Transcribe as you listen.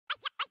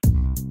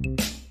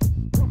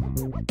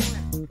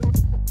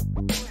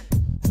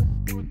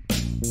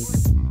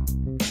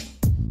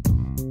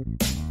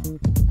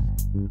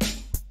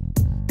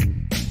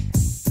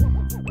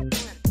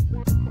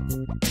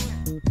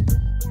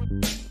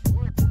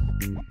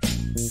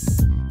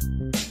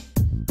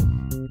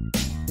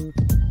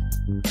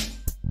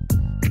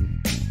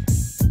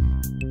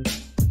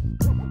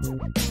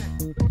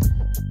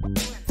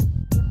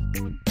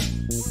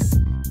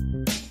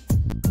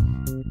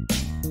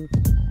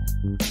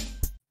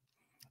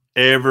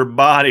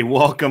Everybody,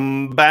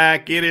 welcome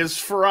back. It is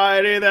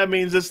Friday. That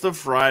means it's the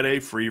Friday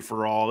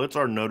free-for-all. It's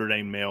our Notre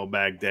Dame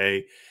Mailbag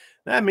Day.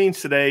 That means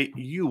today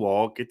you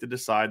all get to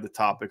decide the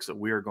topics that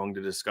we are going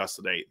to discuss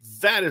today.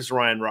 That is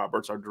Ryan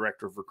Roberts, our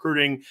Director of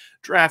Recruiting,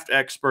 draft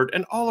expert,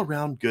 and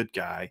all-around good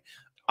guy.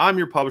 I'm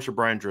your publisher,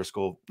 Brian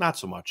Driscoll. Not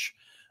so much.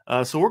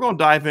 So we're going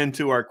to dive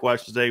into our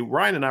questions today.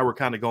 Ryan and I were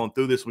kind of going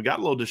through this. We got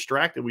a little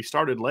distracted. We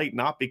started late,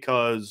 not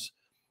because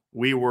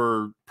we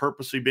were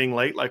purposely being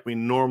late like we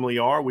normally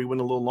are. We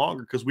went a little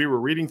longer because we were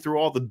reading through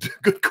all the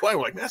good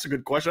questions. Like, that's a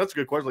good question. That's a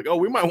good question. Like, oh,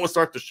 we might want to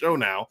start the show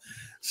now.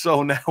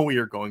 So now we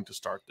are going to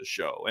start the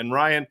show. And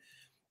Ryan,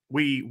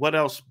 what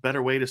else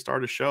better way to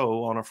start a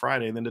show on a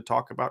Friday than to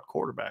talk about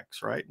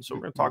quarterbacks, right? And so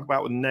we're going to talk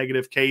about with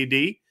negative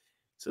KD. It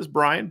says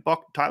Brian,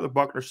 Tyler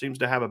Buchner seems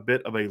to have a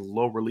bit of a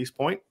low release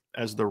point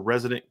as the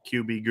resident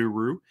QB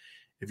guru.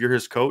 If you're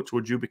his coach,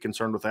 would you be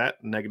concerned with that?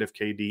 Negative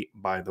KD,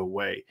 by the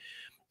way.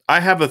 I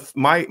have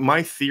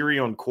my theory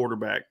on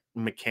quarterback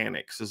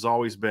mechanics has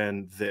always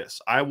been this.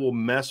 I will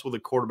mess with a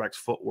quarterback's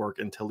footwork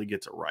until he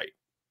gets it right.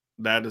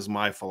 That is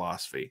my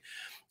philosophy.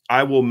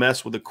 I will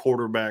mess with a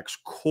quarterback's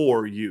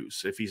core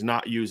use if he's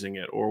not using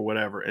it or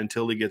whatever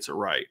until he gets it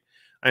right.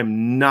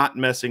 I'm not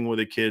messing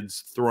with a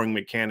kid's throwing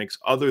mechanics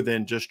other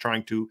than just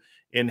trying to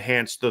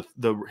enhance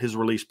his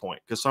release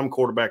point, because some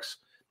quarterbacks,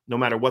 no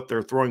matter what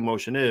their throwing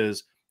motion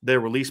is, their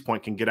release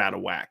point can get out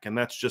of whack. And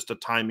that's just a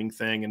timing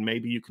thing. And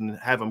maybe you can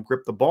have them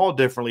grip the ball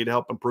differently to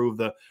help improve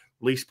the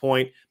release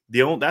point.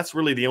 That's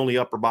really the only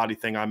upper body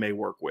thing I may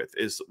work with,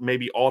 is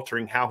maybe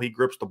altering how he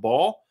grips the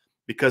ball,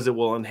 because it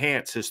will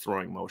enhance his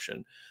throwing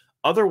motion.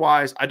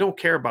 Otherwise, I don't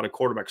care about a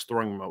quarterback's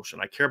throwing motion.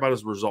 I care about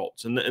his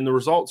results. And the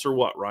results are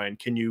what, Ryan?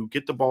 Can you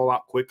get the ball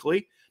out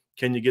quickly?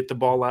 Can you get the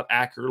ball out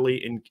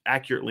accurately?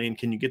 And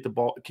can you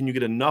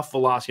get enough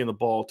velocity on the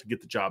ball to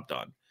get the job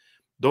done?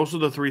 Those are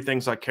the three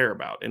things I care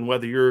about. And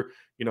whether you're,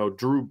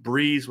 Drew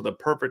Brees with a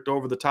perfect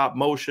over-the-top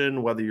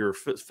motion, whether you're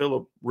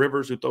Phillip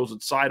Rivers who throws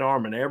it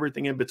sidearm and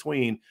everything in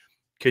between,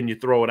 can you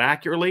throw it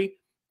accurately?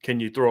 Can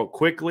you throw it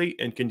quickly?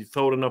 And can you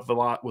throw it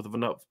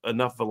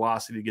enough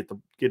velocity to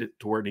get it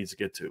to where it needs to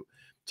get to?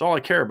 It's all I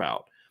care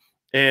about.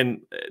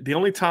 And the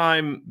only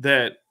time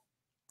that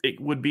it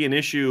would be an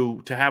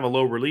issue to have a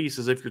low release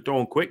is if you're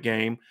throwing quick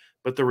game.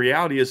 But the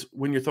reality is,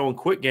 when you're throwing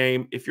quick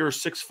game, if you're a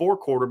 6'4"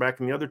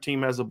 quarterback and the other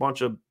team has a bunch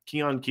of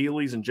Keon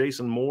Keeleys and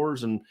Jason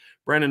Moores and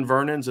Brennan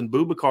Vernons and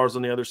Bubakars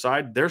on the other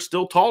side, they're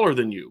still taller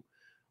than you,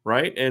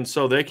 right? And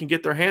so they can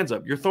get their hands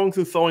up. You're throwing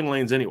through throwing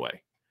lanes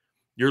anyway.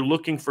 You're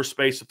looking for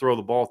space to throw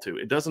the ball to.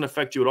 It doesn't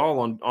affect you at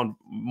all on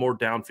more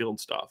downfield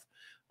stuff.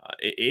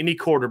 Any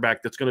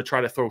quarterback that's going to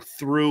try to throw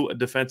through a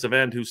defensive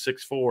end who's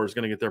 6'4" is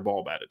going to get their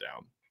ball batted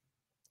down.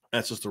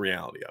 That's just the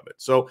reality of it.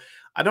 So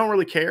I don't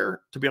really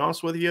care, to be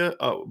honest with you,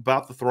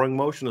 about the throwing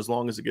motion as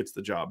long as it gets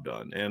the job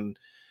done.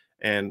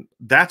 And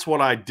that's what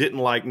I didn't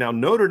like. Now,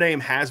 Notre Dame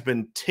has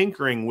been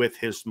tinkering with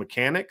his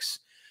mechanics,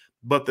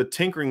 but the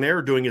tinkering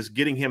they're doing is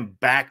getting him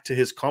back to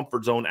his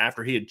comfort zone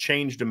after he had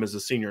changed him as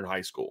a senior in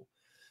high school.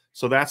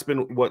 So that's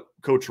been what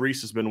Coach Reese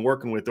has been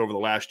working with over the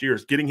last year,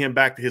 is getting him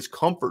back to his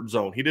comfort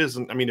zone. He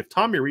doesn't – I mean, if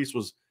Tommy Reese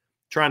was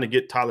trying to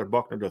get Tyler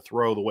Buchner to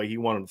throw the way he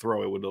wanted to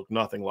throw, it would look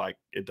nothing like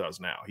it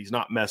does now. He's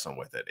not messing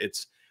with it.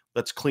 It's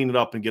let's clean it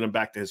up and get him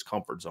back to his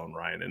comfort zone,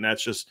 Ryan. And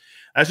that's just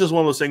one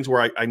of those things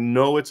where I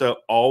know it's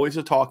always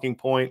a talking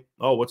point.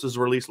 Oh, what's his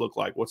release look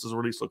like? What's his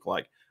release look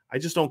like? I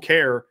just don't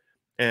care.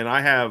 And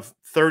I have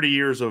 30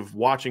 years of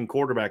watching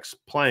quarterbacks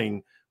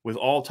playing with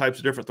all types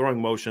of different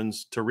throwing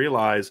motions to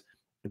realize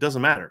it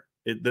doesn't matter.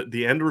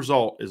 The end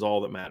result is all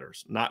that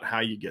matters, not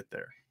how you get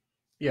there.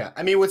 Yeah,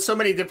 I mean, with so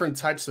many different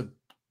types of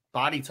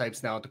body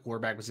types now at the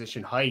quarterback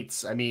position,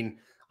 heights, I mean,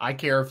 I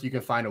care if you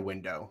can find a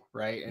window,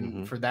 right?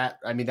 And for that,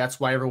 I mean, that's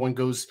why everyone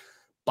goes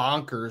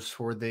bonkers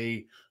for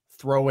the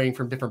throwing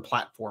from different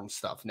platform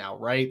stuff now,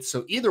 right?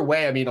 So either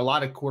way, I mean, a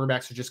lot of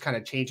quarterbacks are just kind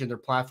of changing their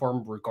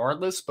platform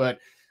regardless. But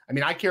I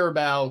mean,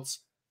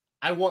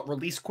 I want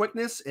release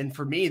quickness. And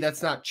for me,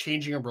 that's not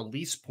changing a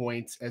release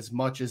point as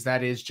much as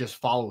that is just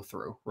follow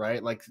through,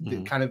 right? Like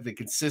the kind of the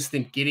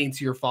consistent getting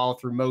to your follow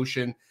through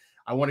motion.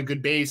 I want a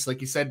good base. Like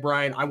you said,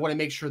 Brian, I want to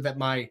make sure that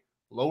my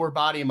lower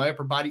body and my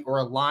upper body are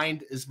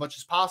aligned as much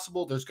as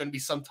possible. There's going to be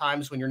some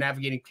times when you're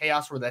navigating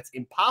chaos where that's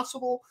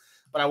impossible,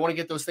 but I want to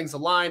get those things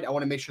aligned. I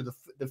want to make sure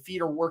the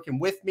feet are working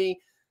with me,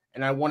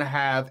 and I want to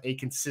have a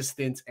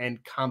consistent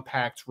and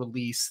compact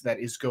release that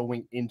is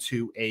going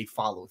into a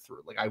follow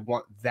through. Like I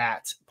want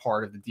that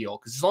part of the deal,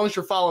 because as long as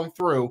you're following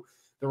through,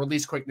 the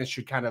release quickness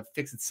should kind of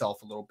fix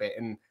itself a little bit.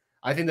 And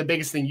I think the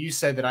biggest thing you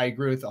said that I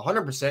agree with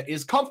 100%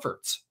 is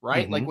comforts,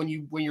 right? Like when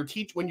you're,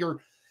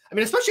 I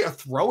mean, especially a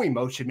throwing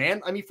motion,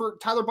 man. I mean, for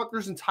Tyler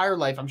Buchner's entire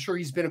life, I'm sure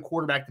he's been a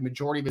quarterback the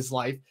majority of his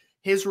life.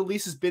 His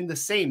release has been the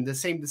same.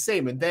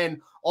 And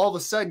then all of a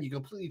sudden you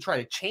completely try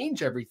to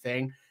change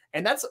everything.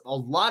 And that's a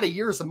lot of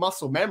years of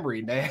muscle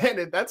memory, man.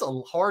 And that's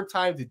a hard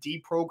time to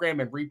deprogram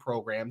and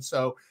reprogram.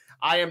 So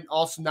I am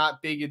also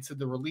not big into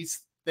the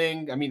release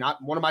thing. I mean,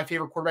 one of my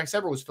favorite quarterbacks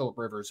ever was Phillip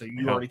Rivers. So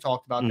you already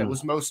talked about that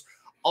was most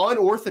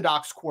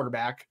unorthodox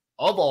quarterback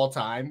of all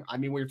time. I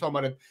mean, when you're talking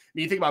about it,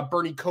 you think about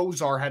Bernie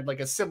Kosar had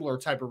like a similar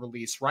type of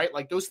release, right?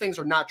 Like those things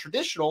are not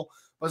traditional,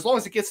 but as long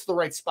as it gets to the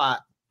right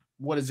spot,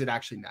 what does it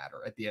actually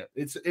matter at the end?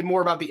 It's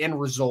more about the end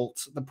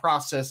result. The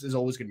process is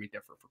always going to be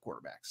different for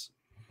quarterbacks.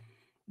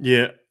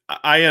 Yeah,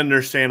 I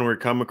understand where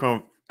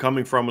you're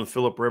coming from with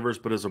Phillip Rivers,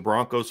 but as a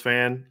Broncos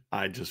fan,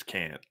 I just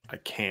can't. I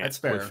can't That's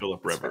fair. with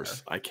Phillip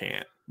Rivers. I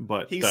can't.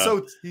 But he's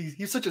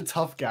such a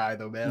tough guy,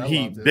 though, man. I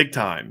loved it. Big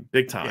time.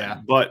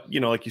 Yeah. But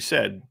like you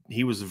said,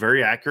 he was a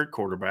very accurate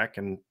quarterback,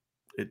 and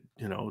it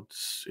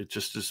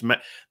just the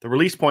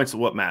release points are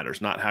what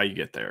matters, not how you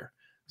get there.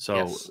 So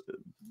yes.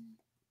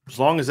 as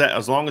long as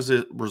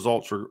the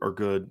results are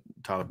good,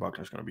 Tyler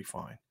Buckner's going to be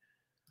fine.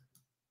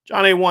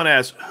 John A1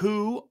 asks,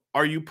 who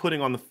are you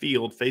putting on the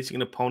field facing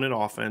an opponent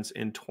offense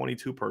in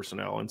 22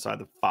 personnel inside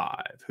the 5?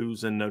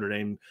 Who's in Notre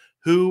Dame?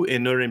 Who's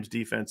in Notre Dame's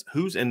defense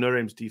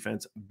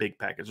big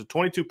package? So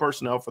 22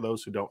 personnel, for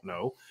those who don't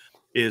know,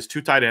 is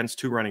 2 tight ends,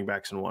 2 running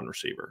backs, and 1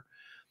 receiver.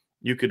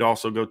 You could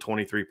also go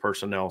 23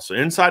 personnel. So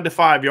inside the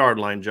 5-yard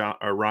line,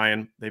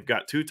 Ryan, they've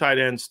got 2 tight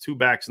ends, 2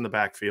 backs in the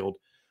backfield.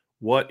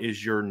 What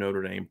is your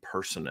Notre Dame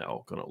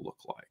personnel going to look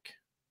like?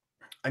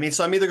 I mean,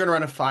 so I'm either going to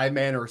run a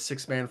 5-man or a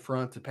 6-man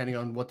front, depending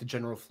on what the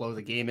general flow of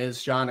the game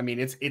is, John. I mean,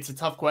 it's a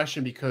tough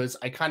question because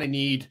I kind of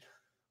need,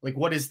 like,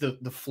 what is the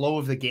flow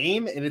of the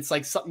game? And it's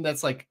like something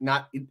that's like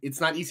it's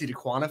not easy to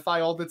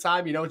quantify all the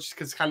time, just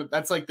because kind of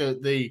that's like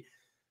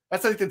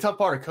that's like the tough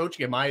part of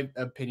coaching, in my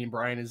opinion,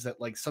 Brian, is that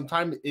like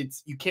sometimes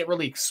you can't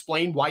really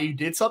explain why you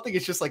did something.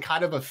 It's just like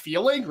kind of a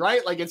feeling,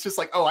 right? Like it's just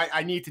like, oh,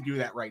 I need to do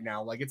that right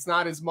now. Like it's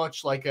not as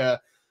much like a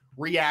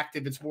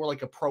reactive, it's more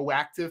like a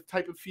proactive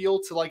type of feel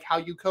to like how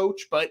you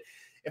coach. But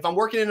if I'm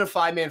working in a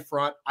 5-man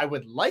front, I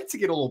would like to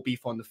get a little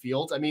beef on the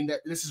field. I mean,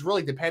 this is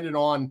really dependent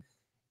on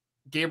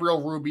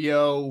Gabriel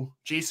Rubio,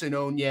 Jason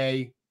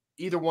Onye.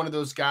 Either one of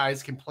those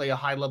guys can play a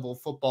high level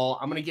of football.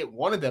 I'm going to get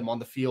one of them on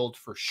the field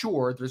for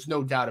sure. There's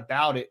no doubt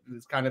about it.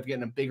 It's kind of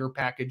getting a bigger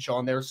package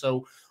on there.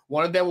 So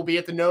one of them will be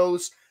at the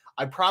nose.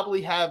 I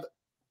probably have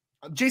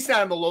Jason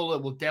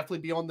Adamalola will definitely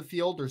be on the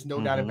field. There's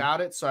no doubt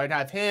about it. So I'd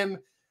have him.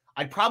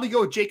 I'd probably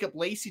go with Jacob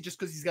Lacey just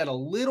because he's got a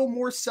little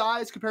more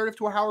size comparative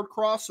to a Howard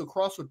Cross. So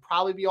Cross would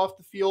probably be off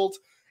the field.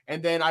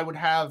 And then I would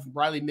have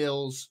Riley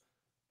Mills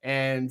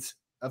and,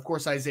 of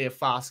course, Isaiah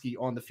Foskey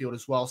on the field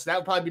as well. So that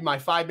would probably be my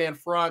 5-man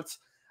front.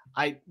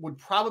 I would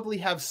probably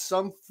have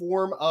some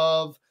form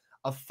of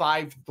a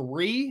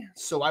 5-3.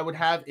 So I would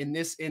have, in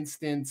this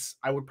instance,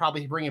 I would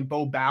probably bring in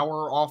Bo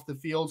Bauer off the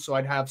field. So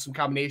I'd have some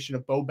combination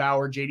of Bo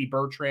Bauer, J.D.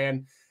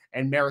 Bertrand,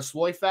 and Maris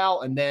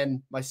Loifau. And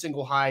then my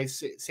single high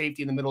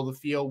safety in the middle of the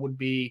field would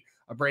be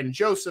a Brandon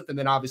Joseph. And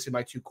then obviously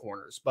my 2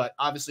 corners. But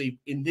obviously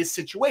in this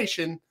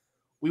situation,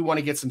 we want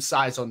to get some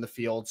size on the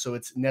field. So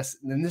it's the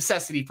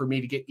necessity for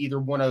me to get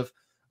either one of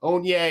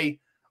Onye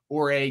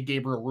or a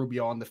Gabriel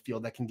Rubio on the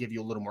field that can give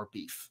you a little more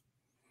beef.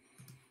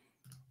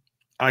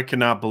 I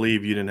cannot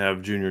believe you didn't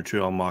have Junior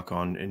Chuelmak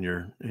in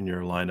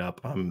your lineup.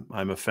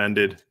 I'm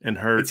offended and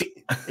hurt.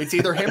 It's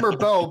either him or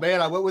Bo,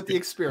 man. I went with the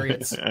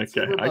experience.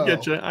 Okay, I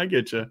get you.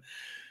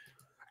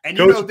 And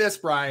Coach, you know this,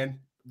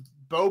 Brian.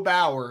 Bo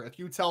Bauer, if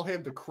you tell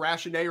him to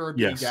crash an A or a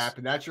B gap,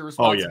 and that's your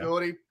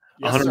responsibility.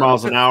 100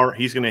 miles an hour,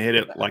 he's going to hit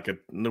it like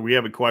we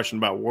have a question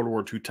about World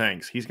War II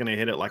tanks. He's going to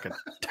hit it like a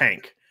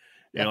tank,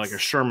 like a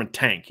Sherman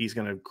tank. He's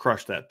going to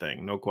crush that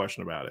thing. No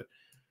question about it.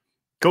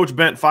 Coach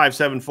Bent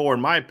 574, in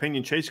my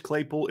opinion, Chase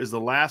Claypool is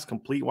the last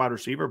complete wide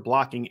receiver,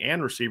 blocking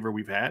and receiver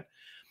we've had.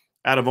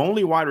 Out of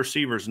only wide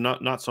receivers,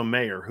 not so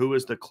Mayer, who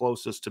is the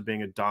closest to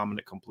being a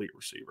dominant complete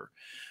receiver?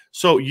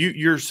 So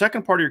your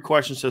second part of your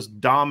question says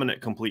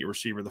dominant complete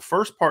receiver. The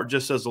first part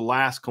just says the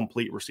last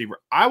complete receiver.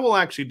 I will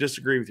actually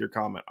disagree with your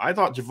comment. I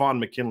thought Javon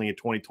McKinley in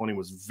 2020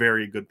 was a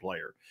very good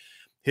player.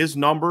 His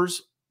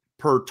numbers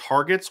per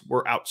targets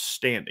were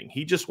outstanding.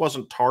 He just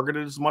wasn't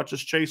targeted as much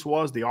as Chase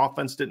was. The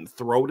offense didn't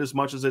throw it as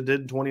much as it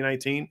did in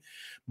 2019.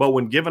 But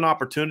when given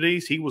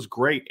opportunities, he was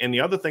great. And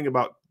the other thing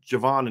about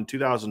Javon in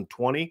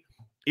 2020,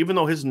 even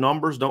though his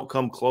numbers don't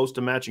come close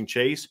to matching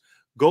Chase,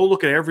 go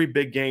look at every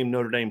big game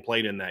Notre Dame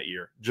played in that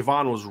year.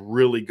 Javon was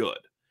really good.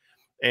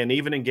 And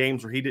even in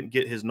games where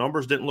his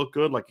numbers didn't look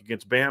good, like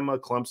against Bama,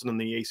 Clemson in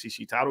the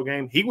ACC title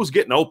game, he was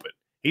getting open.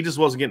 He just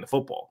wasn't getting the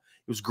football.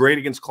 He was great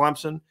against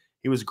Clemson.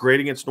 He was great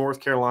against North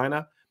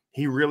Carolina.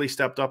 He really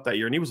stepped up that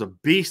year, and he was a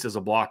beast as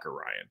a blocker,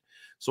 Ryan.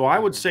 So I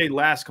would say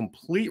last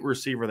complete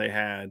receiver they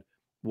had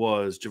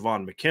was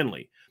Javon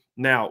McKinley.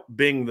 Now,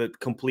 being the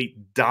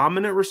complete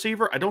dominant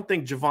receiver, I don't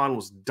think Javon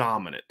was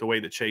dominant the way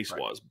that Chase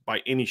was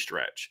by any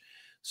stretch.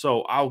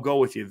 So I'll go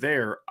with you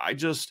there.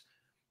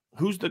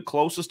 Who's the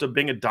closest to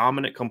being a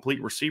dominant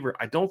complete receiver?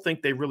 I don't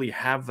think they really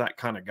have that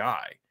kind of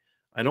guy.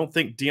 I don't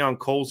think Deion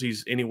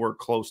Colsey's anywhere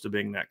close to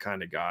being that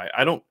kind of guy.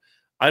 I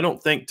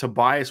don't think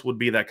Tobias would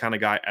be that kind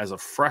of guy as a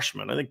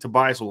freshman. I think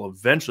Tobias will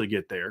eventually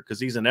get there because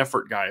he's an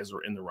effort guy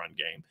in the run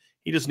game.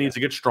 He just needs to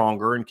get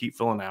stronger and keep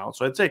filling out.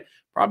 So I'd say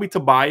probably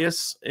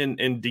Tobias and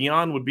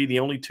Deion would be the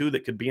only 2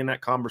 that could be in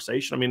that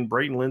conversation. I mean,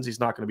 Braden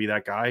Lindsey's not going to be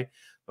that guy.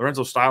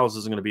 Lorenzo Styles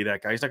isn't going to be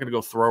that guy. He's not going to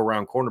go throw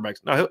around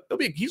cornerbacks. No,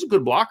 he's a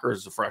good blocker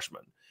as a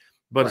freshman.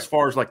 But as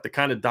far as like the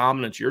kind of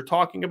dominance you're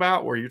talking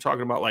about, where you're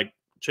talking about like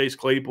Chase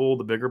Claypool,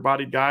 the bigger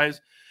bodied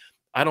guys,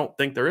 I don't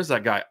think there is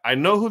that guy. I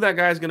know who that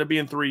guy is going to be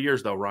in 3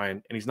 years, though,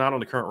 Ryan, and he's not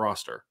on the current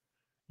roster.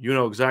 You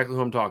know exactly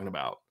who I'm talking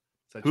about.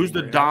 Who's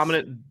the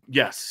dominant?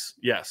 Yes.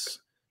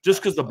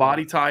 Just because the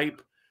body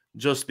type,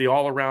 just the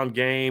all-around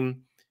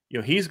game, you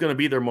know, he's going to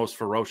be their most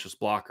ferocious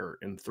blocker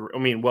in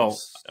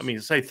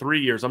say 3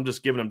 years. I'm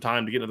just giving him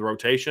time to get into the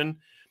rotation.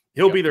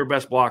 He'll be their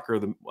best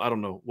blocker. I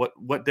don't know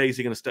what day is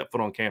he going to step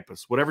foot on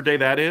campus. Whatever day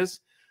that is,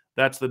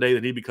 that's the day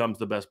that he becomes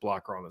the best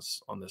blocker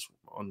on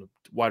the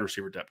wide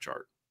receiver depth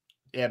chart.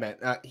 Yeah, man.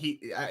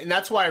 And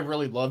that's why I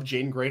really love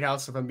Jaden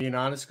Greathouse, if I'm being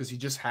honest, because he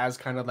just has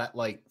kind of that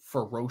like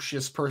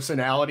ferocious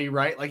personality,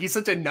 right? Like he's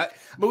such a nut.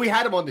 But we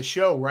had him on the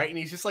show, right? And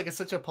he's just like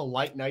such a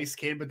polite, nice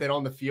kid. But then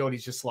on the field,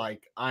 he's just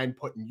like, I'm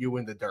putting you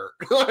in the dirt,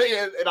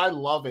 and I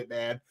love it,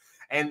 man.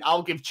 And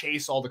I'll give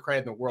Chase all the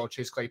credit in the world.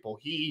 Chase Claypool,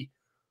 he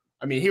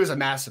was a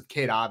massive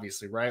kid,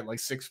 obviously, right? Like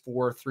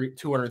 6'4",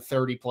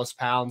 230 plus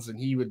pounds, and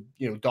he would,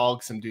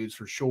 dog some dudes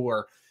for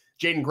sure.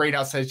 Jaden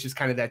Greathouse has just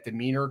kind of that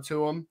demeanor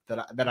to him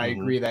that I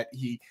agree that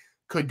he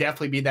could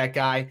definitely be that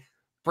guy.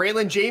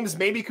 Braylon James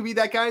maybe could be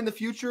that guy in the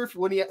future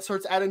when he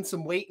starts adding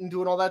some weight and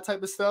doing all that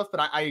type of stuff.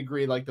 But I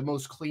agree, like the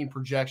most clean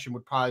projection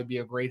would probably be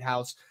a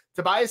Greathouse.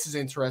 Tobias is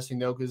interesting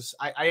though, because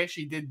I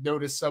actually did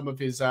notice some of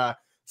his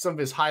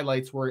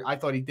highlights where I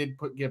thought he did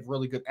give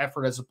really good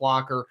effort as a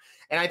blocker.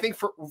 And I think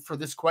for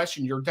this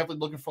question, you're definitely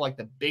looking for like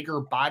the bigger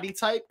body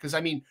type. Because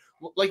I mean,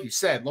 like you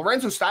said,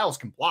 Lorenzo Styles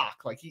can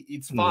block, like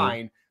it's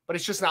fine. But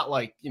it's just not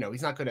like,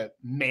 he's not going to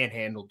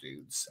manhandle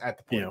dudes at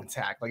the point of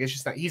attack. Like it's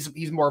just not,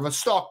 he's more of a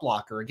stalk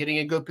blocker, getting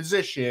in good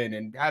position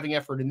and having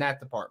effort in that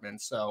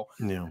department. So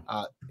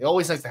it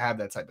always nice to have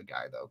that type of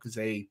guy though, because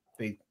they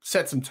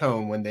set some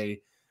tone when you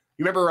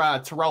remember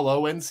Terrell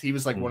Owens? He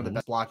was like one of the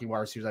best blocking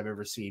wide receivers I've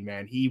ever seen,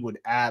 man. He would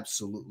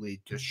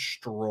absolutely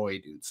destroy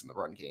dudes in the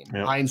run game.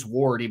 Yep. Hines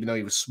Ward, even though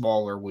he was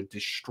smaller, would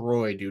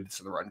destroy dudes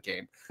in the run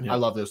game. Yep. I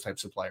love those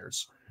types of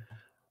players.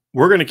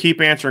 We're going to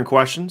keep answering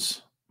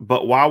questions.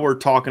 But while we're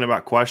talking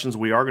about questions,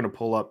 we are going to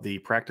pull up the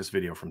practice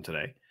video from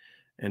today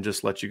and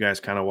just let you guys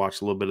kind of watch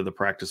a little bit of the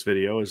practice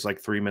video. It's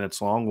like 3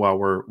 minutes long while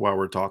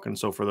we're talking.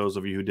 So for those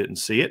of you who didn't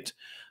see it,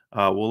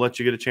 we'll let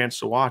you get a chance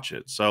to watch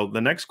it. So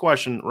the next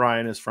question,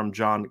 Ryan, is from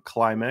John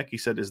Klimek. He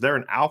said, is there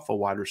an alpha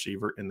wide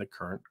receiver in the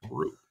current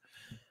group?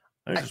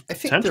 There's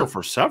potential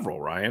for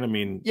several, Ryan. I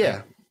mean,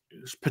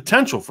 there's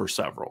potential for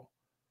several.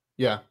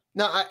 Yeah.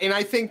 No, and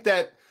I think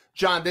that,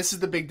 John, this is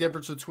the big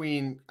difference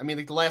between,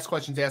 like the last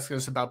question's asking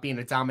us about being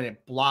a dominant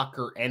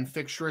blocker and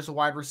fixture as a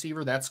wide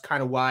receiver. That's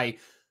kind of why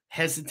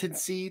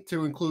hesitancy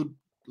to include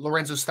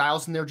Lorenzo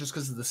Styles in there just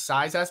because of the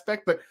size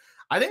aspect. But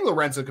I think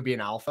Lorenzo could be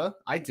an alpha.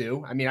 I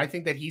do. I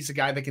think that he's a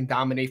guy that can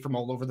dominate from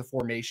all over the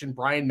formation.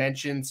 Brian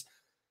mentions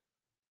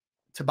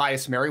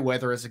Tobias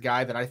Merriweather as a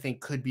guy that I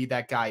think could be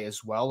that guy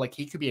as well. Like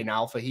he could be an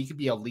alpha. He could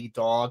be a lead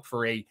dog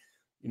for a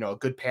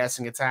good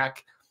passing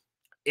attack.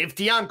 If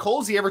Deion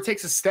Colsey ever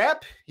takes a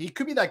step, he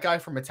could be that guy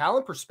from a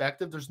talent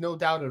perspective. There's no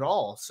doubt at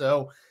all.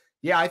 So,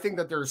 yeah, I think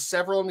that there's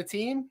several on the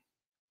team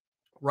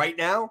right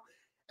now.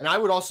 And I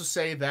would also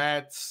say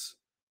that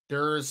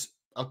there's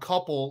a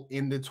couple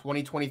in the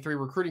 2023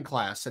 recruiting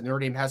class that Notre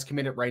Dame has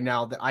committed right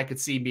now that I could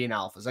see being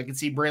alphas. I could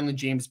see Braylon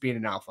James being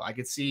an alpha. I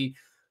could see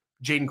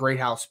Jaden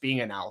Greathouse being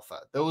an alpha.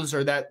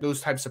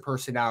 Those types of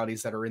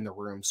personalities that are in the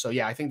room. So,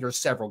 yeah, I think there's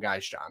several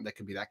guys, John, that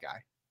could be that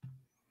guy.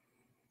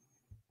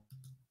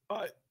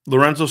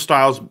 Lorenzo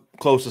Styles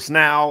closest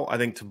now. I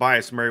think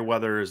Tobias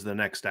Merriweather is the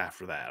next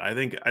after that. I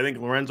think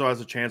Lorenzo has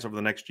a chance over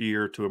the next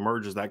year to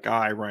emerge as that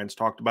guy. Ryan's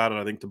talked about it.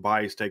 I think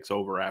Tobias takes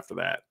over after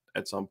that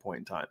at some point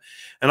in time.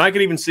 And I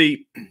could even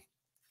see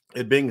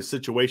it being a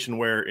situation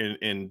where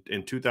in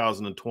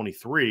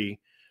 2023,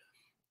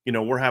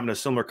 we're having a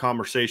similar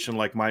conversation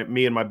like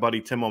me and my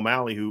buddy Tim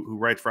O'Malley, who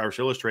writes for Irish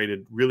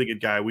Illustrated, really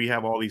good guy. We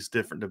have all these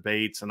different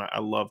debates, and I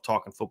love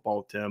talking football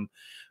with Tim.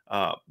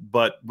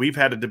 But we've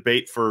had a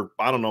debate for,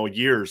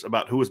 years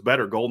about who was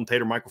better, Golden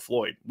Tate or Michael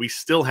Floyd. We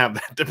still have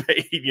that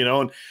debate,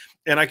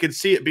 and I could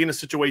see it being a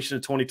situation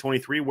in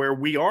 2023 where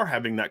we are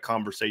having that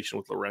conversation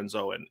with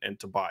Lorenzo and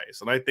Tobias.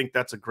 And I think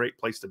that's a great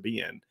place to be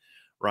in,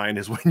 Ryan,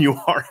 is when you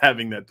are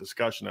having that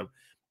discussion of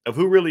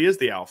who really is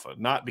the alpha,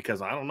 not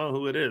because I don't know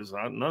who it is.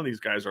 None of these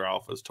guys are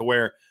alphas, to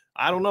where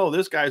I don't know,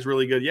 this guy's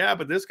really good. Yeah,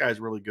 but this guy's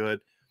really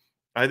good.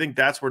 I think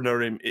that's where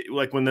Notre Dame,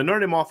 like when the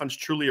Notre Dame offense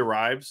truly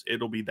arrives,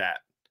 it'll be that.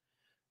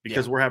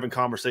 Because we're having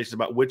conversations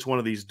about which one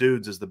of these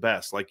dudes is the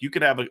best. Like you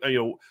could have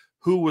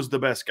who was the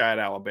best guy at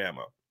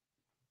Alabama?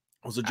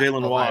 Was it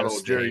Jalen Waddle,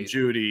 Jerry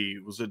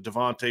Jeudy? Was it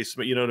Devontae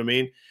Smith? You know what I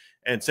mean?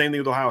 And same thing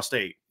with Ohio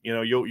State.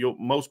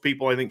 Most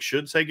people I think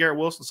should say Garrett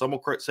Wilson. Some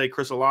will say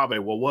Chris Olave.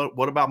 Well,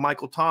 what about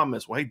Michael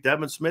Thomas? Well, hey,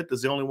 Devin Smith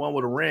is the only one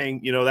with a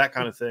ring. That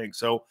kind of thing.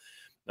 So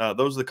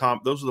those are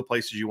the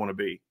places you want to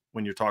be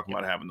when you're talking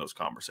about having those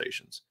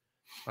conversations.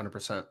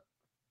 100%.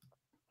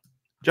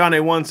 John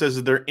A1 says,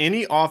 is there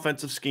any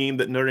offensive scheme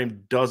that Notre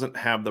Dame doesn't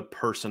have the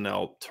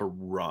personnel to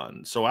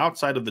run? So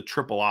outside of the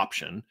triple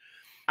option.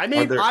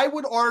 I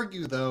would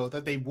argue, though,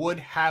 that they would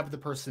have the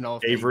personnel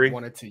if they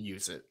wanted to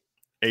use it.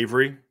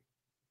 Avery.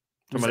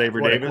 Talking about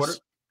Avery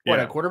Davis.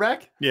 At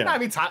quarterback? Yeah. No, I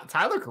mean,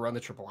 Tyler could run the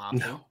triple option.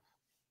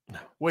 No.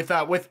 With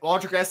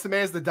Audric Estime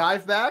as the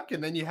dive back,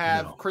 and then you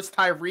have Chris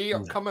Tyree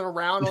coming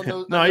around on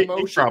those. No, he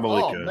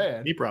probably could.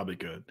 Man. He probably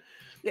could.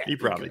 Yeah, he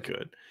probably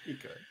could. He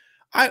could.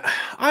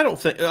 I don't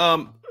think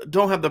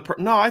don't have the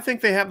no. I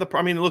think they have the.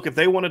 I mean, look, if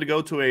they wanted to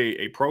go to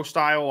a pro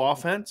style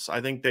offense, I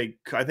think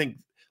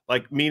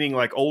like meaning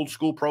like old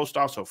school pro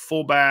style, so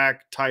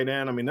fullback, tight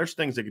end. I mean, there's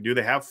things they could do.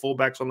 They have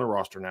fullbacks on their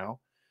roster now.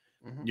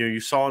 Mm-hmm. You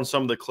saw in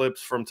some of the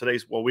clips from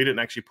today's. Well, we didn't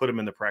actually put them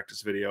in the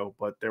practice video,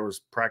 but there was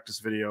practice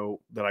video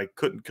that I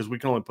couldn't because we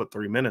can only put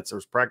 3 minutes. There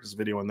was practice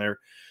video in there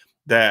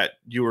that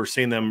you were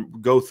seeing them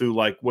go through.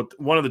 Like what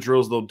one of the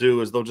drills they'll do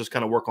is they'll just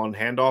kind of work on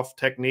handoff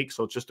technique.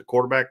 So it's just a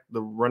quarterback,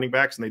 the running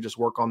backs, and they just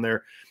work on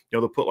their,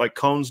 they'll put like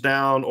cones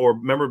down, or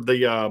remember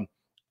the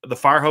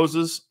fire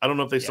hoses. I don't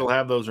know if they still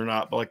have those or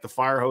not, but like the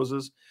fire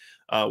hoses,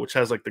 which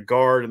has like the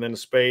guard and then the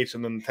space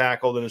and then the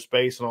tackle, then the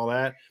space and all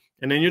that.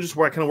 And then you just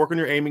kind of work on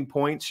your aiming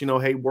points,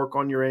 hey, work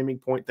on your aiming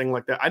point thing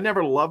like that. I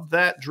never loved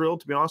that drill,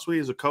 to be honest with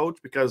you, as a coach,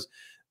 because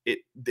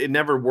it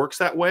never works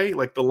that way.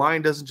 Like the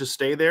line doesn't just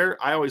stay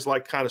there. I always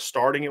liked kind of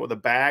starting it with a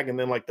bag, and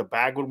then like the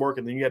bag would work,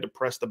 and then you had to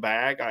press the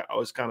bag. I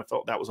always kind of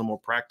felt that was a more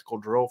practical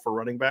drill for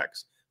running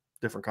backs.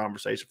 Different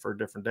conversation for a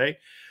different day.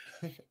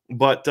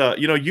 But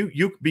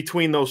you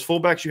between those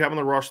fullbacks you have on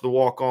the roster, the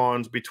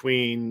walk-ons,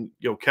 between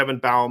Kevin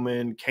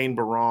Bauman, Kane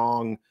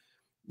Barong,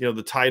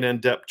 the tight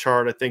end depth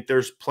chart, I think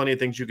there's plenty of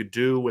things you could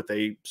do with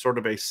a sort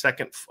of a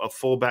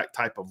fullback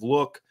type of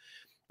look.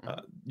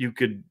 You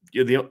could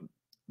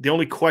the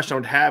only question I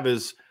would have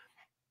is,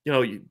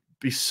 you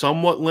be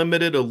somewhat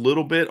limited a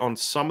little bit on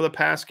some of the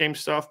pass game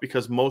stuff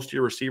because most of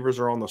your receivers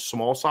are on the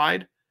small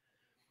side.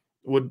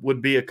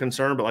 Would be a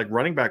concern, but like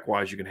running back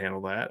wise, you can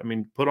handle that. I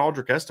mean, put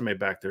Audric Estime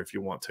back there if you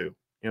want to.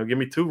 Give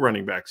me 2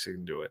 running backs who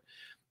can do it.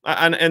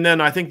 And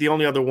then I think the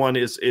only other one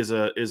is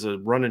a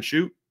run and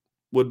shoot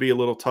would be a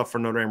little tough for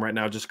Notre Dame right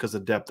now just because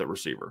of depth at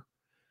receiver.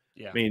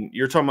 Yeah, I mean,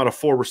 you're talking about a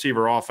 4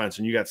 receiver offense,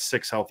 and you got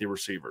 6 healthy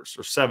receivers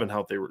or 7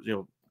 healthy,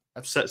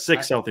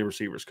 6 healthy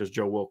receivers because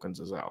Joe Wilkins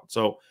is out.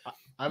 So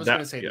I was going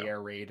to say the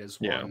air raid is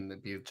one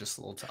that'd be just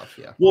a little tough.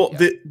 Yeah. Well,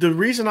 the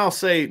reason I'll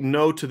say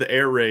no to the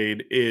air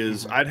raid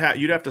is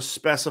you'd have to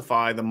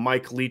specify the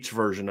Mike Leach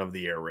version of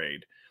the air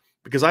raid,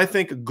 because I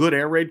think a good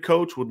air raid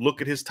coach would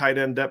look at his tight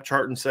end depth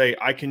chart and say,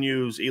 I can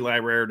use Eli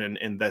Raridan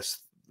in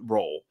this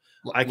role.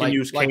 I can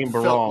use Kane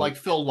Barong. Like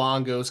Phil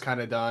Longo's kind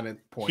of done at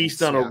points. He's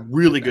done a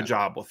really good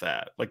job with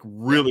that. Like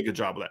really good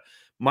job with that.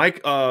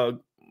 Mike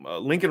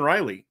Lincoln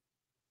Riley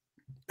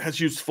has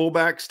used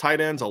fullbacks,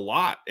 tight ends a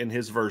lot in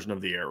his version of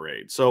the air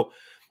raid. So,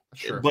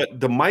 but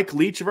the Mike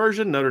Leach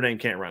version, Notre Dame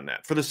can't run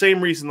that for the same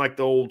reason. Like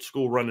the old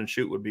school run and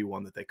shoot would be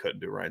one that they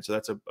couldn't do, right? So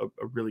that's a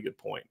really good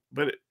point.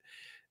 But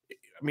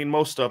I mean,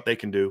 most stuff they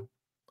can do.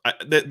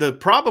 The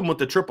problem with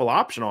the triple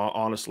option,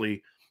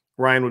 honestly,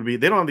 Ryan, would be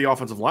they don't have the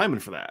offensive lineman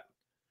for that.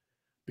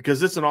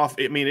 Because it's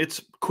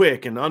it's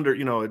quick and under,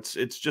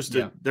 it's just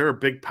they're a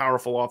big,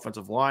 powerful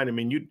offensive line. I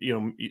mean,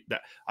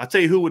 I'll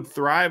tell you who would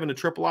thrive in a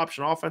triple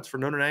option offense for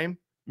Notre Dame: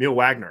 Emil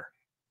Wagner.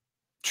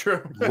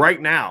 True. Right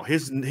now,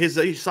 his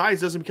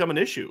size doesn't become an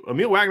issue.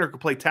 Emil Wagner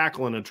could play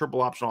tackle in a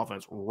triple option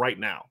offense right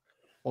now.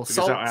 Well,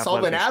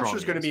 Sullivan Absher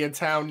is going to be in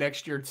town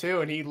next year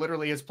too, and he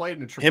literally has played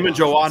in a triple. Him and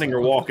Joe Otting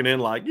are walking in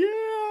like,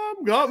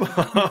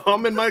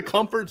 I'm in my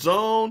comfort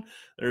zone.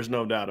 There's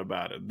no doubt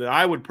about it.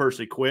 I would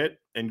personally quit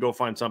and go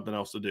find something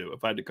else to do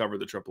if I had to cover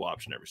the triple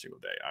option every single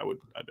day.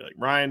 I'd be like,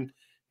 Ryan,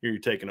 here, you're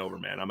taking over,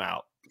 man. I'm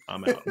out.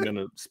 I'm going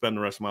to spend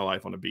the rest of my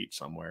life on a beach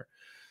somewhere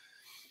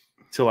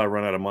until I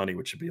run out of money,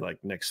 which would be like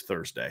next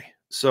Thursday.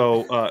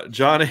 So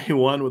John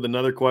A1 with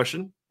another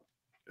question.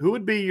 Who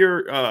would be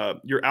your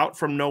out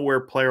from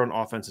nowhere player on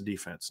offense and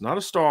defense? Not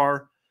a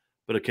star,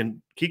 but a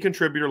key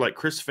contributor like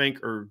Chris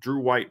Fink or Drew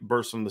White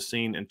burst on the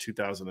scene in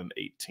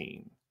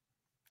 2018?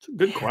 It's a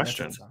good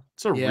question.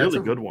 It's a really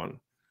good one.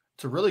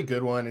 It's a really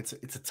good one. It's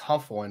a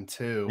tough one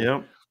too.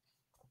 Yeah.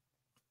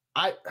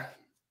 Out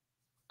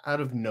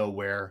of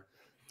nowhere.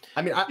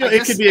 I mean,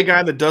 it could be a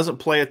guy that doesn't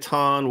play a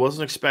ton,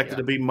 wasn't expected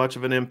to be much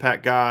of an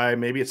impact guy.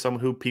 Maybe it's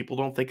someone who people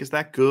don't think is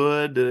that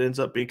good that ends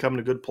up becoming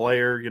a good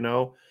player.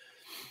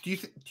 Do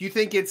you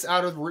think it's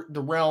out of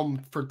the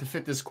realm to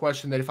fit this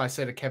question that if I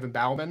said a Kevin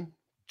Bauman?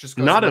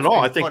 Not at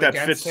all. I think that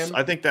fits.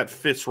 I think that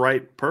fits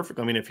right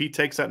perfectly. I mean, if he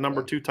takes that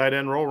number 2 tight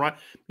end role, right? I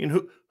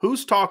mean,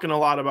 who's talking a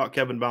lot about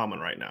Kevin Bauman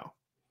right now?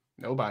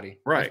 Nobody.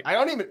 Right.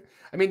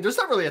 There's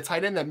not really a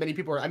tight end that many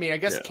people are. I mean, I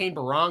guess Kane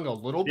Barong a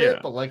little bit,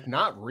 but like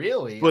not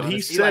really. But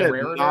he said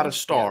not a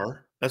star. Yeah.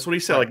 That's what he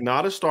said. Right. Like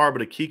not a star,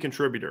 but a key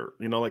contributor.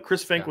 Like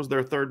Chris Fink was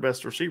their 3rd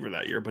best receiver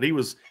that year, but he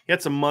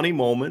had some money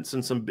moments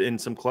and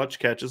some clutch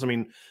catches. I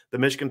mean, the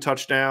Michigan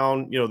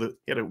touchdown. He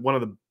had one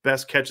of the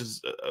best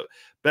catches,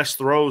 best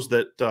throws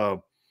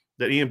that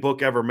Ian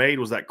Book ever made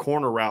was that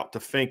corner route to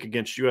Fink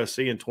against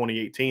USC in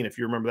 2018. If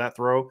you remember that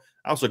throw,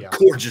 that was a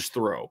gorgeous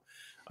throw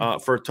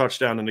for a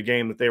touchdown in the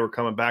game that they were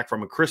coming back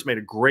from. And Chris made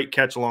a great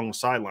catch along the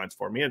sidelines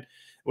for me. And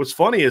What's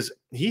funny is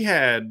he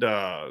had,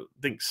 I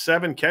think,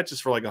 7 catches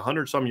for like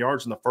 100-some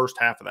yards in the first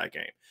half of that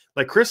game.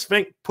 Like Chris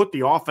Fink put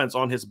the offense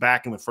on his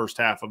back in the first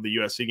half of the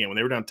USC game when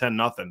they were down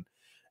 10-0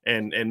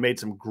 and made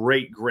some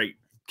great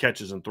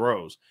catches and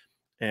throws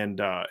and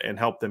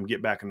helped them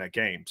get back in that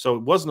game. So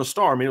it wasn't a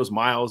star. I mean, it was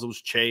Miles, it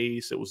was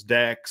Chase, it was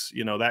Dex,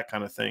 that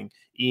kind of thing.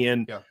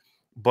 Ian. Yeah.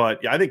 But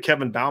yeah, I think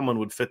Kevin Bauman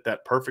would fit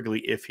that perfectly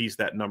if he's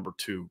that number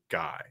 2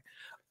 guy.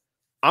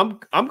 I'm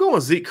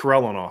going Zeke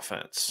Correll on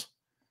offense.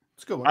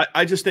 That's a good one.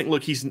 I just think,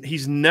 look,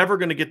 he's never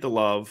going to get the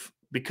love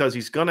because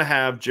he's going to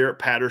have Jarrett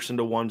Patterson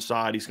to one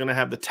side. He's going to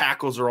have the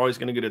tackles are always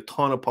going to get a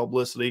ton of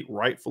publicity,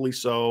 rightfully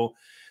so.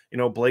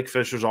 Blake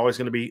Fisher's always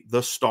going to be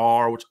the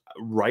star, which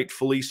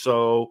rightfully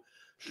so.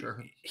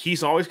 Sure.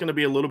 He's always going to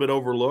be a little bit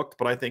overlooked,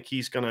 but I think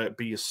he's going to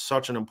be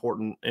such an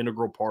important,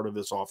 integral part of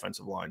this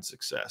offensive line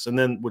success. And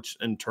then, which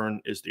in turn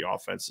is the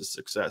offense's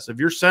success. If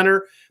your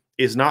center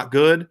is not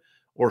good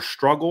or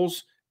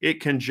struggles,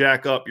 it can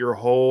jack up your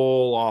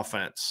whole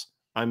offense.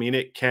 I mean,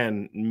 it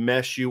can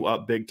mess you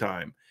up big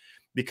time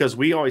because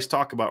we always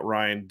talk about,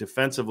 Ryan,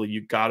 defensively,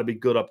 you got to be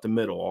good up the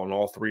middle on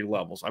all 3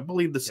 levels. I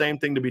believe the same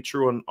thing to be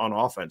true on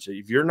offense.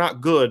 If you're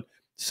not good,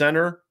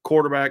 center,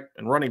 quarterback,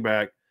 and running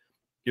back,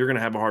 you're going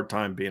to have a hard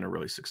time being a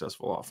really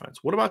successful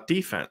offense. What about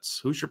defense?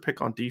 Who's your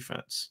pick on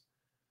defense?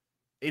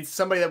 It's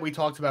somebody that we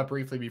talked about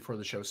briefly before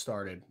the show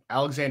started.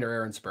 Alexander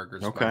Ahrensberger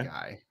is my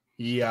guy.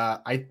 He,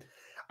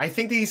 I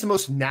think that he's the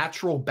most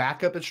natural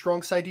backup at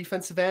strong side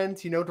defensive end,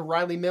 to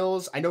Riley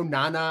Mills. I know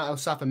Nana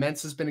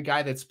Osafo-Mensah has been a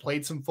guy that's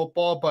played some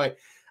football, but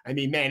I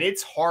mean, man,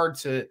 it's hard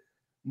to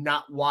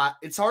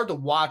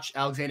watch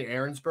Alexander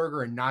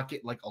Ahrensberger and not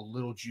get like a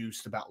little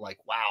juiced about like,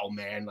 wow,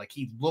 man, like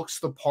he looks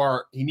the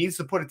part. He needs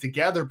to put it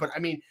together. But I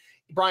mean,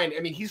 Brian,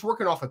 he's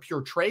working off of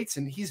pure traits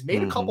and he's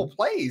made a couple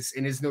plays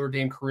in his Notre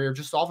Dame career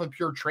just off of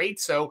pure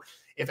traits. So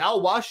if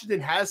Al Washington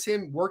has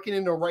him working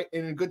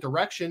in a good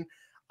direction,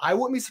 I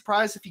wouldn't be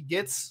surprised if he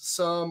gets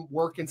some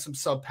work in some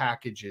sub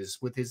packages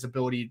with his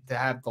ability to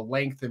have the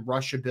length and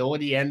rush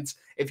ability. And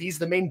if he's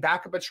the main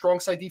backup at strong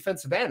side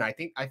defensive end, I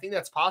think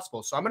that's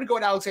possible. So I'm going to go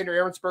with Alexander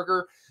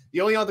Ahrensberger.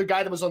 The only other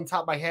guy that was on the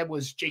top of my head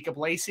was Jacob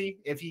Lacey.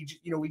 If he,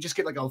 we just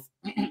get like a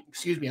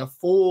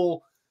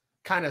full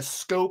kind of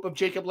scope of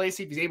Jacob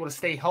Lacey, if he's able to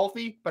stay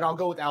healthy, but I'll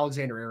go with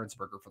Alexander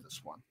Ahrensberger for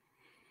this one.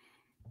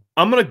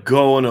 I'm going to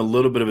go in a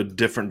little bit of a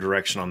different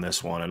direction on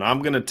this one. And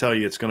I'm going to tell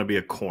you, it's going to be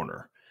a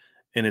corner.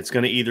 And it's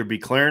going to either be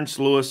Clarence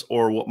Lewis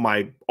or what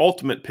my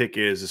ultimate pick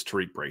is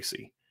Tariq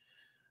Bracy.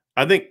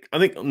 I think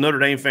Notre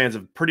Dame fans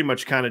have pretty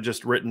much kind of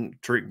just written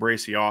Tariq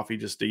Bracy off. He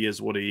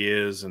is what he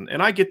is.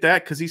 And I get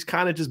that because he's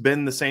kind of just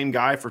been the same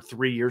guy for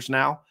 3 years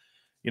now.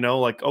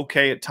 Like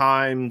okay at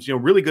times,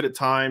 really good at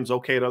times,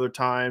 okay at other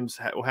times,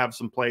 we'll have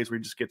some plays where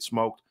he just gets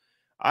smoked.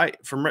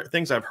 From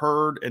things I've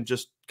heard and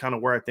just kind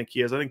of where I think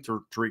he is, I think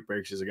Tariq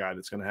Bracy is a guy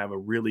that's going to have a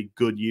really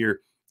good year.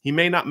 He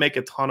may not make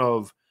a ton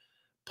of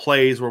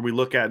plays where we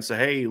look at and say,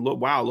 hey, look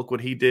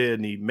what he did.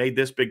 And he made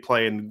this big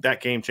play and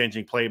that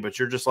game-changing play. But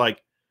you're just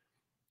like,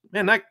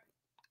 man,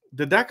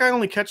 did that guy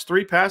only catch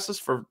 3 passes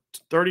for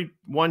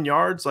 31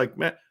 yards? Like,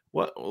 man,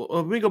 what?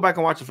 Let me go back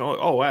and watch the film.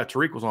 Oh, wow,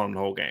 Tariq was on him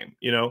the whole game,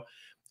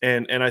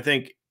 And I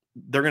think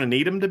they're going to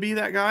need him to be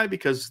that guy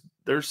because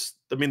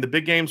the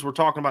big games we're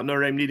talking about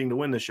Notre Dame needing to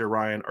win this year,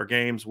 Ryan, are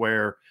games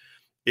where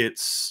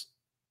it's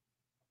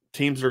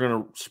teams are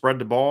going to spread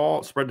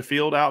the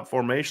field out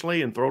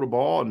formationally and throw the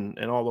ball and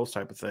all those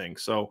type of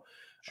things. So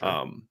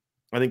sure.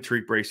 I think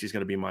Tariq Bracy is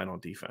going to be mine on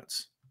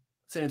defense.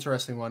 It's an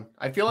interesting one.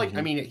 I feel like,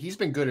 he's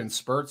been good in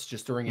spurts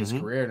just during his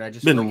career. And I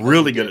just been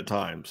really good at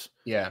times.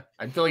 Yeah.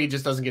 I feel like he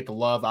just doesn't get the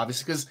love,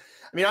 obviously, because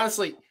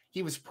honestly,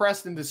 he was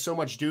pressed into so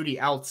much duty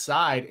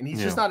outside and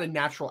he's just not a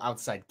natural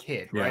outside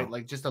kid, right?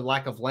 Like just a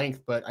lack of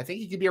length, but I think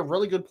he could be a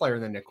really good player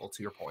in the nickel,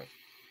 to your point.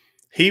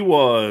 He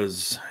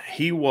was,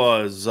 I'm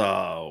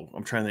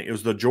trying to think. It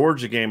was the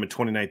Georgia game in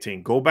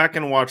 2019. Go back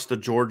and watch the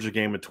Georgia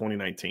game in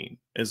 2019.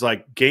 It's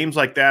like games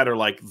like that are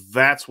like,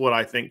 that's what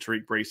I think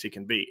Tariq Bracy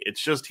can be. It's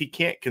just he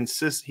can't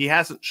he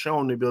hasn't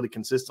shown the ability to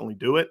consistently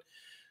do it.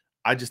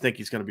 I just think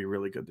he's going to be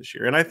really good this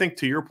year. And I think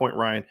to your point,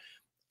 Ryan,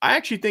 I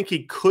actually think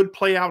he could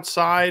play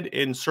outside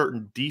in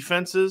certain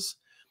defenses,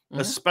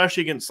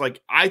 especially against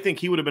I think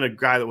he would have been a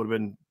guy that would have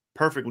been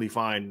perfectly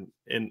fine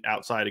in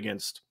outside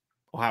against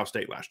Ohio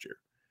State last year.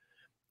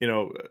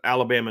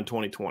 Alabama in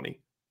 2020,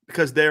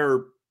 because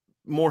they're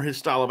more his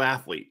style of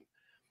athlete.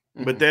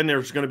 But then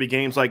there's going to be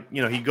games like,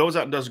 he goes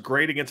out and does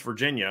great against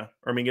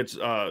against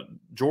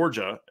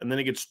Georgia, and then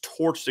he gets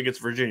torched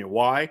against Virginia.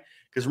 Why?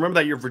 Because remember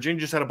that year, Virginia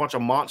just had a bunch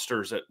of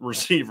monsters at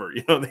receiver.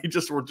 They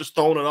just were just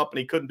throwing it up and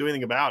he couldn't do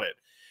anything about it.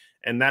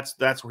 And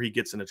that's where he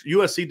gets in it.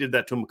 USC did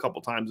that to him a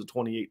couple times in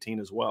 2018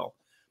 as well.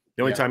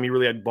 The only time he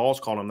really had balls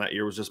called on that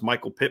year was just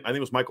Michael Pittman. I think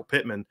it was Michael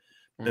Pittman.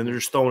 And they're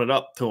just throwing it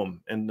up to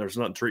him, and there's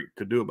nothing Tariq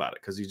could do about it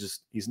because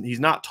he's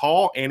not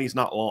tall and he's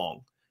not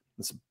long.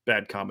 It's a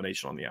bad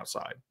combination on the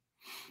outside.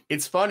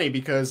 It's funny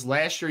because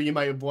last year you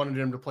might have wanted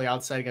him to play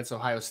outside against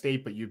Ohio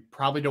State, but you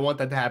probably don't want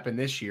that to happen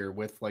this year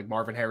with like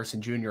Marvin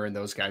Harrison Jr. and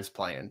those guys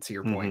playing, to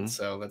your point.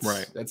 So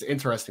that's an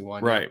interesting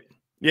one. Right.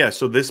 Yeah,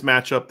 so this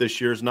matchup this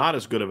year is not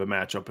as good of a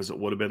matchup as it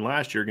would have been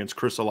last year against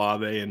Chris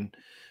Olave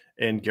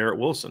and Garrett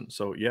Wilson.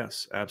 So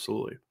yes,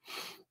 absolutely.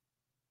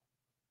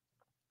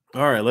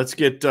 All right, let's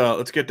get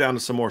down to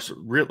some more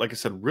real, like I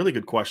said, really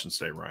good questions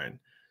today, Ryan.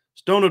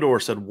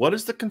 Stonador said, "What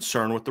is the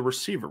concern with the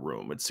receiver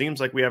room? It seems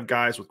like we have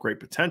guys with great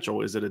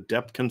potential. Is it a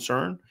depth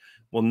concern?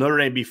 Will Notre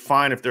Dame be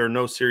fine if there are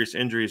no serious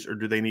injuries, or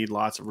do they need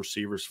lots of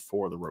receivers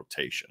for the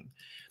rotation?"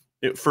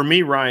 For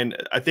me, Ryan,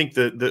 I think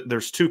that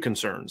there's two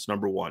concerns.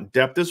 Number one,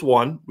 depth is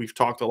one. We've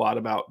talked a lot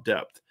about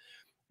depth.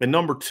 And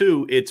number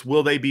two, it's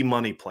will they be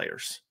money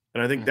players?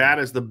 And I think that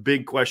is the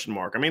big question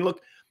mark. I mean,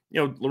 look,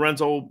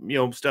 Lorenzo,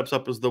 steps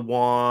up as the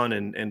one,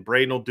 and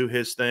Braden will do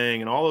his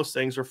thing, and all those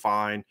things are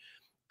fine.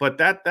 But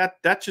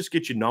that just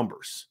gets you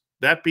numbers.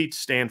 That beats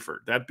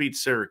Stanford. That beats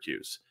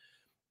Syracuse.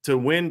 To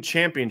win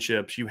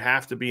championships, you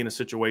have to be in a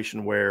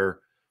situation where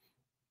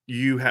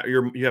you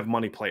have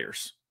money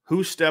players.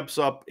 Who steps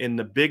up in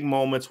the big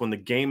moments when the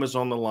game is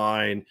on the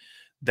line?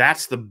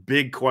 That's the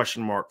big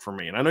question mark for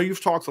me. And I know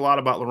you've talked a lot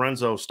about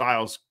Lorenzo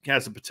Styles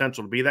has the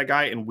potential to be that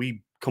guy, and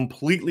we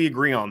completely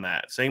agree on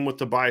that. Same with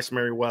Tobias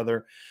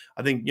Merriweather.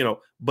 I think,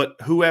 but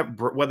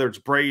whoever, whether it's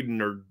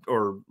Braden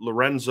or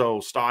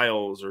Lorenzo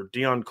Styles or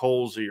Deion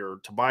Colsey or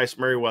Tobias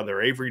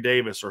Merriweather, Avery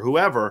Davis or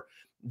whoever,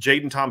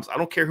 Jaden Thomas, I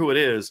don't care who it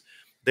is,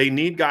 they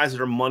need guys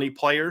that are money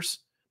players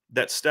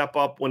that step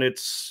up when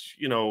it's,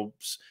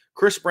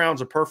 Chris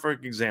Brown's a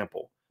perfect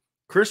example.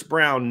 Chris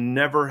Brown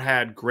never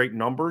had great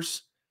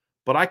numbers,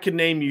 but I could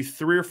name you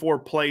 3 or 4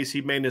 plays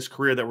he made in his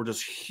career that were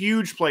just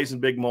huge plays in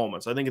big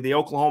moments. I think at the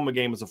Oklahoma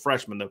game as a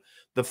freshman,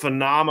 the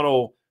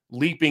phenomenal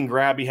leaping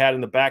grab he had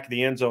in the back of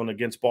the end zone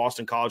against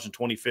Boston College in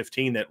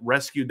 2015 that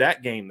rescued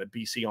that game that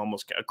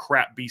a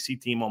crap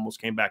BC team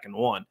almost came back and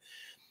won.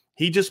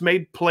 He just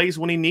made plays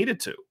when he needed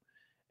to.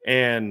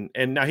 And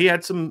now he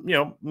had some,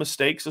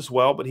 mistakes as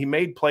well, but he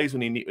made plays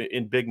when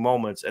in big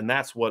moments. And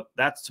that's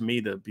to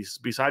me,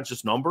 besides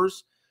just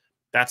numbers,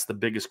 that's the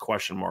biggest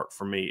question mark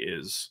for me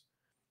is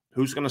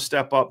who's going to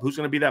step up? Who's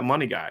going to be that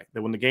money guy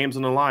that when the game's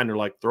on the line, they're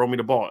like, throw me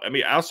the ball. I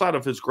mean, outside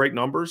of his great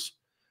numbers,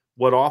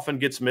 what often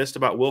gets missed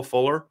about Will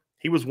Fuller,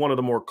 he was one of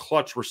the more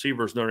clutch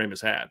receivers Notre Dame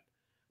has had. I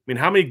mean,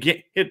 how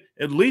many hit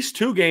at least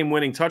 2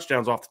 game-winning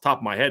touchdowns off the top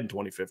of my head in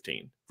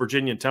 2015,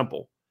 Virginia and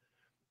Temple.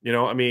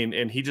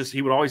 And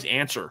he would always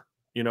answer.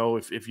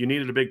 If you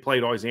needed a big play,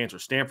 he'd always answer.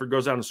 Stanford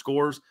goes out and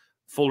scores.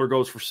 Fuller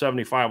goes for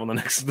 75 on the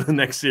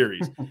next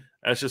series.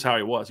 That's just how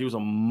he was. He was a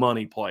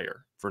money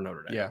player for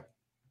Notre Dame. Yeah.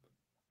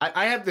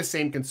 I have the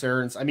same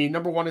concerns. I mean,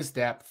 number one is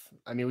depth.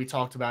 I mean, we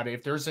talked about it.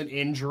 If there's an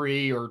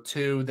injury or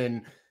two,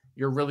 then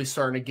you're really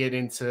starting to get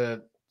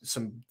into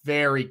some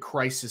very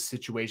crisis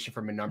situation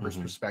from a numbers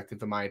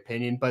perspective, in my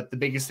opinion. But the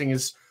biggest thing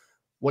is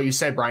what you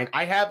said, Brian.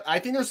 I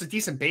think there's a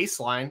decent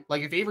baseline.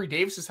 Like if Avery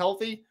Davis is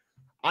healthy,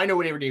 I know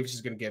what Avery Davis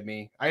is going to give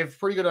me. I have a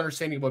pretty good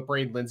understanding of what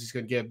Braden Lindsey's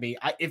going to give me.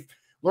 If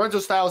Lorenzo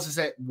Styles is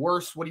at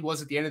worst what he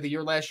was at the end of the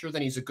year last year,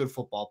 then he's a good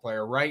football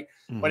player, right?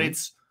 But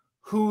it's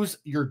who's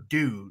your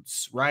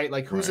dudes, right?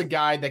 Like who's a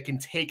guy that can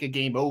take a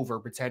game over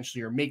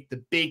potentially or make the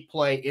big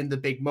play in the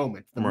big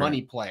moment, the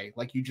money play,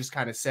 like you just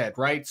kind of said,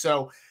 right?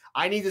 So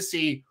I need to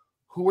see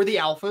who are the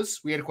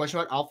alphas. We had a question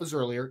about alphas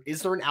earlier.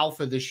 Is there an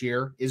alpha this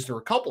year? Is there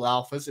a couple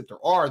alphas? If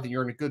there are, then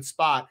you're in a good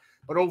spot.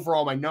 But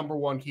overall, my number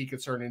one key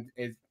concern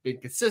has been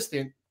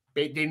consistent,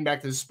 dating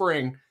back to the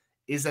spring,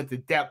 is that the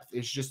depth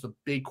is just a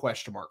big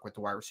question mark with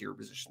the wide receiver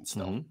position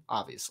still,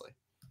 obviously.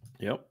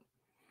 Yep.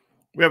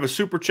 We have a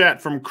super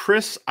chat from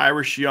Chris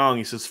Irish Young.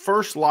 He says,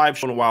 first live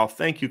show in a while.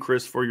 Thank you,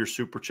 Chris, for your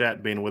super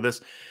chat being with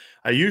us.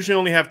 I usually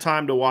only have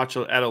time to watch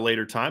at a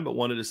later time, but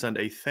wanted to send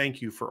a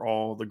thank you for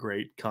all the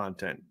great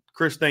content.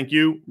 Chris, thank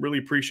you. Really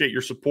appreciate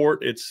your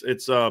support. It's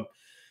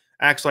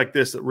acts like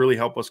this that really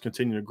help us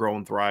continue to grow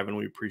and thrive, and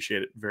we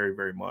appreciate it very,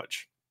 very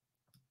much.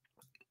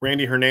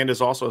 Randy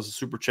Hernandez also has a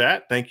super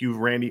chat. Thank you,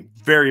 Randy,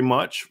 very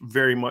much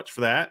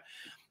for that.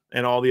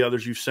 And all the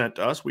others you've sent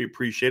to us. We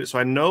appreciate it. So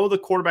I know the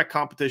quarterback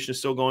competition is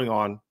still going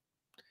on,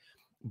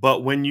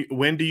 but when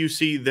do you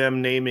see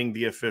them naming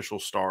the official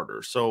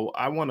starter? So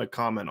I want to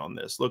comment on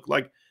this. Look,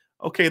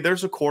 okay,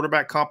 there's a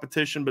quarterback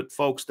competition, but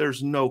folks,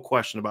 there's no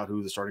question about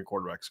who the starting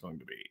quarterback is going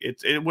to be.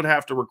 It would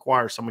have to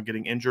require someone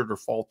getting injured or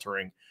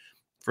faltering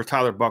for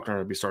Tyler Buchner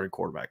to be starting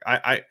quarterback.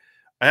 I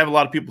have a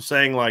lot of people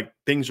saying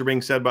things are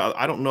being said about,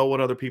 I don't know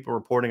what other people are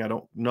reporting. I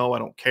don't know. I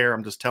don't care.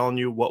 I'm just telling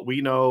you what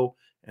we know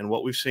and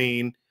what we've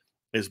seen.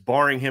 Is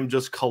barring him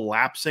just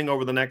collapsing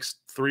over the next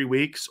 3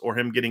 weeks or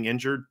him getting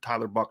injured,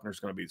 Tyler Buchner is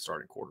going to be the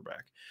starting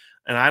quarterback.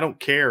 And I don't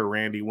care,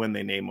 Randy, when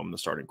they name him the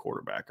starting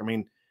quarterback. I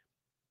mean,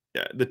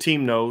 yeah, the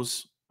team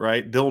knows,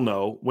 right? They'll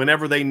know.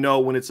 Whenever they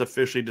know when it's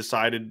officially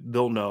decided,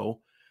 they'll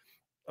know.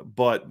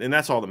 And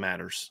that's all that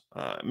matters.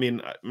 I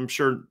mean, I'm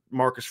sure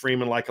Marcus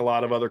Freeman, like a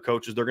lot of other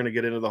coaches, they're going to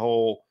get into the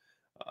whole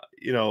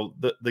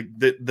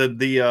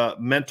the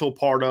mental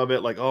part of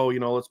it,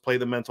 let's play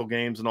the mental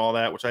games and all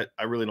that, which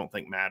I really don't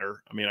think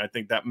matter. I mean, I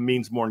think that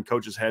means more in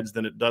coaches' heads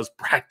than it does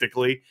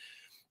practically.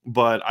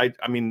 But I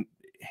mean,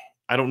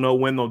 I don't know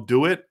when they'll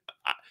do it.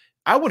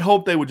 I would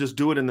hope they would just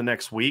do it in the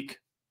next week,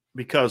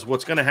 because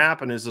what's going to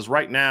happen is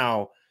right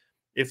now,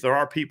 if there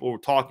are people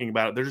talking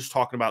about it, they're just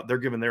talking about, they're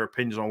giving their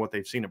opinions on what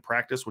they've seen in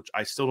practice, which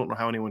I still don't know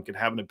how anyone could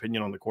have an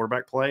opinion on the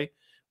quarterback play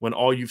when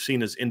all you've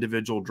seen is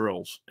individual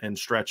drills and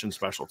stretch and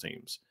special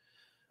teams.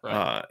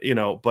 Right.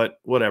 But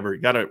whatever,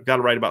 you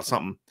gotta write about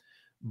something.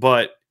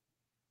 But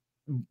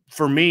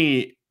for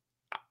me,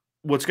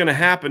 what's going to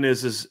happen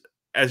is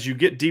as you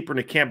get deeper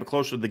into camp and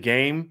closer to the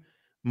game,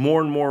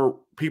 more and more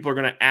people are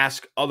going to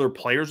ask other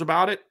players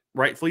about it,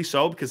 rightfully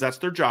so, because that's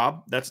their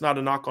job. That's not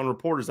a knock on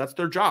reporters. That's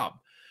their job.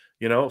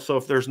 So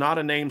if there's not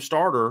a named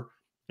starter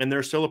and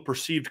there's still a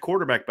perceived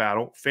quarterback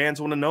battle, fans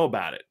want to know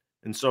about it.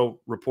 And so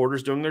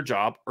reporters doing their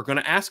job are going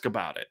to ask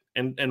about it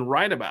and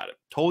write about it.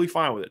 Totally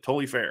fine with it.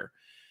 Totally fair.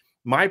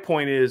 My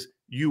point is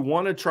you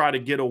want to try to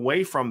get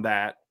away from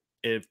that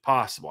if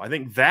possible. I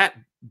think that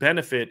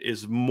benefit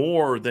is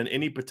more than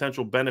any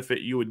potential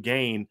benefit you would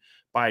gain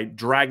by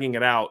dragging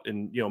it out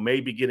and,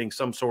 maybe getting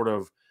some sort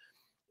of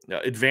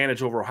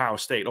advantage over Ohio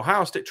State.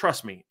 Ohio State,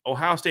 trust me,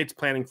 Ohio State's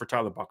planning for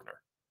Tyler Buchner.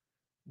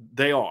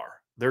 They are.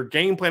 They're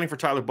game planning for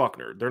Tyler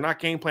Buchner. They're not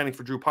game planning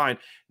for Drew Pine.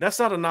 That's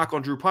not a knock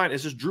on Drew Pine.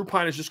 It's just Drew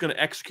Pine is just going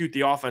to execute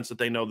the offense that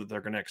they know that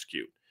they're going to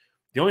execute.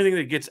 The only thing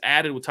that gets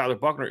added with Tyler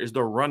Buchner is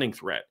their running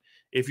threat.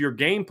 If you're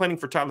game planning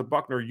for Tyler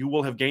Buchner, you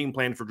will have game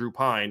planned for Drew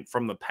Pine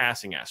from the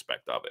passing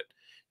aspect of it.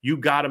 You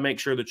got to make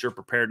sure that you're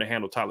prepared to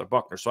handle Tyler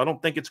Buchner. So I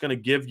don't think it's going to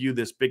give you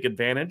this big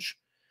advantage,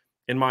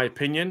 in my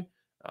opinion.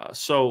 I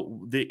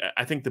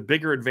think the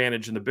bigger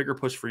advantage and the bigger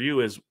push for you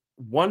is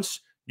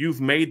once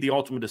you've made the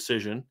ultimate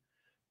decision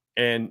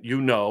and you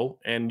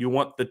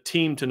want the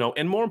team to know,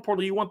 and more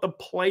importantly, you want the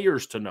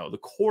players to know, the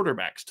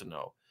quarterbacks to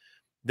know,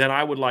 then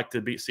I would like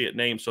to see it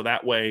named so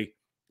that way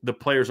the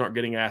players aren't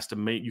getting asked to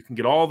meet. You can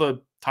get all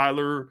the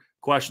Tyler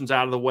questions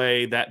out of the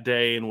way that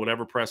day in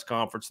whatever press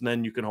conference, and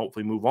then you can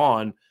hopefully move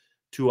on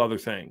to other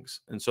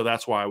things. And so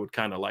that's why I would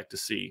kind of like to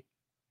see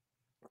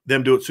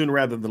them do it sooner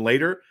rather than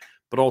later.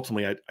 But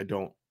ultimately,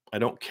 I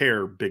don't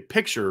care big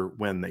picture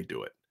when they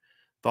do it.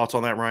 Thoughts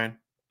on that, Ryan?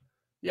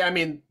 Yeah,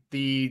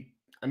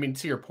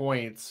 to your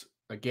point,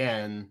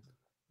 again,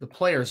 the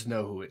players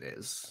know who it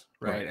is,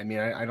 right? I mean,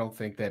 I don't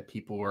think that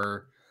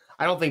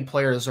I don't think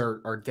players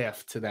are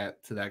deaf to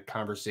that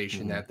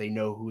conversation that they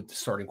know who the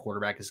starting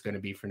quarterback is going to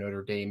be for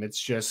Notre Dame. It's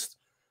just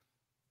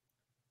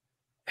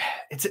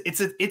I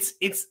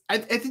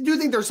do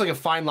think there's like a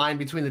fine line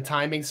between the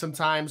timing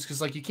sometimes,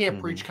 because like you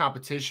can't preach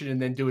competition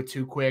and then do it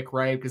too quick,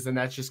 right? Because then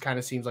that just kind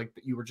of seems like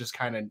you were just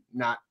kind of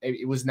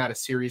it was not a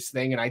serious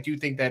thing. And I do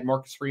think that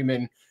Marcus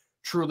Freeman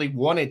truly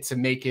wanted to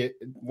make it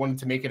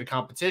a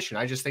competition.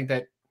 I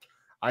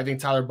think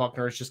Tyler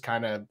Buchner has just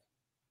kind of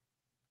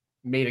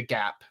made a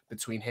gap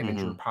between him and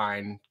Drew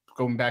Pine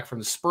going back from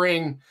the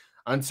spring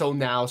until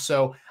now.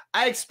 So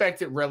I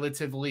expect it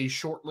relatively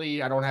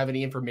shortly. I don't have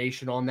any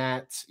information on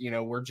that.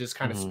 We're just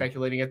kind of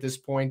speculating at this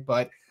point,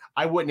 but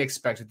I wouldn't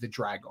expect it to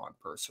drag on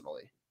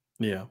personally.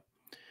 Yeah.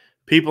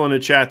 People in the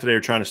chat today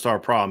are trying to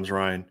start problems,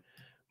 Ryan.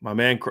 My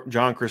man,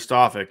 John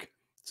Christophic,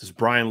 says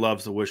Brian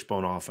loves the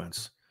wishbone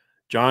offense.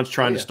 John's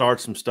trying to start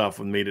some stuff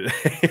with me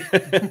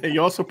today. He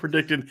also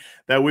predicted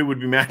that we would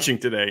be matching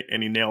today,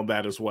 and he nailed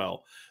that as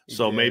well.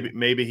 So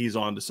maybe he's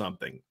on to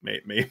something.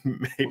 Maybe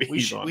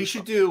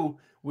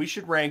we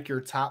should rank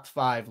your top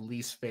 5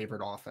 least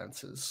favorite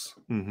offenses.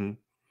 There's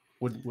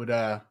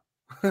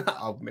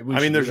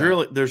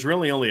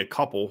really only a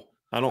couple.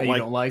 I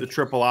don't like the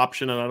triple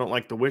option, and I don't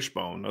like the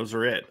wishbone. Those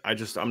are it.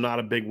 I'm not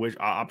a big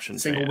option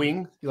single fan.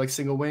 Wing. You like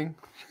single wing?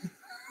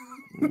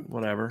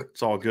 Whatever.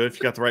 It's all good. If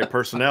you got the right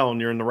personnel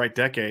and you're in the right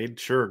decade,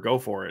 sure, go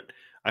for it.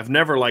 I've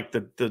never liked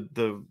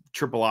the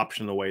triple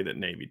option the way that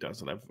Navy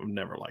does it. I've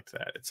never liked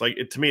that. It's like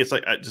to me, it's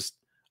like I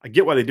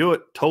get why they do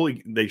it.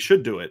 Totally, they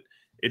should do it.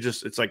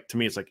 It's like to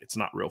me, it's like it's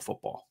not real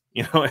football.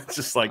 It's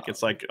just like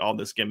it's like all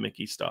this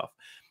gimmicky stuff,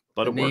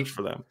 but it works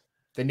for them.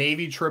 The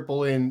Navy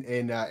triple in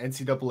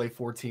NCAA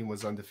 14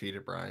 was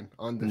undefeated, Brian.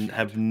 Undefeated.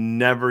 Have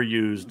never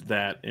used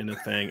that in a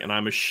thing, and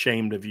I'm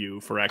ashamed of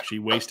you for actually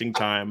wasting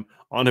time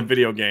on a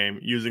video game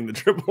using the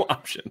triple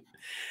option.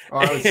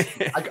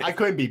 I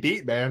couldn't be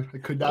beat, man. I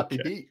could not be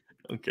beat.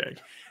 Okay.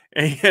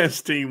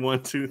 AST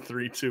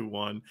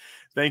 12321.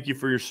 Thank you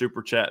for your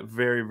super chat.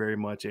 Very, very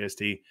much,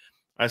 AST.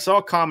 I saw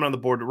a comment on the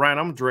board. Ryan,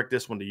 I'm going to direct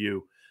this one to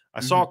you. I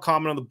saw a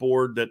comment on the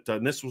board that,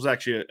 and this was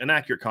actually an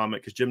accurate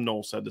comment because Jim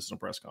Knowles said this in a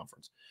press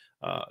conference,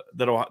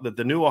 that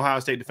the new Ohio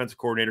State defensive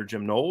coordinator,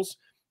 Jim Knowles,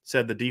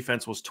 said the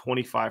defense was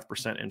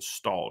 25%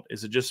 installed.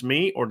 Is it just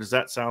me, or does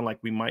that sound like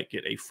we might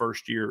get a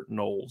first-year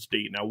Knowles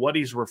D? Now, what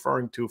he's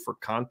referring to for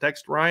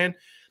context, Ryan,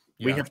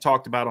 we have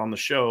talked about on the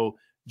show,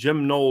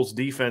 Jim Knowles'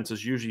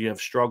 defenses usually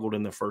have struggled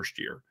in the first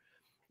year.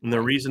 And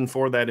the reason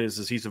for that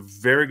is he's a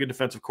very good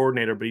defensive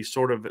coordinator, but he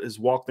sort of has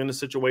walked into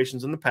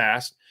situations in the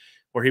past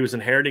where he was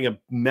inheriting a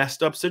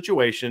messed up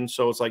situation.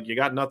 So it's like, you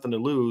got nothing to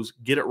lose,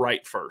 get it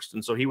right first.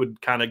 And so he would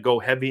kind of go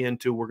heavy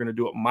into, we're going to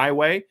do it my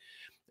way.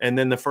 And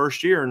then the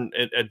first year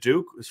at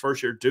Duke, his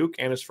first year at Duke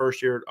and his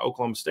first year at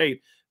Oklahoma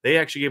State, they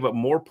actually gave up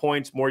more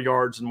points, more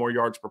yards, and more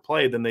yards per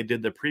play than they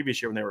did the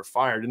previous year when they were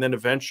fired. And then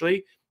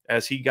eventually,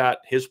 as he got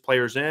his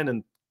players in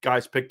and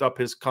guys picked up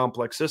his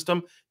complex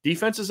system,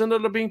 defenses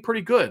ended up being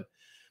pretty good.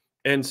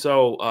 And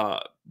so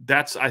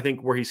that's, I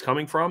think, where he's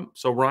coming from.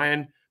 So,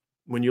 Ryan,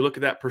 when you look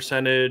at that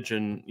percentage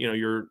and,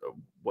 you're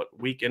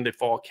week into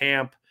fall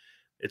camp,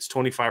 it's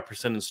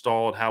 25%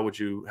 installed. How would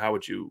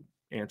you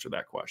answer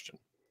that question?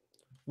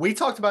 We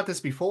talked about this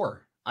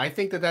before. I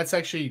think that that's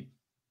actually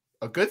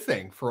a good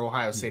thing for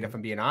Ohio State, if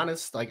I'm being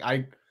honest. Like,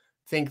 I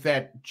think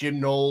that Jim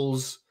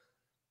Knowles,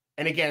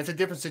 and again, it's a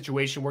different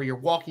situation where you're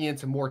walking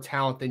into more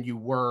talent than you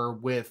were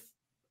with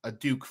a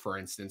Duke, for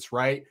instance,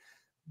 right?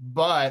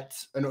 But,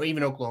 and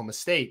even Oklahoma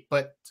State.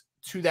 But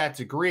to that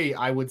degree,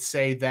 I would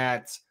say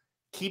that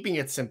keeping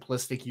it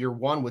simplistic year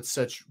one with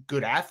such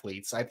good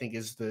athletes, I think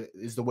is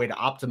the way to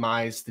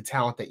optimize the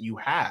talent that you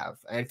have.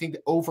 And I think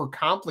that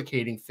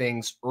overcomplicating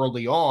things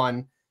early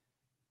on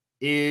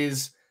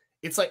is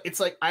it's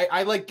like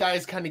I like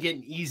guys kind of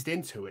getting eased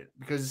into it,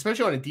 because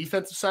especially on a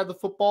defensive side of the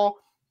football,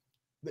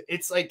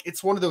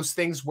 it's one of those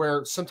things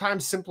where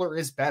sometimes simpler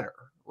is better,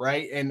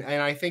 right? And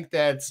I think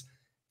that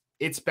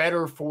it's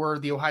better for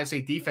the Ohio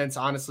State defense,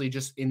 honestly,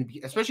 just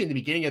especially in the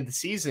beginning of the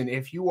season,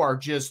 if you are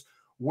just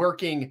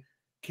working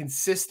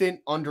consistent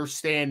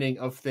understanding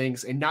of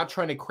things and not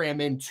trying to cram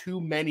in too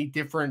many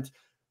different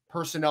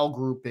personnel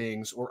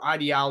groupings or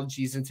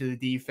ideologies into the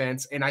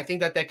defense. And I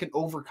think that can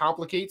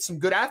overcomplicate some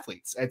good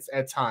athletes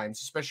at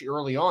times, especially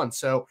early on.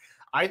 So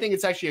I think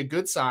it's actually a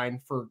good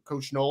sign for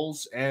Coach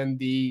Knowles and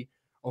the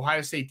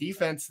Ohio State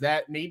defense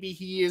that maybe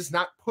he is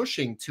not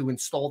pushing to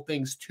install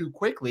things too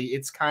quickly.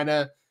 It's kind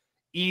of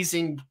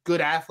easing good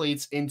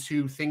athletes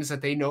into things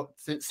that they know,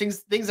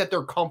 things that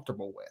they're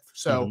comfortable with.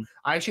 So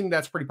I actually think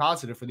that's pretty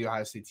positive for the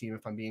Ohio State team,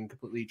 if I'm being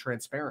completely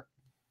transparent.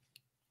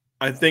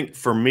 I think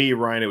for me,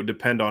 Ryan, it would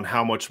depend on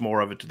how much more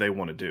of it do they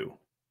want to do.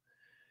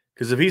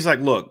 Because if he's like,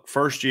 look,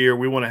 first year,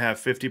 we want to have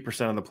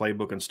 50% of the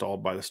playbook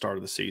installed by the start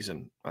of the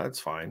season, that's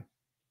fine.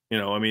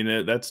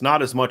 That's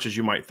not as much as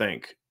you might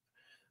think.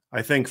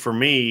 I think for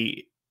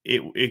me,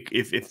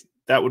 if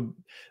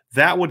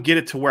that would get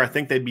it to where I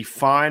think they'd be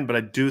fine, but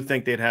I do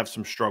think they'd have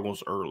some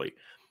struggles early.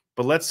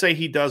 But let's say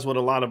he does what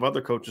a lot of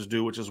other coaches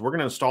do, which is we're going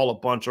to install a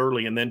bunch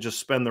early and then just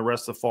spend the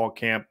rest of the fall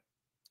camp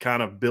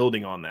kind of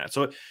building on that.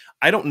 So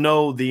I don't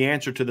know the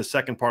answer to the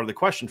second part of the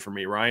question for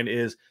me, Ryan,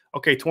 is,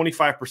 okay,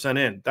 25%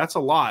 in. That's a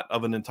lot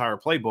of an entire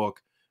playbook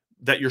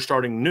that you're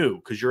starting new,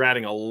 because you're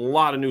adding a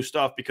lot of new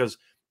stuff. Because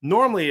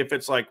normally if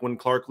it's like when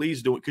Clark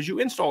Lee's doing, because you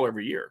install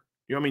every year.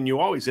 You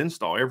always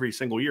install every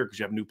single year because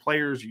you have new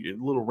players, you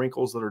have little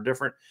wrinkles that are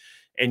different,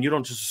 and you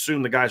don't just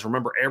assume the guys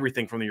remember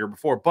everything from the year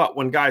before. But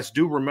when guys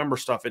do remember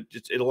stuff,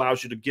 it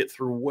allows you to get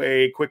through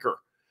way quicker,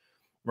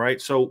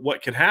 right? So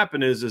what can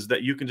happen is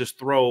that you can just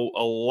throw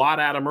a lot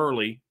at them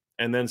early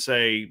and then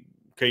say,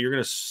 okay, you're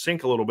going to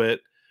sink a little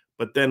bit,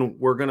 but then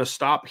we're going to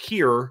stop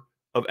here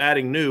of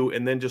adding new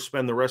and then just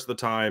spend the rest of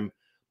the time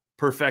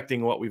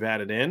perfecting what we've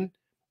added in.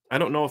 I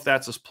don't know if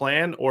that's his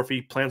plan or if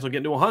he plans on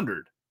getting to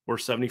 100 or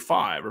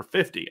 75 or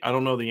 50. I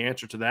don't know the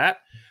answer to that.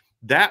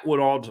 That would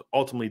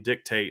ultimately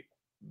dictate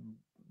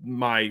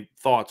my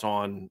thoughts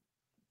on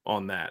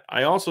that.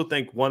 I also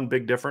think one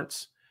big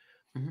difference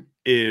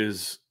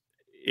is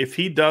if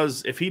he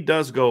does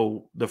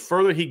go, the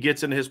further he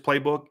gets into his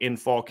playbook in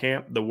fall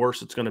camp, the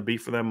worse it's going to be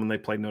for them when they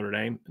play Notre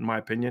Dame, in my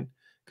opinion,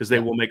 because they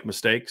will make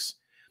mistakes.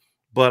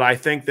 But I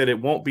think that it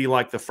won't be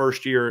like the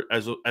first year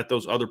at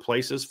those other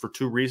places for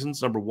two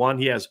reasons. Number one,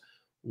 he has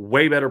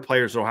way better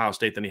players at Ohio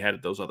State than he had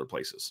at those other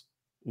places.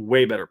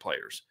 Way better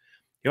players.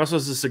 He also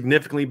has a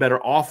significantly better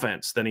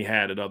offense than he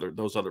had at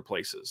those other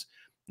places.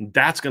 And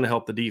that's going to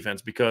help the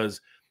defense,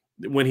 because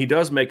when he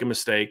does make a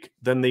mistake,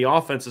 then the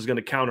offense is going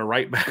to counter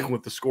right back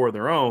with the score of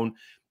their own.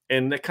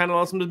 And that kind of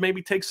allows them to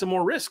maybe take some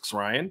more risks,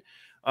 Ryan.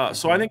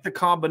 So I think the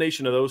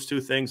combination of those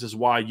two things is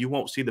why you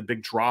won't see the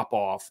big drop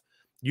off.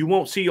 You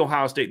won't see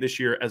Ohio State this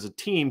year as a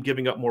team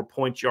giving up more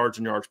points, yards,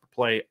 and yards per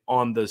play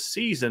on the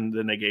season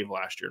than they gave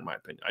last year, in my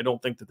opinion. I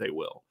don't think that they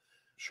will.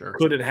 Sure.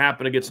 Could it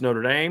happen against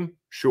Notre Dame?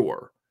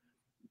 Sure.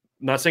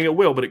 Not saying it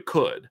will, but it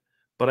could.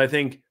 But I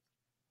think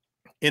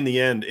in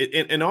the end,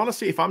 and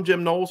honestly, if I'm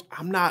Jim Knowles,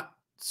 I'm not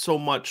so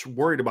much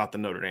worried about the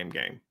Notre Dame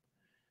game.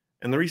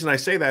 And the reason I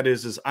say that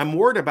is I'm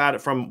worried about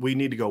it from we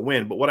need to go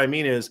win. But what I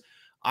mean is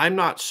I'm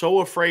not so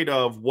afraid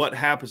of what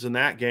happens in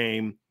that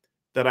game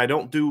that I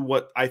don't do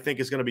what I think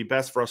is going to be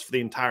best for us for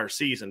the entire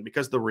season.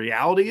 Because the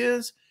reality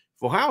is,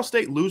 if Ohio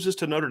State loses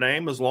to Notre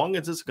Dame, as long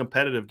as it's a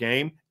competitive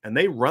game and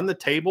they run the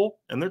table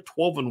and they're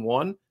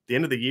 12-1 at the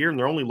end of the year and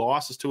their only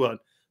loss is to a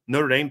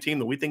Notre Dame team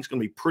that we think is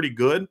going to be pretty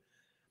good,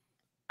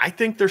 I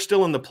think they're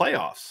still in the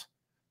playoffs,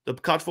 the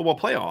college football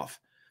playoff.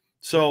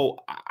 So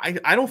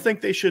I don't think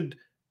they should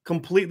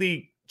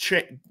completely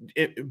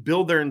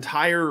build their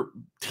entire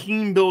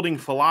team-building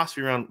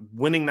philosophy around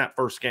winning that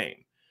first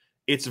game.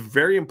 It's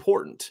very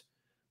important,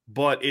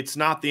 but it's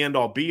not the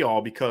end-all,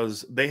 be-all,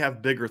 because they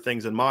have bigger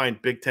things in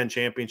mind, Big Ten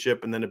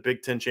championship, and then a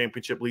Big Ten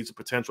championship leads to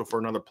potential for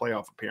another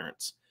playoff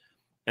appearance.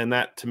 And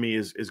that, to me,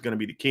 is going to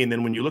be the key. And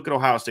then when you look at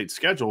Ohio State's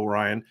schedule,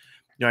 Ryan,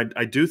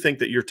 I do think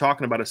that you're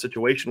talking about a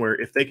situation where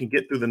if they can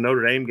get through the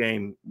Notre Dame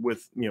game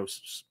with,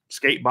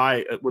 skate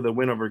by with a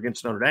win over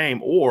against Notre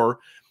Dame, or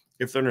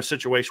if they're in a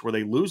situation where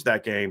they lose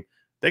that game,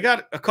 they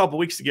got a couple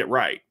weeks to get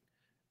right.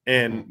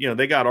 And,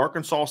 they got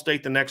Arkansas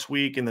State the next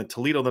week and then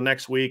Toledo the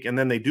next week. And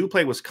then they do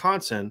play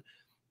Wisconsin,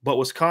 but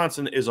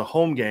Wisconsin is a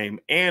home game.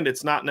 And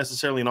it's not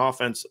necessarily an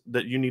offense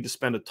that you need to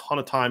spend a ton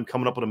of time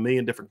coming up with a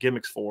million different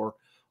gimmicks for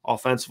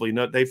offensively.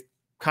 No, they've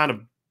kind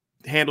of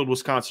handled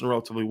Wisconsin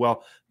relatively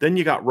well. Then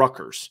you got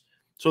Rutgers.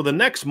 So the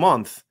next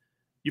month,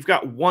 you've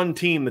got one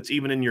team that's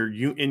even in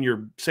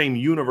your same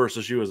universe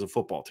as you as a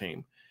football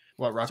team.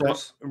 What,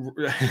 Rutgers?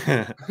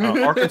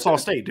 So, Arkansas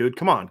State, dude.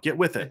 Come on, get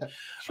with it.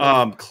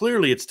 Sure.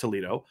 Clearly it's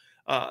Toledo.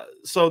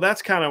 So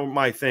that's kind of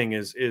my thing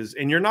is,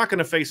 and you're not going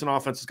to face an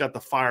offense that's got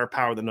the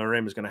firepower that Notre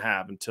Dame is going to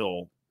have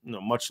until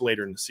much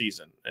later in the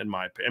season, in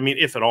my opinion. I mean,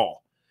 if at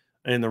all,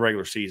 in the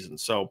regular season.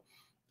 So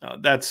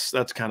that's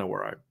kind of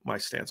where my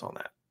stance on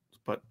that.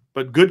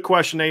 But good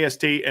question,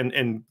 AST,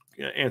 and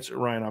answer,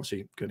 Ryan.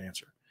 Obviously, good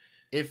answer.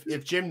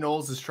 If Jim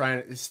Knowles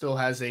still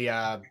has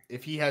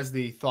if he has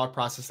the thought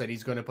process that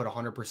he's going to put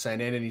 100%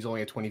 in, and he's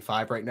only at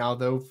 25 right now,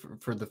 though,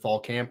 for the fall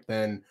camp,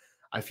 then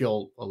I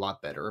feel a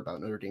lot better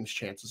about Notre Dame's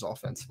chances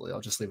offensively. I'll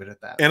just leave it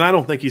at that. And I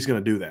don't think he's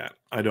going to do that.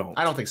 I don't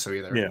think so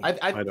either. Yeah,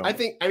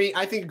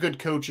 I think good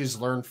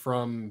coaches learn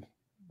from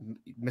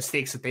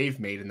mistakes that they've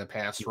made in the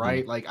past,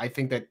 right? Like, I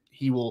think that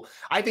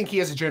I think he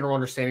has a general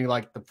understanding,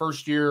 like the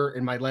first year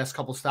in my last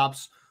couple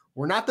stops,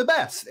 we're not the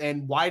best.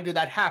 And why did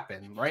that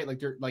happen? Right.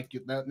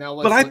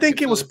 Now. But I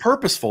think it was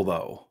purposeful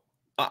though.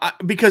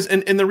 Because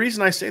the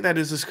reason I say that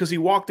is because he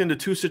walked into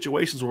two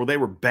situations where they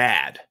were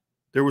bad.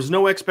 There was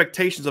no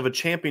expectations of a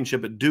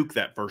championship at Duke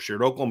that first year,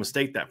 at Oklahoma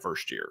State that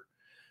first year.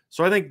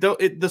 So I think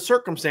the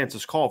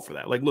circumstances called for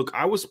that. Like, look,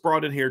 I was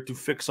brought in here to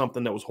fix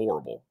something that was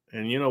horrible.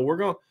 And, we're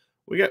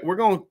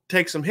going to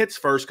take some hits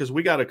first because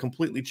we got to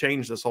completely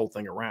change this whole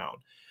thing around.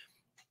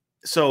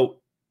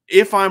 So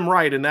if I'm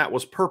right and that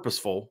was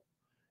purposeful,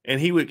 and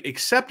he would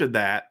accepted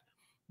that,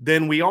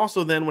 then we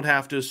also then would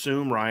have to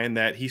assume, Ryan,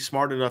 that he's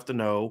smart enough to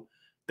know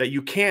that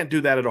you can't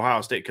do that at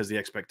Ohio State because of the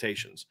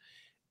expectations.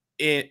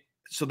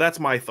 So that's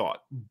my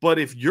thought. But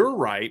if you're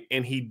right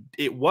and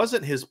it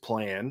wasn't his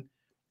plan,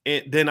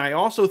 then I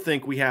also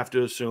think we have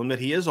to assume that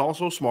he is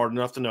also smart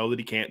enough to know that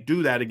he can't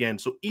do that again.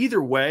 So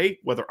either way,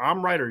 whether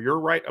I'm right or you're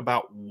right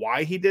about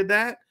why he did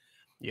that,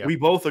 we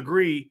both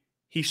agree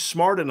he's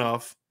smart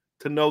enough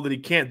to know that he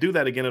can't do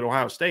that again at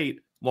Ohio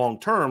State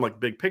long-term, like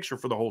big picture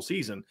for the whole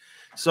season.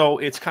 So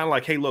it's kind of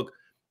like, hey, look,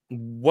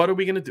 what are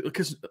we going to do?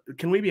 Because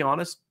can we be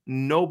honest?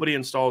 Nobody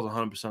installs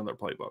 100% of their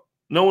playbook.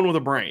 No one with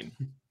a brain.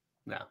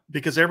 No.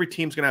 Because every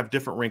team's going to have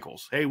different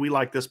wrinkles. Hey, we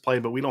like this play,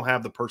 but we don't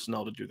have the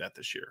personnel to do that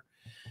this year.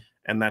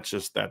 And that's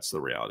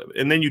the reality of it.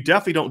 And then you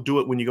definitely don't do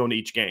it when you go into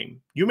each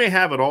game. You may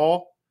have it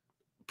all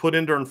put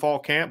in during fall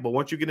camp, but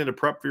once you get into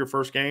prep for your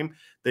first game,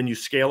 then you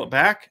scale it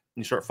back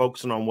and you start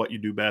focusing on what you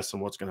do best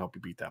and what's going to help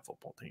you beat that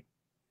football team.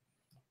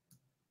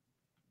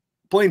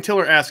 Blaine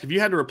Tiller asks, if you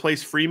had to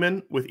replace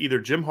Freeman with either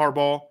Jim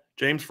Harbaugh,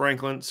 James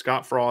Franklin,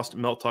 Scott Frost,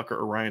 Mel Tucker,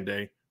 or Ryan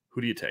Day,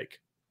 who do you take?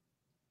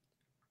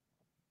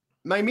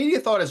 My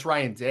immediate thought is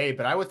Ryan Day,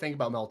 but I would think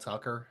about Mel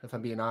Tucker, if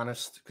I'm being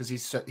honest, because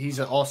he's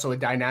also a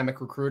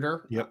dynamic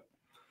recruiter. Yep.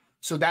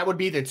 So that would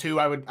be the two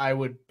I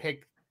would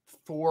pick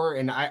for.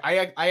 And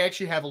I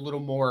actually have a little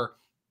more.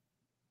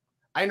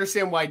 I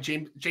understand why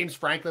James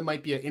Franklin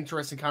might be an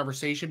interesting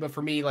conversation, but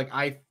for me, like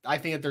I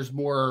think that there's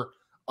more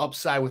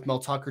upside with Mel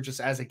Tucker just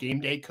as a game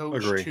day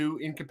coach too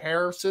in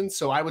comparison.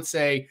 So I would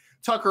say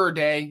Tucker or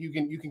Day. You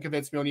can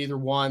convince me on either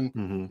one.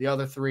 Mm-hmm. The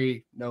other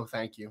three, no,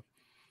 thank you.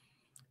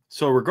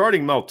 So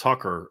regarding Mel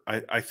Tucker,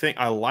 I think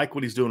I like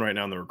what he's doing right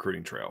now on the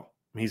recruiting trail.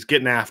 He's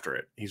getting after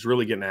it. He's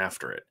really getting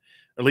after it.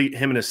 At least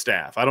him and his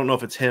staff. I don't know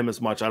if it's him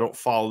as much. I don't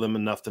follow them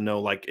enough to know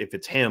like if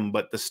it's him,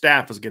 but the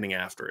staff is getting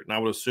after it. And I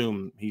would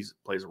assume he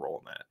plays a role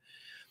in that.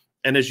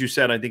 And as you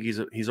said, I think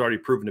he's already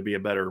proven to be a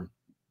better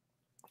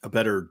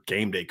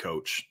game day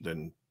coach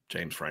than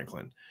James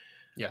Franklin.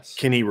 Yes.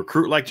 Can he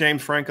recruit like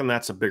James Franklin?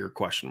 That's a bigger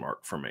question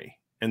mark for me.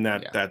 And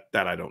that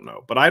I don't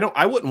know. But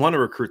I wouldn't want to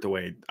recruit the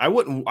way I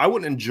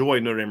wouldn't enjoy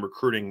Notre Dame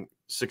recruiting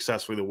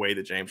successfully the way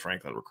that James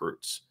Franklin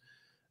recruits.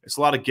 It's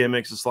a lot of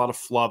gimmicks, it's a lot of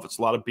fluff, it's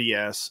a lot of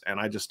BS,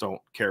 and I just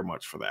don't care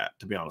much for that,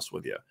 to be honest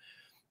with you.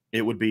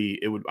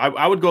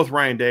 I would go with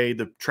Ryan Day,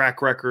 the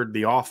track record,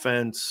 the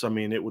offense. I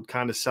mean, it would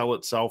kind of sell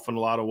itself in a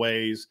lot of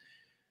ways.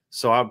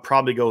 So I'd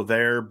probably go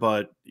there.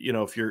 But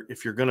if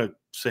you're gonna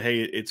say,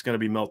 hey, it's gonna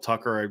be Mel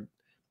Tucker,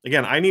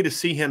 I need to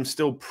see him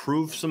still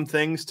prove some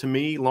things to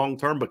me long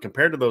term. But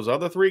compared to those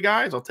other three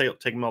guys, I'll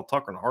take Mel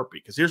Tucker in a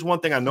heartbeat. Because here's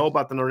one thing I know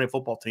about the Notre Dame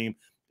football team: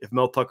 if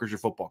Mel Tucker's your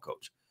football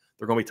coach,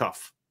 they're gonna be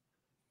tough.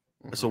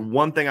 Mm-hmm. So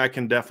one thing I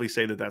can definitely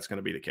say that's going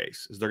to be the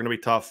case is they're going to be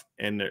tough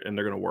and they're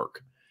going to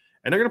work.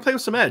 And they're going to play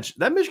with some edge.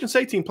 That Michigan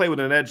State team played with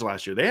an edge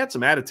last year. They had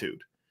some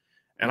attitude.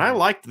 And I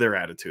liked their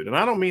attitude. And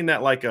I don't mean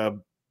that like a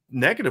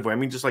negative way. I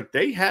mean, just like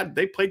they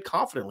played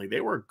confidently. They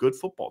were a good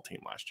football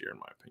team last year, in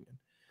my opinion.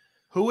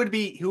 Who would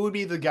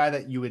be the guy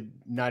that you would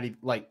not even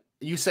like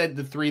you said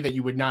the three that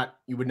you would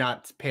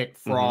not pick: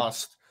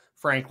 Frost,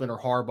 Franklin, or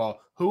Harbaugh.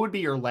 Who would be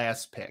your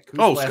last pick? Who's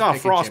the last Scott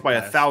pick Frost by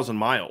 1,000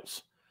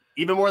 miles.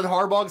 Even more than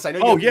Harbaugh, because I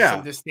know you have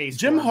some distaste.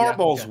 Jim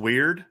Harbaugh's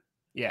weird.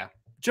 Yeah,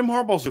 Jim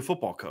Harbaugh's a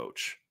football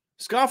coach.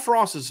 Scott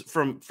Frost is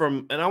from,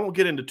 and I won't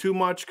get into too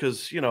much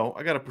because,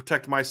 I got to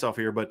protect myself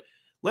here, but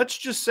let's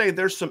just say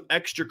there's some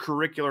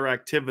extracurricular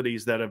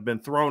activities that have been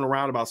thrown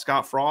around about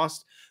Scott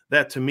Frost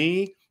that to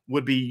me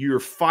would be you're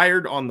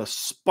fired on the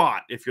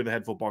spot if you're the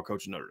head football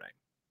coach of Notre Dame.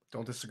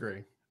 Don't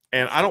disagree.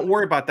 And I don't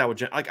worry about that with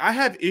James. Like, I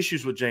have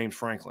issues with James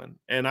Franklin,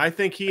 and I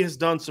think he has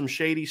done some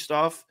shady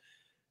stuff.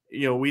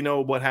 We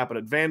know what happened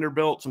at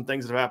Vanderbilt, some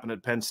things that have happened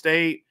at Penn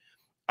State.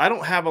 I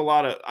don't have a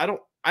lot of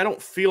I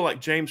don't feel like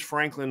James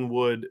Franklin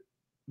would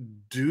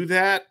do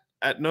that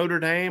at Notre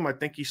Dame. I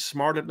think he's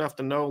smart enough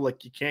to know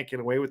like you can't get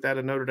away with that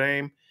at Notre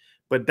Dame.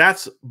 But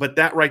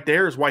that right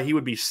there is why he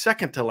would be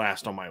second to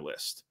last on my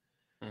list.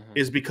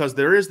 Is because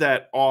there is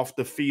that off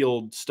the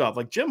field stuff.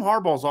 Like Jim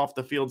Harbaugh's off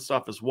the field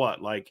stuff is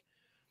what? Like,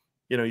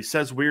 he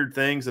says weird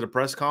things at a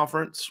press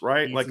conference,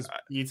 right?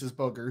 Eats his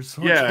boogers.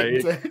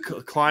 Yeah,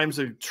 climbs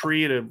a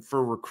tree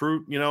for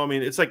recruit.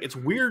 It's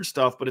weird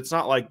stuff, but it's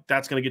not like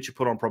that's going to get you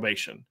put on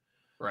probation.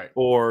 Right.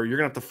 Or you're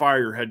going to have to fire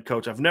your head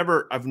coach. I've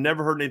never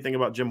heard anything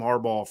about Jim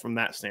Harbaugh from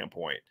that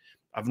standpoint.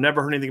 I've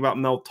never heard anything about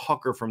Mel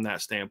Tucker from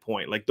that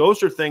standpoint. Like,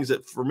 those are things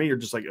that for me are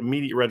just like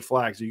immediate red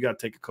flags. You got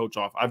to take a coach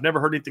off. I've never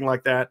heard anything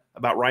like that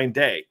about Ryan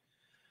Day.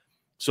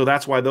 So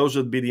that's why those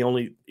would be the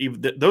only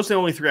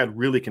three I'd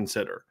really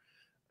consider.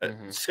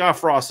 Scott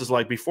Frost is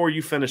like, before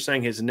you finish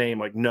saying his name,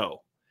 like,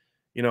 no.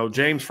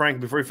 James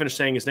Franklin, before you finish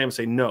saying his name,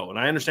 say no. And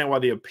I understand why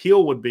the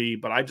appeal would be,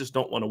 but I just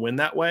don't want to win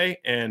that way.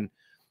 And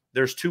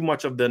there's too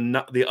much of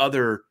the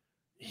other,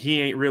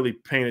 he ain't really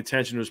paying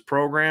attention to his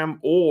program,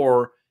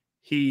 or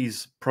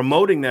he's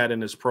promoting that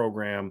in his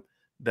program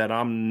that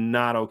I'm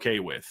not okay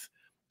with.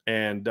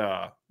 And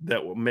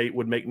that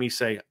would make me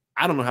say,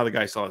 I don't know how the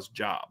guy still has a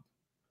job.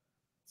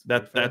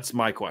 That's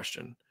my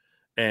question.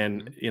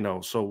 And,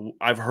 so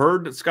I've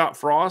heard that Scott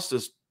Frost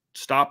has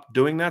stopped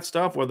doing that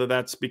stuff, whether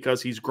that's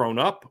because he's grown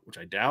up, which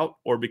I doubt,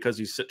 or because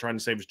he's trying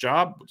to save his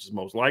job, which is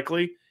most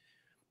likely.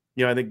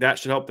 I think that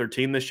should help their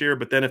team this year.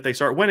 But then if they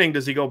start winning,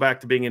 does he go back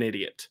to being an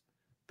idiot?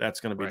 That's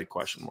going to be the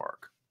question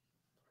mark.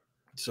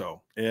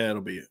 So, yeah,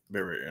 it'll be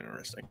very, very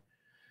interesting.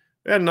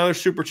 We had another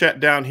super chat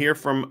down here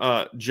from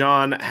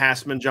John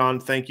Hassman. John,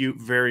 thank you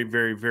very,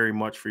 very, very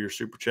much for your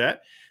super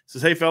chat. It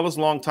says, hey, fellas,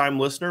 long-time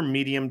listener,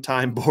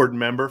 medium-time board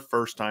member,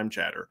 first-time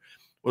chatter.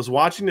 Was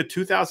watching the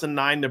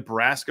 2009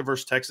 Nebraska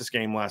versus Texas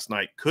game last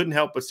night. Couldn't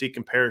help but see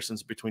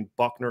comparisons between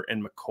Buckner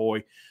and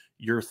McCoy.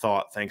 Your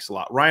thought. Thanks a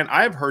lot. Ryan,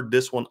 I have heard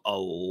this one a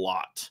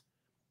lot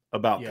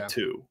about the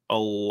two. A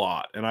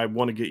lot. And I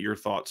want to get your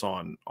thoughts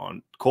on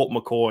Colt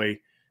McCoy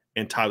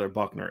and Tyler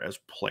Buckner as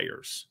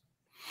players.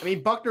 I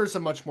mean, Buckner's a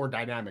much more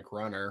dynamic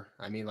runner.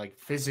 I mean, like,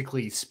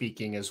 physically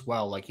speaking as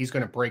well. Like, he's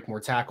going to break more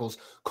tackles.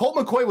 Colt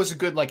McCoy was a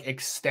good, like,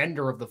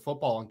 extender of the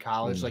football in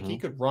college. Like, he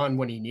could run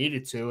when he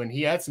needed to, and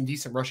he had some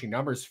decent rushing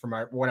numbers from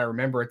what I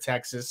remember at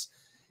Texas.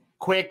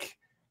 Quick,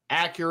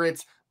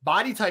 accurate.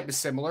 Body type is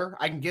similar.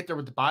 I can get there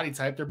with the body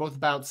type. They're both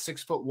about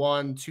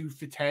 6'1",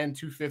 210,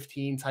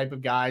 215 type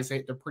of guys.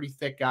 They're pretty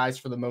thick guys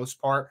for the most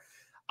part.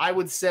 I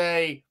would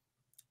say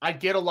I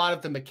get a lot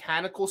of the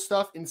mechanical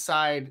stuff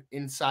inside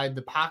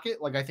the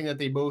pocket. Like, I think that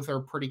they both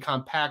are pretty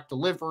compact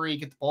delivery,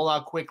 get the ball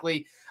out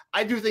quickly.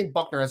 I do think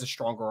Buckner has a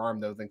stronger arm,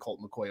 though, than Colt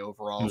McCoy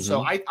overall.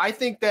 So I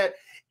think that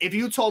if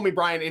you told me,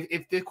 Brian,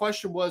 if the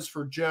question was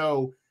for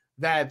Joe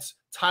that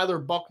Tyler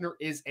Buckner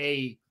is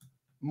a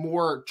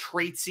more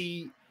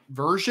traitsy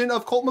version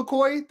of Colt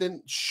McCoy,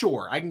 then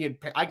sure, I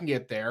can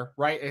get there,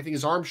 right? I think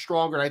his arm's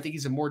stronger, and I think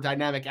he's a more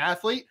dynamic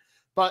athlete.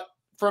 But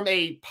from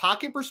a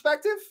pocket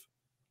perspective,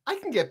 I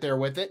can get there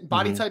with it.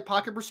 Body type,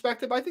 pocket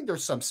perspective, I think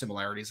there's some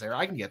similarities there.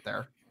 I can get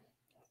there.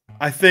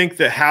 I think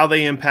that how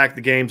they impact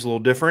the game's a little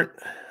different.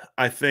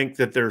 I think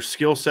that their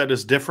skill set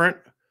is different.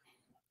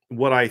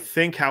 What I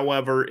think,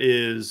 however,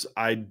 is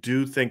I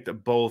do think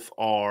that both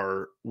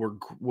I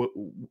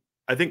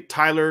think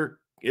Tyler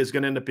is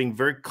going to end up being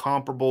very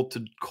comparable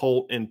to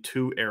Colt in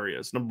two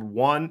areas. Number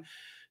one,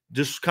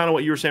 just kind of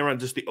what you were saying, right?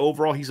 Just the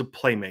overall, he's a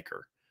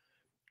playmaker.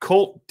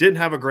 Colt didn't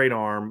have a great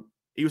arm.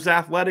 He was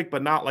athletic,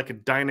 but not like a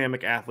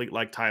dynamic athlete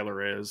like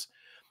Tyler is.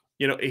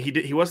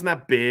 He wasn't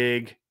that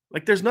big.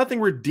 Like, there's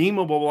nothing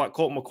redeemable about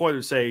Colt McCoy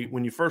to say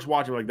when you first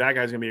watch him, like, that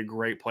guy's going to be a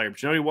great player.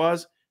 But you know what he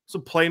was? He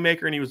was a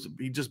playmaker, and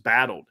he just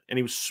battled, and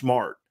he was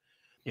smart.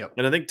 Yep.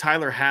 And I think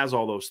Tyler has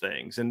all those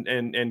things,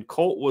 and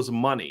Colt was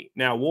money.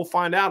 Now we'll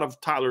find out if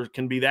Tyler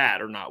can be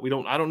that or not.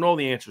 I don't know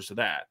the answers to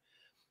that,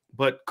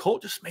 but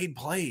Colt just made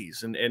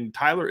plays, and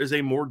Tyler is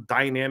a more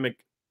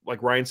dynamic,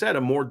 like Ryan said,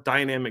 a more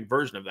dynamic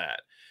version of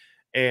that.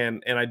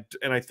 And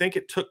I think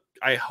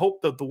I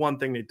hope that the one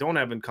thing they don't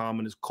have in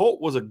common is Colt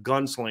was a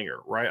gunslinger,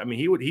 right? I mean,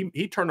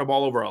 he turned the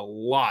ball over a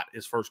lot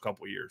his first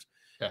couple of years.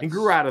 Yes. And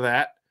grew out of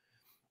that.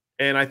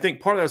 And I think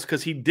part of that is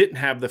because he didn't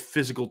have the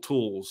physical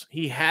tools.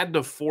 He had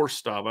to force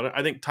stuff.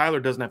 I think Tyler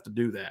doesn't have to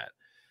do that.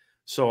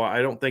 So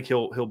I don't think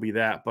he'll be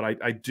that, but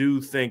I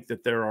do think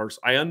that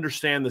I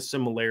understand the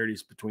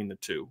similarities between the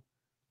two.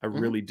 I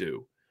really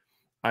do.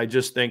 I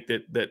just think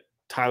that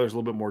Tyler's a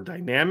little bit more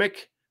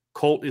dynamic.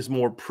 Colt is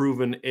more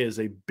proven as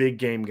a big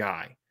game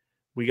guy.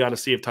 We got to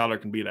see if Tyler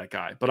can be that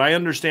guy. But I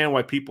understand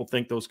why people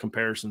think those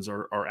comparisons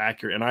are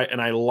accurate,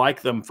 and I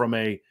like them from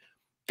a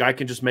guy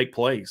can just make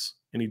plays,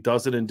 and he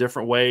does it in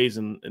different ways.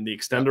 And the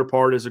extender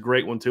part is a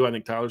great one too. I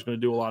think Tyler's going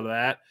to do a lot of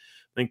that.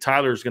 I think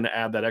Tyler's going to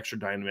add that extra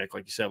dynamic,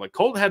 like you said. Like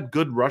Colt had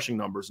good rushing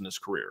numbers in his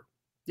career.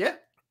 Yeah.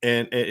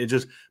 And it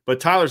just, but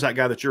Tyler's that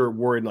guy that you're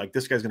worried like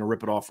this guy's going to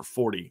rip it off for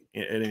 40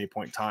 at any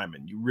point in time,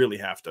 and you really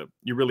have to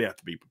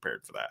be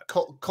prepared for that.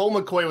 Cole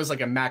McCoy was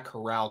like a Matt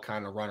Corral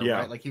kind of runner,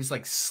 right? Like he was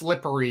like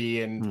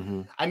slippery,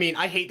 and I mean,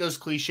 I hate those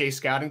cliche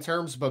scouting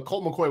terms, but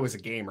Colt McCoy was a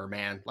gamer,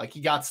 man. Like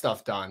he got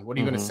stuff done. What are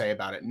you going to say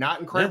about it? Not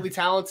incredibly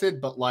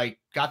talented, but like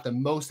got the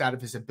most out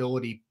of his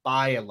ability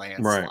by a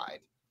landslide.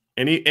 Right.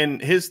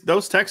 And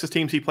those Texas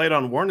teams he played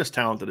on weren't as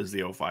talented as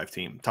the 05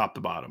 team, top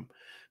to bottom.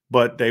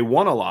 But they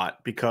won a lot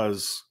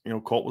because,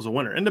 Colt was a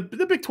winner. And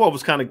the Big 12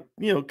 was kind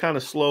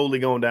of slowly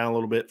going down a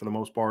little bit for the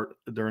most part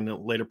during the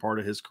later part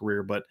of his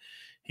career, but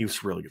he was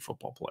a really good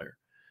football player.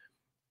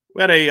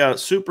 We had a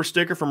super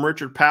sticker from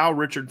Richard Powell.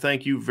 Richard,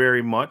 thank you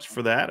very much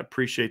for that.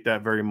 Appreciate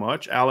that very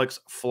much. Alex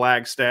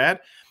Flagstad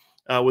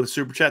with a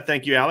super chat.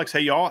 Thank you, Alex.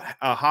 Hey, y'all,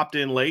 hopped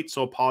in late,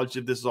 so apologies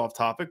if this is off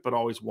topic, but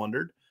always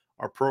wondered.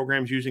 Our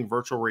programs using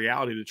virtual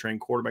reality to train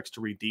quarterbacks to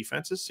read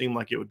defenses seem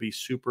like it would be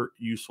super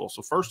useful.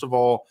 So first of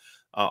all,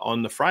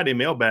 on the Friday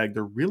mailbag,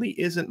 there really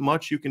isn't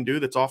much you can do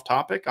that's off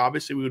topic.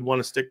 Obviously, we would want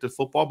to stick to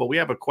football, but we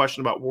have a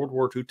question about World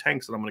War II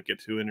tanks that I'm going to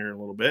get to in here in a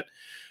little bit.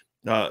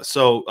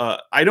 So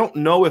I don't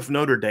know if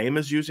Notre Dame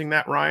is using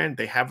that, Ryan.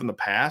 They have in the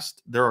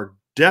past. There are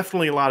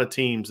definitely a lot of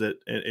teams that,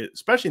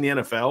 especially in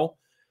the NFL,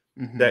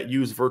 that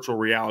use virtual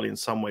reality in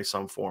some way,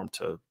 some form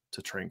to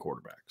train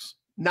quarterbacks.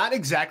 Not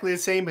exactly the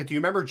same, but do you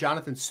remember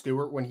Jonathan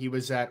Stewart when he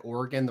was at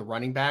Oregon, the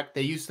running back?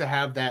 They used to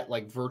have that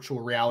like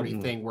virtual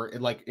reality thing where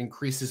it like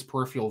increases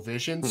peripheral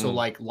vision. So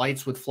like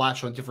lights would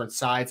flash on different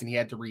sides and he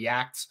had to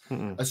react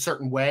a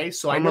certain way.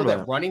 So I know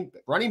that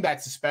running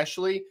backs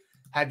especially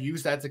have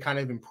used that to kind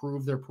of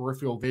improve their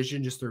peripheral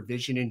vision, just their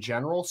vision in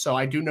general. So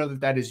I do know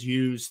that is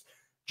used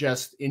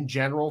just in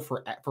general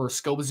for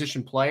skill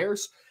position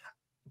players.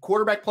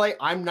 Quarterback play,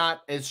 I'm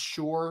not as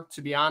sure,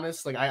 to be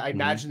honest. Like I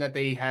imagine that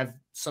they have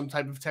some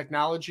type of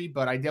technology,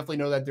 but I definitely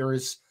know that there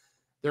is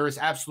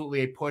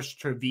absolutely a push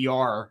to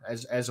VR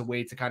as a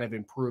way to kind of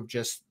improve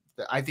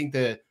I think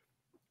the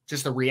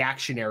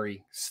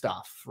reactionary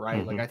stuff,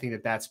 right? Like I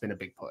think that's been a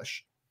big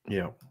push.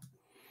 Yeah.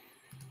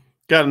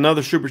 Got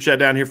another super chat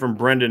down here from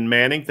Brendan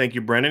Manning. Thank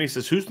you, Brendan. He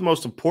says, who's the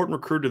most important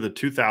recruit of the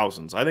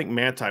 2000s? I think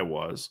Manti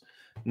was,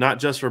 not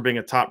just for being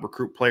a top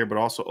recruit player, but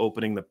also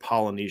opening the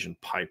Polynesian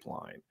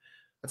pipeline.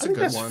 That's a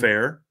good one.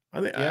 Fair.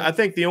 I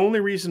think the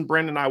only reason,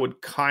 Brendan, I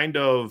would kind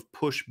of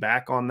push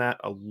back on that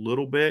a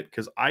little bit,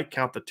 because I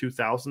count the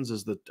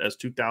 2000s as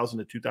 2000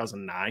 to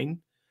 2009,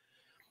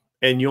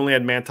 and you only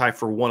had Manti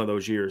for one of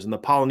those years. And the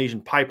Polynesian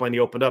pipeline he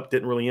opened up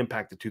didn't really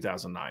impact the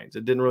 2009s.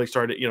 It didn't really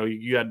start.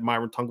 You had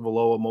Myron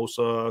Tungavaloa,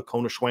 Mosa,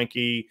 Kona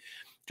Schwenke,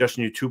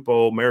 Justin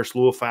Utupo, Maris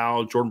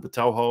Luafau, Jordan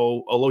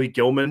Patelho, Alohi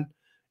Gilman.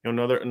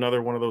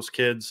 Another one of those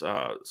kids.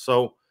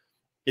 So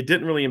it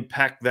didn't really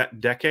impact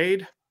that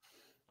decade.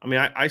 I mean,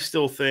 I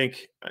still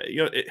think,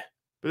 but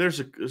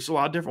there's a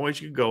lot of different ways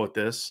you could go with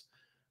this.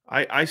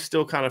 I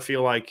still kind of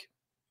feel like,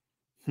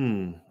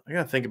 I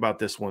got to think about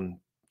this one,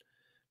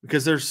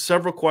 because there's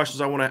several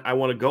questions I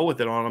want to go with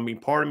it on. I mean,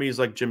 part of me is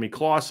like Jimmy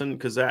Clausen,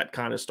 because that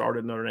kind of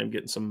started Notre Dame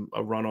getting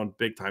a run on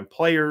big time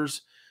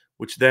players,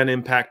 which then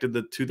impacted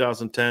the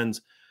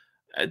 2010s.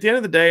 At the end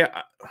of the day,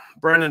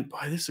 Brandon,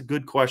 this is a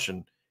good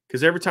question,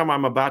 because every time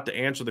I'm about to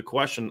answer the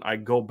question, I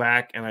go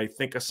back and I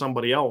think of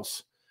somebody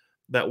else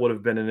that would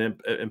have been an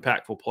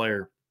impactful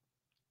player.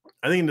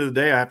 I think at the end of the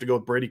day, I have to go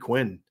with Brady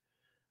Quinn.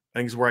 I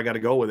think is where I got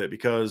to go with it,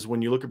 because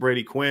when you look at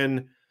Brady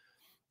Quinn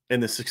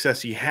and the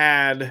success he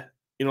had,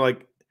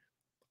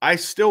 I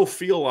still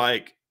feel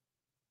like,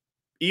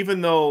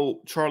 even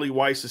though Charlie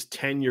Weiss's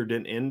tenure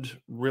didn't end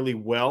really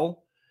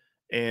well,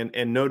 and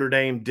Notre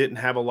Dame didn't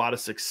have a lot of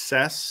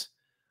success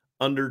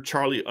under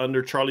Charlie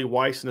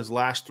Weiss in his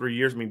last 3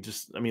 years.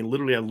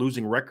 Literally a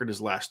losing record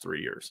his last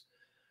 3 years.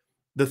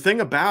 The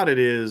thing about it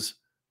is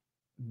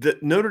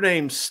that Notre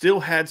Dame still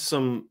had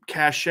some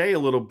cachet a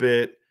little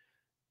bit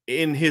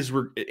in his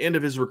end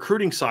of his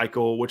recruiting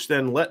cycle, which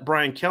then let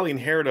Brian Kelly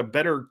inherit a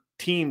better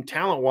team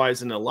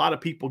talent-wise than a lot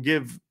of people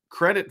give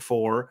credit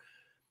for,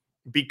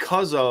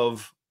 because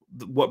of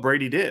what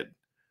Brady did.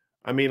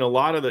 I mean, a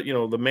lot of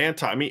the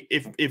Manti. I mean,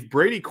 if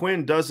Brady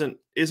Quinn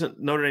isn't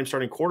Notre Dame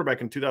starting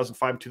quarterback in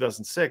 2005,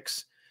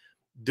 2006,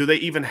 do they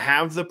even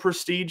have the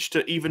prestige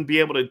to even be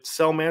able to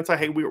sell Manti?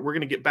 Hey, we're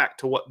going to get back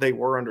to what they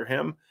were under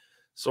him.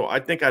 So I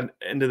think at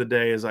the end of the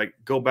day, as I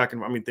go back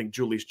and think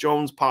Julius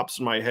Jones pops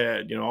in my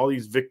head, all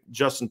these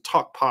Justin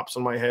Tuck pops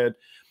in my head,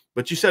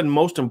 but you said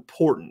most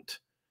important.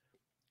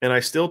 And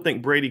I still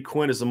think Brady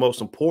Quinn is the most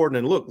important.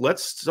 And look,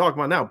 let's talk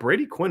about now.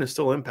 Brady Quinn is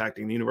still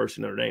impacting the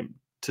University of Notre Dame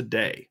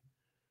today.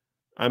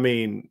 I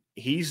mean,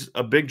 he's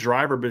a big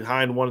driver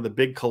behind one of the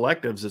big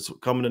collectives that's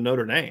coming to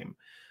Notre Dame.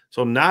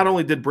 So not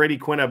only did Brady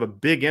Quinn have a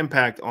big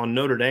impact on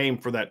Notre Dame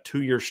for that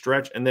 2-year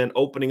stretch and then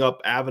opening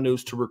up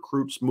avenues to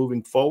recruits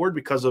moving forward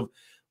because of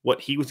what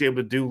he was able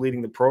to do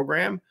leading the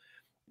program,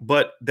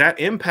 but that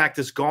impact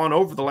has gone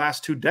over the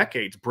last 2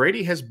 decades.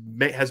 Brady has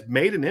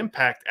made an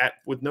impact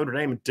with Notre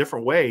Dame in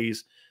different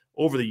ways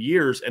over the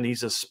years, and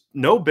he's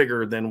no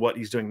bigger than what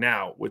he's doing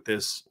now with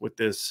this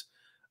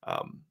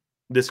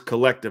this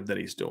collective that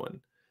he's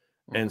doing.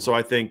 And so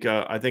I think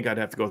I'd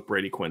have to go with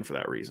Brady Quinn for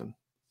that reason.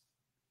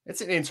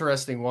 It's an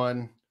interesting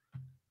one.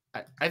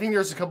 I think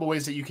there's a couple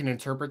ways that you can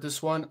interpret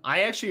this one.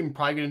 I actually am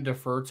probably going to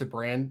defer to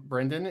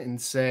Brendan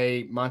and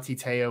say Monte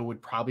Teo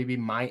would probably be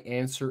my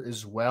answer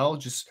as well.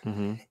 Just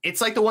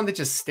it's like the one that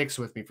just sticks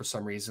with me for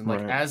some reason.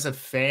 Like as a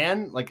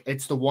fan, like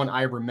it's the one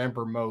I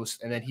remember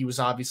most. And then he was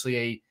obviously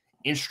a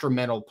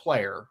instrumental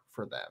player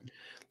for them.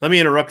 Let me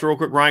interrupt real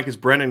quick, Ryan, because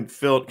Brendan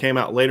Phil came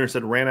out later and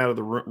said ran out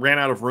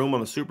of room on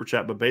the super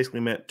chat, but basically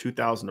meant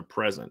 2000 to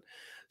present.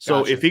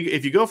 So if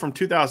you go from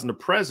 2000 to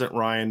present,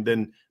 Ryan,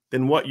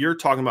 then what you're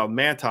talking about,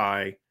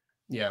 Manti,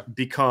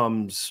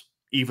 becomes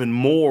even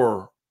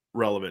more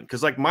relevant.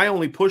 Because like my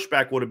only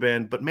pushback would have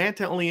been, but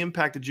Manti only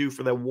impacted you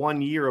for that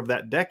 1 year of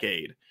that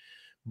decade.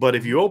 But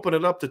if you open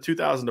it up to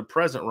 2000 to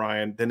present,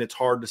 Ryan, then it's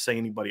hard to say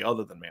anybody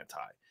other than Manti.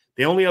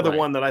 The only other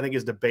one that I think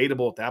is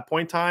debatable at that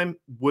point in time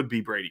would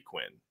be Brady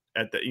Quinn.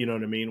 You know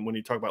what I mean? When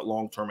you talk about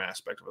long-term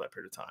aspect over that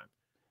period of time.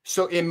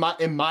 So in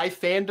my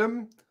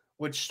fandom,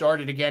 which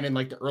started again in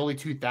like the early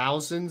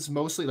 2000s,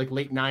 mostly like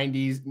late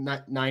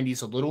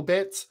 90s a little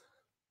bit,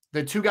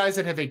 the two guys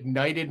that have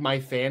ignited my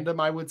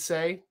fandom, I would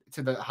say,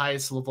 to the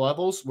highest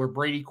levels were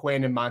Brady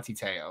Quinn and Monte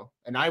Teo.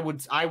 And I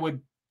would,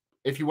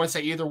 if you want to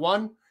say either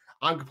one,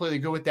 I'm completely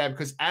good with that,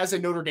 because as a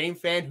Notre Dame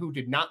fan who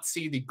did not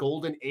see the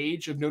golden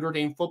age of Notre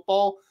Dame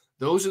football,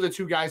 those are the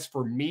two guys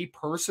for me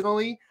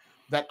personally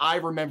that I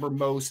remember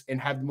most and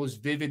have the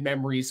most vivid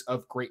memories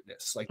of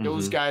greatness. Like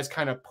those guys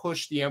kind of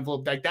push the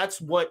envelope. Like that's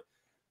what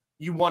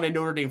you want a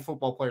Notre Dame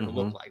football player to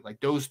look like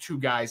those two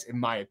guys, in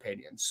my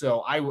opinion.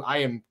 So I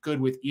am good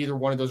with either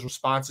one of those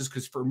responses,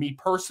 because for me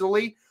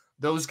personally,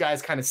 those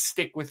guys kind of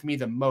stick with me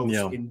the most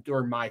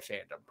during my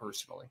fandom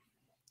personally.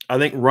 I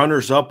think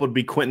runners up would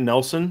be Quentin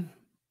Nelson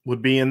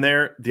would be in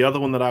there. The other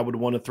one that I would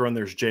want to throw in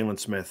there is Jalen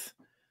Smith.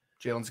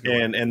 Jalen's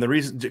good. And the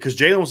reason, because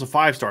Jalen was a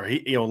 5-star,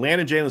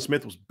 landing Jalen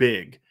Smith was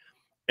big.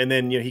 And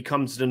then, he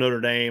comes to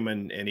Notre Dame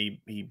and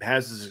he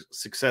has the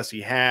success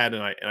he had.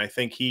 And I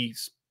think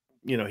he's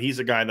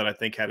a guy that I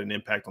think had an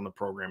impact on the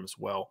program as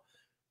well.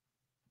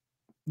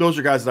 Those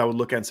are guys that I would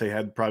look at and say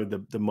had probably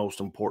the most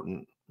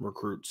important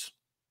recruits.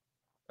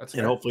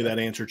 Hopefully that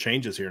answer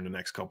changes here in the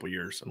next couple of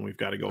years, and we've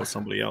got to go with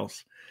somebody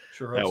else.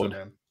 Sure hope so,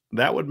 man.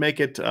 That would make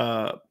it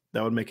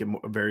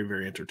very,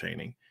 very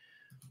entertaining.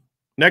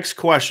 Next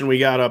question we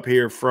got up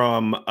here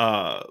from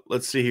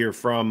let's see here,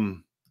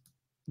 from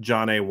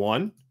John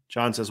A1.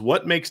 John says,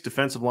 what makes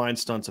defensive line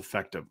stunts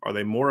effective? Are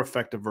they more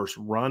effective versus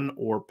run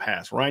or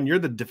pass? Ryan, you're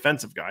the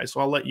defensive guy, so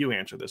I'll let you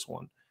answer this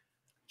one.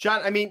 John,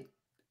 I mean,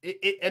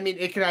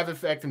 it could have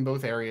effect in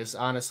both areas,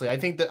 honestly. I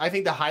think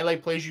the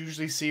highlight plays you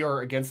usually see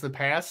are against the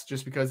pass,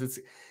 just because it's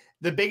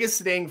the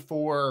biggest thing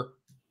for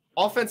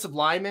offensive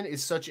linemen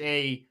is such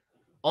a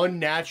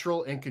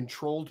unnatural and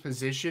controlled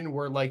position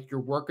where like you're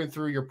working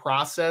through your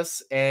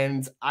process.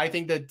 And I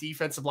think that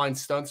defensive line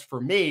stunts for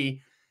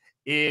me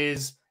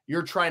is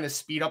you're trying to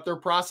speed up their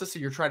process,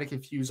 and you're trying to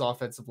confuse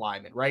offensive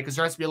linemen, right? Because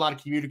there has to be a lot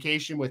of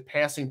communication with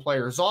passing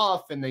players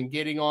off and then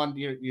getting on,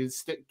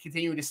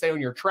 continuing to stay on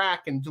your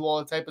track and do all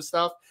that type of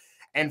stuff.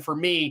 And for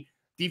me,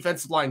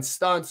 defensive line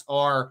stunts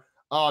are,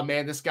 oh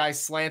man, this guy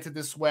slanted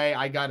this way,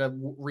 I got to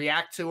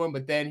react to him,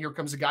 but then here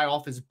comes a guy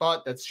off his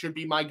butt that should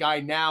be my guy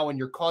now, and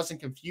you're causing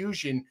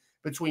confusion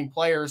between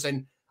players.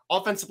 And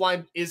offensive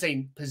line is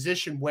a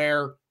position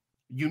where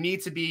you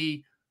need to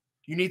be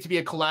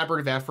a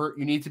collaborative effort.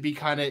 You need to be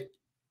kind of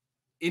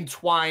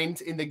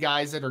entwined in the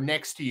guys that are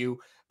next to you,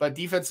 but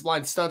defensive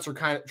line stunts are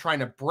kind of trying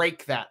to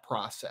break that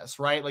process,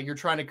 right? Like you're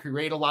trying to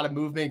create a lot of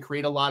movement,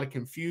 create a lot of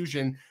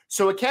confusion.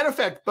 So it can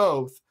affect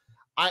both.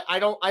 I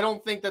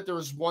don't think that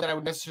there's one that I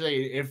would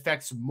necessarily it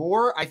affects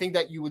more. I think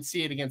that you would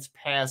see it against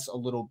pass a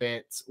little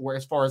bit, where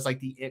as far as like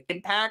the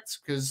impact,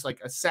 because like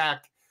a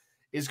sack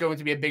is going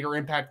to be a bigger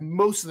impact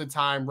most of the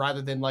time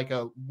rather than like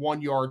a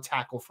 1 yard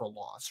tackle for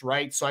loss,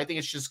 right? So I think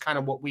it's just kind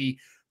of what we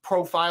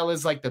profile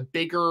as like the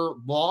bigger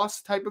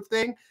loss type of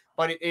thing,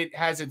 but it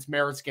has its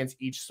merits against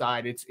each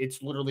side.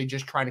 It's literally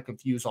just trying to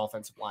confuse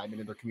offensive linemen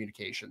in their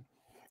communication.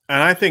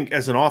 And I think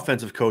as an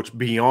offensive coach,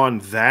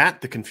 beyond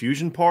that, the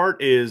confusion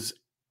part is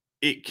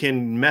it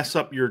can mess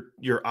up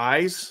your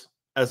eyes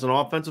as an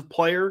offensive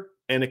player,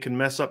 and it can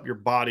mess up your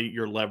body,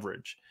 your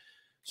leverage.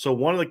 So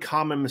one of the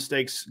common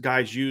mistakes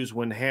guys use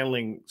when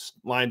handling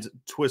lines,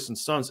 twists, and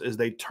stunts is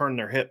they turn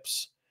their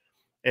hips.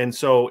 And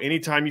so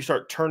anytime you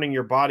start turning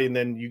your body and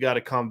then you got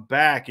to come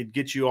back, it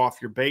gets you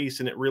off your base,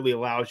 and it really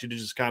allows you to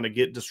just kind of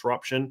get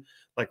disruption.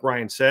 Like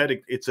Ryan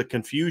said, it's a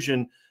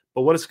confusion,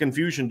 But what does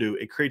confusion do?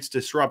 It creates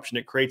disruption.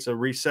 It creates a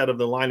reset of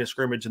the line of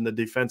scrimmage in the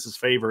defense's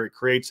favor.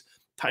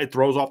 It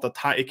throws off the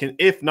time. It can,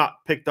 if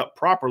not picked up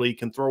properly,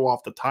 can throw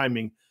off the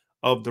timing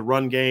of the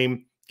run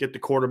game, get the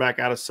quarterback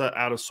out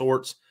of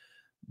sorts.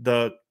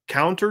 The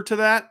counter to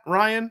that,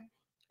 Ryan,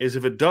 is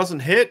if it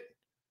doesn't hit,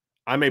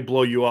 I may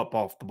blow you up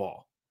off the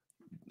ball.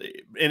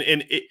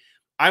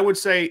 I would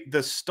say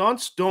the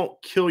stunts don't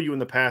kill you in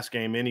the pass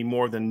game any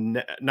more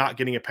than not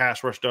getting a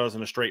pass rush does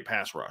in a straight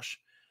pass rush.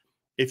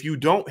 If you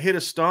don't hit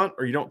a stunt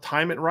or you don't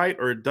time it right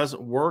or it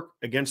doesn't work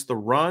against the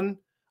run,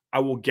 I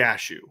will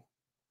gash you.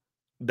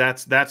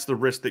 That's the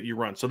risk that you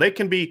run. So they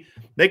can be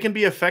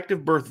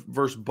effective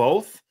versus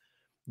both.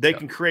 They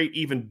can create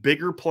even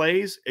bigger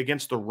plays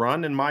against the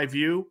run, in my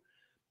view,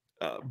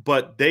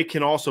 but they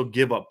can also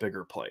give up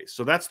bigger plays.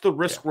 So that's the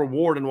risk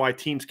reward and why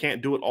teams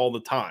can't do it all the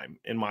time,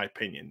 in my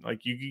opinion.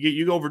 Like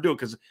you overdo it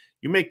because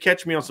you may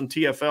catch me on some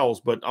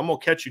TFLs, but I'm gonna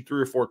catch you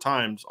 3 or 4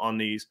 times on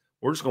these.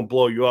 We're just gonna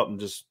blow you up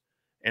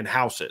and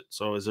house it.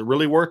 So is it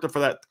really worth it for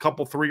that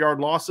couple 3-yard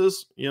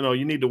losses?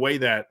 You need to weigh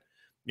that.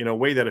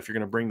 Weigh that if you're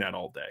gonna bring that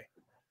all day.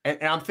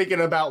 And I'm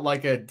thinking about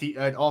like an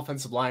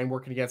offensive line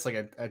working against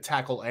like a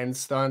tackle end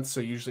stunt.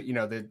 So usually,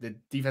 the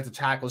defensive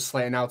tackle is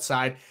slanting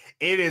outside.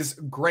 It is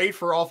great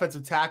for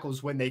offensive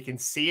tackles when they can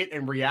see it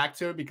and react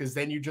to it, because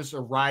then you just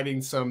are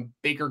riding some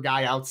bigger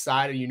guy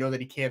outside and you know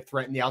that he can't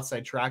threaten the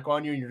outside track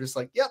on you. And you're just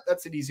like, yep,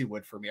 that's an easy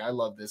win for me. I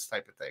love this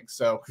type of thing.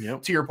 So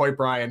to your point,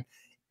 Brian,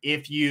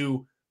 if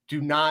you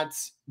do not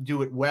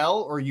do it well,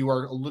 or you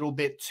are a little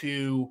bit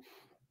too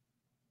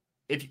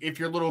if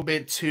you're a little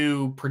bit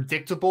too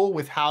predictable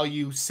with how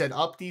you set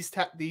up these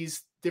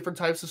different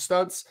types of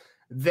stunts,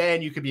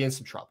 then you could be in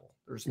some trouble.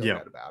 There's no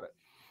doubt about it.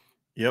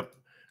 Yep.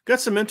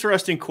 Got some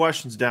interesting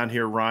questions down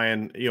here,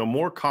 Ryan.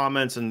 More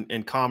comments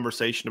and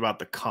conversation about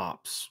the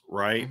comps,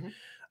 right?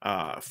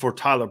 For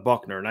Tyler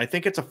Buchner. And I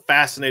think it's a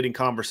fascinating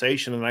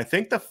conversation. And I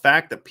think the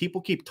fact that people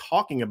keep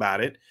talking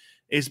about it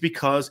is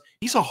because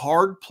he's a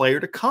hard player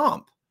to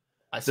comp.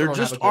 There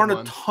just aren't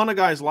a ton of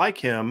guys like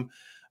him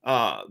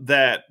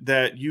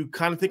that you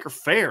kind of think are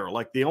fair.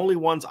 Like the only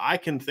ones I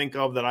can think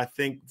of that I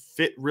think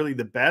fit really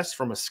the best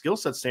from a skill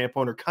set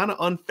standpoint are kind of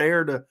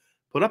unfair to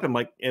put up.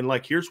 And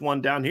here's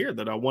one down here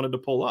that I wanted to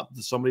pull up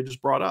that somebody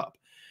just brought up.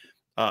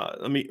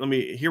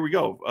 Here we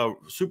go.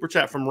 Super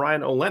chat from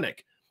Ryan Olenek.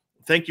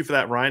 Thank you for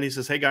that, Ryan. He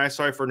says, hey guys,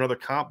 sorry for another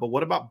comp, but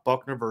what about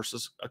Buchner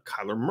versus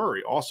Kyler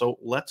Murray? Also,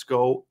 let's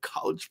go.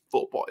 College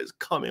football is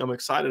coming. I'm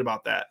excited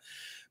about that.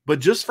 But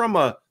just from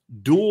a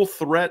dual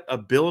threat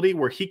ability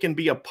where he can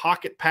be a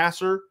pocket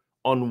passer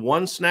on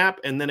one snap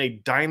and then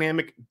a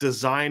dynamic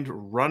designed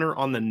runner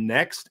on the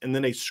next and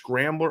then a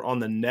scrambler on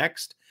the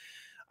next.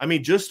 I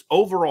mean, just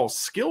overall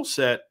skill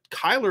set,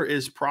 Kyler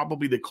is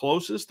probably the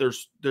closest.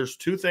 There's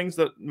 2 things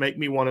that make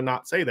me want to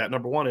not say that.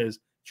 Number one is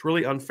it's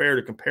really unfair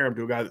to compare him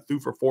to a guy that threw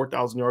for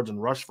 4,000 yards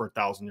and rushed for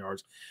 1,000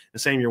 yards the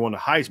same year won the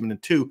Heisman.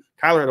 And 2,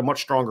 Kyler had a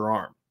much stronger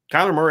arm.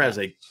 Kyler Murray has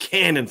a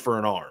cannon for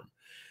an arm.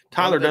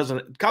 Tyler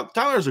doesn't.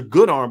 Tyler has a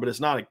good arm, but it's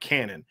not a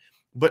cannon.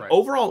 But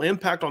overall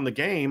impact on the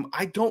game,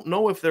 I don't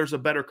know if there's a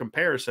better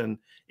comparison.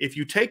 If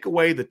you take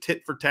away the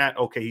tit for tat,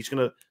 okay,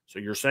 so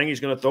you're saying he's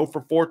going to throw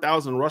for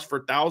 4,000, rush for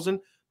 1,000?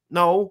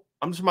 No,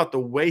 I'm just about the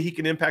way he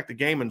can impact the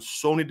game in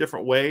so many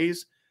different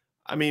ways.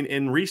 I mean,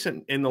 in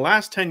the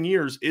last 10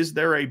 years, is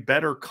there a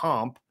better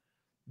comp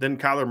than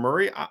Kyler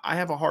Murray? I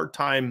have a hard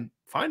time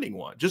finding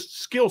one, just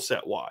skill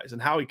set wise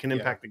and how he can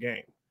impact the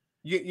game.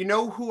 You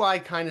know who I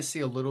kind of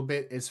see a little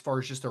bit as far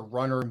as just a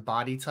runner and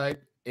body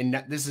type,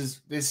 and this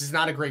is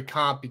not a great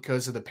comp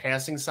because of the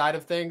passing side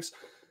of things,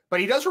 but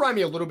he does remind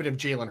me a little bit of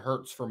Jalen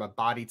Hurts from a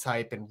body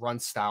type and run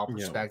style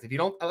perspective. You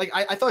don't like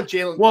I thought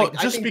Jalen. Well,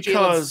 just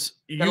because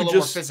you got a little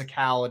more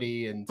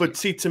physicality and. But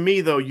see, to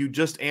me though, you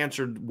just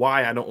answered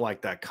why I don't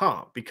like that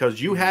comp,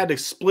 because you had to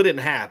split it in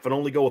half and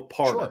only go with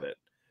part of it.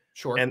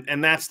 Sure.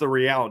 And that's the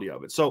reality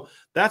of it. So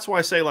that's why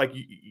I say, like,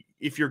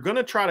 if you're going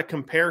to try to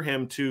compare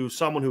him to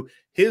someone who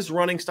his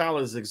running style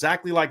is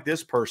exactly like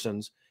this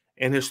person's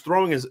and his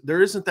throwing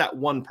there isn't that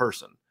one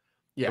person.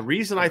 Yeah. The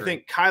reason I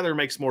think Kyler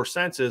makes more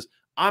sense is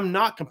I'm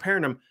not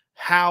comparing him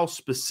how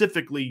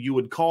specifically you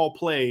would call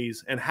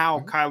plays and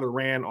how Kyler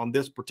ran on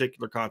this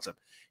particular concept.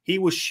 He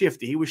was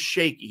shifty. He was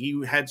shaky.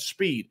 He had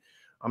speed.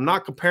 I'm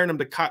not comparing him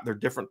to Kyler. They're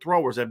different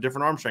throwers. They have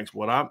different arm strengths.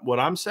 What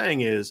I'm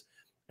saying is,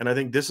 and I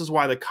think this is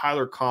why the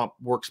Kyler comp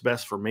works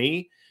best for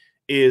me,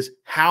 is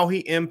how he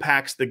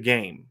impacts the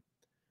game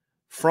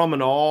from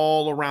an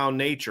all-around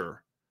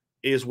nature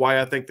is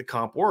why I think the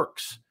comp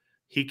works.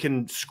 He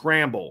can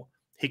scramble.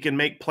 He can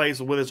make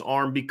plays with his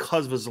arm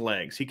because of his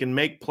legs. He can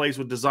make plays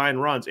with design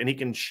runs, and he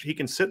can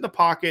sit in the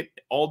pocket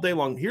all day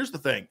long. Here's the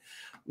thing.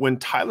 When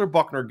Tyler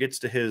Buchner gets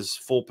to his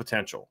full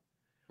potential,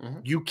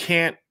 you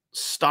can't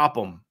stop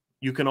him.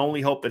 You can only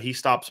hope that he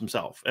stops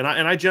himself. And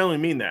I generally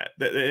mean that.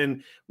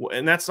 And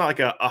that's not like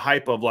a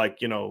hype of like,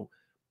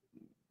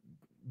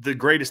 the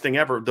greatest thing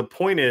ever. The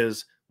point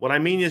is, what I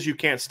mean is you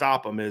can't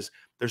stop him. Is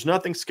there's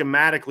nothing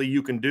schematically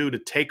you can do to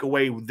take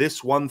away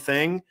this one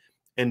thing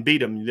and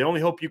beat him. The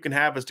only hope you can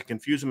have is to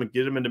confuse him and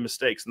get him into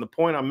mistakes. And the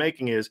point I'm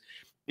making is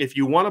if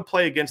you want to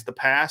play against the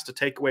pass to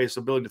take away his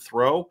ability to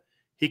throw,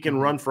 he can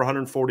run for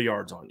 140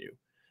 yards on you.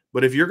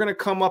 But if you're going to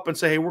come up and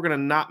say, hey, we're going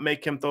to not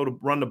make him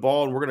run the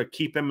ball and we're going to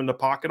keep him in the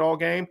pocket all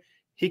game,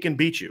 he can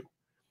beat you.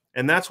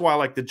 And that's why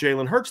like the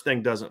Jalen Hurts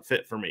thing doesn't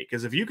fit for me.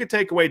 Because if you could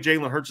take away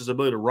Jalen Hurts'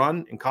 ability to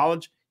run in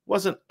college, he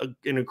wasn't an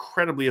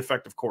incredibly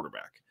effective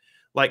quarterback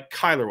like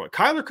Kyler was.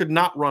 Kyler could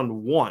not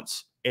run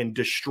once and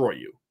destroy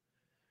you.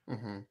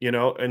 You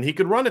know, and he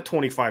could run it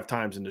 25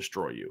 times and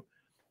destroy you.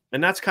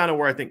 And that's kind of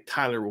where I think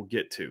Tyler will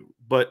get to.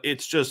 But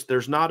it's just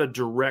there's not a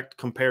direct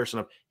comparison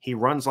of he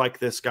runs like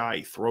this guy,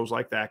 he throws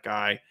like that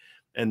guy,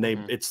 and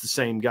it's the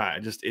same guy.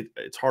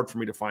 It's hard for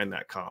me to find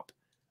that comp.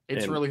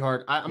 It's really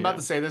hard. I'm about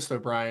to say this though,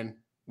 Brian.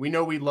 We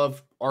know we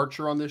love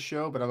Archer on this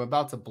show, but I'm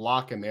about to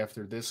block him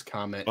after this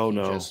comment he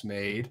just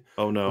made.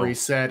 Oh no. Where he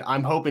said,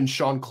 I'm hoping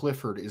Sean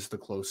Clifford is the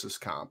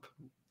closest comp.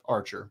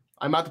 Archer.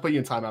 I'm about to put you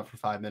in timeout for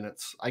 5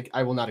 minutes.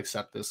 I will not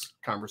accept this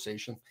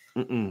conversation.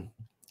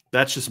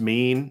 That's just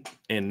mean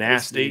and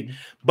nasty.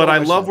 But I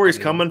love where he's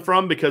coming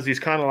from because he's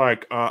kind of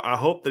like, I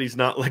hope that he's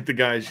not like the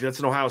guys. That's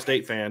an Ohio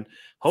State fan.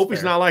 Hope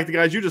he's not like the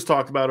guys you just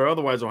talked about, or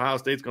otherwise Ohio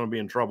State's going to be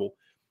in trouble.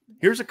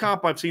 Here's a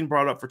comp I've seen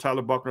brought up for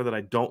Tyler Buchner that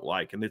I don't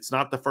like, and it's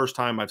not the first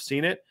time I've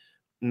seen it,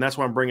 and that's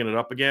why I'm bringing it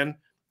up again.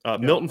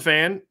 Milton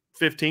Fan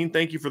 15,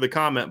 thank you for the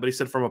comment, but he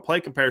said from a play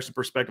comparison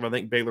perspective, I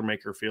think Baker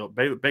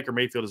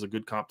Mayfield is a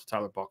good comp to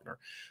Tyler Buchner.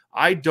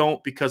 I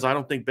don't, because I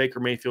don't think Baker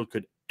Mayfield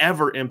could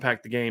ever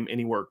impact the game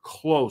anywhere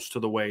close to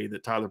the way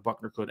that Tyler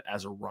Buchner could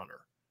as a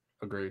runner.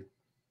 Agreed.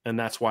 And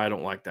that's why I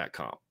don't like that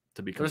comp.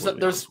 To be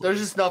there's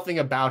just nothing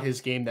about his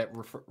game that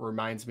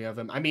reminds me of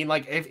him. I mean,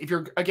 like if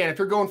you're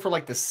going for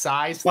like the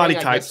size body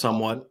thing, type,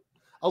 somewhat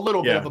a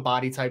little bit of a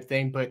body type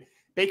thing, but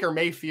Baker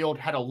Mayfield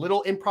had a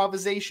little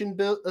improvisation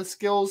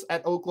skills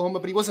at Oklahoma,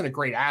 but he wasn't a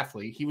great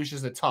athlete. He was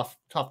just a tough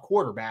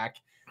quarterback.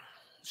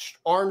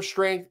 Arm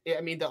strength.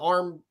 I mean,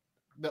 the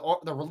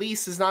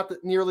release is not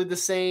nearly the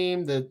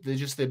same. The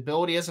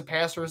ability as a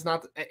passer is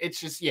not. It's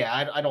just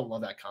I don't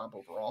love that comp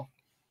overall.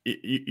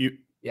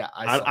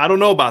 I don't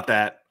know about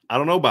that. I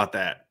don't know about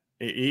that.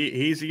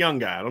 He's a young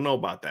guy. I don't know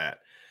about that.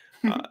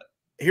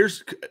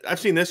 I've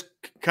seen this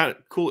kind of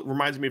cool. It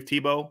reminds me of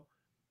Tebow.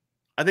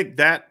 I think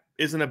that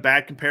isn't a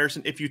bad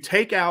comparison. If you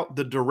take out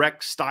the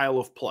direct style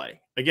of play,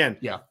 again,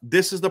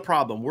 this is the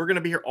problem. We're going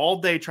to be here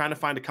all day trying to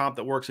find a comp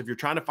that works. If you're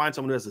trying to find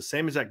someone who has the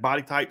same exact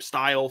body type,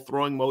 style,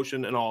 throwing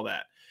motion, and all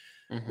that.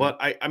 But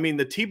I mean,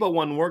 the Tebow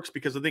one works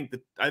because I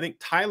think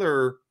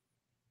Tyler,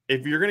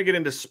 if you're going to get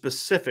into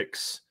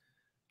specifics,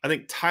 I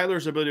think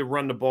Tyler's ability to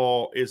run the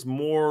ball is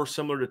more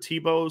similar to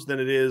Tebow's than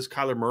it is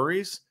Kyler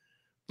Murray's.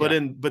 But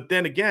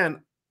then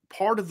again,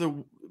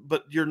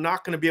 but you're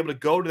not going to be able to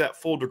go to that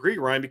full degree,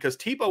 Ryan, because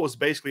Tebow was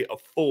basically a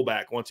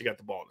fullback once he got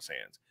the ball in his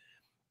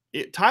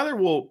hands. Tyler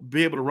will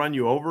be able to run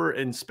you over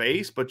in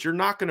space, but you're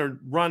not going to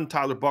run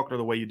Tyler Buchner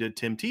the way you did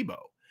Tim Tebow.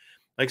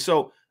 Like,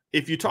 so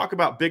if you talk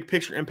about big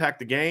picture impact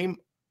the game,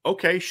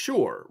 okay,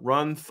 sure.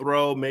 Run,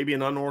 throw, maybe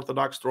an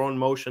unorthodox throwing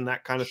motion,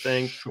 that kind of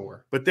thing.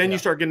 Sure. But then you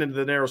start getting into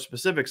the narrow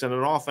specifics, and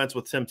an offense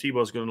with Tim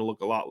Tebow is going to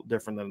look a lot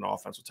different than an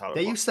offense with Tyler.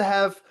 They used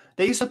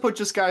to put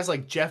just guys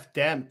like Jeff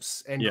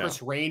Demps and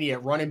Chris Rainey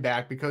at running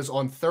back because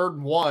on 3rd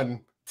and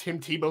 1, Tim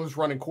Tebow's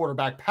running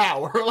quarterback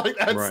power. Like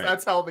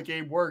that's how the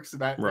game works in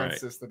that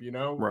system, you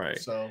know? Right.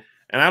 So,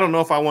 and I don't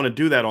know if I want to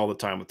do that all the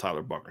time with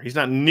Tyler Buchner. He's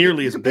not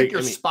nearly as big. Pick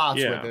your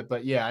spots with it,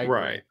 but I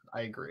agree.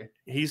 I agree.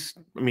 He's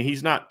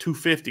not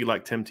 250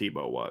 like Tim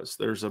Tebow was.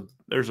 There's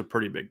a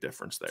pretty big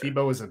difference there.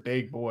 Tebow is a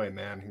big boy,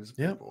 man. He's a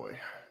big boy.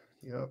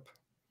 Yep.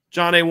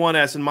 John A1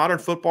 asks, in modern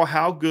football,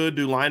 how good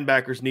do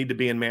linebackers need to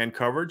be in man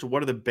coverage?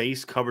 What are the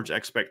base coverage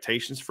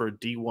expectations for a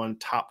D1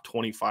 top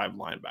 25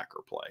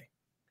 linebacker play?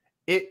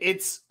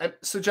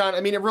 So John,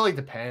 I mean, it really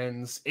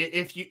depends.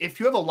 If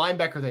you have a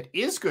linebacker that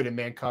is good in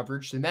man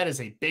coverage, then that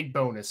is a big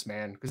bonus,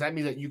 man, because that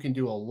means that you can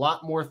do a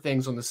lot more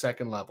things on the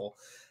second level.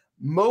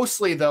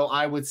 Mostly, though,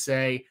 I would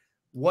say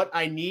what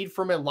I need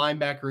from a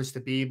linebacker is to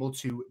be able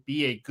to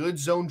be a good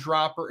zone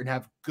dropper and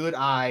have good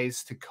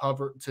eyes to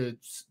cover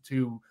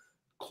to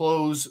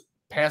close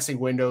passing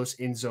windows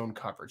in zone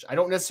coverage. I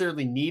don't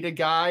necessarily need a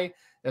guy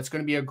that's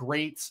going to be a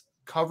great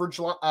coverage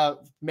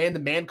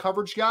man-to-man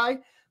coverage guy,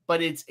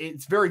 but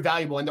it's very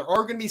valuable. And there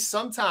are going to be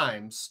some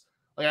times,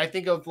 like I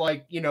think of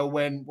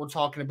when we're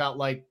talking about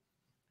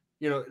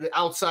the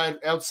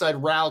outside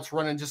routes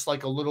running just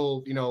like a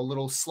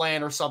little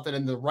slant or something,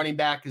 and the running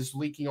back is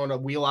leaking on a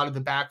wheel out of the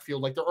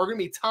backfield. Like there are going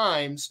to be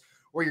times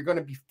where you're going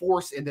to be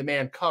forced into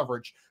man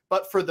coverage.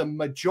 But for the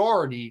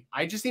majority,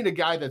 I just need a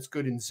guy that's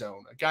good in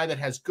zone, a guy that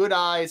has good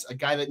eyes, a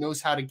guy that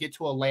knows how to get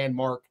to a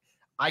landmark.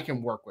 I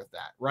can work with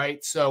that,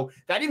 right? So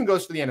that even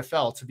goes for the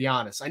NFL, to be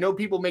honest. I know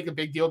people make a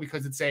big deal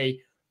because it's a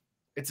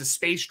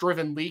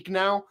space-driven league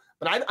now,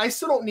 but I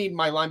still don't need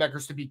my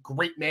linebackers to be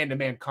great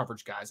man-to-man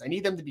coverage guys. I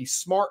need them to be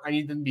smart. I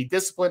need them to be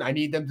disciplined. I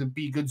need them to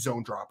be good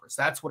zone droppers.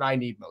 That's what I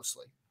need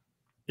mostly.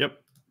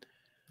 Yep.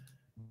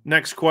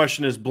 Next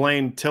question is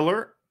Blaine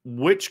Tiller.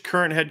 Which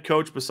current head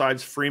coach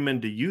besides Freeman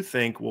do you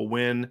think will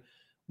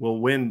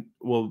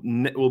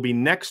be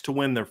next to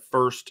win their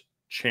first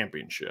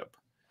championship?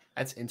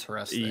 That's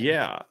interesting.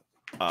 Yeah.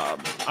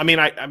 I mean,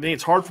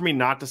 it's hard for me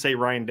not to say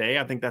Ryan Day.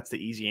 I think that's the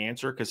easy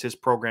answer because his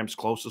program's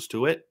closest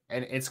to it.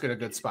 And it's got a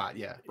good spot.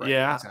 Yeah. Right.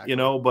 Yeah. Exactly.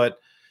 But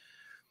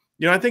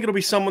I think it'll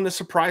be someone that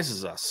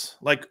surprises us.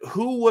 Like,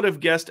 who would have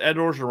guessed Ed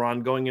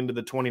Orgeron going into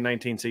the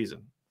 2019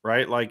 season,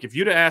 right? Like, if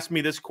you'd have asked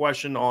me this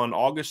question on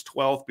August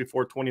 12th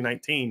before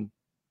 2019,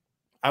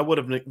 I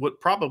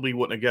probably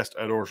wouldn't have guessed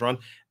Ed Orgeron.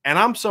 And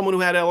I'm someone who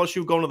had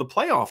LSU going to the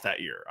playoff that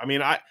year. I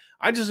mean,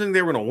 I just think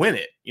they were going to win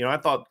it. I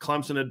thought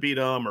Clemson had beat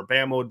them, or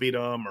Bama would beat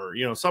them,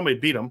 or somebody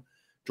beat them,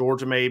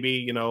 Georgia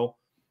maybe.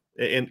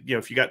 And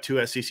if you got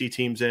two SEC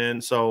teams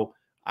in, so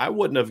I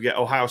wouldn't have get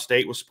Ohio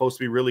State was supposed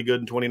to be really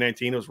good in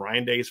 2019. It was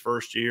Ryan Day's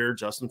first year.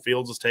 Justin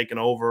Fields was taking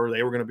over.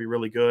 They were going to be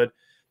really good.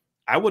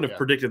 I wouldn't have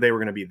predicted they were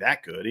going to be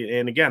that good.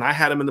 And again, I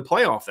had them in the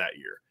playoff that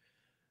year.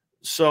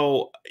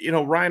 So,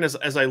 Ryan,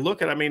 as I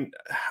look at, I mean,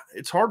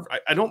 it's hard.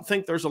 I don't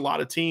think there's a lot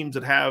of teams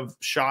that have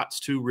shots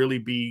to really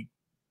be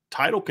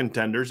title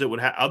contenders that would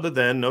have, other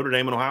than Notre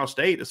Dame and Ohio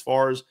State, as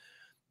far as,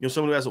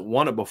 someone who hasn't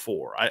won it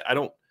before. I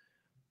don't,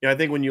 I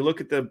think when you look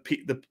at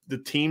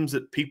the teams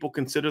that people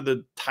consider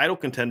the title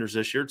contenders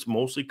this year, it's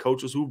mostly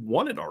coaches who've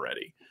won it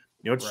already.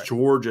 It's right.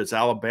 Georgia, it's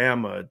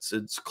Alabama, it's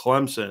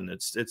Clemson,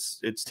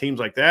 it's teams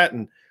like that.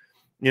 And,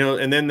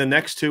 and then the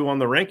next two on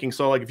the ranking.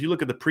 So like, if you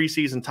look at the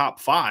preseason top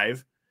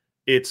 5,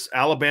 it's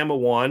Alabama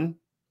 1,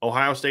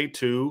 Ohio State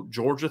 2,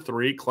 Georgia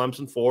 3,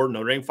 Clemson 4,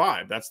 Notre Dame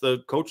 5. That's the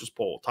coaches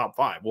poll, top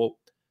 5. Well,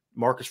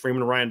 Marcus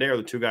Freeman and Ryan Day are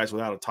the two guys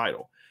without a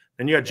title.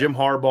 Then you got Jim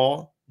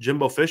Harbaugh.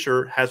 Jimbo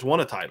Fisher has won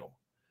a title.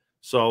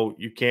 So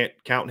you can't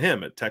count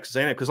him at Texas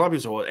A&M, because a lot of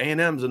people say, well,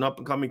 A&M's an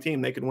up-and-coming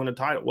team. They can win a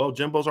title. Well,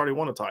 Jimbo's already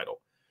won a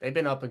title. They've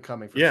been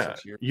up-and-coming for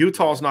 6 years.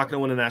 Utah's not going to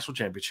win a national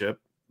championship.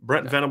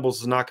 Brent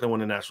Venables is not going to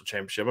win a national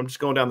championship. I'm just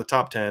going down the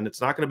top 10.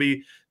 It's not going to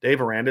be Dave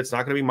Aranda. It's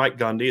not going to be Mike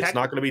Gundy. It's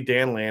not going to be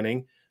Dan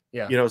Lanning.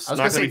 Yeah, it's not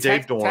going to be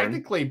Dave Dorn.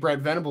 Technically,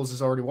 Brent Venables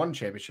has already won a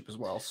championship as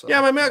well. So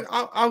yeah, I mean,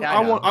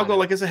 I'll go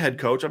like as a head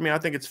coach. I mean, I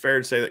think it's fair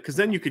to say that, because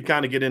then you could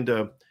kind of get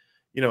into,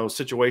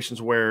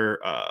 situations where,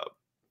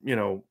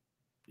 you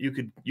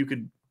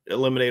could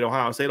eliminate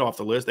Ohio State off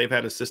the list. They've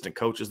had assistant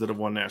coaches that have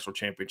won national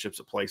championships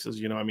at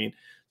places, I mean,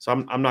 so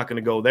I'm not going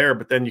to go there,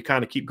 but then you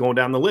kind of keep going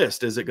down the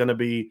list. Is it going to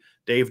be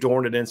Dave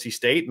Dorn at NC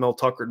State, Mel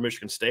Tucker at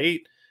Michigan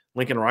State,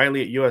 Lincoln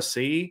Riley at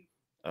USC,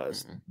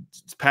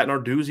 Pat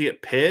Narduzzi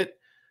at Pitt,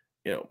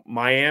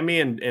 Miami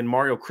and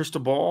Mario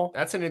Cristobal?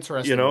 That's an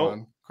interesting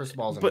one.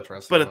 Cristobal's an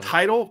interesting one. But a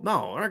title?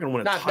 No, they're not going to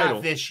win a title.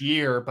 Not this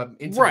year, but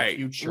into the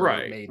future.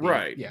 Maybe.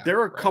 Right. Yeah,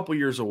 they're a couple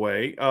years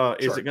away.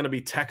 Is it going to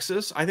be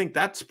Texas? I think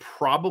that's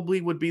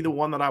probably would be the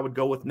one that I would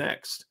go with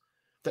next.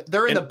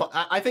 They're in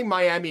I think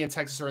Miami and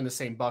Texas are in the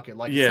same bucket.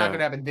 Like, it's not going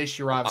to happen this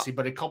year, obviously,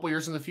 but a couple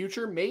years in the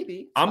future,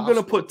 maybe. I'm going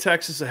to put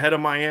Texas ahead of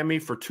Miami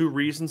for 2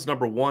 reasons.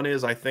 Number one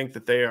is I think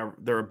that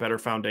they're a better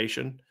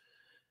foundation.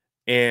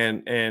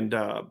 I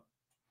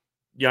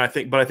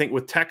think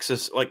with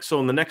Texas,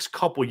 so in the next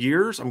couple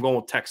years, I'm going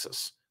with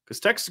Texas, because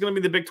Texas is going to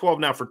be the Big 12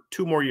 now for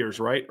 2 more years,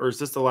 right? Or is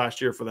this the last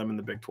year for them in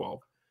the Big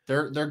 12?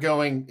 They're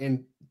going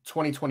in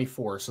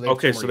 2024. So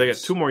they got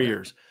 2 more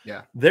years.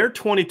 Yeah. Their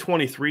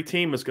 2023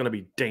 team is going to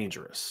be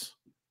dangerous.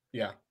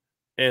 Yeah.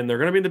 And they're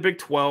going to be in the Big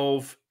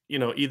 12.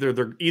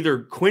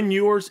 Either Quinn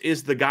Ewers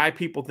is the guy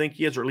people think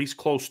he is, or at least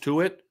close to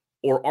it,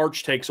 or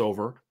Arch takes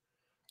over,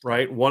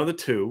 right? One of the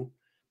two.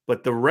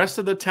 But the rest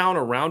of the town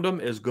around them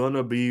is going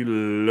to be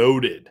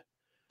loaded.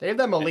 They have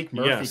that Malik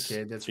Murphy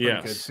kid that's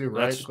pretty good too,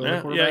 right?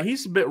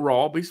 He's a bit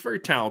raw, but he's very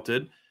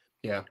talented.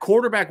 Yeah.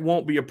 Quarterback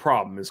won't be a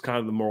problem is kind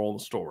of the moral of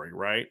the story,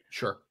 right?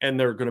 Sure. And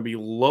they're going to be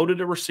loaded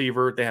at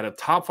receiver. They had a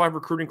top 5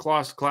 recruiting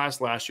class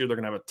last year. They're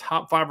going to have a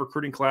top 5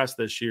 recruiting class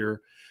this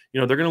year.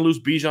 They're going to lose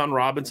Bijan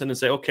Robinson and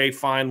say, okay,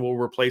 fine, we'll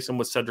replace him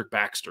with Cedric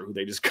Baxter, who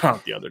they just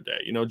got the other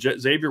day.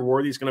 Xavier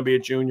Worthy is going to be a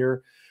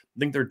junior. I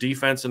think their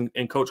defense and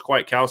Coach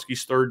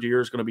Kwiatkowski's 3rd year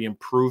is going to be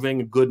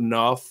improving good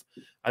enough.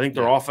 I think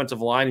their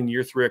offensive line in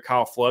year 3 of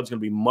Kyle Flood is going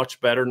to be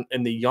much better.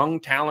 And the young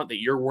talent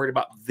that you're worried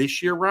about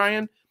this year,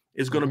 Ryan,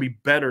 is going to be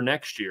better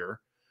next year,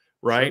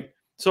 right? Sure.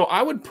 So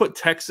I would put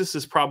Texas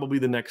as probably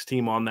the next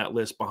team on that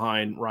list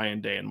behind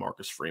Ryan Day and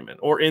Marcus Freeman,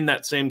 or in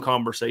that same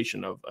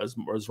conversation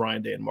as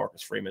Ryan Day and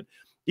Marcus Freeman,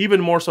 even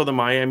more so than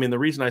Miami. And the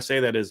reason I say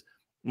that is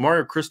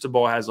Mario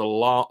Cristobal has a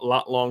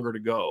lot longer to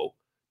go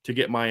to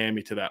get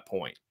Miami to that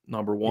point.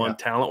 Number one,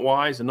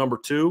 talent-wise, and number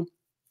 2,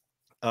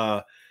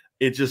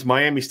 it's just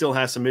Miami still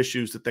has some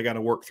issues that they got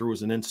to work through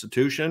as an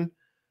institution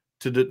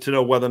to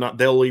know whether or not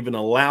they'll even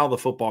allow the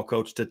football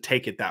coach to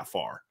take it that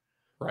far.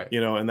 Right.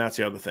 And that's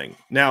the other thing.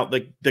 Now,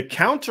 the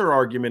counter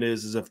argument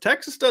is if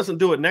Texas doesn't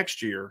do it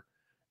next year,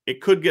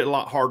 it could get a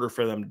lot harder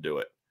for them to do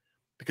it,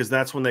 because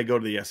that's when they go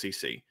to the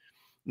SEC.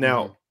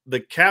 Now, the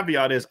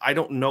caveat is I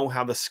don't know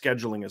how the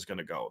scheduling is going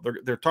to go.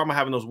 They're talking about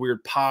having those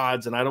weird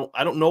pods, and I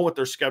don't know what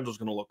their schedule is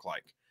going to look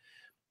like,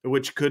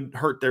 which could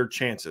hurt their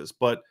chances.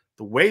 But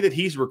the way that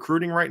he's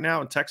recruiting right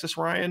now in Texas,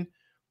 Ryan,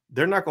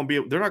 they're not going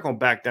to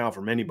back down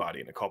from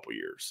anybody in a couple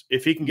years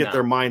if he can get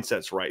their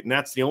mindsets right. And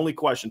that's the only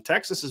question.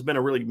 Texas has been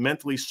a really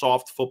mentally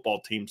soft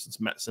football team since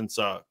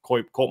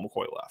Colt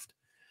McCoy left.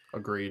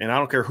 Agreed. And I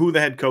don't care who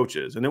the head coach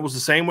is. And it was the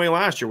same way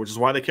last year, which is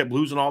why they kept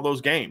losing all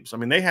those games. I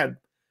mean,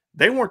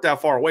 they weren't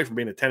that far away from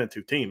being a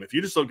 10-2 team. If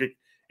you just look at,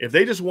 if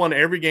they just won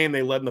every game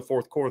they led in the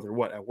fourth quarter, they're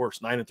what, at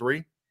worst,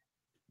 9-3?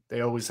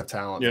 They always have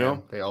talent, you man.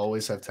 know? They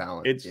always have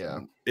talent.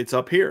 It's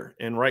up here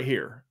and right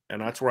here.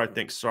 And that's where I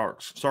think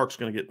Sark's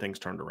going to get things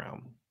turned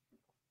around.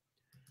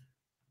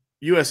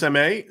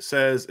 USMA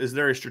says, is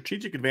there a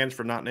strategic advantage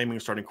for not naming a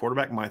starting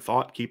quarterback? My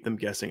thought, keep them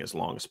guessing as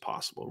long as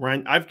possible.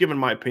 Ryan, I've given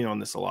my opinion on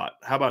this a lot.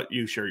 How about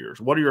you share yours?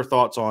 What are your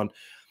thoughts on,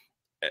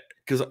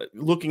 because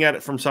looking at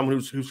it from someone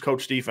who's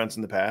coached defense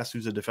in the past,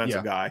 who's a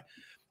defensive guy,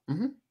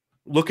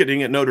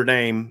 looking at Notre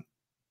Dame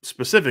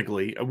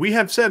specifically, we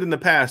have said in the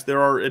past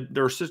there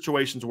are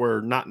situations where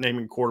not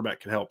naming a quarterback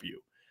can help you.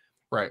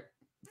 Right.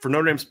 For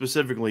Notre Dame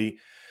specifically,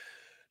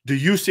 do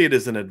you see it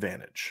as an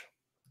advantage?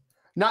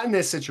 Not in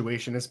this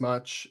situation as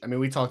much. I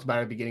mean, we talked about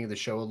it at the beginning of the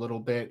show a little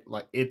bit.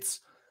 Like, it's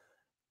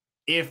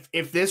if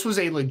this was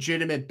a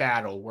legitimate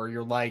battle where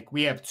you're like,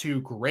 we have two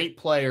great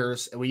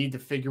players and we need to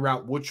figure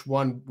out which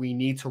one we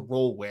need to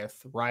roll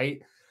with,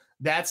 right?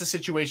 That's a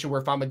situation where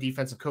if I'm a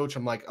defensive coach,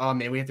 I'm like, oh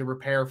man, we have to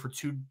prepare for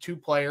two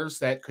players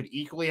that could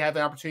equally have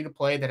an opportunity to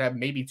play, that have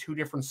maybe two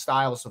different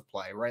styles of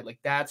play, right? Like,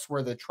 that's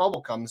where the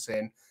trouble comes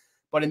in.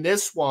 But in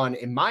this one,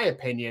 in my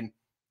opinion,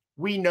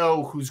 we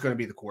know who's going to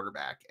be the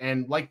quarterback.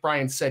 And like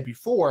Brian said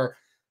before,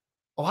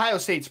 Ohio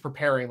State's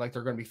preparing like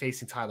they're going to be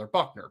facing Tyler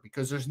Buchner,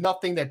 because there's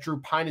nothing that Drew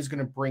Pine is going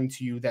to bring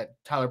to you that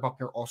Tyler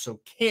Buchner also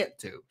can't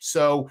do.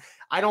 So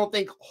I don't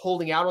think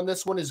holding out on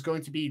this one is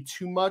going to be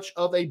too much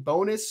of a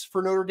bonus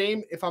for Notre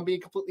Dame, if I'm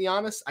being completely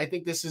honest. I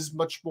think this is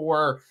much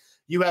more,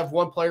 you have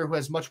one player who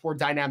has much more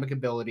dynamic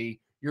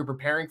ability. You're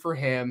preparing for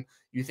him.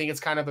 You think it's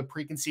kind of a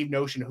preconceived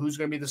notion of who's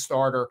going to be the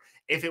starter.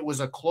 If it was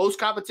a close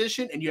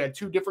competition and you had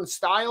two different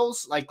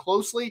styles, like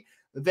closely,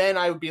 then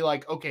I would be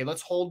like, okay,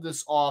 let's hold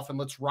this off and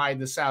let's ride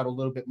this out a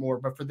little bit more.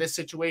 But for this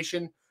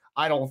situation,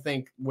 I don't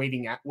think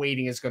waiting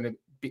is going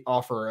to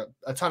offer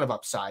a ton of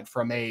upside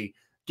from a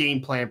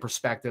game plan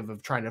perspective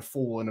of trying to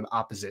fool an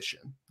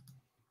opposition.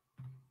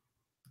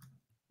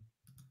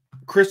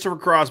 Christopher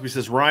Crosby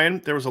says,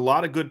 Ryan, there was a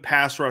lot of good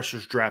pass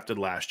rushers drafted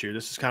last year.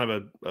 This is kind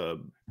of a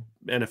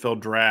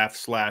NFL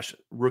draft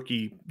 /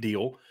 rookie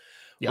deal.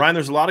 Yep. Ryan,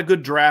 there's a lot of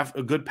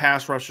good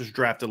pass rushers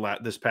drafted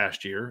this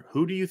past year.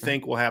 Who do you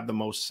think will have the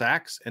most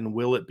sacks, and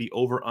will it be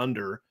over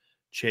under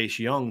Chase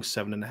Young's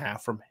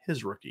 7.5 from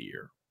his rookie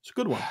year? It's a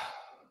good one.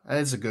 That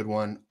is a good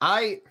one.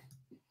 Let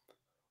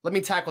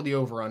me tackle the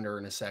over under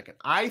in a second.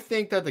 I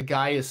think that the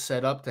guy is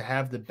set up to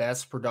have the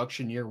best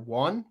production year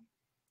one.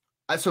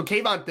 So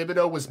Kayvon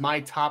Thibodeau was my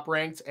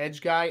top-ranked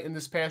edge guy in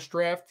this past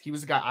draft. He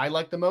was the guy I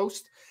liked the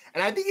most.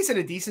 And I think he's in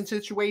a decent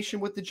situation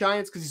with the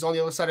Giants because he's on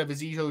the other side of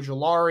Azeez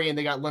Ojulari, and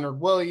they got Leonard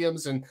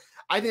Williams. And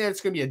I think that's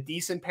going to be a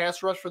decent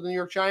pass rush for the New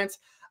York Giants.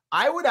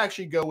 I would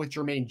actually go with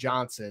Jermaine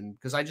Johnson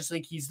because I just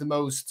think he's the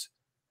most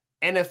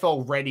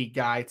NFL-ready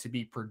guy to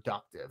be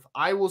productive.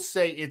 I will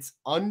say it's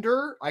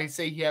under. I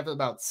say he has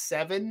about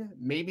 7,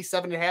 maybe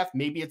 7.5.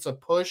 Maybe it's a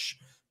push,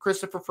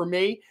 Christopher, for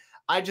me.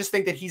 I just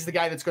think that he's the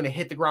guy that's going to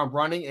hit the ground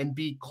running and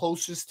be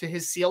closest to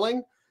his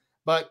ceiling.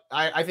 But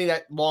I think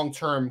that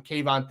long-term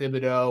Kayvon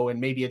Thibodeau and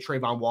maybe a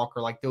Trayvon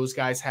Walker, like those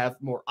guys have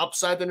more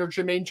upside than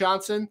Jermaine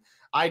Johnson.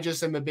 I'm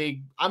a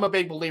big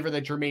believer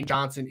that Jermaine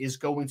Johnson is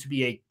going to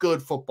be a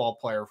good football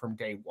player from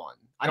day one.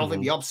 I don't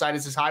think the upside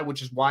is as high,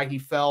 which is why he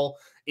fell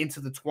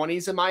into the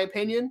 20s, in my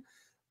opinion.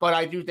 But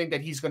I do think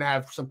that he's going to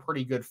have some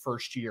pretty good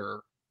first-year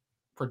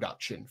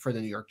production for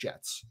the New York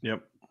Jets.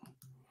 Yep.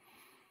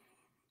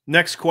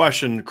 Next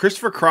question.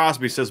 Christopher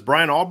Crosby says,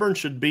 Brian, Auburn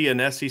should be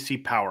an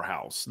SEC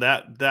powerhouse.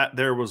 That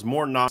there was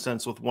more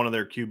nonsense with one of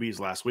their QBs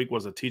last week.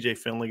 Was it TJ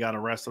Finley got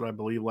arrested, I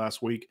believe,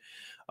 last week?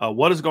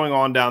 What is going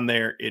on down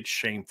there? It's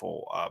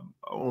shameful. I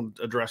won't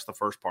address the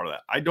first part of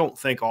that. I don't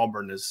think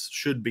Auburn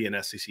should be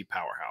an SEC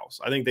powerhouse.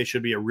 I think they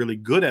should be a really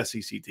good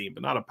SEC team,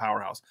 but not a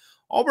powerhouse.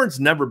 Auburn's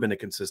never been a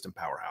consistent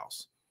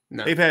powerhouse.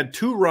 No. They've had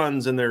 2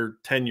 runs in their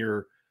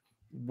tenure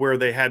where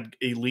they had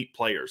elite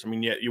players. I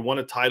mean, yeah, you won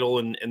a title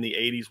in the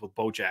 80s with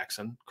Bo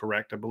Jackson,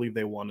 correct? I believe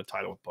they won a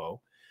title with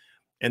Bo.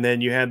 And then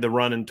you had the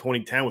run in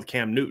 2010 with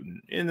Cam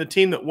Newton. And the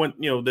team that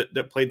went,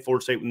 that played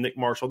Florida State with Nick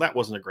Marshall, that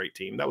wasn't a great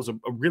team. That was a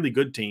really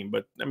good team.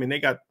 But, I mean,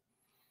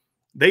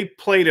 they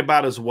played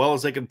about as well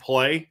as they could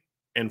play,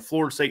 and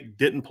Florida State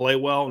didn't play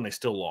well, and they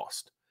still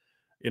lost.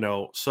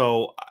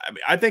 So I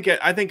mean,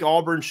 I think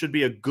Auburn should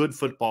be a good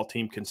football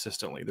team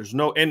consistently.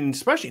 And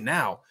especially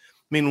now,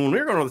 I mean, when we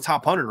were going to the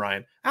top 100,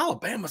 Ryan,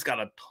 Alabama's got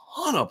a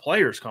ton of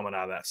players coming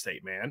out of that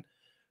state, man.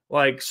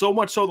 Like, so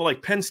much so that,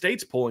 like, Penn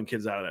State's pulling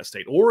kids out of that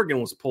state.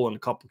 Oregon was pulling a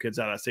couple kids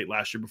out of that state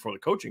last year before the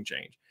coaching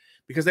change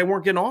because they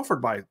weren't getting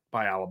offered by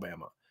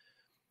Alabama.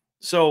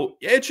 So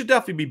it should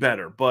definitely be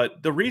better.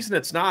 But the reason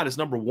it's not is,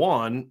 number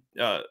one,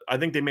 I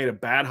think they made a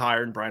bad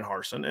hire in Brian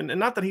Harsin. And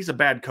not that he's a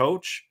bad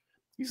coach.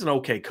 He's an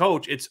okay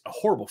coach. It's a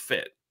horrible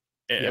fit.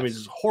 Yes. I mean,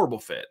 it's a horrible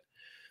fit.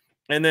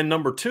 And then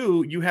number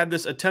 2, you had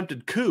this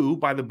attempted coup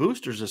by the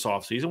boosters this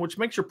offseason, which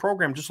makes your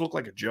program just look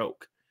like a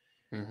joke.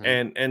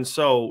 And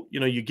so,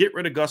 you get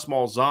rid of Gus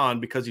Malzahn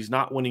because he's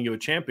not winning you a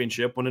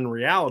championship, when in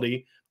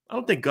reality, I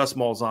don't think Gus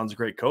Malzahn's a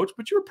great coach,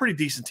 but you're a pretty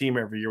decent team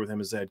every year with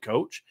him as head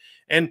coach.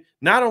 And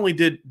not only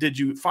did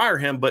you fire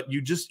him, but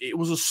it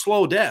was a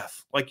slow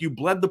death. Like, you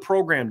bled the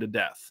program to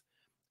death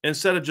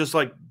instead of just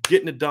like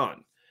getting it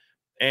done.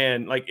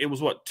 And like, it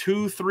was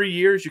 2-3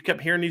 years you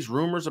kept hearing these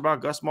rumors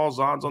about Gus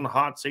Malzahn's on the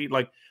hot seat.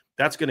 Like,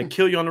 that's going to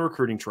kill you on the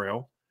recruiting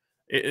trail.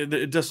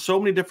 It does so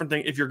many different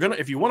things. If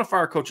you want to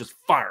fire coaches,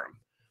 fire him.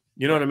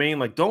 You know what I mean?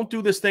 Like, don't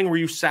do this thing where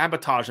you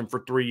sabotage him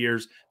for 3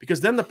 years,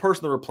 because then the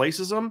person that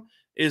replaces him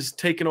is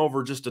taking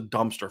over just a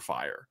dumpster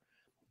fire.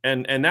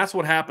 And that's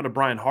what happened to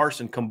Brian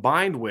Harsin,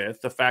 combined with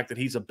the fact that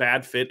he's a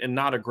bad fit and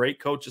not a great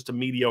coach, just a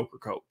mediocre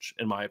coach,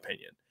 in my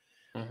opinion.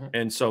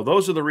 And so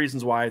those are the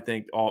reasons why I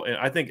think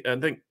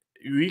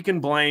we can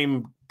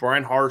blame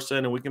Brian Harsin,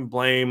 and we can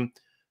blame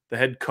the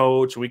head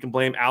coach, we can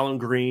blame Alan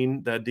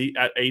Green, the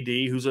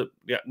AD, who's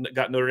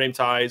got Notre Dame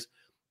ties,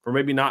 for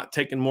maybe not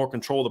taking more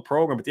control of the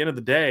program. At the end of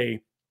the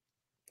day,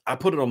 I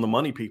put it on the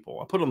money people.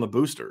 I put it on the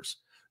boosters.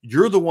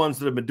 You're the ones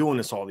that have been doing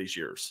this all these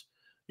years.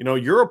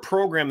 You're a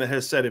program that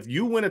has said, if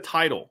you win a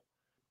title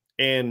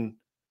and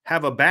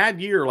have a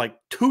bad year, like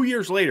 2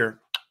 years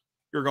later,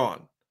 you're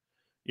gone.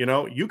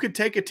 You could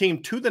take a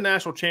team to the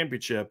national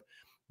championship,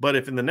 but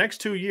if in the next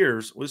 2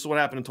 years, this is what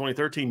happened in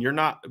 2013, you're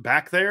not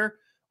back there,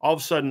 all of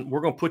a sudden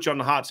we're going to put you on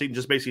the hot seat and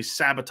just basically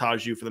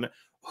sabotage you for the next.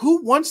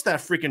 Who wants that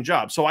freaking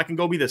job? So I can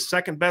go be the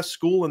second best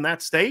school in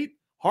that state?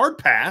 Hard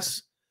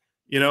pass.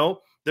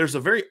 There's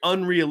a very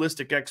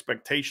unrealistic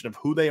expectation of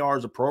who they are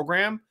as a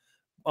program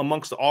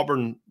amongst the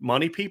Auburn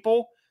money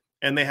people,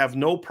 and they have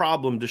no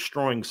problem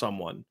destroying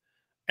someone.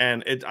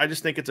 And I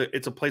just think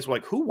it's a place where,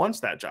 like, who wants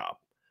that job?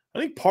 I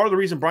think part of the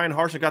reason Brian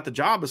Harsin got the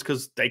job is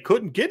because they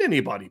couldn't get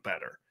anybody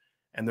better.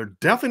 And they're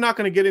definitely not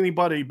going to get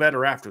anybody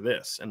better after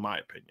this, in my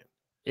opinion.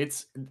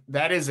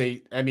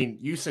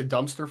 You said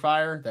dumpster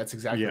fire. That's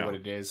exactly what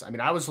it is.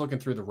 I was looking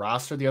through the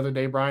roster the other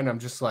day, Brian. I'm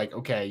just like,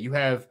 okay, you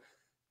have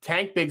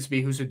Tank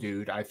Bigsby, who's a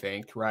dude, I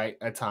think, right?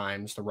 At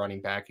times, the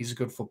running back. He's a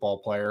good football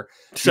player.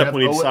 Except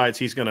when he decides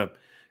he's going to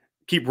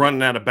keep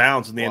running out of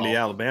bounds in the end of the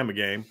Alabama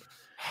game.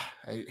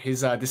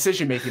 His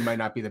decision-making might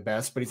not be the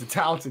best, but he's a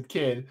talented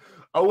kid.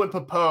 Owen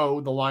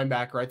Popo, the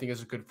linebacker, I think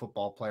is a good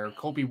football player.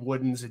 Colby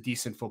Wooden's a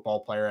decent football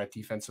player at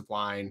defensive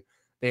line.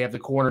 They have the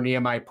corner,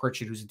 Nehemiah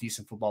Pritchett, who's a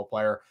decent football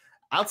player.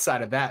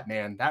 Outside of that,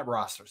 man, that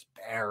roster's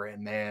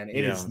barren, man.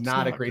 It is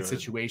not a great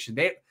situation.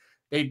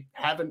 They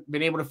haven't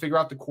been able to figure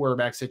out the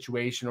quarterback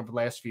situation over the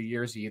last few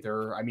years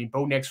either.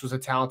 Bo Nix was a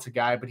talented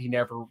guy, but he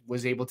never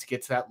was able to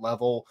get to that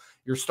level.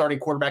 Your starting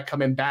quarterback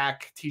coming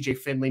back, TJ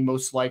Finley,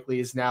 most likely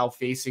is now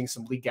facing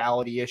some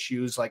legality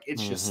issues. Like,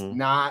 it's just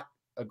not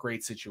a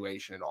great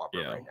situation at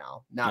Auburn right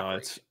now.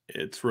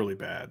 It's really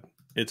bad.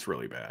 It's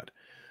really bad.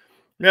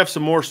 We have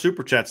some more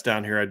super chats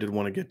down here I did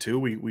want to get to.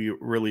 We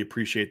really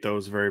appreciate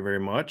those very,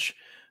 very much.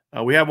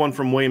 We have one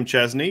from William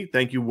Chesney.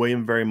 Thank you,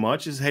 William, very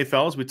much. He says, hey,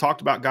 fellas, we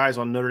talked about guys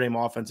on Notre Dame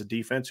offense and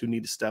defense who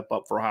need to step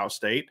up for Ohio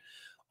State.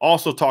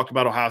 Also talked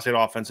about Ohio State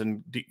offense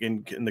and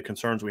the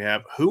concerns we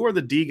have. Who are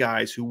the D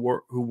guys who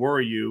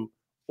worry you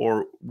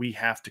or we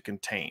have to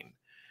contain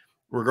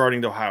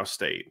regarding to Ohio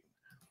State?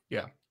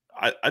 Yeah.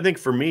 I think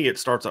for me, it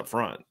starts up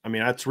front.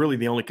 That's really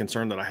the only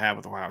concern that I have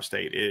with Ohio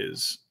State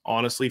is,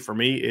 honestly, for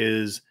me,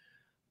 is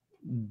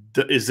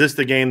this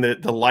the game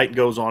that the light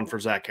goes on for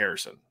Zach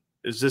Harrison?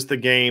 Is this the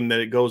game that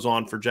it goes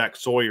on for Jack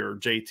Sawyer,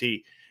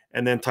 JT,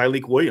 and then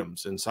Tyleik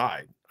Williams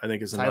inside? I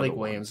think is another Tyleik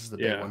Williams is the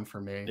big one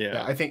for me.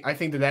 Yeah, I think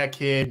that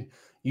kid.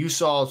 You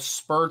saw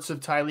spurts of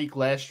Tyleik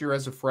last year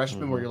as a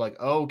freshman where you're like,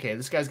 oh, okay,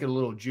 this guy's got a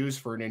little juice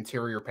for an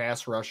interior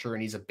pass rusher,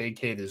 and he's a big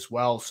kid as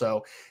well.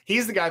 So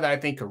he's the guy that I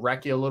think could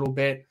wreck you a little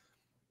bit.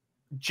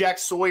 Jack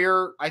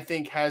Sawyer, I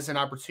think, has an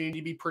opportunity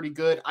to be pretty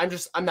good.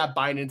 I'm not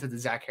buying into the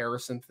Zach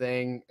Harrison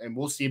thing, and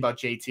we'll see about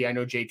JT. I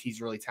know JT's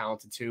really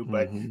talented too,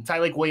 but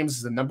Tyleik Williams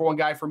is the number one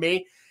guy for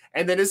me.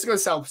 And then this is going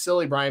to sound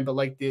silly, Brian, but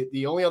like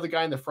the only other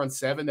guy in the front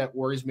seven that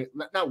worries me,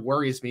 not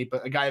worries me,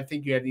 but a guy I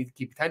think you need to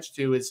keep attention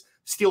to is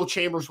Steele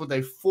Chambers with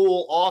a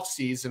full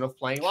offseason of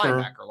playing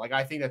linebacker. Like,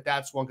 I think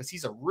that's one because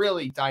he's a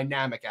really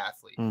dynamic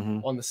athlete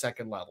on the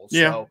second level.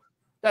 So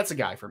that's a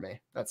guy for me.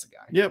 That's a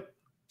guy. Yep.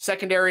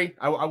 Secondary,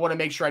 I want to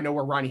make sure I know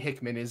where Ronnie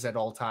Hickman is at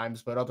all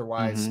times, but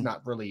otherwise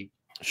not really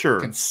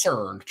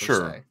concerned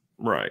per se.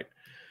 Right.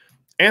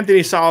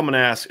 Anthony Solomon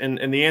asks,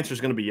 and the answer is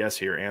going to be yes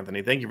here,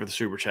 Anthony. Thank you for the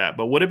super chat.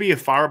 But would it be a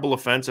fireable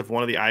offense if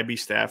one of the IB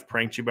staff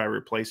pranked you by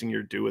replacing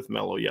your do with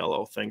Mellow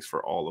Yellow? Thanks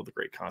for all of the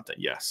great content.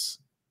 Yes.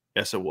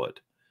 Yes, it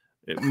would.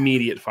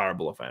 Immediate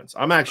fireable offense.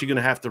 I'm actually going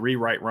to have to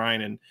rewrite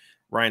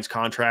Ryan's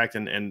contract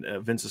and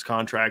Vince's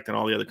contract and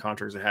all the other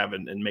contracts I have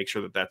and make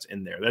sure that that's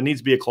in there. That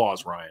needs to be a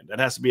clause, Ryan. That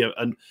has to be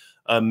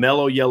a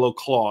Mellow Yellow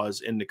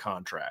clause in the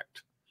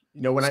contract.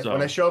 When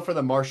I show up for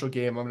the Marshall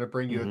game, I'm going to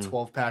bring you a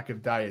 12-pack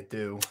of Diet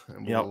Dew,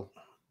 and we'll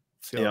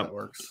see how that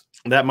works.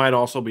 That might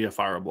also be a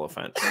fireable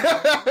offense.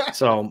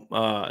 So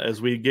as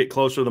we get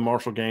closer to the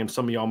Marshall game,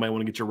 some of y'all may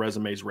want to get your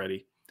resumes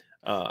ready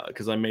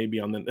because I may be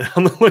on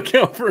the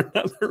lookout for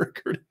another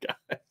recruiting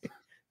guy.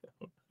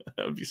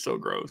 That would be so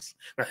gross.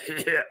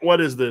 What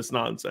is this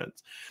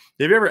nonsense?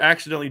 Have you ever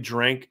accidentally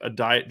drank a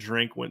diet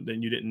drink when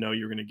then you didn't know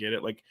you were going to get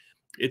it? Like,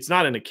 it's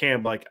not in a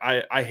can, but like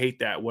I hate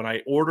that when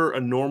I order a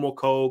normal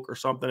Coke or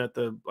something at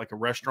a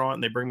restaurant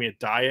and they bring me a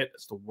diet.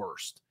 It's the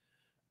worst.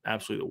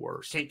 Absolutely the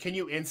worst. Can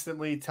you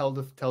instantly tell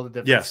the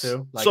difference Yes.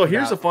 too? Like so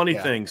here's a funny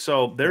thing.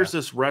 So there's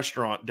this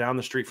restaurant down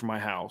the street from my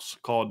house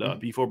called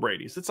Beef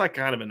O'Brady's. It's like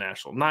kind of a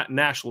not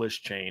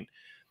national-ish chain.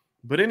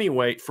 But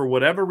anyway, for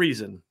whatever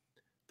reason,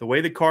 the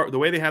way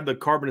they have the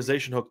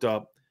carbonization hooked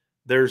up,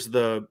 there's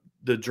the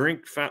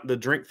drink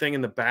thing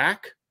in the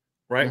back,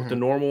 right? With the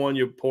normal one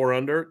you pour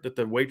under that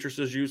the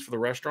waitresses use for the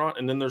restaurant,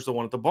 and then there's the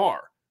one at the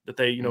bar that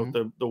they,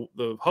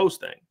 the hose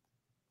thing.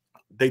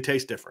 They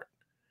taste different.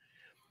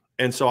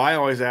 And so I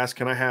always ask,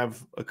 can I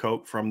have a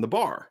Coke from the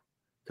bar?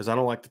 Because I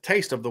don't like the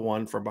taste of the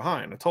one from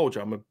behind. I told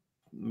you I'm a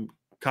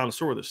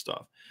connoisseur of this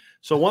stuff.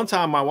 So one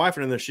time my wife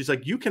went in there, she's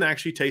like, you can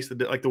actually taste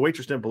the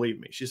waitress didn't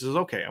believe me. She says,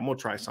 okay, I'm going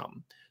to try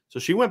something. So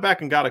she went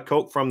back and got a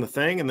Coke from the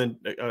thing and then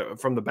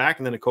from the back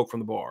and then a Coke from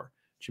the bar.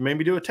 She made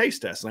me do a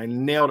taste test and I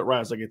nailed it right. I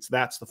was like,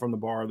 that's from the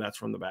bar, that's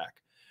from the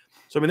back.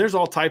 So, I mean, there's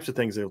all types of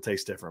things that'll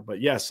taste different.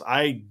 But yes,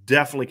 I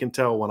definitely can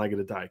tell when I get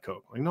a Diet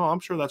Coke. Like, no, I'm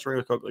sure that's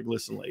regular Coke. Like,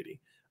 listen, lady,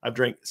 I've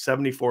drank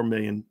 74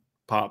 million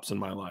pops in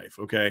my life.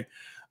 Okay.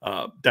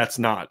 That's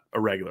not a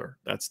regular.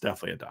 That's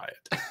definitely a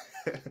diet.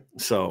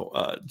 So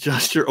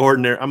just your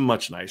ordinary, I'm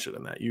much nicer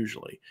than that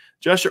usually.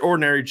 Just your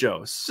ordinary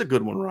Joe. This is a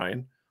good one,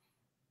 Ryan.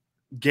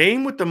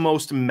 Game with the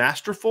most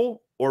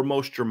masterful or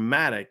most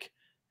dramatic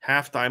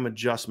halftime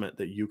adjustment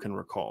that you can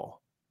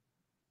recall.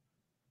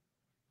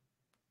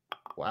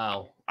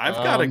 Wow. I've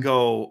got to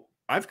go.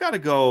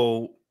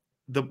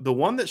 The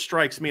one that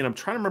strikes me, and I'm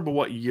trying to remember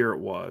what year it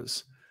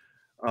was.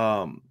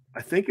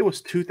 I think it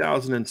was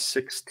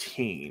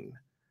 2016.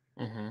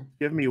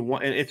 Give me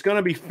one, and it's going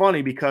to be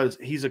funny because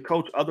he's a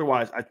coach.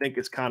 Otherwise, I think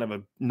it's kind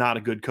of not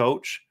a good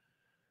coach.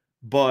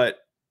 But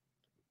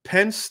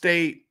Penn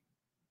State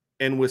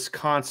and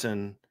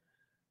Wisconsin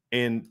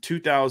in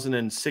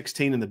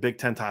 2016 in the Big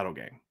Ten title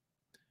game.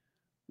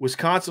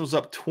 Wisconsin was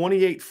up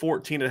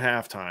 28-14 at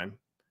halftime,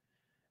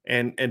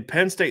 and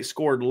Penn State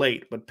scored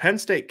late. But Penn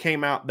State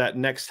came out that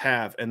next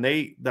half, and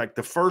they like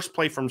the first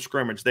play from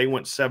scrimmage, they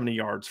went 70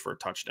 yards for a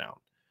touchdown,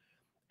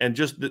 and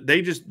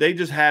they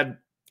just had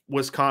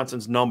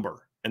Wisconsin's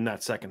number in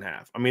that second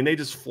half. I mean, they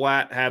just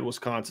flat had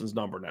Wisconsin's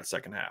number in that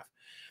second half.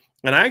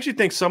 And I actually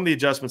think some of the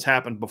adjustments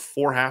happened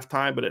before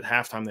halftime, but at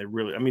halftime they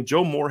really, I mean,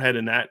 Joe Moorhead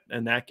in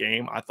that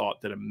game, I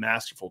thought did a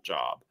masterful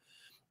job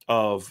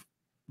of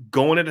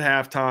going into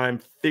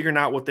halftime, figuring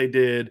out what they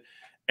did,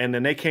 and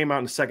then they came out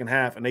in the second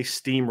half and they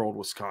steamrolled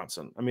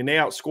Wisconsin. I mean, they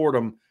outscored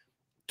them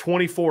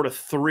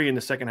 24-3 in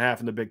the second half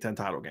in the Big Ten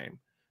title game.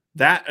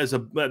 That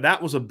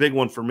was a big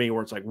one for me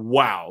where it's like,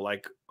 wow,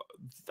 like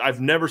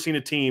I've never seen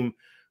a team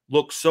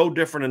look so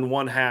different in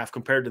one half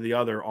compared to the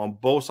other on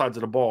both sides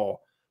of the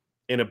ball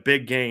in a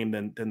big game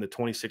than the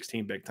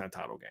 2016 Big Ten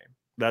title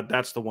game.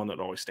 That's the one that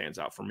always stands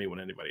out for me when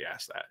anybody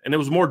asks that. And it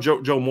was more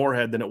Joe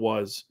Moorhead than it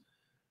was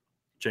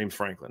James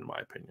Franklin, in my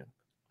opinion.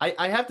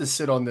 I have to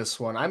sit on this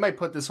one. I might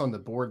put this on the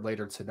board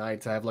later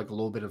tonight to have like a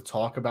little bit of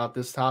talk about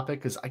this topic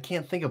because I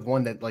can't think of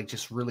one that like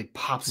just really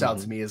pops out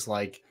to me as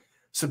like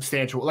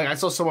substantial. Like I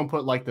saw someone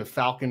put like the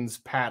Falcons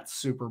Pats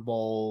Super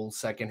Bowl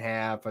second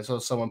half. I saw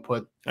someone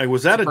put like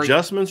was that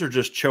adjustments or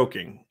just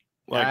choking?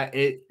 Like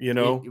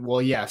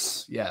well,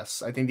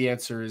 yes. I think the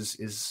answer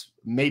is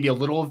maybe a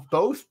little of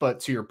both, but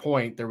to your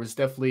point, there was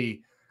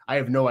definitely I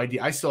have no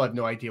idea. I still have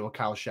no idea what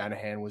Kyle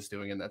Shanahan was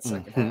doing in that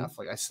second half.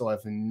 Like I still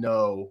have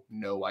no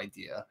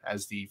idea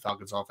as the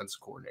Falcons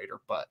offensive coordinator,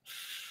 but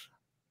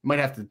might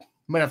have to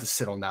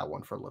sit on that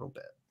one for a little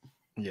bit.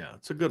 Yeah,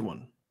 it's a good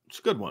one. It's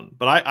a good one.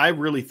 But I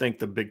really think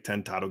the Big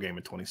Ten title game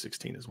in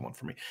 2016 is one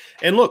for me.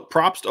 And look,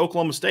 props to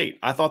Oklahoma State.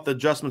 I thought the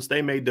adjustments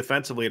they made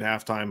defensively at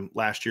halftime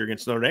last year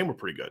against Notre Dame were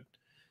pretty good.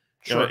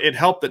 Sure. It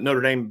helped that Notre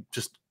Dame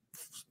just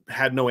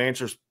had no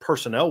answers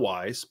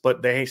personnel-wise,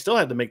 but they still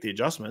had to make the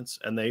adjustments,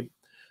 and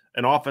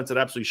an offense that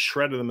absolutely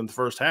shredded them in the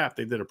first half.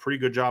 They did a pretty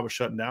good job of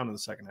shutting down in the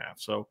second half.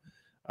 So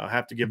I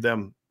have to give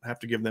them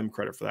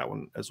credit for that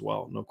one as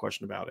well. No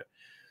question about it.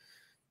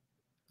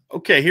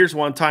 Okay, here's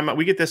one timeout.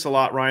 We get this a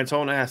lot, Ryan. So I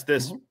want to ask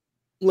this.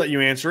 Let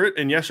you answer it.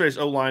 In yesterday's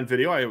O-line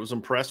video, I was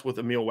impressed with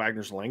Emil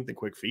Wagner's length and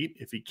quick feet.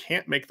 If he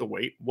can't make the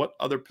weight, what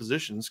other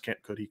positions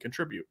could he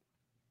contribute?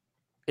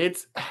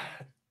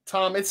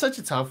 Tom, it's such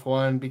a tough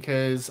one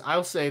because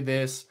I'll say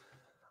this.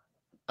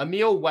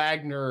 Emil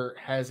Wagner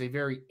has a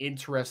very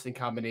interesting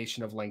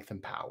combination of length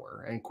and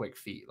power and quick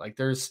feet. Like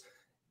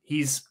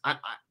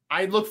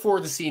I look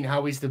forward to seeing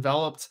how he's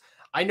developed.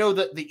 I know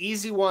that the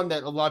easy one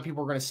that a lot of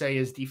people are going to say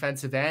is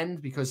defensive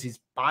end because his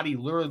body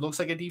literally looks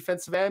like a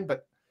defensive end.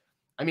 But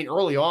I mean,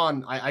 early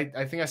on,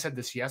 I think I said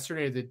this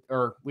yesterday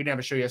or we didn't have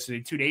a show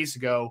yesterday, 2 days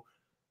ago,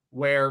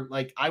 where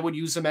like I would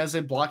use him as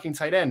a blocking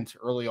tight end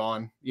early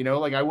on,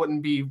 like I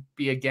wouldn't be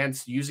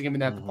against using him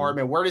in that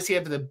department. Where does he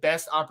have the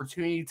best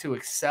opportunity to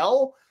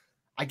excel?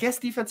 I guess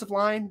defensive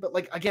line, but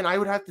like, again, I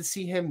would have to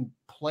see him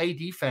play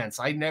defense.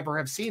 I never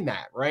have seen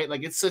that, right?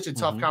 Like it's such a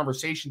tough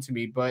conversation to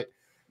me, but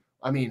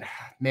I mean,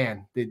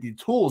 man, the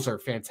tools are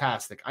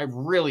fantastic. I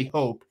really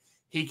hope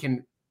he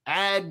can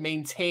add,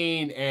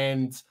 maintain,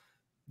 and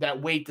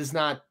that weight does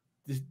not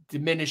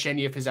diminish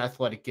any of his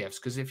athletic gifts.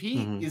 Because if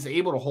he is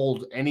able to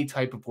hold any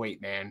type of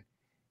weight, man,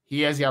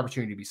 he has the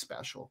opportunity to be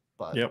special.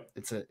 But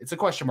it's a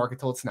question mark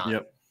until it's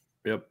not.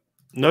 Yep.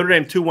 Notre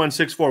Dame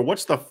 2164.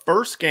 What's the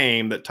first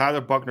game that Tyler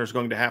Buchner is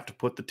going to have to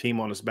put the team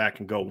on his back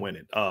and go win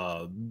it?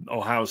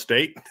 Ohio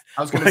State.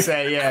 I was going to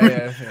say,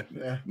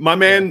 yeah. My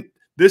man,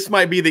 this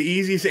might be the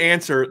easiest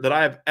answer that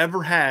I have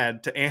ever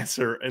had to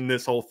answer in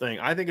this whole thing.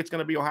 I think it's going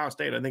to be Ohio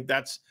State. I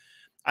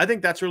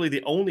think that's really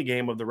the only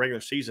game of the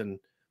regular season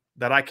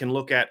that I can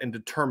look at and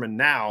determine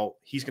now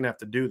he's going to have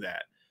to do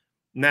that.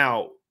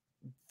 Now,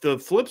 the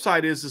flip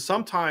side is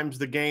sometimes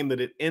the game that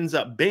it ends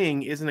up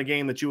being isn't a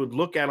game that you would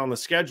look at on the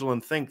schedule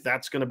and think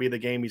that's going to be the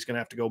game he's going to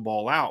have to go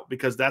ball out,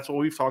 because that's what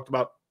we've talked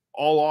about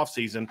all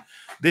offseason.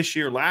 This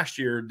year, last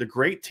year, the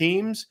great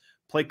teams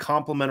play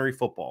complementary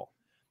football.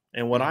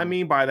 And what I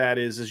mean by that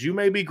is you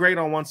may be great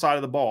on one side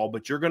of the ball,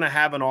 but you're going to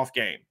have an off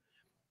game.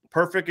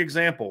 Perfect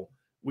example.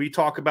 We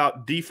talk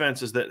about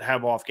defenses that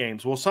have off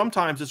games. Well,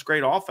 sometimes it's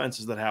great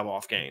offenses that have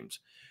off games.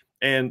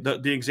 And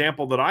the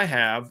example that I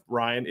have,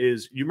 Ryan,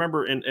 is you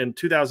remember in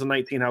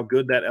 2019 how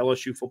good that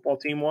LSU football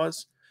team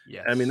was?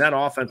 Yes. I mean, that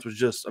offense was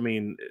just, I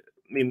mean,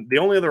 the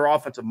only other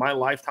offense of my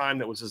lifetime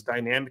that was as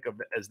dynamic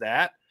as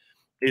that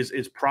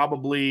is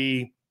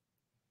probably,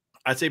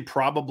 I'd say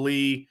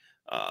probably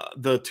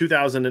the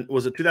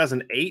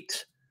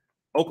 2008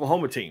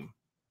 Oklahoma team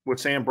with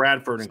Sam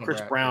Bradford and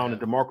Chris Brown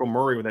and DeMarco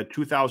Murray with that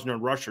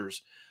 2,000-yard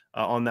rushers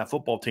on that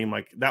football team.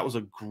 Like, that was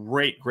a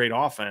great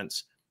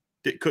offense.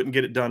 It couldn't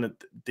get it done at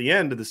the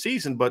end of the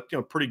season, but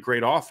pretty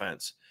great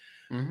offense.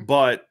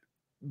 But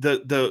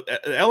the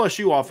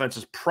LSU offense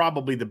is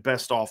probably the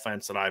best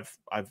offense that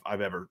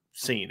I've ever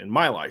seen in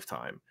my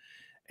lifetime.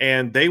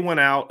 And they went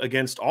out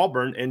against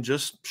Auburn and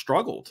just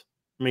struggled.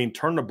 I mean,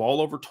 turned the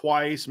ball over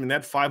twice. I mean, they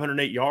had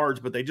 508 yards,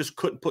 but they just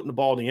couldn't put in the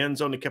ball in the end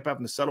zone. They kept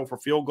having to settle for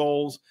field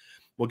goals.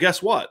 Well,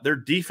 guess what? Their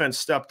defense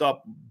stepped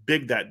up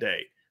big that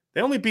day.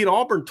 They only beat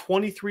Auburn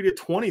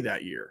 23-20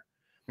 that year.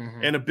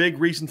 And a big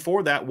reason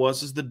for that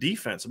was the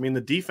defense. I mean,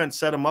 the defense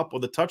set them up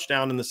with a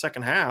touchdown in the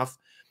second half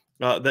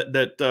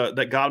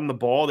that got them the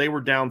ball. They were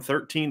down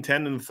 13-10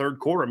 in the third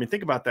quarter. I mean,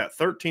 think about that,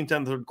 13-10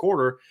 in the third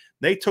quarter.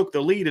 They took the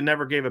lead and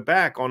never gave it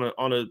back on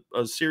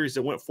a series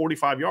that went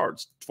 45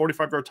 yards,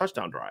 45-yard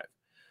touchdown drive.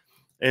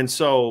 And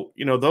so,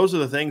 those are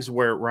the things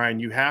where, Ryan,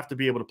 you have to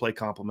be able to play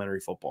complementary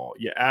football.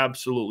 You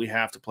absolutely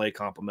have to play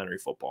complementary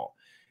football.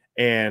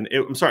 And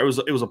it was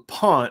a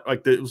punt.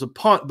 It was a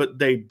punt, but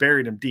they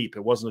buried him deep.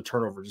 It wasn't a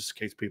turnover, just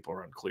in case people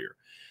are unclear.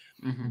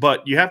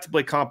 But you have to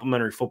play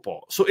complementary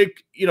football. So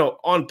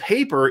on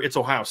paper, it's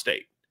Ohio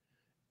State.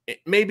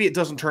 Maybe it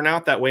doesn't turn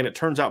out that way, and it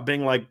turns out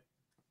being like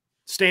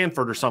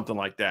Stanford or something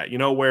like that.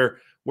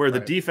 Where the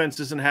defense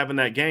isn't having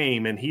that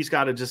game, and he's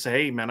got to just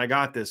say, "Hey, man, I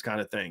got this,"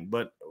 kind of thing.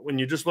 But when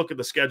you just look at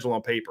the schedule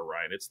on paper,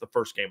 Ryan, it's the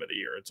first game of the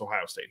year. It's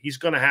Ohio State. He's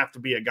going to have to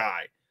be a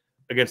guy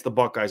against the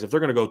Buckeyes if they're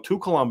going to go to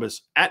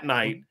Columbus at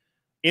night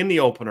in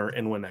the opener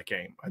and win that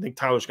game. I think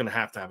Tyler's going to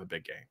have a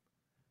big game.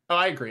 Oh,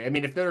 I agree. I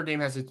mean, if Notre Dame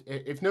has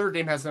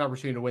an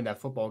opportunity to win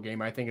that football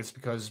game, I think it's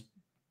because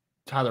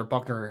Tyler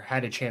Buchner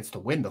had a chance to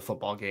win the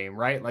football game,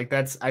 right? Like,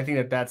 I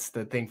think that's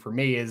the thing for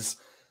me, is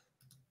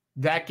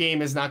that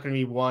game is not going to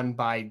be won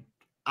by.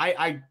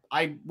 I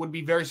would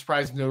be very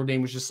surprised if Notre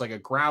Dame was just like a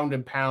ground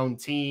and pound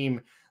team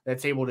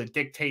that's able to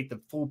dictate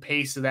the full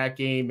pace of that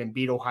game and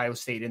beat Ohio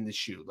State in the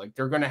shoe. Like,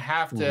 they're going to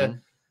have to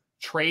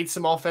trade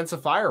some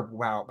offensive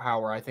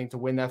firepower, I think, to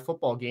win that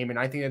football game. And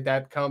I think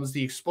that comes,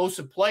 the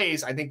explosive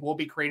plays, I think, will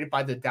be created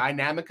by the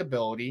dynamic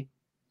ability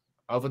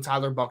of a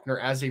Tyler Buchner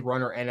as a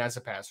runner and as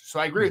a passer. So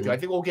I agree with you. I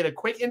think we'll get a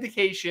quick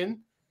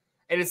indication,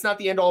 and it's not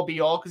the end all be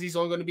all, because he's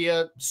only going to be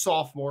a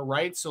sophomore,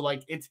 right? So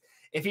like,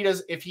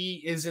 if he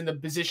is in the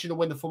position to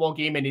win the football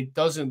game and it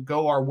doesn't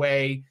go our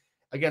way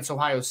against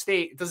Ohio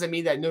State, it doesn't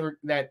mean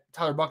that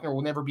Tyler Buchner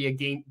will never be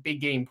a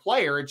big game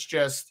player. It's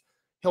just,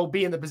 he'll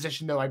be in the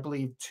position, though, I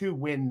believe, to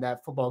win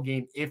that football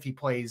game if he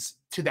plays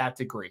to that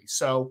degree.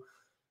 So,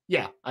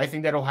 yeah, I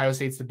think that Ohio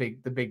State's the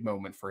big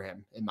moment for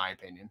him, in my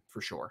opinion, for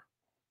sure.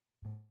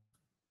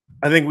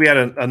 I think we had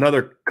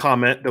another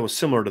comment that was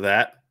similar to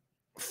that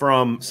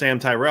from Sam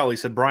Tyrell. He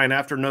said, "Brian,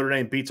 after Notre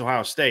Dame beats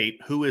Ohio State,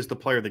 who is the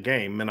player of the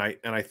game?" And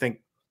I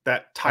think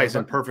that ties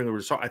in perfectly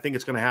with. So I think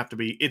it's going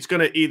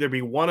to either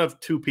be one of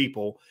two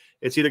people.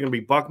 It's either going to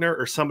be Buchner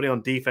or somebody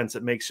on defense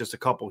that makes just a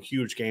couple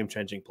huge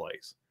game-changing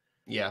plays.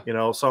 Yeah.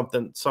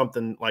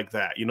 Something like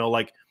that,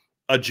 like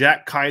a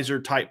Jack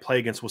Kaiser type play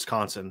against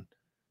Wisconsin,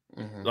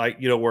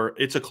 where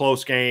it's a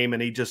close game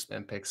and he just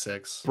pick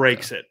six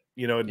breaks it,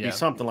 it'd be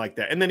something like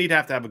that. And then he'd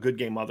have to have a good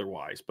game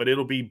otherwise, but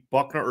it'll be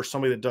Buchner or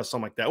somebody that does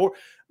something like that. Or,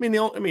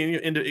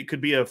 it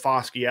could be a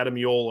Foskey,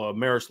 Adamiola,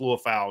 Maris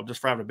Luafau, just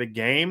for having a big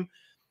game.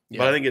 Yeah.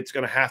 But I think it's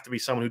going to have to be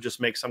someone who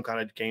just makes some kind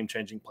of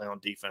game-changing play on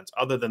defense.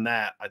 Other than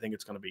that, I think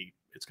it's going to be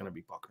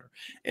Buckner.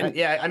 And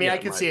yeah, I mean, I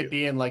could see it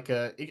being like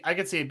a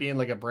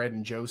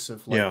Brandon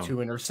Joseph, like 2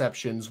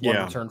 interceptions,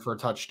 1 return for a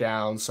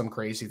touchdown, some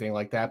crazy thing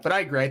like that. But I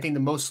agree. I think the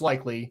most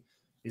likely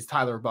is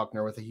Tyler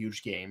Buckner with a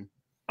huge game.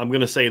 I'm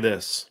going to say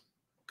this.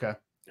 Okay.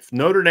 If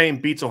Notre Dame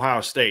beats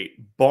Ohio State,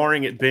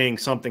 barring it being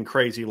something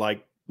crazy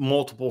like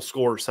multiple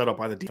scores set up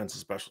by the defensive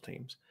special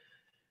teams,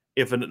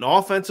 if an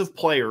offensive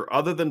player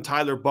other than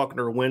Tyler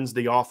Buckner wins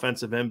the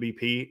offensive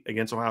MVP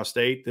against Ohio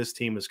State, this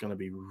team is going to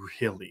be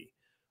really,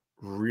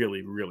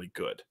 really, really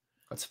good.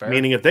 That's fair.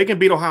 Meaning if they can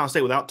beat Ohio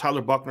State without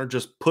Tyler Buckner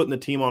just putting the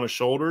team on his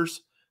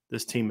shoulders,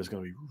 this team is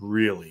going to be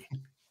really,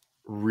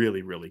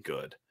 really, really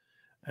good.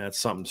 And that's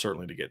something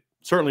certainly to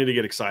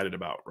get excited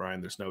about, Ryan.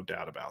 There's no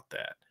doubt about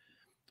that.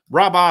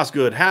 Rob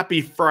Osgood,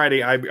 happy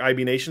Friday,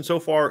 IB Nation. So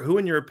far, who,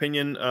 in your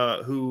opinion,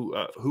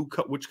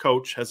 which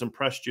coach has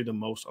impressed you the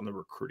most on the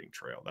recruiting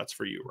trail? That's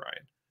for you,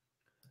 Ryan.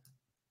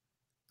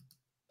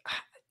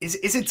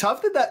 Is it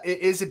tough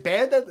is it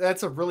bad that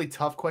that's a really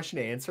tough question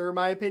to answer, in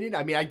my opinion?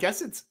 I mean, I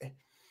guess it's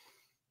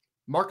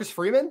Marcus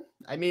Freeman.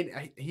 I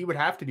mean, he would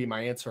have to be my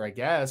answer, I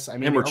guess. I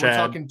mean, we're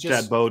talking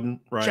just Chad Bowden,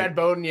 right? Chad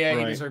Bowden, yeah, right.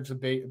 He deserves a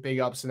big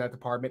ups in that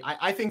department.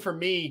 I think for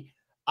me,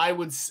 I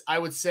would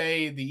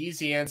say the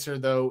easy answer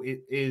though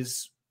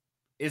is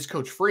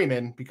Coach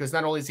Freeman, because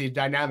not only is he a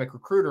dynamic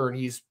recruiter and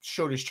he's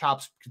showed his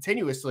chops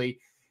continuously,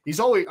 he's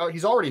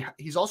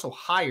also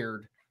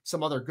hired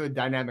some other good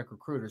dynamic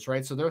recruiters,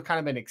 right? So they're kind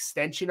of an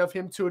extension of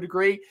him to a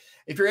degree.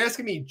 If you're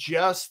asking me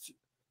just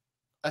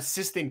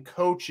assistant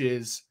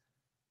coaches,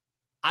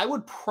 I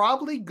would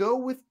probably go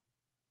with,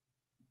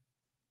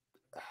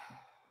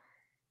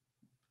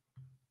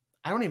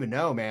 I don't even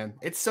know, man.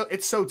 It's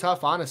so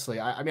tough,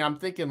 honestly. I mean, I'm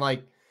thinking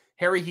like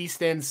Harry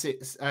Houston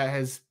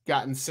has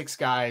gotten 6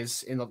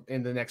 guys in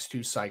the next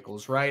 2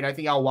 cycles, right? I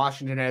think Al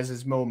Washington has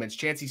his moments.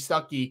 Chancey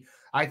Stuckey,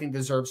 I think,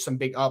 deserves some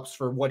big ups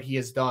for what he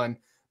has done.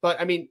 But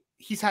I mean,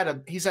 he's had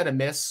a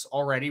miss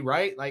already,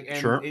 right? Like, and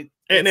sure.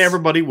 And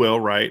everybody will,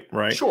 right?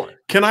 Sure.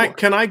 Can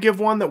I give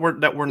one that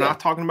we're not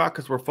talking about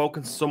because we're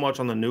focused so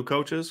much on the new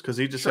coaches? Because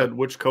he just said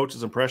which coach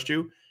has impressed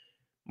you.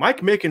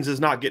 Mike Mickens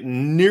is not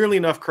getting nearly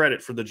enough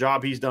credit for the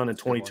job he's done in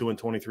 22 and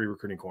 23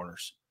 recruiting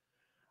corners.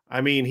 I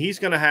mean, he's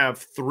going to have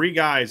 3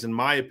 guys, in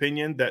my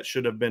opinion, that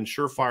should have been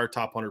surefire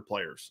top 100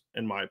 players,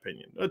 in my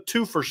opinion.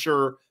 2 for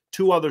sure,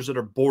 2 others that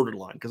are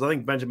borderline, because I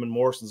think Benjamin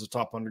Morrison's a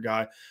top 100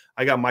 guy.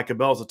 I got Micah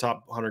Bell's a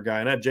top 100 guy,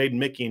 and I have Jaden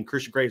Mickey and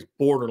Christian Gray's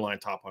borderline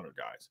top 100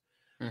 guys.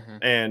 Mm-hmm.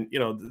 And, you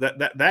know,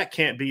 that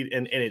can't be –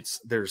 and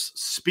there's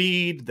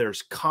speed,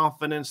 there's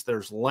confidence,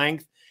 there's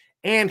length.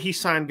 And he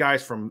signed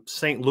guys from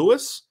St.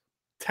 Louis,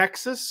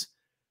 Texas,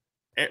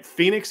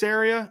 Phoenix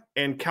area,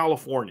 and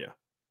California.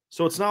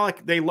 So it's not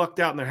like they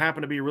lucked out and there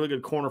happened to be a really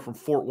good corner from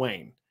Fort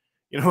Wayne,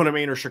 you know what I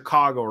mean, or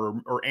Chicago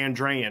or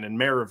Andrean and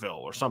Maryville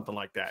or something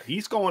like that.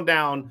 He's going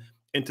down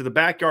into the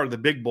backyard of the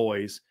big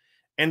boys.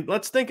 And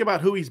let's think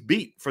about who he's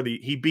beat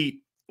he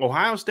beat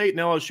Ohio State and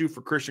LSU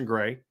for Christian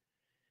Gray.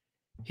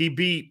 He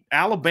beat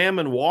Alabama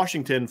and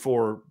Washington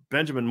for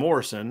Benjamin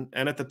Morrison.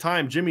 And at the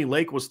time, Jimmy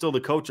Lake was still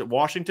the coach at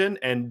Washington.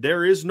 And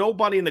there is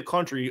nobody in the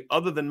country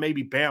other than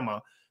maybe Bama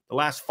the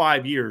last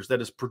 5 years that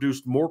has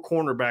produced more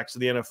cornerbacks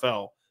in the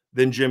NFL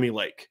than Jimmy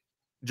Lake.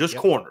 Just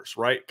corners,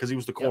 right? Because he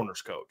was the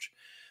corners coach.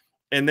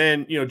 And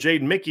then, you know,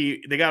 Jaden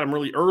Mickey, they got him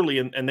really early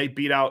and they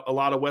beat out a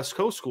lot of West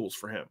Coast schools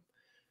for him.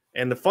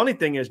 And the funny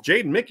thing is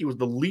Jaden Mickey was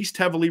the least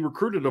heavily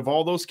recruited of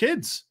all those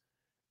kids.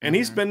 And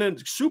he's been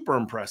super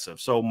impressive.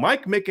 So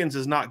Mike Mickens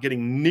is not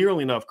getting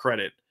nearly enough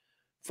credit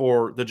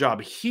for the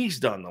job he's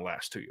done the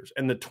last 2 years.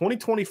 And the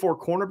 2024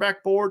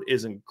 cornerback board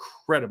is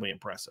incredibly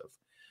impressive.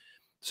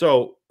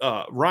 So,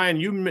 Ryan,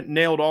 you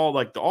nailed all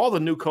the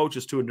new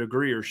coaches to a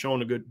degree are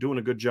doing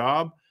a good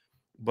job.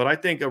 But I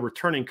think a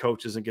returning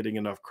coach isn't getting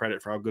enough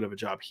credit for how good of a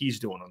job he's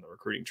doing on the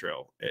recruiting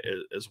trail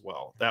as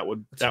well. That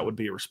would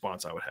be a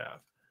response I would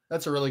have.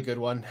 That's a really good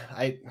one.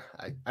 I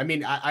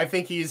mean, I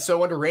think he's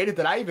so underrated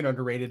that I even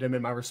underrated him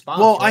in my response.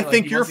 Well, right? I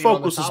think your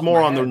focus is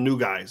more on the new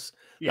guys.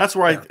 Yeah, that's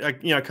where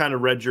I kind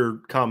of read your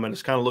comment.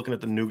 It's kind of looking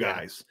at the new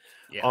guys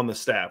on the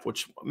staff,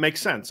 which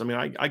makes sense. I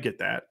mean, I get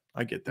that.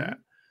 Mm-hmm.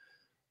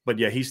 But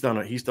yeah, he's done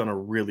a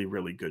really,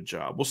 really good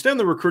job. We'll stay on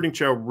the recruiting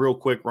trail real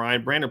quick,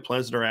 Ryan. Brandon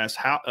Plesner asks,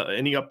 "How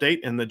any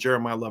update in the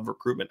Jeremiah Love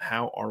recruitment?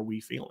 How are we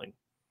feeling?"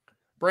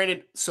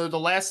 Brandon, so the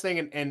last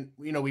thing, and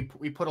you know, we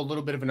put a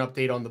little bit of an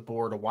update on the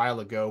board a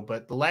while ago,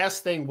 but the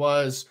last thing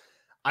was,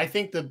 I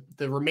think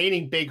the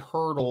remaining big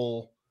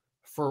hurdle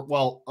for,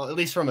 well, at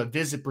least from a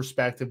visit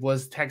perspective,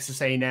 was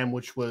Texas A&M,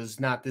 which was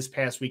not this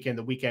past weekend,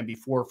 the weekend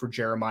before for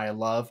Jeremiah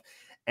Love.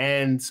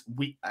 And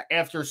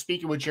after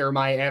speaking with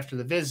Jeremiah after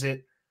the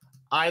visit,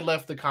 I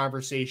left the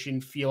conversation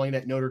feeling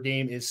that Notre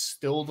Dame is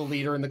still the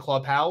leader in the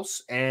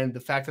clubhouse. And the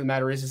fact of the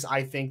matter is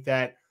I think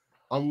that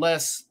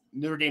unless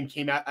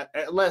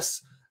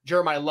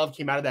Jeremiah Love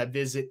came out of that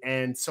visit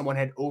and someone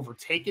had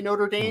overtaken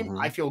Notre Dame,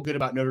 I feel good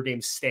about Notre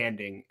Dame's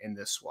standing in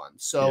this one.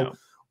 So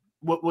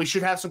we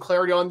should have some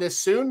clarity on this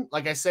soon.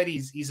 Like I said,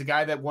 he's a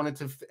guy that wanted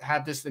to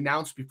have this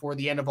announced before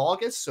the end of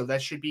August. So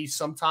that should be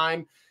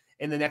sometime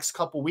in the next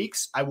couple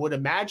weeks, I would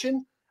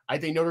imagine. I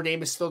think Notre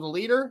Dame is still the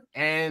leader,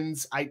 and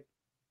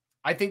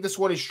I think this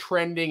one is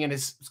trending and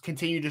has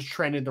continued to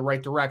trend in the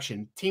right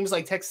direction. Teams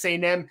like Texas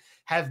A&M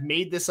have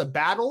made this a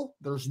battle.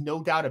 There's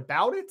no doubt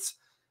about it.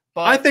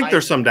 But I think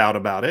there's some doubt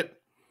about it.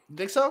 You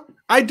think so?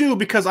 I do,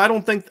 because I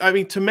don't think, I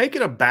mean, to make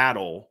it a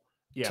battle,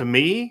 to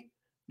me,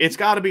 it's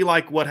got to be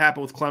like what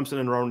happened with Clemson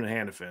and Ronan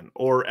Hannafin,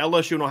 or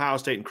LSU and Ohio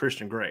State and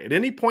Christian Gray. At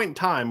any point in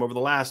time over the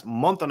last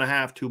month and a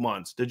half, 2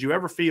 months, did you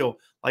ever feel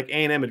like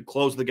A&M had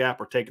closed the gap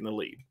or taken the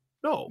lead?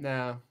 No.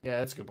 No. Yeah,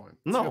 that's a good point.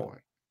 No. A good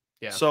point.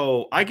 Yeah.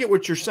 So I get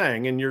what you're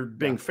saying, and you're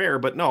being fair,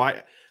 but no,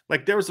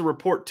 there was a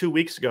report 2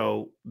 weeks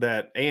ago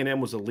that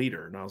A&M was a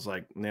leader, and I was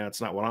like, nah,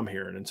 that's not what I'm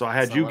hearing. And so I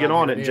had you get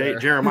on it,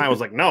 and Jeremiah was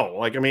like, no.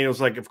 Like, I mean, it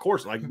was like, of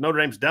course, like Notre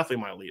Dame's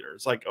definitely my leader.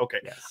 It's like,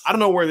 okay, I don't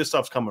know where this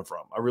stuff's coming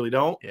from. I really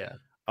don't. Yeah.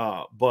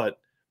 But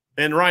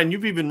Ryan,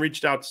 you've even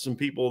reached out to some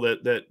people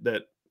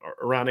that are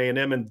around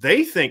A&M, and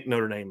they think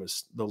Notre Dame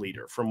is the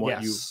leader from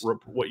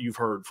what you've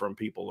heard from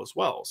people as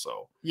well.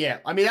 So yeah,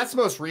 I mean, that's the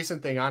most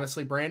recent thing,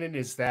 honestly, Brandon,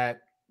 is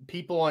that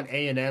people on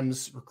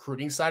A&M's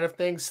recruiting side of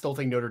things still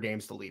think Notre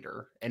Dame's the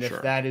leader. And if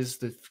that is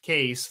the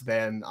case,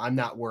 then I'm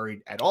not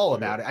worried at all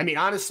about it. I mean,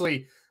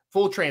 honestly,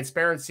 full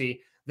transparency,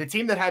 the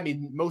team that had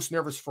me most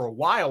nervous for a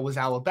while was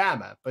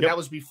Alabama, but that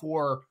was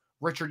before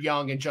Richard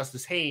Young and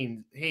Justice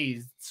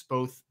Hayes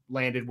both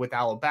landed with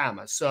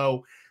Alabama.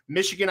 So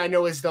Michigan, I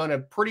know, has done a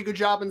pretty good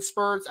job in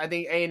spurts. I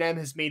think A&M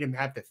has made him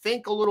have to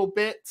think a little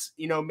bit,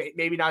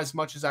 maybe not as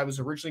much as I was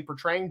originally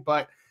portraying,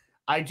 but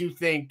I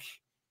think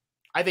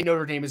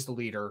Notre Dame is the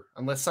leader.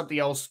 Unless something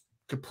else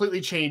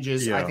completely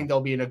changes, I think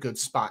they'll be in a good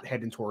spot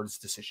heading towards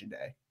decision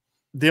day.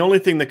 The only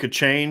thing that could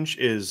change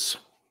is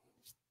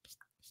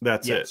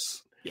it.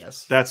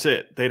 Yes. That's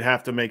it. They'd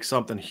have to make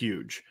something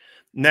huge.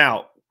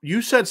 Now,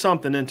 you said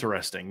something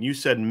interesting. You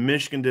said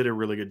Michigan did a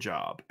really good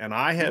job. And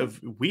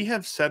we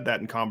have said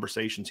that in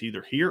conversations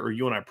either here or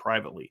you and I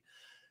privately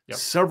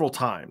several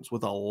times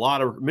with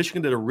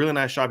Michigan did a really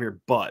nice job here,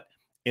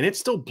 and it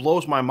still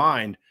blows my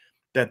mind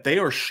that they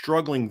are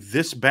struggling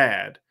this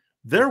bad.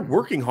 They're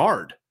working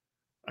hard.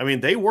 I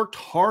mean, they worked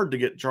hard to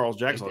get Charles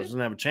Jackson. Doesn't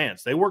have a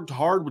chance. They worked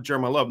hard with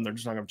Jeremiah Love, and they're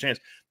just not going to have a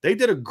chance. They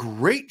did a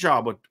great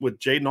job with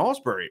Jaden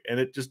Alsbury,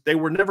 and they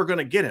were never going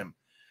to get him.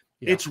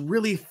 Yeah. It's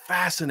really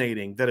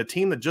fascinating that a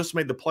team that just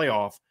made the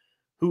playoff,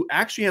 who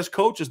actually has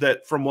coaches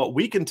that, from what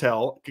we can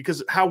tell,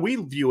 because how we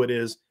view it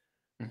is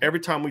every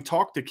time we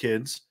talk to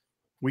kids,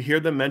 we hear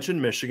them mention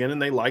Michigan,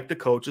 and they like the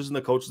coaches, and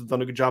the coaches have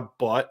done a good job,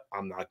 but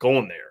I'm not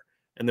going there.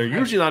 And they're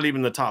usually not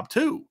even the top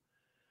two.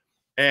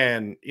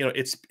 And,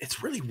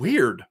 it's really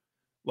weird.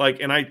 Like,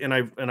 and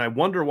I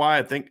wonder why.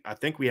 I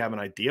think we have an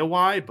idea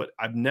why, but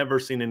I've never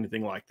seen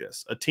anything like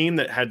this. A team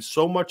that had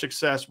so much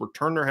success,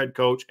 returned their head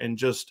coach, and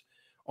just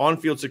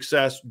on-field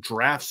success,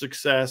 draft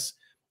success,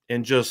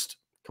 and just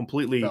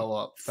completely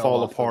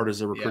fall apart as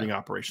a recruiting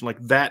operation.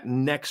 Like that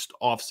next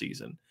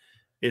offseason,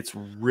 it's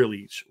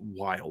really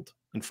wild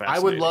and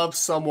fascinating. I would love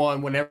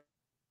someone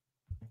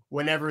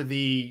whenever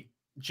the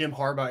Jim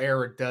Harbaugh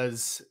era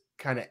does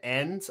kind of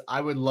end,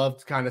 I would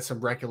love kind of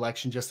some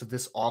recollection just of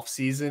this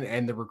offseason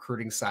and the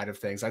recruiting side of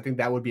things. I think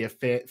that would be I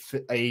think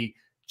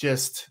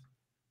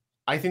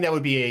that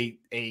would be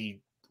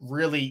a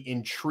really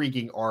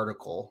intriguing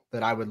article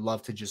that I would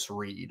love to just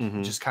read.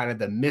 Just kind of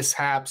the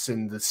mishaps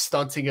and the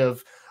stunting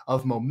of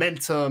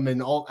momentum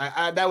and all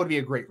that would be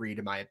a great read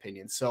in my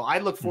opinion. So I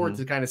look forward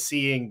to kind of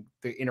seeing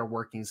the inner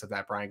workings of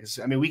that, Brian, because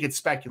I mean, we could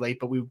speculate,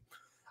 but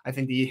I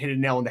think that you hit a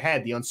nail on the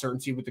head. The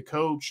uncertainty with the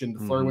coach and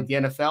the flirting with the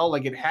NFL,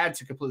 like it had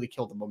to completely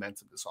kill the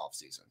momentum this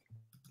offseason.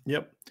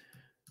 Yep.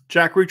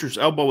 Jack Reacher's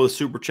elbow with a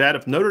super chat.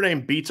 If Notre Dame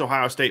beats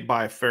Ohio State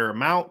by a fair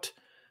amount,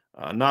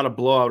 not a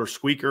blowout or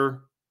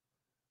squeaker,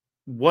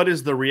 what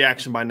is the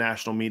reaction by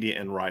national media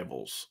and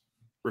rivals?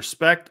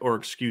 Respect or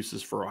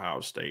excuses for Ohio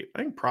State?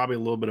 I think probably a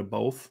little bit of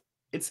both.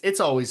 It's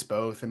always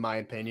both, in my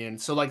opinion.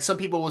 So, like, some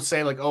people will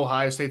say, like, oh,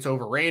 Ohio State's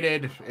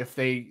overrated if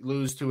they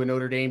lose to a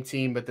Notre Dame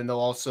team, but then they'll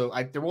also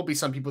there will be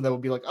some people that will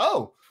be like,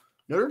 oh,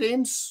 Notre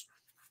Dame's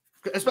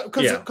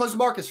because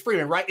Marcus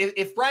Freeman, right?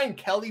 If Brian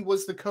Kelly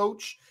was the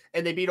coach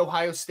and they beat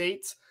Ohio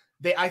State,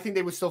 I think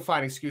they would still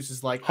find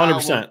excuses like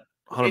 100%.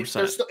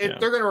 100%. If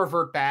they're going to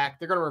revert back,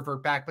 they're going to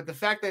revert back. But the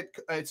fact that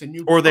it's a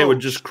new or they would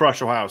just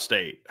crush Ohio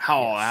State.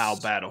 How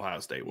bad Ohio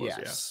State was.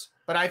 Yes.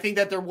 But I think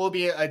that there will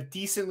be a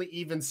decently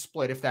even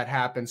split if that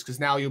happens, because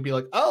now you'll be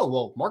like, oh,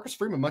 well, Marcus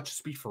Freeman must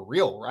just be for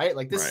real, right?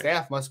 Like this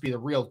staff must be the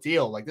real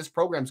deal. Like this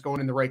program's going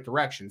in the right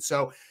direction.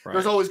 So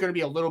there's always going to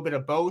be a little bit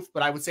of both,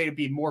 but I would say it'd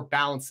be more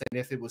balanced than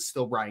if it was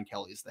still Brian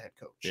Kelly as the head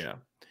coach. Yeah.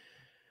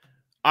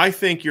 I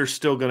think you're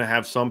still going to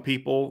have some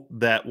people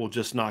that will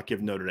just not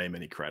give Notre Dame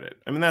any credit.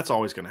 I mean, that's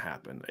always going to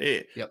happen.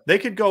 They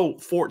could go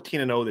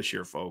 14-0 this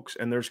year, folks,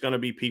 and there's going to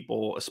be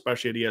people,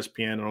 especially at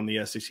ESPN and on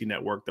the SEC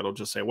network, that'll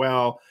just say,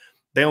 well,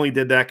 they only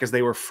did that because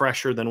they were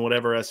fresher than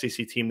whatever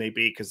SEC team they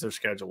beat because their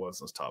schedule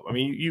wasn't tough. I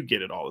mean, you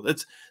get it all.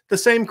 It's the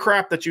same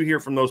crap that you hear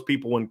from those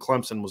people when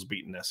Clemson was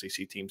beating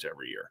SEC teams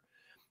every year.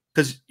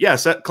 Because,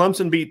 yes,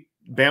 Clemson beat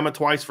Bama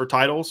twice for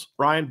titles,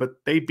 Ryan,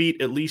 but they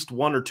beat at least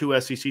one or two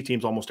SEC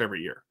teams almost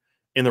every year.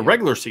 in the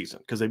regular season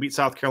because they beat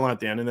South Carolina at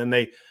the end. And then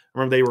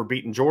they were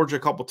beating Georgia a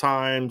couple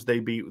times. They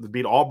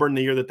beat Auburn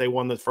the year that they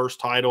won the first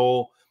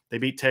title. They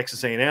beat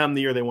Texas A&M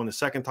the year they won the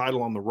second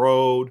title on the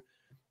road.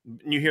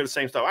 And you hear the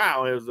same stuff.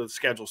 Wow, the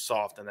schedule's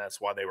soft, and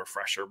that's why they were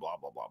fresher, blah,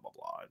 blah, blah, blah,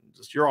 blah. And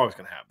just, you're always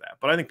going to have that.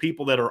 But I think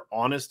people that are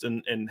honest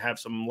and have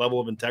some level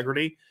of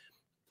integrity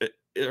are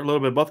a little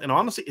bit of both. And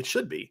honestly, it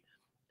should be.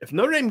 If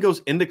Notre Dame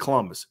goes into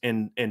Columbus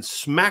and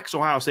smacks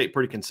Ohio State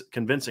pretty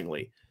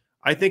convincingly,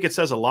 I think it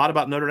says a lot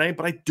about Notre Dame,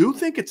 but I do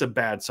think it's a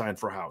bad sign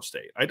for Ohio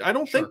State. I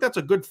don't think that's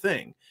a good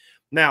thing.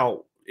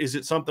 Now, is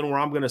it something where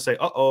I'm going to say,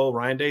 uh-oh,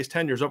 Ryan Day's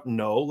tenure's up?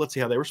 No, let's see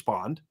how they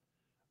respond.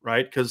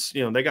 Right? Because,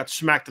 they got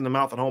smacked in the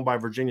mouth at home by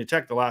Virginia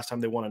Tech the last time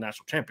they won a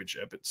national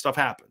championship. Stuff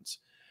happens.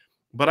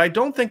 But I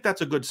don't think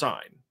that's a good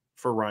sign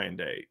for Ryan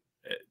Day,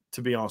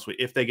 to be honest with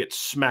you, if they get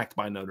smacked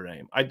by Notre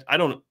Dame. I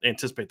don't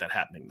anticipate that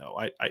happening, though.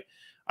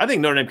 I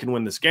think Notre Dame can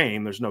win this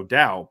game. There's no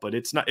doubt, but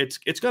it's not. It's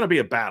going to be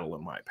a battle,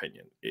 in my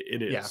opinion.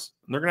 It is. Yeah.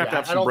 And they're going to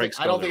have some breaks.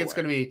 I don't think it's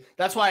going to be.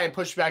 That's why I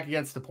push back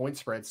against the point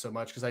spread so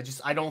much,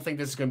 because I don't think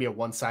this is going to be a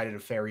one-sided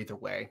affair either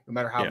way. No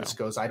matter how this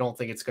goes, I don't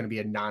think it's going to be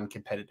a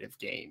non-competitive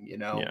game.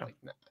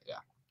 Yeah.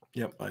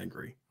 Yep, I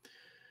agree.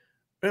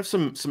 We have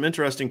some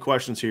interesting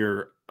questions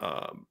here.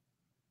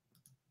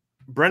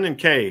 Brendan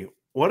K,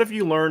 what have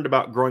you learned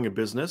about growing a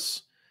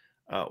business?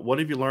 What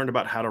have you learned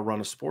about how to run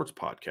a sports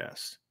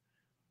podcast?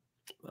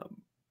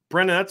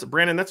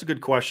 Brandon, that's a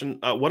good question.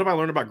 What have I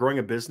learned about growing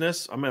a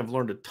business? I mean, I've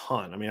learned a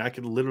ton. I mean, I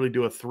could literally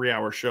do a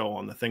 3-hour show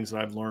on the things that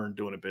I've learned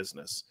doing a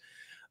business.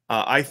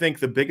 I think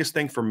the biggest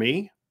thing for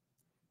me,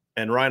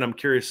 and Ryan, I'm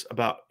curious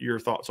about your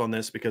thoughts on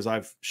this because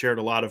I've shared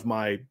a lot of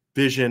my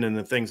vision and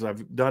the things that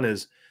I've done,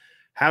 is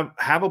have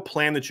a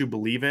plan that you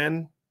believe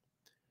in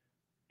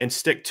and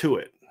stick to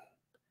it.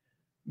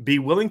 Be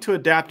willing to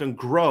adapt and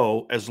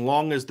grow as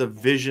long as the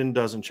vision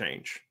doesn't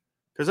change.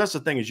 Because that's the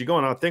thing, is you go,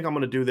 and I think I'm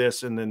going to do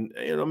this, and then,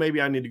 maybe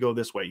I need to go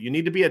this way. You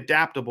need to be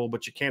adaptable,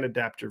 but you can't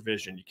adapt your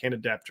vision. You can't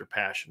adapt your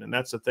passion. And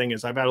that's the thing,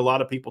 is I've had a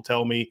lot of people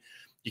tell me,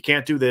 you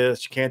can't do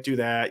this, you can't do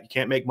that, you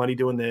can't make money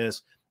doing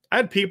this. I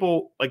had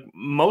people, like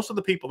most of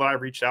the people that I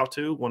reached out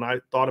to when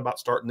I thought about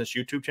starting this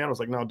YouTube channel, was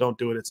like, no, don't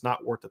do it. It's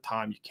not worth the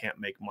time. You can't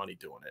make money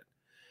doing it.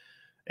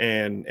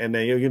 And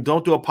then you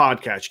don't do a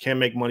podcast. You can't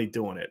make money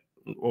doing it.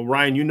 Well,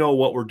 Ryan, you know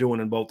what we're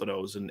doing in both of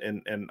those.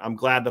 And I'm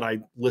glad that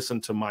I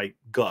listened to my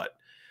gut.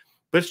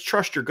 But it's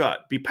trust your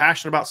gut. Be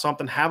passionate about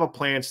something. Have a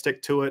plan.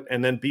 Stick to it.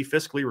 And then be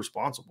fiscally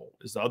responsible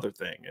is the other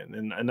thing.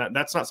 And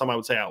that's not something I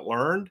would say I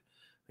learned.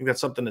 I think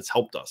that's something that's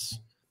helped us.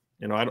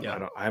 I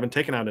haven't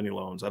taken out any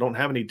loans. I don't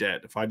have any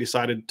debt. If I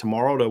decided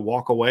tomorrow to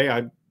walk away,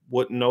 I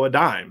wouldn't know a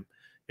dime,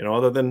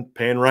 other than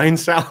paying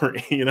Ryan's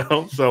salary,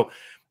 So,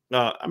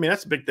 I mean,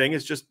 that's a big thing,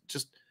 is just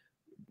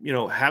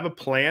have a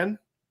plan,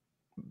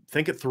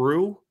 think it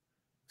through,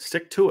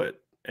 stick to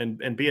it,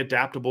 and be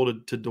adaptable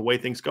to the way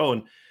things go.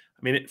 And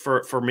I mean,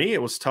 for me,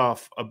 it was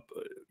tough.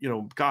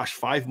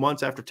 5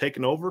 months after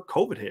taking over,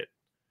 COVID hit,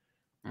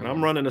 and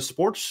I'm running a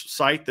sports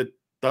site that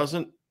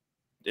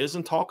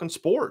isn't talking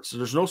sports.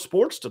 There's no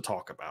sports to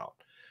talk about,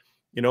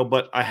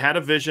 but I had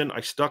a vision.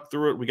 I stuck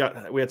through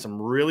it. We had some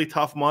really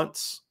tough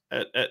months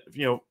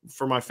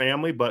for my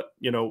family, but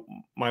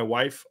my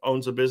wife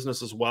owns a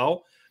business as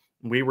well.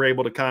 We were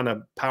able to kind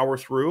of power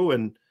through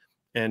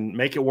and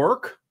make it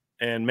work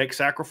and make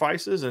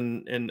sacrifices.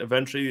 And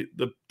eventually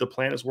the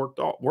plan has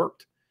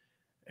worked.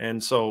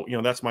 And so,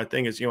 that's my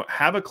thing, is,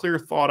 have a clear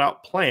thought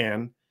out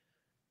plan,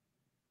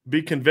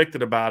 be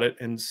convicted about it,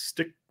 and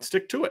stick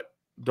to it.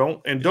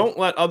 Don't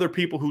let other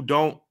people who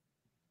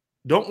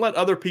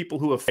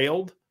have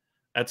failed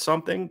at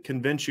something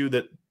convince you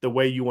that the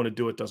way you want to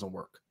do it doesn't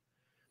work,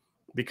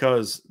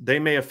 because they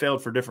may have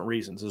failed for different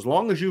reasons. As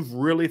long as you've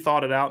really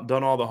thought it out,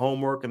 done all the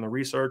homework and the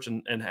research,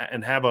 and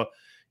have a,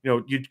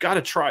 you've got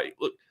to try.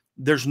 Look,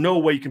 there's no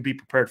way you can be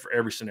prepared for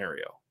every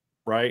scenario,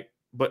 right?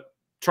 But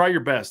try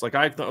your best. Like,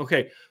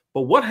 okay,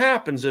 but what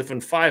happens if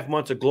in 5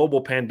 months a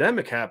global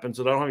pandemic happens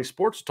that I don't have any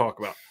sports to talk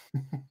about?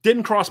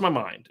 Didn't cross my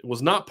mind. It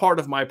was not part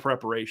of my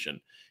preparation.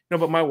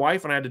 But my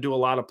wife and I had to do a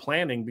lot of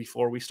planning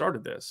before we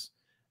started this.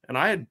 And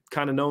I had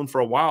kind of known for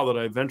a while that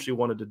I eventually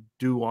wanted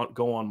to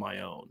go on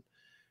my own.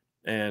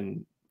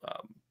 And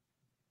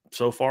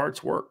so far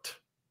it's worked.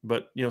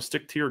 But,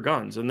 stick to your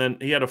guns. And then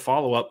he had a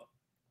follow-up.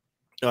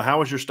 How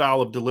has your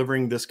style of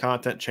delivering this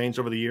content changed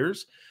over the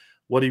years?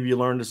 What have you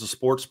learned as a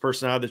sports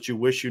personality that you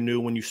wish you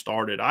knew when you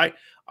started?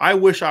 I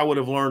wish I would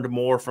have learned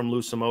more from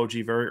Loose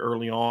Emoji very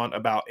early on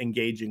about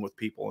engaging with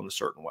people in a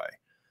certain way.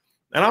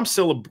 And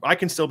I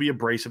can still be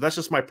abrasive. That's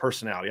just my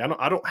personality.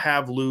 I don't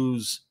have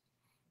Lou's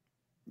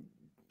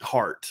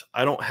heart.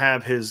 I don't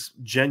have his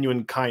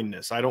genuine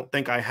kindness. I don't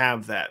think I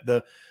have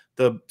that.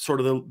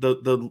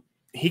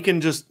 He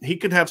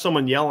could have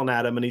someone yelling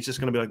at him and he's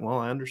just going to be like, well,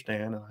 I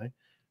understand. And I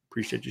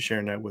appreciate you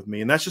sharing that with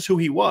me. And that's just who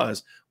he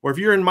was. Or if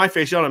you're in my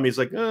face yelling at me, he's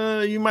like,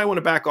 you might want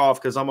to back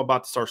off because I'm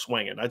about to start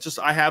swinging.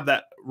 I have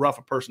that rough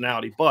a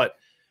personality. But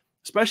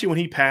especially when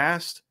he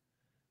passed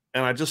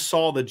and I just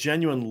saw the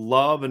genuine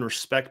love and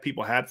respect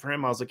people had for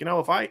him, I was like,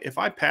 if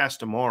I pass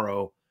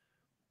tomorrow,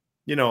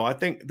 I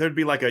think there'd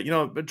be like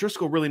but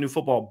Driscoll really knew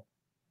football,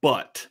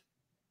 but,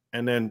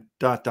 and then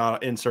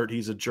insert,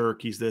 he's a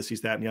jerk, he's this,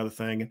 he's that, and the other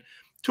thing. And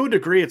to a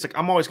degree, it's like,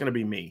 I'm always going to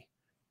be me.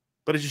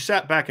 But as you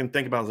sat back and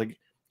think about it, it's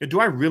like, do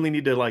I really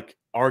need to like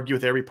argue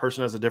with every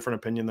person who has a different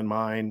opinion than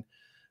mine?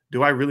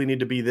 Do I really need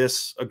to be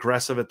this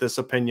aggressive at this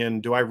opinion?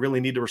 Do I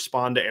really need to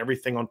respond to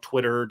everything on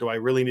Twitter? Do I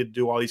really need to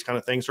do all these kind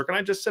of things? Or can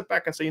I just sit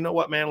back and say, you know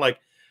what, man, like,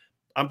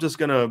 I'm just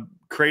going to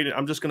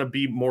I'm just going to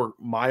be more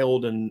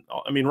mild. And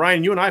I mean,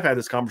 Ryan, you and I've had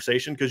this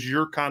conversation because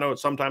you're kind of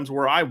sometimes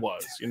where I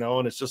was,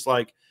 and it's just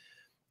like,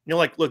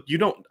 like, look,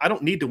 I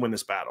don't need to win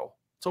this battle.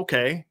 It's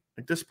okay.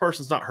 Like, this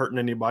person's not hurting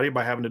anybody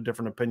by having a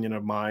different opinion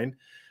of mine.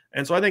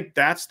 And so I think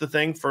that's the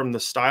thing from the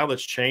style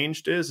that's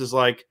changed is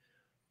like,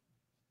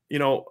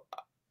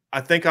 I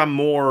think I'm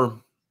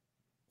more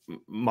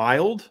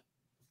mild,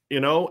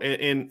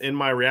 in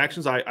my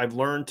reactions. I've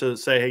learned to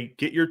say, hey,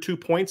 get your 2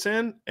 points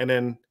in and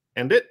then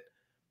end it.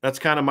 That's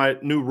kind of my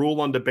new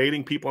rule on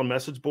debating people on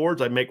message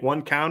boards. I make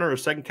one counter or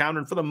second counter.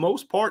 And for the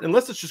most part,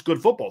 unless it's just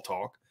good football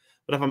talk,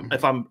 but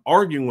if I'm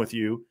arguing with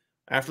you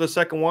after the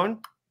second one,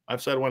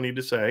 I've said what I need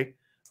to say. I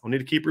don't need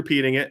to keep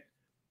repeating it.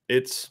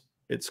 It's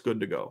good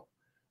to go.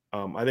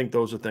 I think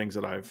those are things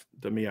that I've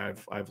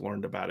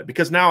learned about it,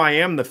 because now I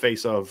am the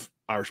face of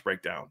Irish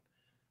Breakdown.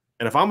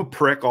 And if I'm a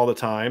prick all the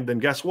time, then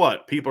guess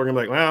what? People are gonna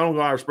be like, well, I don't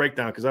go Irish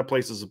Breakdown because that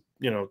place is,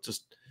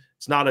 just,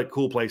 it's not a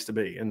cool place to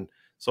be. And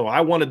so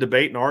I want to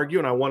debate and argue,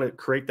 and I want to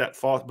create that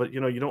thought, but you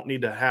don't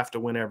need to have to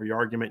win every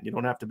argument. You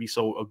don't have to be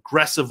so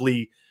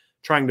aggressively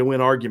trying to win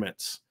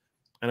arguments.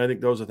 And I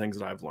think those are things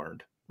that I've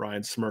learned.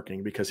 Ryan's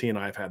smirking because he and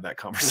I have had that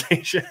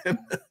conversation.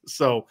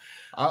 So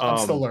I'm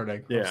still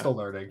learning. Yeah, I'm still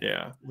learning.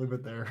 Yeah. Leave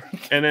it there.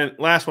 And then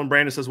last one,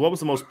 Brandon says, what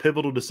was the most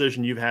pivotal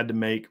decision you've had to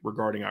make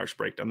regarding Irish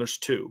Breakdown? There's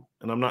two.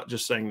 And I'm not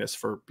just saying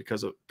this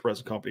because of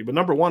present company, but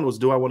number one was,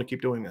 do I want to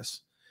keep doing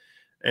this?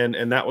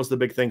 And that was the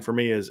big thing for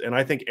me and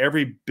I think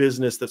every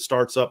business that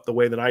starts up the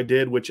way that I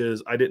did, which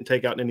is I didn't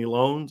take out any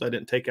loans. I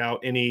didn't take out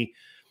any,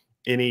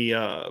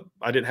 I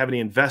didn't have any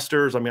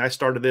investors. I mean, I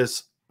started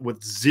this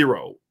with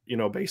zero,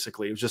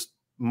 basically. It was just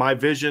my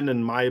vision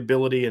and my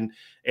ability and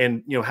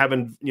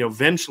having,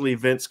 eventually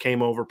Vince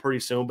came over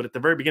pretty soon, but at the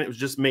very beginning, it was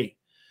just me.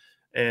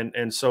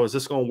 And so is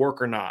this going to work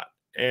or not?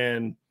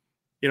 And,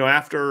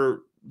 after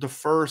the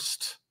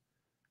first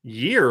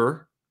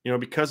year,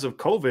 because of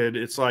COVID,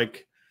 it's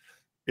like,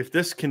 if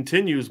this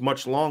continues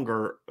much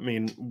longer, I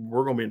mean,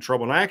 we're going to be in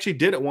trouble. And I actually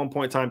did at one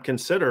point in time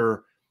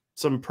consider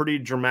some pretty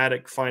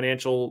dramatic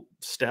financial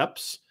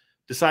steps.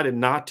 Decided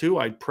not to.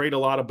 I prayed a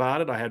lot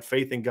about it. I had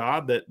faith in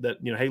God that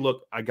hey,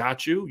 look, I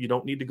got you. You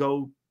don't need to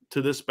go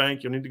to this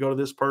bank. You don't need to go to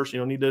this person.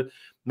 You don't need to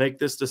make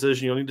this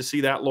decision. You don't need to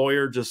see that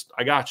lawyer. Just,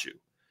 I got you.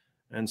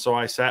 And so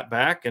I sat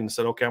back and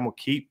said, okay, I'm going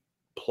to keep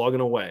plugging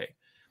away.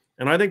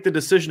 And I think the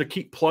decision to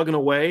keep plugging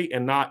away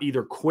and not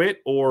either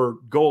quit or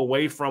go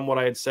away from what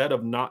I had said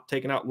of not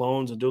taking out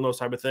loans and doing those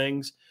type of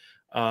things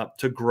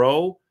to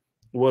grow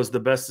was the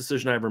best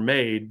decision I ever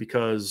made,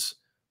 because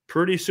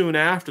pretty soon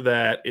after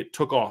that, it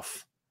took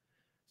off.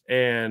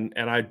 And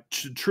I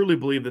truly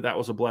believe that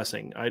was a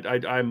blessing.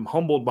 I'm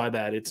humbled by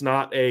that. It's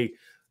not a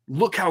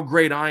look how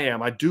great I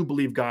am. I do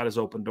believe God has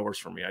opened doors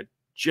for me. I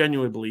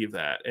genuinely believe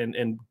that,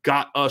 and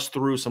got us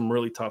through some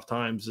really tough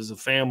times as a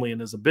family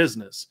and as a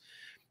business.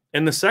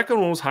 And the second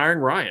one was hiring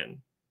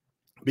Ryan,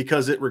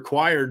 because it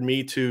required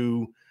me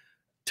to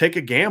take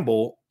a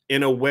gamble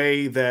in a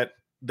way that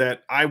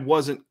I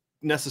wasn't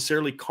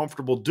necessarily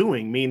comfortable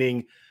doing,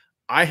 meaning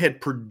I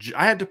had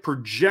to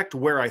project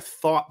where I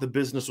thought the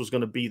business was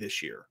going to be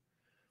this year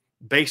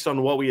based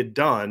on what we had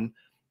done.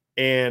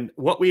 And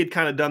what we had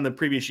kind of done the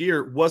previous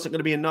year wasn't going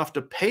to be enough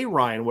to pay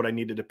Ryan what I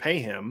needed to pay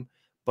him.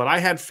 But I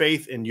had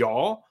faith in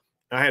y'all.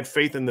 I had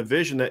faith in the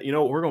vision that,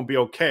 we're going to be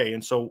okay.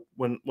 And so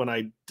when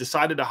I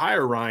decided to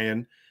hire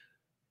Ryan,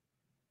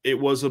 it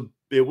was a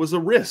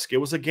risk. It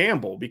was a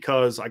gamble,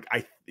 because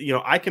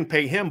I can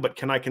pay him,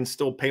 but I can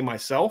still pay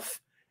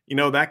myself,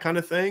 that kind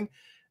of thing.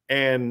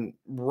 And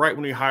right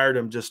when we hired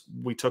him,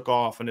 we took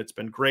off, and it's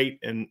been great.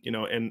 And,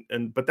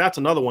 but that's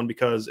another one,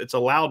 because it's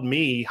allowed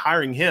me,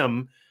 hiring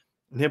him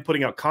and him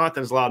putting out content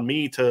has allowed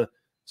me to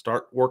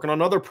start working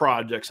on other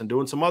projects and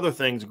doing some other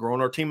things,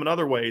 growing our team in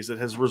other ways that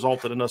has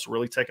resulted in us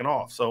really taking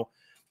off. So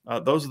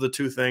those are the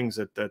two things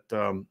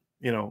that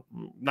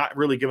not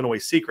really giving away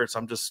secrets.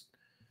 I'm just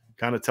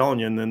kind of telling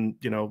you, and then,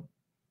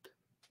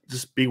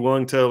 just be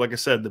willing to, like I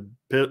said,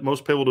 the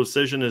most pivotal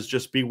decision is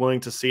just be willing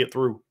to see it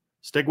through,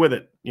 stick with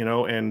it,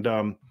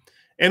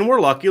 and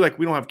we're lucky. Like,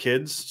 we don't have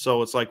kids.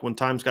 So it's like when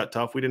times got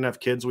tough, we didn't have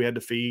kids we had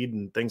to feed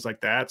and things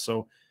like that.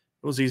 So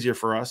it was easier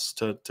for us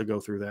to go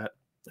through that,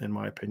 in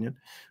my opinion.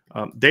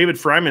 David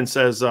Fryman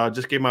says,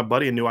 just gave my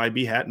buddy a new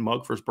IB hat and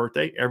mug for his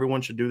birthday.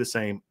 Everyone should do the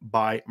same.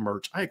 Buy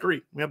merch. I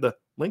agree. We have the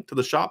link to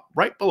the shop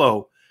right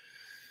below.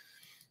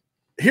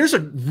 Here's a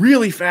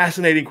really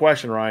fascinating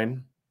question,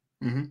 Ryan.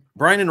 Mm-hmm.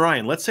 Brian and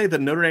Ryan, let's say the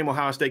Notre Dame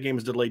Ohio State game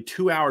is delayed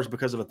 2 hours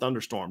because of a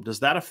thunderstorm. Does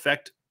that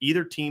affect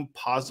either team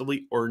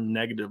positively or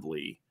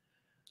negatively?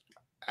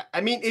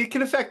 I mean, it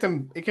can affect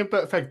them. It can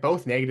affect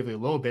both negatively a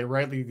little bit,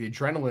 right? Like the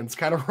adrenaline's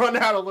kind of run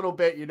out a little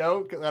bit,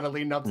 kind of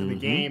leading up to the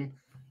game.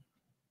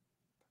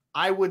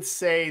 I would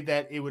say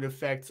that it would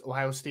affect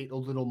Ohio State a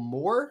little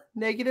more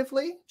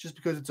negatively just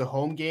because it's a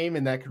home game,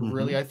 and that could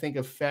really, I think,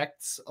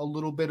 affect a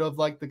little bit of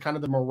like the kind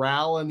of the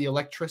morale and the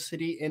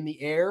electricity in the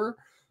air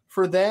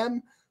for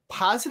them.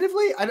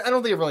 Positively, I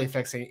don't think it really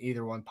affects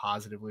either one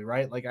positively,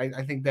 right? Like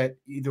I think that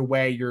either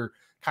way, you're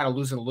kind of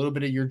losing a little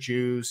bit of your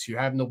juice. You're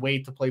having to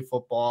wait to play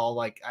football.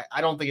 Like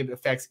I don't think it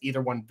affects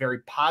either one very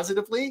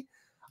positively.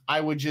 I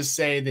would just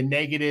say the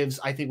negatives,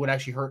 I think, would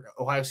actually hurt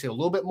Ohio State a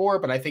little bit more,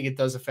 but I think it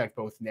does affect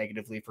both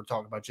negatively if we're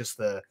talking about just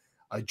the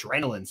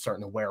adrenaline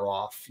starting to wear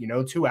off.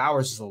 2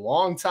 hours is a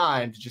long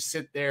time to just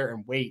sit there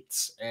and wait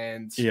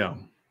and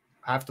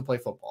have to play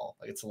football.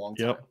 Like it's a long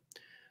time.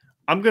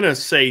 I'm going to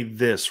say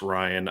this,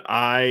 Ryan.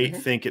 I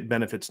think it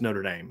benefits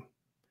Notre Dame.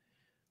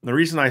 And the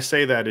reason I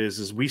say that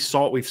is we've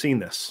seen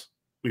this.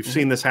 We've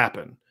seen this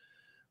happen.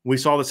 We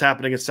saw this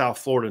happen against South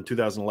Florida in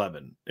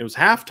 2011. It was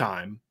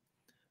halftime.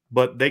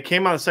 But they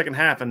came out of the second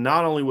half, and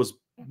not only was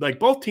like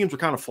both teams were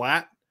kind of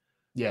flat,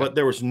 but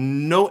there was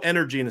no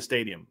energy in the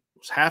stadium. It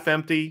was half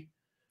empty,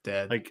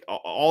 dead. Like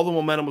all the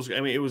momentum was. I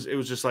mean, it was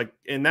just like,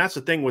 and that's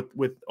the thing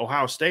with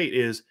Ohio State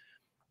is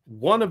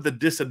one of the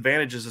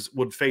disadvantages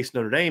would face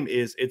Notre Dame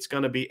is it's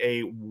going to be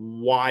a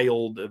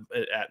wild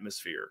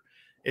atmosphere.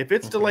 If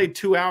it's delayed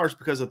 2 hours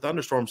because of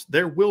thunderstorms,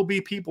 there will be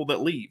people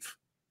that leave.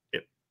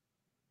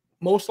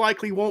 Most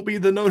likely won't be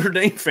the Notre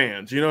Dame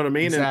fans, you know what I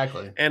mean?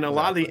 Exactly. And a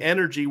lot of the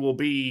energy will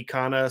be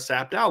kind of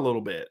sapped out a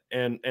little bit.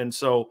 And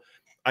so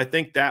I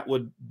think that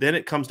then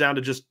it comes down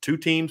to just two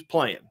teams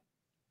playing,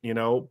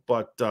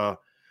 but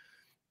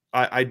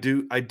I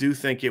do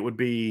think it would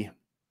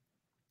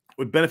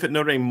benefit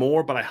Notre Dame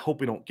more, but I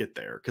hope we don't get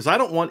there because I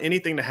don't want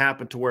anything to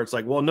happen to where it's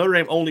like, well, Notre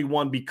Dame only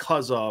won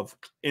because of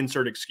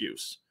insert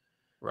excuse.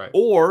 Right.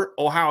 Or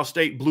Ohio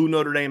State blew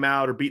Notre Dame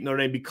out or beat Notre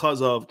Dame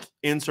because of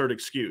insert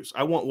excuse.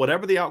 I want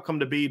whatever the outcome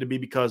to be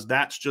because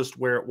that's just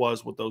where it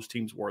was what those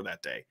teams were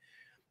that day,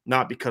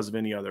 not because of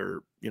any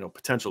other,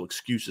 potential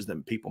excuses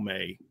that people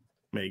may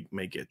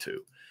get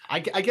to. I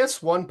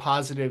guess one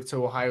positive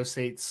to Ohio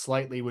State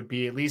slightly would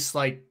be at least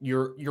like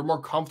you're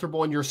more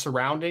comfortable in your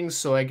surroundings.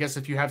 So I guess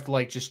if you have to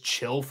like just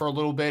chill for a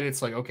little bit,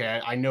 it's like, okay,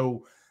 I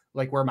know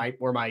like where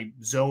my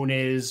zone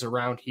is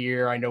around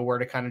here. I know where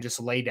to kind of just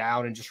lay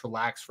down and just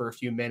relax for a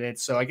few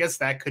minutes. So I guess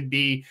that could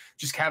be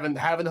just having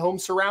the home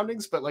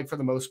surroundings. But like for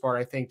the most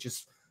part, I think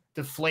just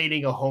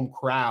deflating a home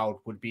crowd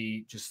would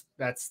be just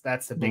that's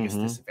the biggest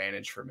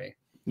disadvantage for me.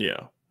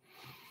 Yeah.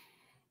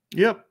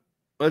 Yep.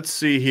 Let's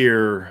see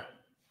here.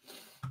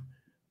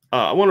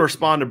 I want to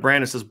respond to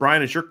Brandon. It says,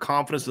 Brian, is your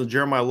confidence in the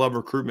Jeremiah Love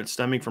recruitment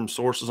stemming from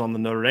sources on the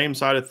Notre Dame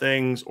side of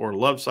things or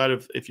Love side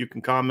of, if you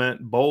can comment,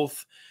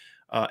 both?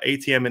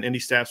 ATM and Indy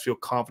staffs feel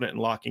confident in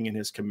locking in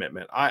his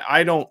commitment.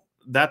 I don't,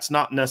 that's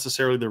not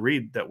necessarily the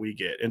read that we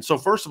get. And so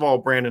first of all,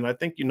 Brandon, I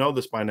think you know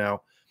this by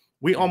now,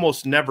 we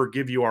almost never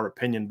give you our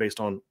opinion based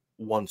on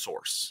one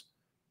source,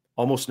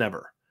 almost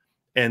never.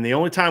 And the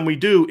only time we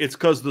do, it's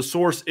because the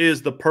source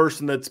is the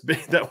person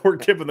that we're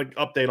giving the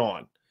update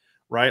on,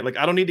 right? Like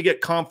I don't need to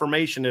get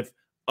confirmation if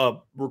a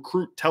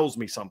recruit tells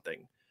me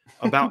something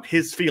about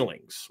his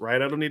feelings,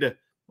 right? I don't need to,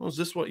 well, is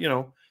this what,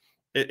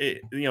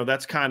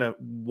 that's kind of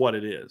what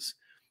it is.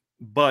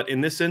 But in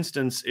this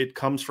instance, it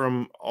comes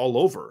from all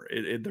over.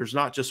 There's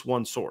not just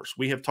one source.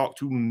 We have talked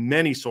to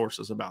many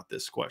sources about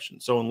this question.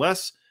 So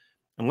unless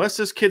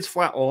this kid's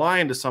flat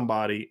lying to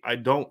somebody, I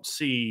don't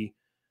see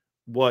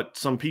what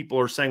some people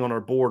are saying on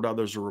our board,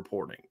 others are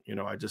reporting.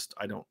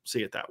 I don't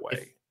see it that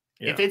way.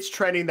 If it's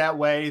trending that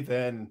way,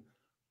 then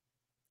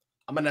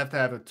I'm going to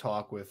have a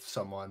talk with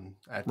someone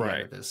at the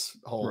end of this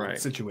whole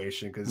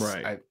situation because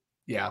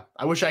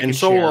I wish I could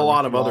share a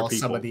lot of other people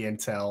some of the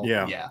intel.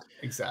 Yeah,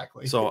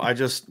 exactly. So I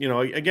just,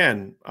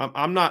 again,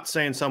 I'm not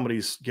saying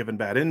somebody's giving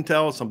bad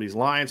intel, somebody's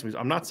lying.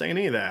 I'm not saying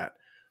any of that.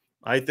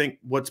 I think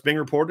what's being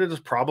reported is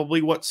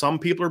probably what some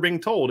people are being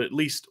told. At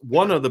least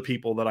one of the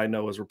people that I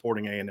know is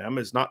reporting A&M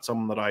is not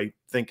someone that I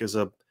think is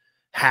a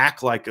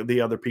hack like the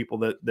other people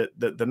that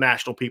the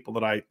national people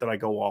that I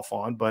go off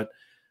on. But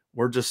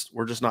we're just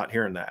not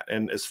hearing that.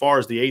 And as far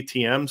as the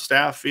ATM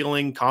staff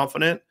feeling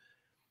confident,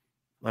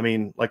 I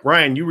mean, like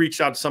Ryan, you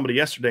reached out to somebody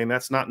yesterday, and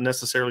that's not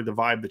necessarily the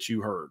vibe that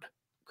you heard,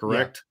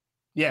 correct?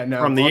 Yeah, no.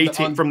 From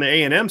the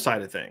A&M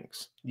side of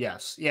things.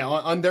 Yes, yeah.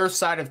 On their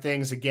side of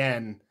things,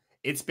 again,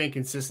 it's been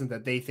consistent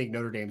that they think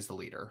Notre Dame's the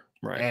leader.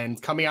 Right. And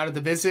coming out of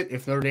the visit,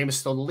 if Notre Dame is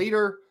still the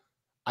leader,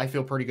 I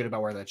feel pretty good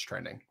about where that's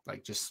trending.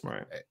 Like just,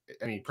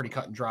 I mean, pretty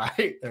cut and dry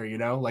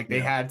there. Like they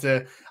had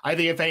to. I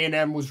think if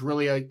A&M was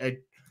really I think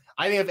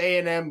if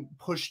A&M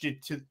pushed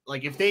it to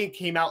like if they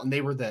came out and they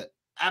were the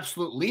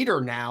absolute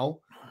leader now,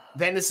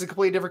 then this is a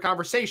completely different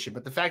conversation.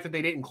 But the fact that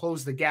they didn't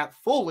close the gap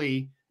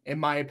fully, in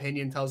my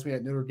opinion, tells me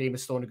that Notre Dame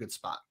is still in a good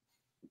spot.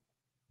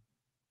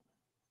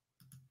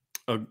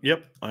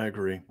 Yep, I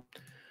agree.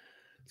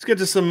 Let's get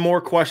to some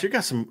more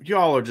questions.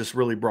 Y'all are just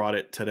really brought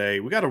it today.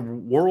 We got a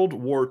World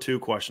War II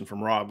question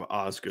from Rob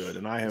Osgood,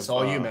 and I have. It's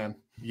all you, man.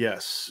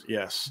 Yes.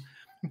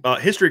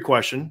 History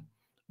question.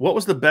 What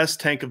was the best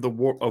tank of the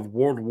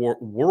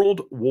World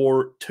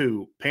War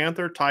II?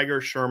 Panther,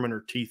 Tiger, Sherman,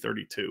 or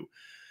T-32?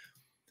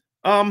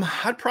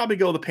 I'd probably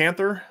go the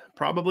Panther.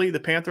 Probably the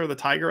Panther or the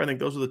Tiger. I think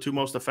those are the two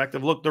most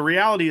effective. Look, the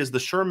reality is the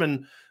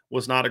Sherman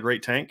was not a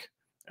great tank,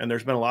 and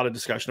there's been a lot of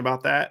discussion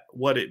about that.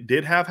 What it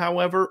did have,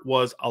 however,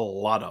 was a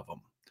lot of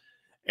them,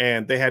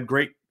 and they had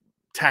great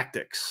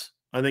tactics.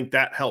 I think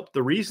that helped.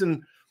 The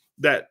reason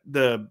that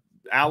the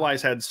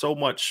Allies had so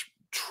much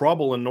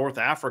trouble in North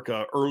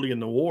Africa early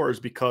in the war is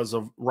because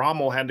of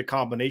Rommel had the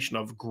combination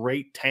of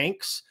great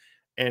tanks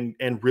and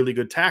really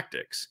good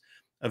tactics.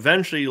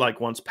 Eventually, like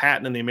once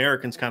Patton and the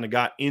Americans kind of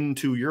got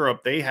into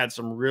Europe, they had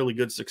some really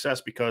good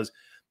success because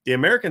the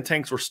American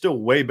tanks were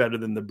still way better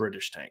than the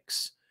British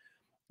tanks.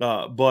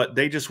 But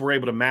they just were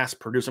able to mass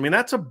produce. I mean,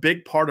 that's a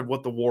big part of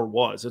what the war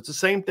was. It's the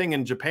same thing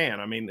in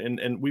Japan. I mean,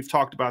 and we've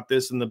talked about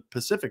this in the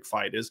Pacific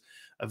fight is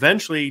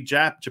eventually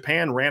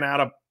Japan ran out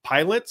of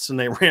pilots and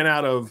they ran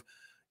out of,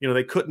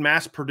 they couldn't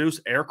mass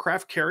produce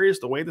aircraft carriers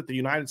the way that the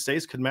United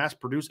States could mass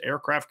produce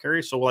aircraft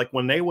carriers. So like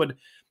when they would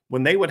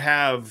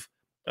have,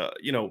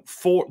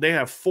 they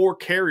have 4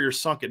 carriers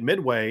sunk at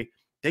Midway,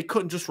 they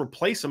couldn't just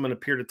replace them in a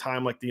period of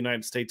time like the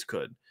United States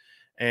could.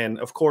 And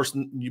of course,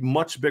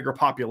 much bigger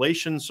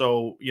population.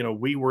 So,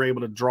 we were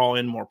able to draw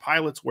in more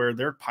pilots where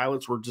their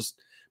pilots were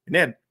just,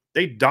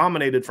 they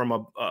dominated from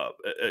a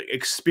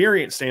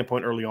experience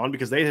standpoint early on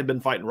because they had been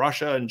fighting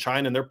Russia and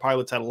China and their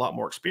pilots had a lot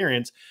more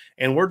experience.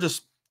 And we're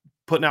just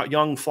putting out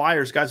young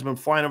flyers. Guys have been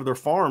flying over their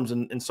farms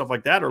and stuff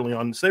like that early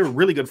on. So they were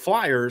really good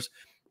flyers,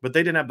 but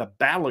they didn't have the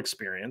battle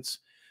experience.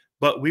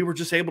 But we were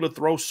just able to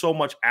throw so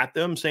much at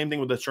them. Same thing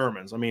with the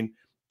Shermans. I mean,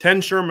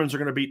 10 Shermans are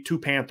going to beat 2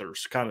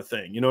 Panthers kind of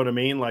thing. You know what I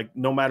mean? Like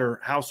no matter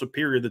how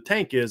superior the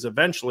tank is,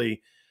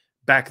 eventually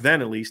back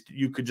then, at least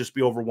you could just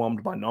be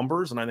overwhelmed by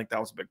numbers. And I think that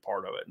was a big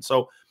part of it. And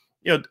so,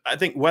 I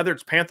think whether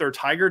it's Panther or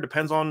Tiger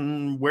depends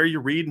on where you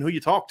read and who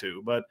you talk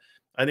to. But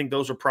I think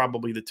those are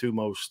probably the two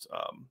most,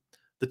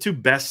 the two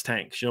best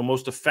tanks,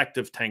 most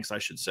effective tanks, I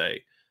should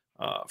say,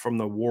 from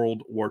the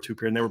World War II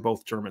period. And they were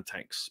both German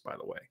tanks, by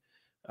the way.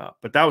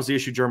 But that was the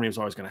issue Germany was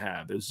always going to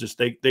have. It was just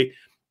they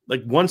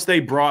like once they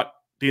brought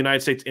the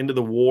United States into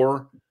the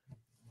war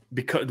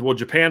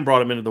Japan brought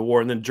them into the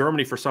war, and then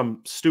Germany, for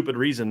some stupid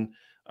reason,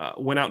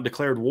 went out and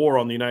declared war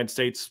on the United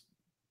States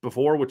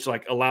before, which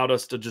like allowed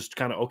us to just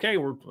kind of, okay,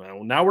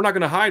 now we're not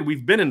going to hide.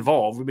 We've been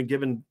involved. We've been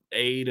giving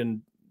aid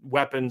and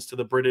weapons to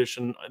the British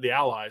and the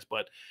Allies,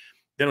 but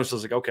then it was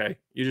just like, okay,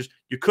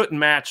 you couldn't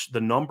match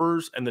the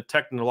numbers and the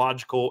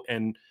technological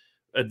and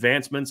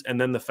advancements, and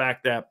then the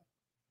fact that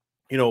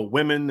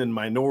women and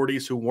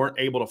minorities who weren't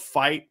able to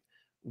fight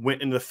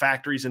went into the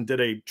factories and did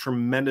a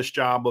tremendous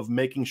job of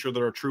making sure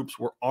that our troops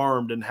were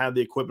armed and had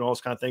the equipment, all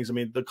those kind of things. I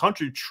mean, the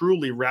country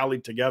truly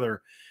rallied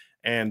together,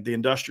 and the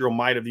industrial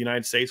might of the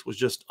United States was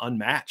just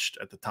unmatched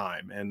at the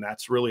time. And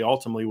that's really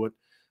ultimately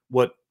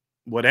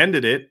what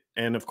ended it.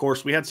 And of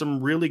course, we had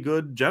some really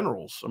good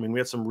generals. I mean, we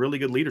had some really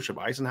good leadership.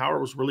 Eisenhower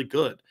was really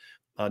good.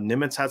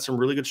 Nimitz had some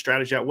really good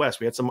strategy out west.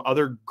 We had some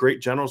other great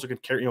generals that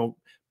could carry,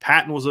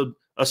 Patton was a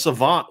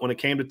savant when it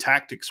came to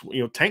tactics,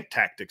 tank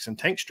tactics and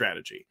tank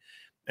strategy.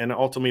 And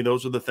ultimately,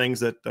 those are the things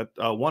that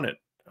won it,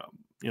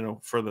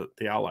 for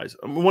the Allies.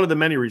 I mean, one of the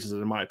many reasons,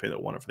 in my opinion,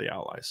 that won it for the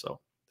Allies. So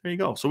there you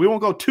go. So we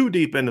won't go too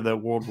deep into the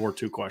World War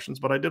II questions,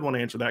 but I did want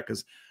to answer that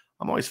because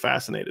I'm always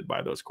fascinated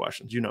by those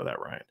questions. You know that,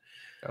 Ryan.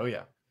 Oh,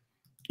 yeah.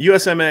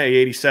 USMA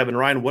 87.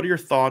 Ryan, what are your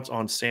thoughts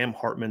on Sam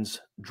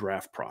Hartman's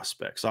draft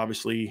prospects?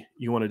 Obviously,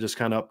 you want to just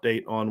kind of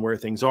update on where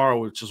things are,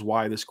 which is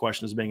why this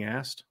question is being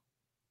asked.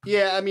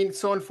 Yeah, I mean,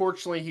 so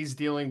unfortunately, he's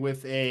dealing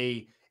with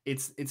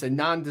it's a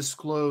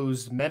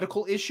non-disclosed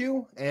medical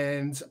issue,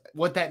 and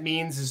what that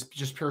means is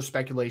just pure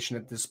speculation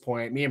at this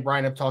point. Me and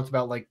Brian have talked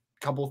about like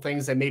a couple of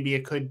things that maybe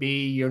it could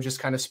be, just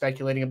kind of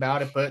speculating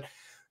about it, but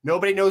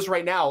nobody knows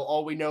right now.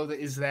 All we know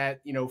is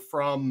that,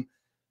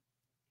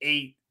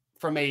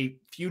 from a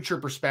future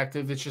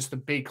perspective, it's just a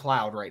big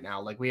cloud right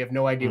now. Like we have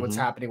no idea what's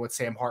happening with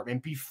Sam Hartman.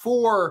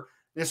 Before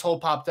this whole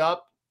popped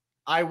up,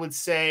 I would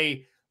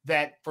say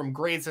that from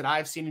grades that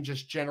I've seen and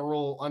just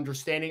general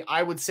understanding,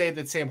 I would say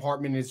that Sam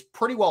Hartman is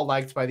pretty well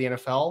liked by the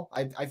NFL.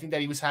 I think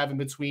that he was having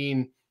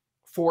between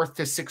 4th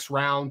to 6th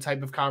round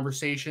type of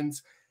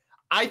conversations.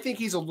 I think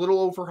he's a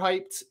little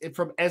overhyped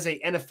as a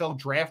NFL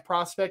draft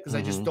prospect because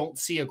I just don't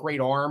see a great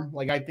arm.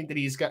 Like I think that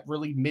he's got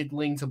really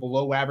middling to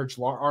below average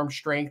arm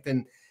strength,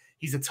 and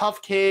he's a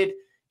tough kid.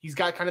 He's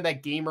got kind of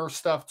that gamer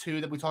stuff too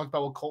that we talked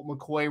about with Colt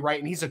McCoy, right?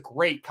 And he's a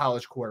great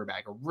college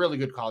quarterback, a really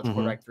good college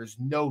quarterback. There's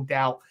no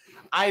doubt.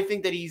 I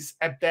think that he's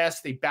at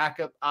best a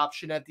backup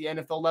option at the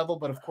NFL level,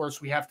 but of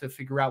course we have to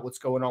figure out what's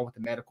going on with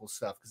the medical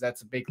stuff because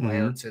that's a big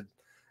layer to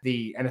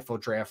the NFL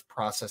draft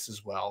process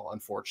as well,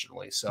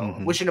 unfortunately. So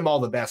wishing him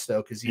all the best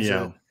though, because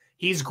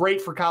he's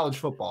great for college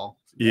football.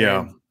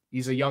 Yeah,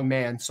 he's a young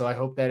man, so I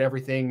hope that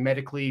everything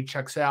medically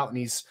checks out and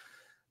he's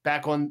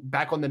back on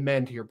the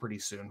mend here pretty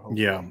soon.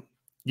 Hopefully. Yeah.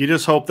 You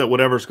just hope that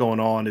whatever's going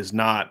on is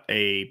not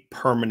a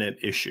permanent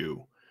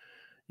issue.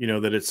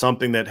 that it's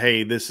something that,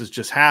 hey, this has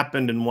just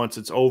happened, and once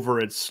it's over,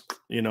 it's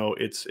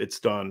it's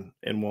done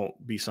and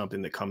won't be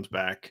something that comes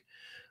back,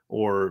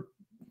 or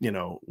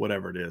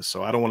whatever it is.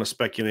 So I don't want to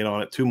speculate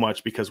on it too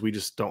much because we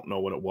just don't know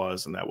what it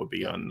was, and that would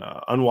be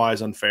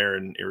unwise, unfair,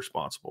 and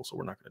irresponsible. So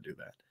we're not going to do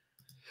that.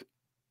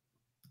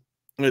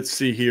 Let's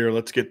see here.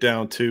 Let's get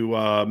down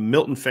to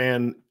Milton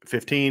Fan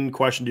 15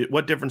 question.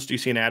 What difference do you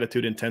see in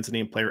attitude, intensity,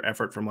 and player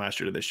effort from last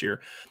year to this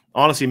year?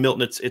 Honestly,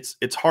 Milton,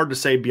 it's hard to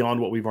say beyond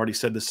what we've already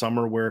said this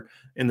summer, where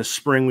in the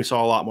spring we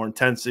saw a lot more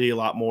intensity, a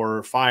lot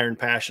more fire and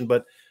passion.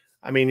 But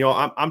I mean,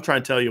 I'm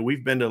trying to tell you,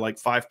 we've been to like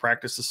 5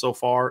 practices so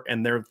far,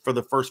 and they're for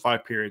the first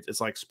 5 periods.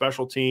 It's like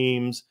special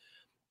teams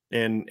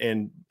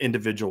and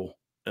individual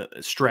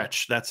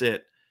stretch. That's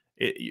it.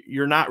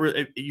 You're not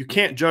really, you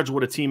can't judge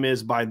what a team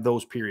is by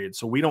those periods.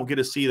 So we don't get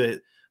to see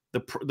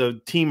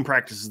the team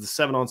practices, the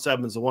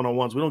 7-on-7s, the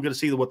 1-on-1s. We don't get to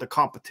see what the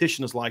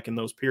competition is like in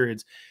those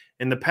periods.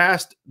 In the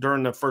past,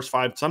 during the first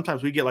 5,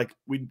 sometimes we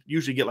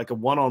usually get like a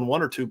 1-on-1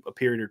 or 2, a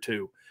period or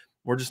 2.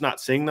 We're just not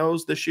seeing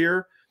those this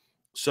year.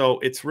 So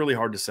it's really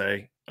hard to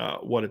say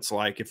what it's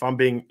like. If I'm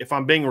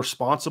being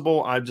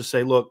responsible, I just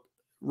say, look,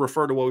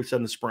 refer to what we said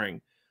in the spring.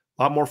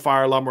 A lot more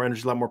fire, a lot more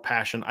energy, a lot more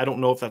passion. I don't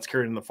know if that's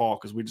carried in the fall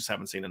because we just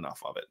haven't seen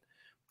enough of it,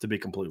 to be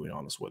completely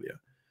honest with you.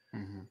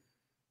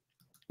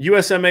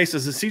 USMA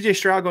says, is CJ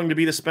Stroud going to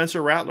be the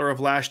Spencer Rattler of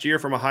last year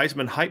from a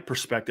Heisman hype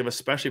perspective,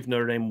 especially if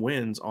Notre Dame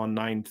wins on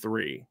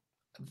 9-3?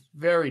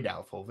 Very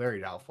doubtful. Very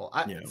doubtful.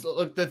 So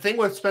look, the thing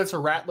with Spencer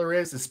Rattler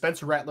is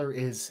Spencer Rattler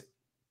is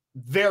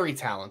very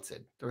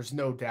talented. There's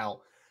no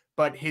doubt.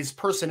 But his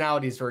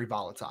personality is very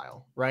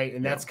volatile, right?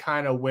 And that's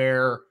kind of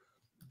where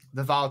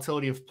the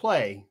volatility of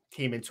play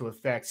came into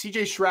effect.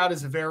 CJ Stroud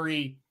is a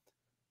very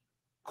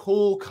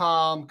cool,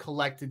 calm,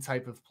 collected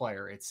type of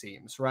player, it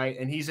seems, right?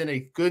 And he's in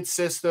a good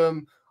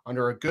system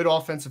under a good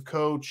offensive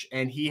coach,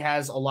 and he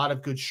has a lot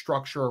of good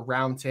structure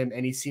around him,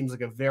 and he seems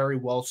like a very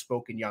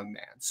well-spoken young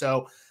man.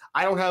 So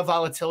I don't have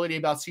volatility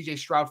about CJ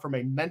Stroud from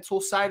a mental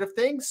side of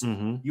things.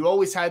 You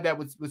always had that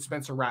with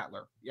Spencer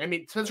Rattler. I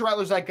mean, Spencer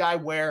Rattler's that guy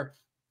where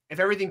if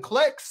everything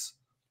clicks,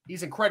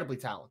 he's incredibly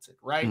talented,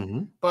 right?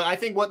 But I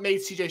think what made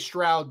CJ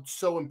Stroud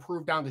so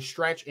improved down the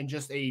stretch and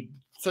just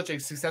such a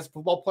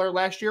successful football player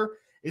last year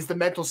is the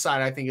mental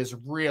side, I think, is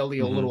really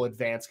a little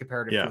advanced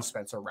comparative to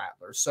Spencer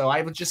Rattler. So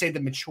I would just say the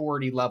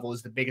maturity level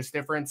is the biggest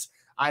difference.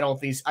 I don't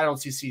see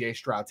CJ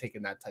Stroud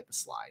taking that type of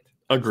slide.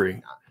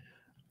 Agree.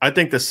 I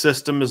think the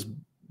system is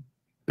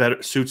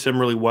better, suits him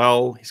really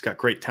well. He's got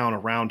great talent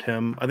around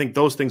him. I think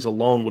those things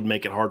alone would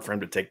make it hard for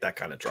him to take that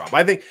kind of drop.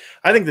 I think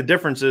the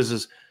difference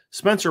is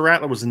Spencer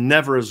Rattler was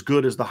never as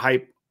good as the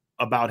hype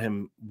about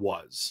him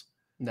was.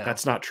 No.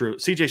 That's not true.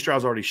 CJ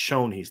Stroud's already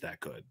shown he's that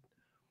good.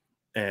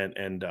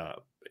 And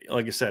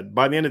like I said,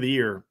 by the end of the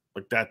year,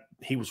 like that,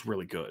 he was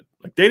really good.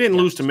 Like they didn't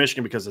lose to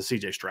Michigan because of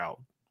CJ Stroud.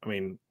 I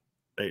mean,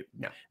 if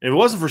it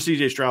wasn't for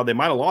CJ Stroud, they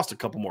might have lost a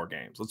couple more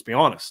games. Let's be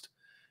honest.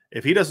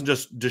 If he doesn't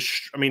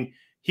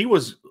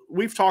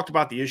we've talked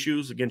about the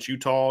issues against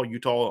Utah,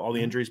 all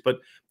the injuries, but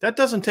that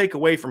doesn't take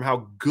away from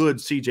how good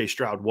CJ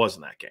Stroud was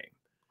in that game.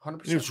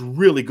 100%. He was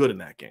really good in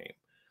that game.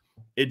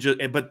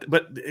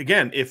 But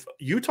again, if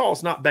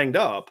Utah's not banged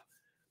up,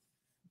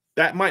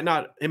 it might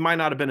not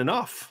have been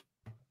enough.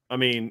 I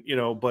mean,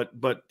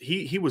 but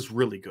he was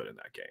really good in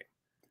that game.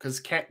 Because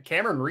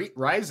Cameron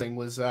Rising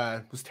was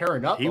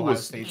tearing up Ohio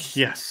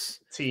State's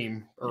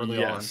team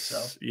early on.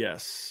 So.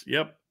 Yes.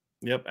 Yep.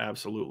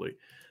 Absolutely.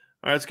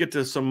 All right, let's get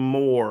to some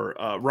more.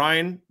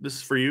 Ryan, this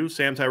is for you.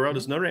 Sam Tyrell,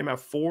 does Notre Dame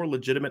have 4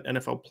 legitimate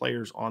NFL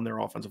players on their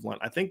offensive line?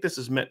 I think this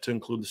is meant to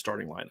include the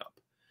starting lineup.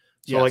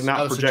 So, like,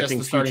 not projecting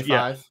the starting future.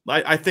 5?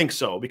 Yeah, I think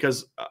so,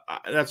 because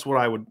that's what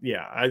I would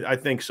 – I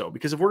think so.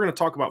 Because if we're going to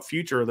talk about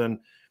future, then,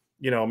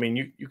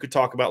 you could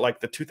talk about, like,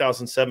 the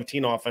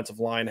 2017 offensive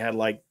line had,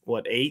 like,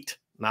 8,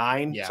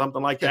 9,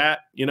 something like that,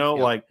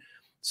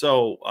 just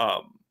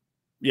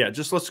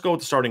let's go with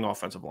the starting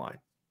offensive line.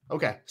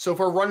 Okay, so if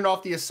we're running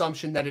off the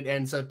assumption that it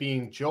ends up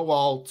being Joe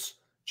Alt,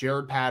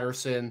 Jared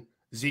Patterson,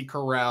 Zeke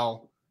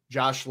Correll,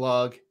 Josh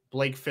Lugg,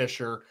 Blake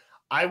Fisher,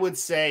 I would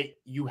say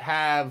you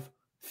have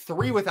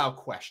 3 without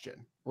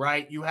question,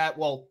 right?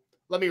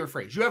 Let me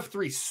rephrase. You have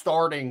 3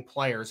 starting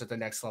players at the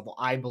next level,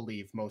 I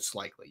believe, most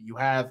likely. You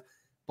have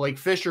Blake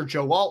Fisher,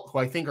 Joe Alt, who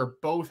I think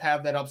both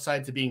have that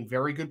upside to being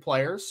very good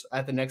players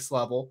at the next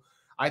level.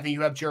 I think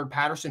you have Jared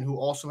Patterson, who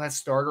also has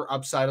starter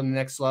upside on the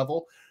next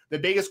level. The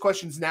biggest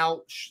questions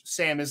now,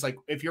 Sam, is like,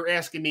 if you're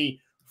asking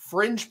me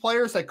fringe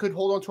players that could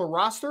hold on to a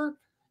roster,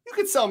 you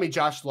could tell me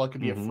Josh Lugg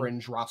could be a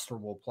fringe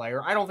rosterable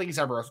player. I don't think he's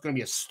ever going to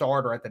be a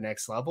starter at the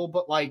next level,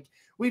 but like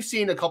we've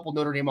seen a couple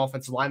Notre Dame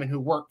offensive linemen who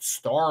weren't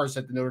stars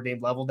at the Notre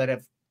Dame level that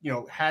have,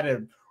 had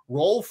a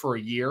role for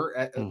a year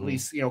at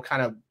least,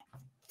 kind of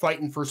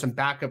fighting for some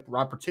backup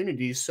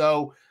opportunities.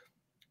 So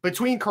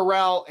between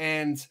Corral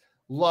and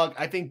Lugg,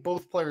 I think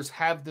both players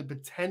have the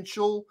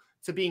potential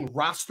to being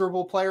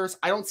rosterable players.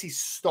 I don't see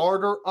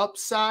starter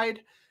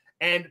upside.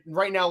 And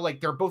right now, like,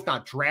 they're both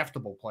not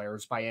draftable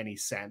players by any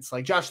sense.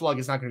 Like, Josh Lugg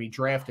is not going to be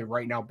drafted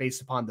right now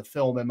based upon the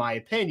film, in my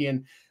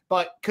opinion.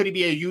 But could he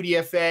be a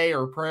UDFA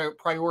or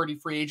priority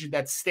free agent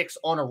that sticks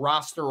on a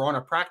roster or on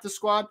a practice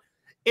squad?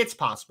 It's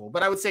possible.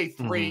 But I would say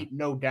 3,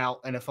 no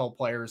doubt, NFL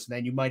players. And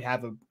then you might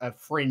have a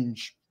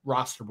fringe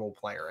rosterable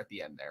player at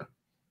the end there.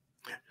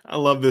 I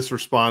love this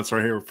response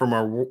right here from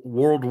our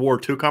World War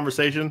II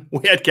conversation.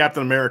 We had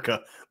Captain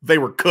America. They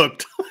were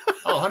cooked.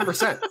 Oh,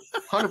 100%.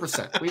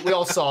 100%. We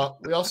all saw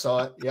it. We all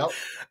saw it. Yep.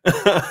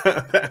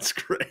 That's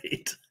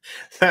great.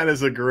 That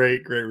is a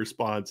great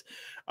response.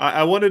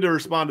 I wanted to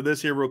respond to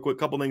this here real quick.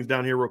 Couple things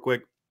down here real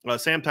quick.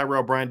 Sam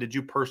Tyrell, Brian, did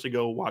you personally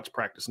go watch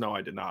practice? No,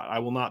 I did not. I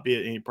will not be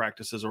at any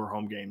practices or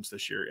home games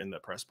this year in the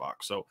press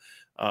box. So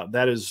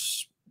that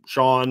is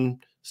Sean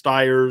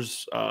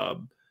Stiers.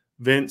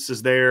 Vince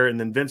is there, and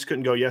then Vince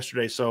couldn't go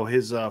yesterday, so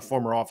his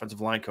former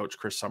offensive line coach,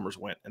 Chris Summers,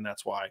 went, and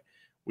that's why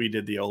we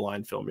did the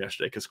O-line film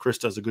yesterday, because Chris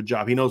does a good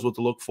job. He knows what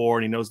to look for,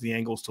 and he knows the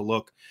angles to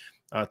look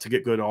to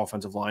get good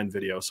offensive line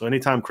video. So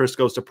anytime Chris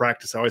goes to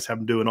practice, I always have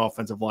him do an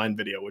offensive line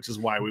video, which is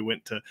why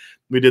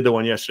we did the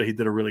one yesterday. He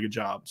did a really good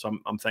job, so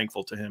I'm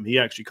thankful to him. He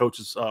actually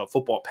coaches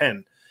football at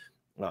Penn,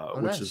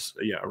 which nice. Is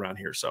around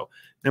here. So,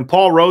 and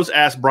Paul Rose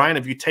asked, Brian,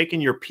 have you taken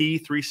your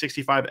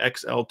P365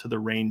 XL to the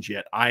range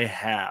yet? I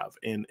have,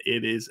 and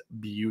it is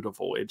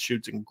beautiful. It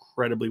shoots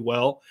incredibly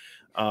well,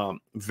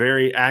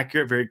 very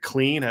accurate, very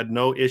clean. Had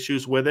no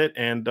issues with it,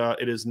 and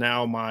it is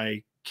now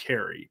my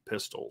carry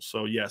pistol.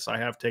 So yes, I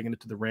have taken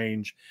it to the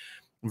range.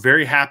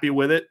 Very happy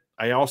with it.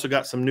 I also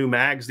got some new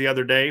mags the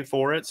other day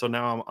for it, so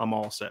now I'm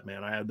all set,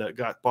 man. I had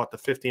bought the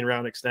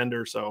 15-round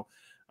extender, so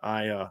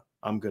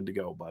I'm good to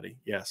go, buddy.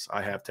 Yes,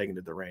 I have taken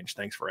it to the range.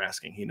 Thanks for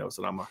asking. He knows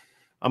that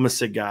I'm a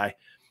SIG guy.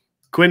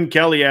 Quinn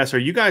Kelly asks, are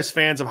you guys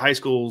fans of high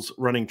schools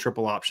running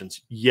triple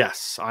options?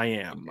 Yes, I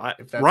am.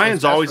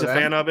 Ryan's always a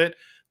fan of it.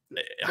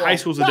 Well, high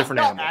school's a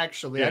different animal.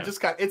 Actually, yeah. I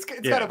just got it's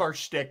kind of our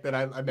shtick that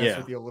I mess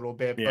with you a little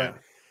bit. But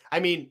I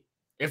mean,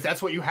 if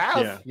that's what you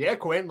have,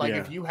 Quinn. Like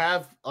if you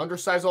have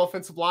undersized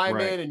offensive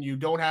linemen and you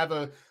don't have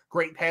a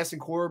great passing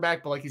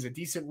quarterback, but like he's a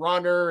decent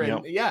runner,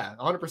 and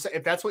 100%.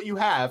 If that's what you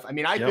have, I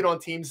mean, I've been on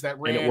teams that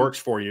ran, and it works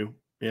for you.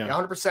 Yeah,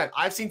 100%.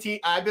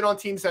 I've been on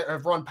teams that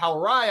have run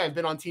power I. I've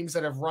been on teams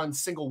that have run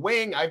single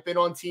wing. I've been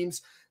on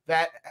teams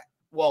that,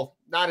 well,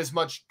 not as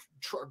much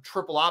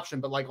triple option,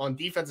 but like on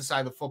defensive side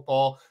of the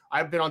football,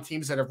 I've been on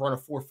teams that have run a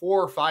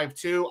 4-4,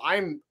 5-2.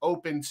 I'm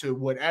open to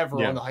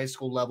whatever on the high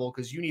school level,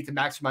 because you need to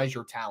maximize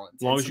your talent.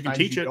 As long as you can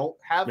teach it. Don't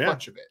have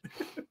much of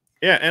it.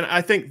 Yeah, and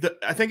I think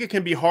it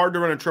can be hard to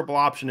run a triple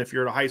option if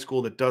you're at a high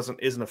school that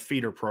isn't a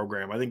feeder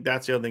program. I think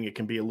that's the other thing. It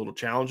can be a little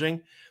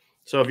challenging.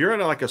 So if you're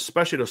at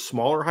especially at a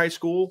smaller high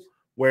school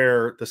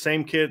where the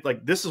same kid,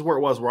 like this is where it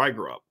was where I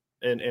grew up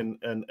in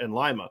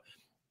Lima.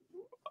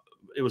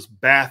 It was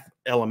Bath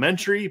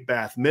Elementary,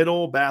 Bath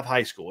Middle, Bath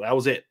High School. That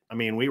was it. I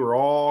mean, we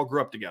all grew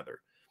up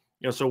together.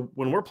 So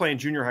when we're playing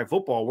junior high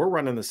football, we're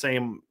running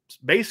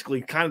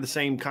basically kind of the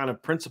same kind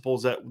of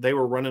principles that they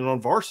were running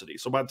on varsity.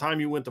 So by the time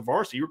you went to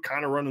varsity, you were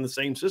kind of running the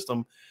same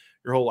system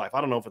your whole life.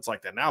 I don't know if it's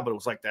like that now, but it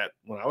was like that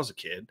when I was a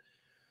kid.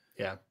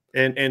 Yeah.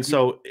 And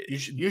so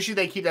usually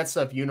they keep that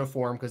stuff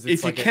uniform because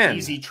it's like an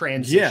easy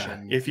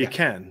transition. Yeah, if you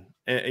can,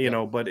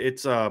 but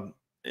it's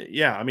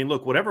I mean,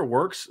 look, whatever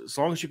works, as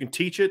long as you can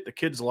teach it, the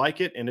kids like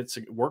it, and it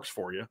works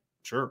for you.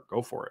 Sure,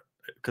 go for it.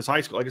 Because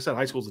high school, like I said,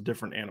 high school is a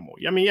different animal.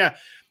 I mean,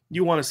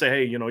 you want to say,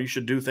 hey, you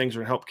should do things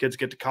or help kids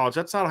get to college.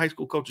 That's not a high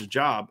school coach's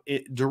job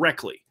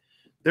directly.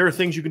 There are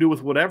things you can do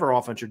with whatever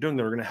offense you're doing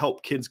that are going to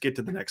help kids get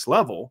to the next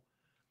level,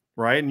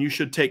 right? And you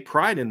should take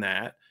pride in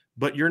that.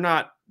 But you're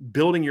not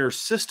building your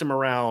system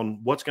around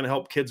what's going to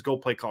help kids go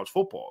play college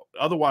football.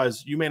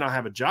 Otherwise, you may not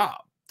have a job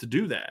to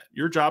do that.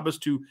 Your job is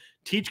to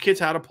teach kids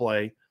how to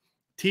play,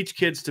 teach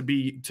kids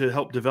to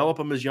help develop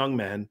them as young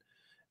men,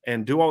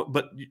 and do all.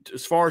 But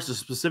as far as the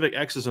specific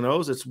X's and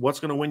O's, it's what's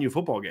going to win you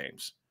football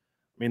games.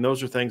 I mean,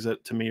 those are things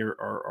that to me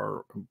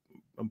are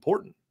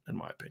important, in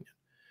my opinion.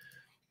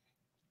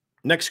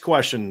 Next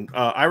question,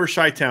 Irish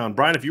Chi-Town.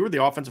 Brian, if you were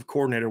the offensive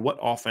coordinator, what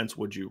offense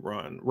would you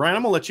run? Ryan,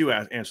 I'm going to let you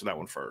answer that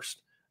one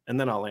first, and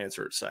then I'll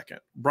answer it second.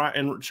 Brian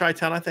and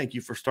Chi-Town, I thank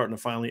you for starting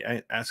to finally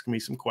ask me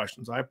some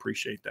questions. I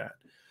appreciate that.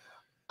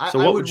 So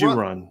what would you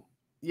run?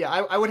 Yeah,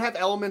 I would have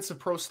elements of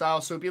pro style,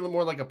 so it'd be a little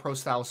more like a pro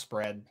style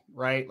spread,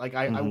 right? Like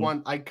I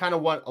kind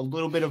of want a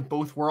little bit of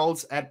both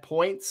worlds at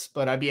points,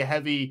 but I'd be a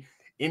heavy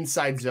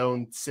inside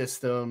zone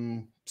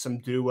system, some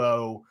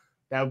duo.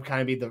 That would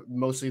kind of be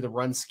mostly the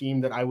run scheme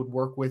that I would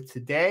work with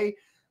today.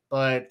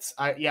 But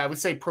I would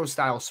say pro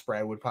style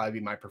spread would probably be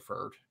my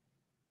preferred.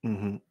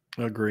 I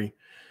agree.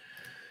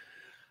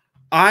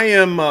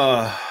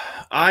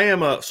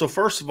 So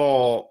first of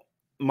all,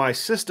 my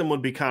system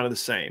would be kind of the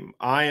same.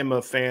 I am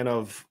a fan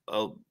of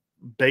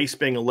base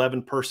being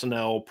 11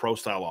 personnel pro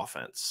style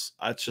offense.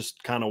 That's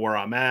just kind of where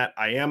I'm at.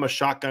 I am a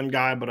shotgun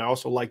guy, but I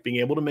also like being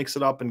able to mix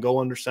it up and go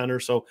under center.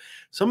 So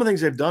some of the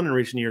things they've done in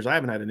recent years, I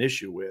haven't had an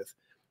issue with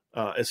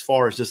as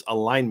far as just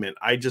alignment.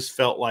 I just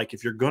felt like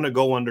if you're going to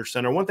go under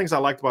center, one of the things I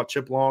liked about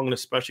Chip Long and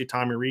especially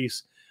Tommy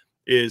Rees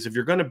is if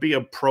you're going to be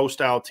a pro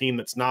style team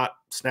that's not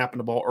snapping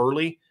the ball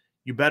early,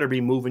 you better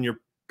be moving your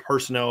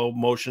personnel,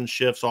 motion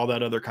shifts, all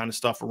that other kind of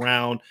stuff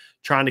around,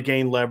 trying to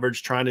gain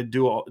leverage, trying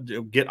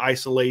to get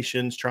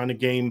isolations, trying to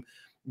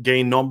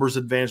gain numbers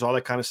advantage, all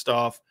that kind of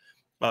stuff.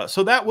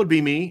 So that would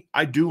be me.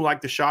 I do like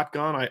the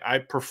shotgun. I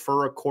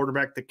prefer a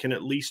quarterback that can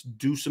at least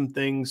do some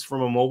things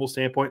from a mobile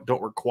standpoint,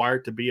 don't require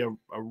it to be a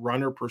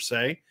runner per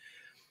se.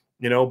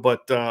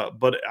 But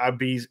I'd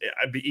be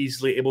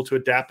easily able to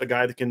adapt a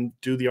guy that can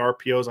do the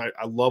RPOs.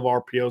 I love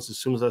RPOs. As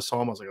soon as I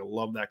saw him, I was like, I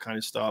love that kind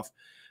of stuff.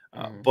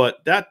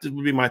 But that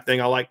would be my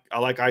thing. I like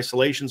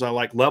isolations. I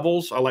like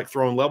levels. I like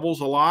throwing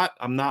levels a lot.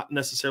 I'm not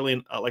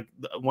necessarily like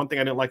one thing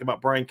I didn't like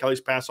about Brian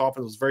Kelly's pass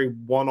offense was very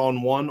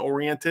one-on-one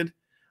oriented.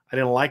 I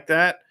didn't like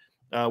that.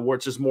 Where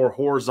it's just more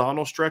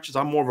horizontal stretches.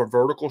 I'm more of a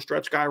vertical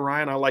stretch guy,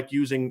 Ryan. I like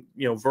using,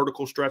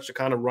 vertical stretch to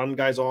kind of run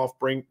guys off,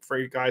 bring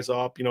guys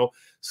up,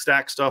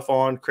 stack stuff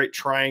on, create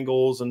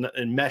triangles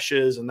and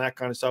meshes and that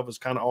kind of stuff is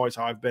kind of always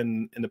how I've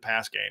been in the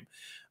pass game.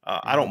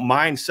 I don't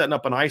mind setting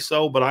up an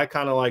ISO, but I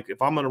kind of like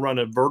if I'm going to run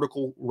a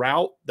vertical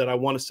route that I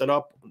want to set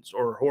up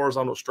or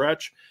horizontal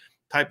stretch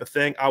type of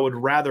thing, I would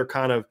rather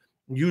kind of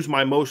use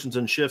my motions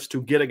and shifts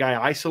to get a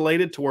guy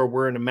isolated to where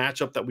we're in a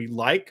matchup that we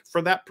like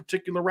for that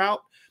particular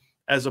route,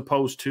 as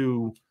opposed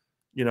to,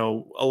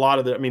 a lot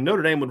of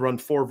Notre Dame would run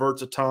 4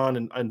 verts a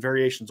ton and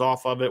variations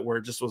off of it where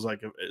it just was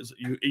like,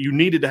 you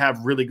needed to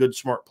have really good,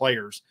 smart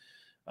players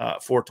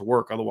for it to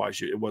work. Otherwise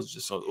it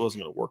wasn't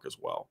going to work as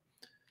well.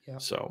 Yeah.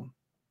 So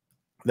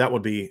that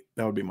would be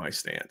my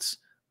stance.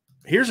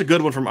 Here's a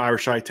good one from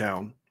Irish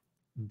Hightown.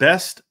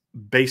 Best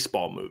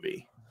baseball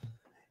movie.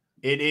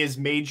 It is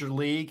Major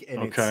League,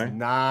 and it's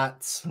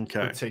not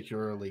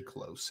particularly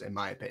close, in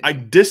my opinion. I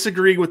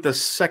disagree with the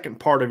second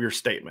part of your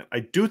statement.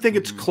 I do think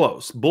it's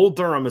close. Bull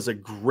Durham is a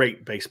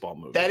great baseball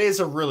movie. That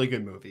is a really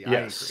good movie.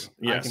 Yes.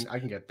 I agree. Yes. I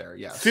can get there,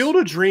 yes. Field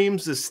of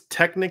Dreams is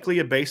technically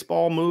a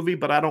baseball movie,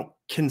 but I don't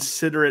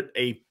consider it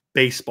a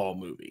baseball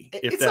movie,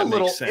 if that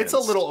makes sense. It's a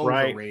little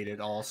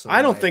overrated also.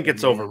 I don't think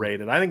it's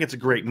overrated. I think it's a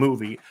great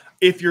movie.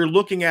 If you're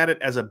looking at it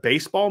as a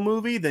baseball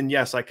movie, then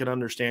yes, I could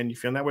understand you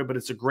feeling that way, but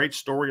it's a great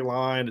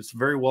storyline. It's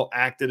very well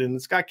acted, and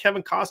it's got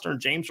Kevin Costner and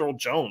James Earl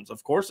Jones.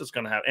 Of course it's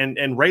going to have,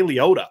 and Ray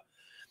Liotta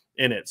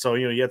in it. So,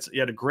 you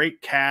had a great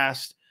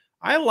cast.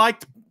 I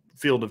liked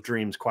Field of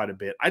Dreams quite a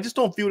bit. I just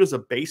don't view it as a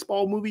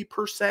baseball movie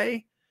per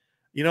se.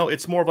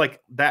 It's more of like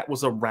that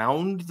was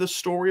around the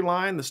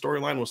storyline. The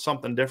storyline was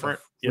something different,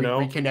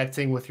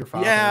 reconnecting with your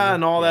father. Yeah.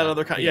 And all that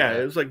other kind. Yeah.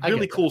 It was like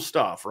really cool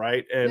stuff.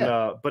 Right. And,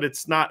 but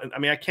it's not,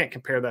 I can't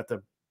compare that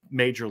to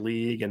Major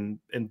League and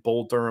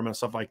Bull Durham and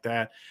stuff like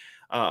that.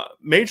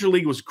 Major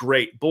League was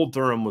great. Bull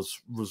Durham was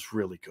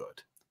really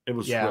good. It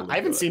was really I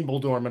haven't seen Bull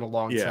Durham in a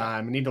long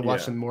time. I need to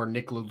watch some more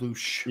Nick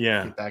LaLoosh.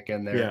 Get back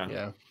in there.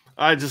 Yeah.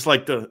 I just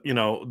like the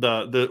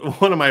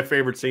one of my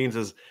favorite scenes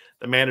is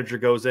the manager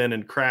goes in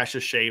and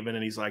crashes shaving,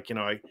 and he's like,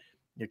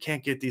 you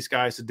can't get these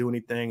guys to do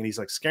anything. And he's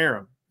like, scare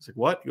them. He's like,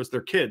 what? He goes, they're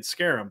kids,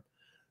 scare them.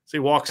 So he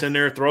walks in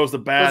there, throws the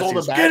bats. He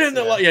goes, get in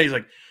the he's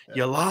like,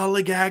 you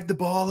lollygag the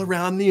ball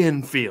around the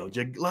infield.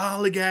 You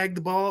lollygag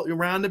the ball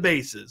around the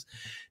bases.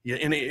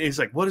 And he's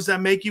like, what does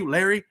that make you,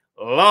 Larry?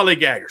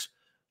 Lollygaggers.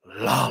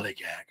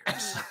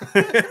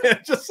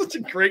 Lollygaggers. Just such a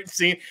great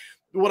scene.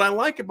 What I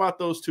like about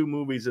those two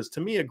movies is,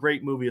 to me, a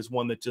great movie is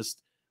one that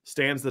just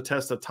stands the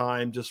test of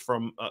time, just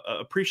from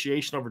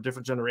appreciation over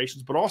different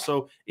generations, but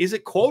also, is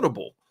it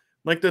quotable?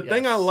 Like the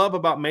thing I love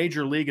about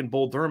Major League and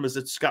Bull Durham is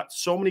it's got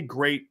so many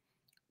great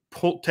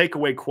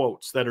takeaway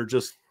quotes that are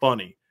just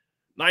funny.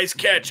 Nice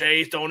catch,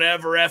 Hayes. Don't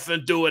ever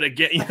effing do it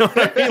again. You know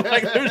what I mean?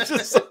 Like there's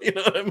just, you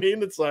know what I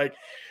mean? It's like,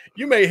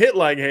 you may hit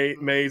like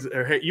Mays,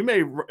 or you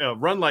may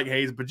run like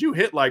Hayes, but you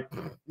hit like,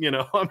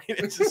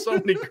 it's just so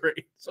many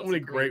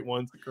great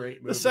ones.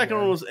 Great movie, the second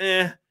one was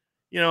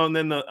and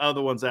then the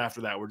other ones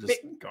after that were just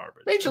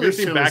garbage. Major League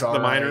seen Back to the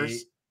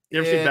Minors? You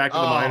ever seen Back to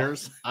the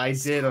Minors? I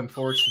did,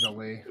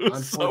 unfortunately.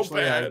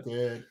 Unfortunately, I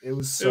did. It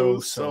was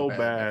so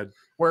bad.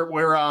 Where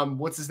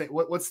what's his name?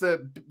 What's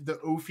the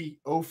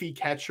Ophie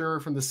catcher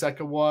from the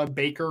second one?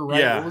 Baker,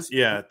 right?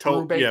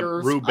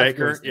 Rube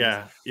Baker.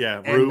 Yeah.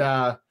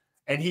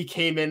 And he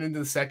came into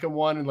the second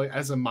one, and like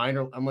as a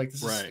minor, I'm like,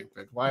 this is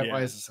stupid. Why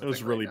is this? It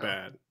was really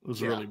bad. It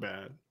was really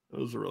bad.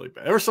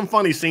 There were some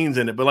funny scenes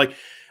in it, but like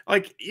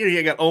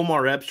you got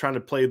Omar Epps trying to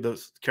play the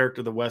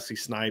character, the Wesley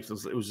Snipes.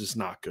 It was just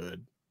not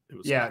good.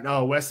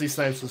 Wesley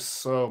Snipes was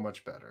so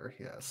much better.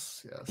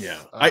 Yes.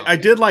 Yeah, I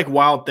did like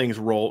Wild Things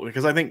Roll,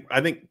 because I think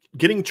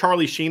getting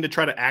Charlie Sheen to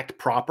try to act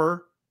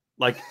proper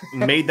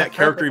made that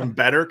character even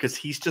better, because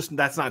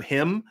that's not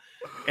him,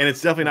 and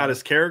it's definitely not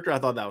his character. I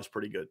thought that was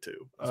pretty good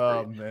too.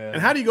 Man!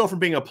 And how do you go from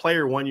being a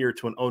player one year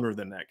to an owner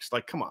the next?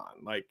 Like, come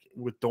on! Like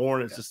with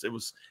Dorn, it's just it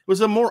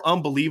was a more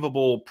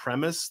unbelievable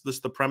premise.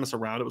 The premise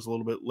around it was a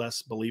little bit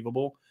less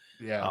believable.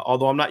 Yeah.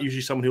 Although I'm not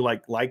usually someone who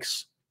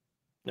likes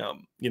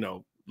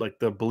like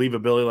the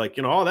believability, like,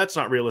 you know, oh, that's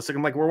not realistic.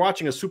 I'm like, we're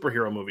watching a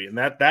superhero movie, and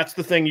that's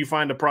the thing you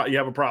find you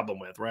have a problem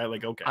with, right?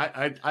 Like, okay.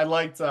 I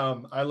liked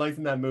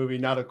in that movie,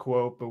 not a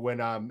quote, but when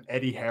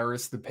Eddie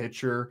Harris, the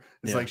pitcher,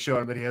 is like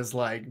showing that he has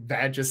like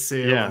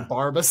Vagisil and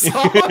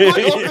Barbasol,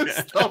 like all this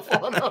stuff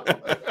on him.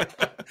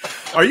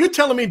 Are you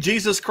telling me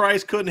Jesus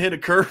Christ couldn't hit a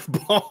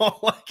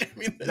curveball? Like, I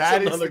mean,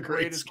 that is the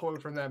greatest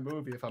quote from that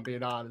movie, if I'm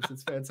being honest.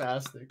 It's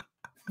fantastic.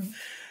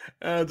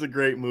 That's a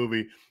great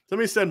movie.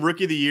 Somebody said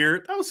Rookie of the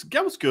Year. That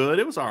was good.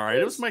 It was all right.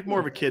 It was like more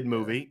of a kid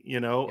movie,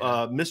 you know.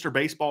 Mr.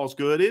 Baseball is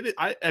good.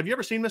 Have you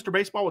ever seen Mr.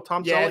 Baseball with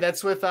Tom Selleck? Yeah,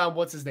 that's with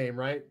what's his name,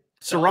 right?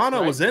 Serrano,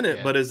 right? Was in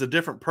it, but as a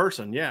different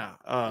person. Yeah.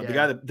 The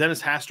guy that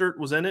Dennis Hastert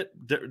was in it,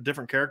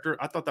 different character.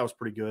 I thought that was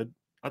pretty good.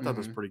 That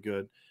was pretty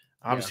good.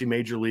 Obviously,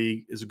 Major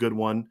League is a good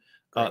one.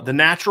 The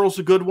Natural's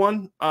a good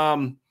one.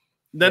 The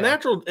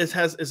Natural is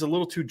a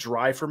little too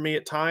dry for me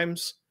at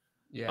times.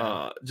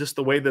 Yeah. Just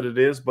the way that it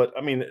is, but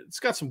I mean, it's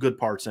got some good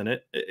parts in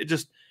it.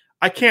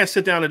 I can't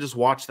sit down and just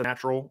watch The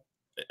Natural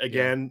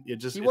again. Yeah.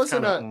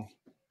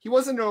 He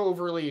wasn't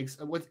overly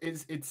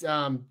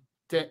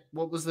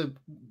what was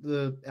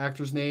the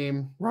actor's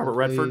name? Robert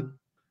Redford.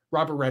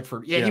 Robert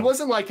Redford. Yeah, he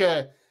wasn't like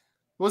a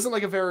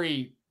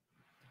very,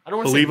 I don't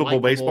want to say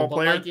believable baseball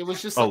player. Like, it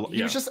was just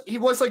he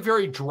was like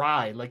very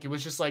dry. Like, it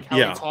was just like how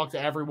he talked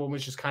to everyone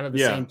was just kind of the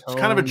same tone.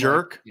 It's kind of a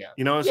jerk. Like,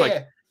 you know, it's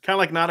like kind of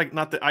like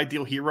not the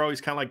ideal hero. He's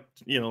kind of like,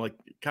 you know, like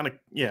kind of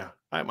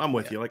I'm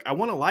with you. Like, I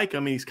want to like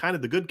him. He's kind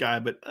of the good guy,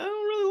 but I don't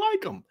really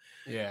like him.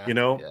 Yeah, you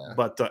know. Yeah.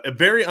 But a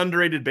very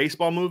underrated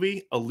baseball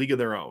movie, A League of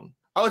Their Own.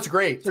 Oh, it's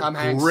great. Tom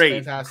Hanks,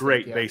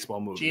 great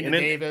baseball movie. Gina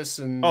Davis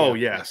and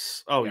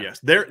yes.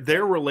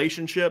 Their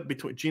relationship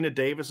between Gina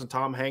Davis and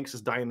Tom Hanks'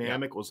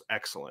 dynamic was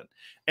excellent.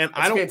 And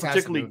I don't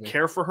particularly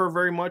care for her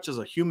very much as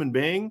a human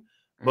being,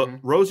 but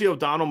Rosie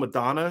O'Donnell,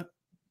 Madonna,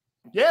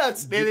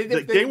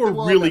 they were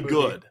really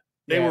good.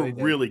 They were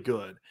really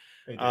good.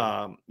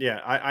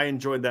 I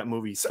enjoyed that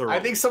movie thoroughly. I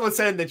think someone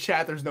said in the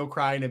chat, "There's no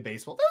crying in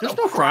baseball." There's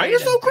no crying.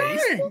 There's no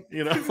crying.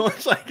 You know,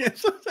 it's like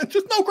it's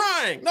just no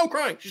crying. No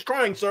crying. She's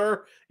crying,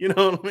 sir. You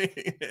know what I mean?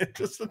 It's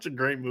just such a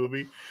great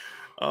movie.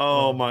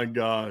 Oh my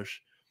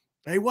gosh.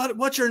 Hey,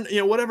 what's your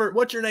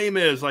what your name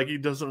is? Like, he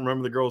doesn't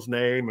remember the girl's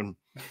name, and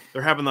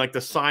they're having like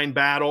the sign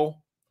battle.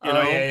 You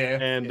know,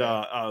 and it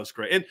was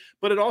great.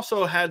 But it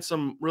also had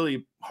some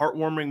really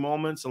heartwarming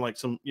moments, and like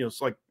some, you know, it's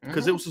like,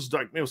 because it was just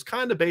like, it was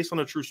kind of based on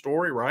a true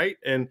story, right?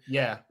 And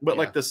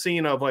like the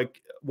scene of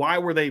like, why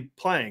were they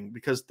playing?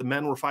 Because the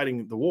men were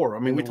fighting the war. I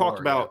mean, we talked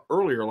about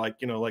earlier, like,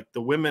 you know, like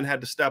the women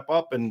had to step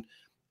up and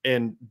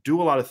do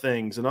a lot of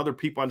things, and other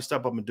people had to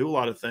step up and do a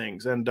lot of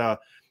things. And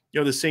you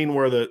know, the scene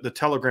where the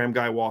telegram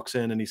guy walks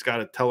in and he's got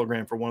a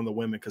telegram for one of the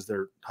women because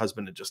their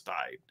husband had just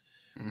died.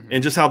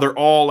 And just how they're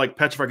all like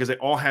petrified because they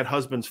all had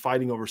husbands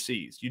fighting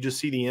overseas. You just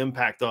see the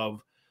impact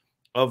of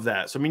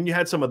that. So, I mean, you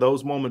had some of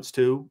those moments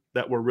too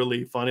that were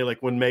really funny.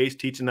 Like when May's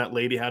teaching that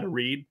lady how to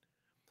read.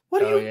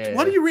 What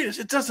do you read?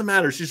 It doesn't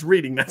matter. She's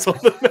reading. That's all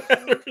that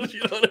matters. You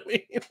know what I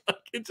mean?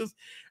 Like,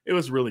 it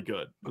was really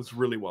good. It was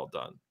really well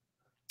done.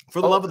 For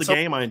the Love of the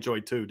Game, I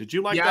enjoyed too. Did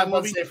you like that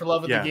movie? Say For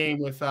Love of the Game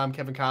with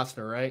Kevin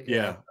Costner, right?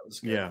 Yeah. That was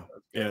good.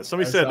 Yeah.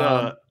 Somebody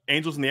said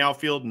Angels in the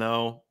Outfield.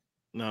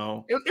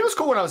 No, it was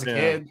cool when I was a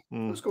kid.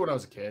 It was cool when I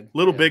was a kid.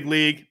 Little Big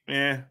League, you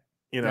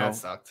know, that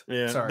sucked.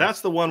 Yeah, sorry.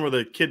 That's the one where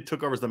the kid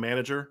took over as the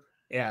manager.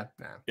 Yeah,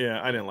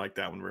 I didn't like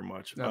that one very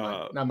much.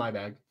 Not my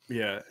bag.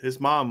 Yeah,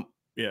 his mom,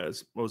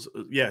 his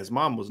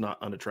mom was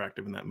not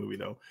unattractive in that movie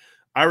though.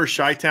 Irish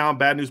Chi-Town,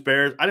 Bad News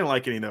Bears. I didn't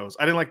like any of those.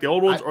 I didn't like the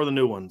old ones or the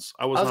new ones.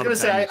 I was going to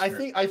say, I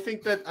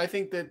think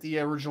that the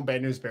original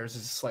Bad News Bears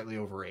is slightly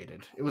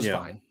overrated. It was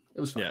fine.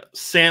 It was fine. Yeah,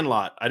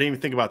 Sandlot. I didn't even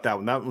think about that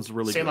one. That one's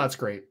really Sandlot's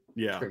good. Great.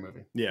 Yeah, great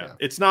movie. Yeah,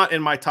 it's not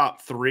in my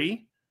top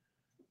 3,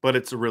 but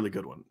it's a really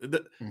good one.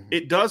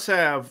 It does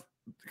have,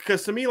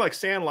 because to me, like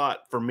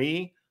Sandlot, for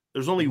me,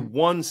 there's only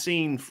one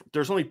scene.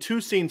 There's only 2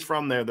 scenes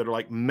from there that are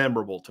like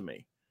memorable to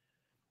me.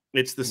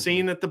 It's the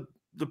scene at the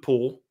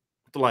pool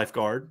with the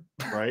lifeguard,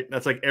 right?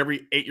 That's like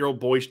every 8-year-old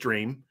boy's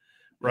dream,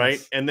 right?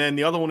 Yes. And then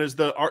the other one is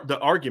the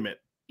argument.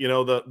 You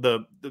know,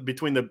 the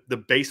between the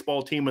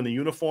baseball team and the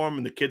uniform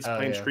and the kids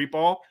playing street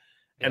ball,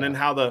 and then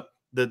how the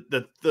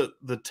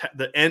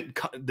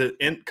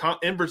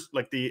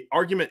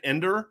argument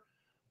ender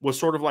was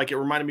sort of like, it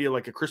reminded me of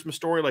like a Christmas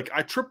Story. Like,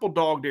 I triple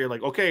dogged there,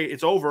 like, okay,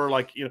 it's over,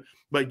 like, you know,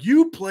 but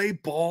you play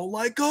ball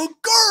like a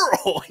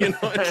girl, you know.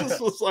 It just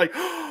was like,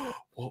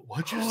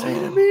 what'd you say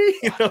to me?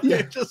 You know,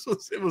 it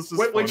was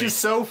just which is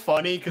so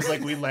funny because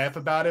like we laugh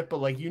about it,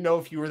 but like, you know,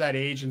 if you were that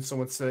age and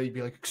someone said, you'd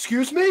be like,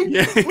 excuse me,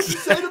 what'd you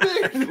say to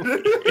me?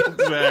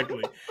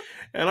 Exactly.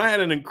 And I had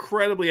an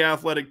incredibly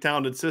athletic,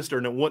 talented sister,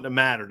 and it wouldn't have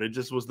mattered. It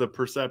just was the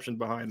perception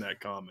behind that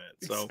comment.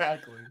 So,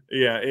 exactly.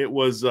 Yeah, it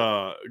was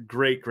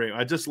great.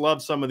 I just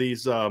love some of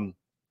these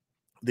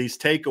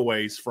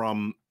takeaways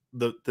from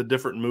the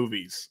different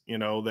movies, you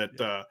know,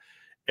 that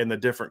and the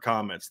different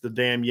comments. The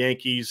damn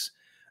Yankees.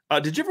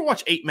 Did you ever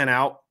watch 8 Men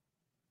Out?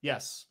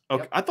 Yes.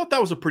 Okay, yep. I thought that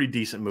was a pretty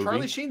decent movie.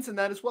 Charlie Sheen's in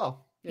that as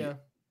well. Yeah.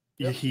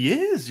 He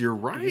is. You're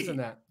right. He's in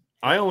that.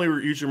 I only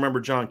usually remember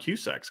John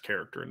Cusack's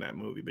character in that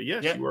movie, but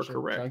yes, Yeah, you are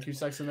correct. John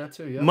Cusack's in that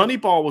too. Yeah.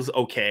 Moneyball was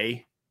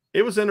okay.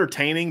 It was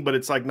entertaining, but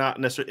it's like not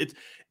necessarily.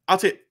 I'll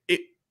tell you,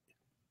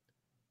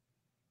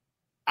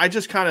 I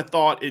just kind of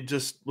thought it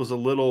just was a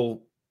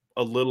little.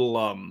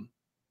 I'm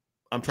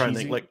trying to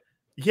think, like,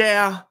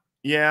 yeah.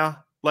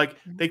 Like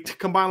they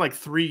combine like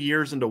 3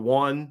 years into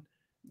one,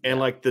 and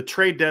like the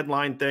trade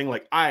deadline thing,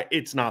 like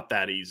it's not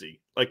that easy.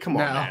 Like, come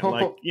on, man.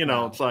 Like,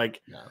 it's like,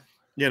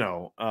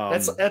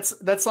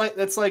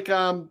 that's like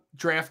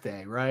draft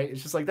day, right?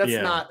 It's just like that's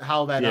not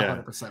how that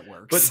 100%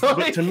 works.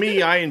 But to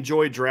me, I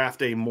enjoy draft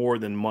day more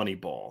than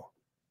Moneyball.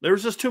 There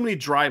was just too many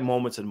dry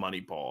moments in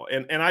Moneyball,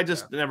 and I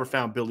just never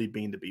found Billy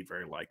Bean to be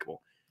very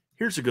likable.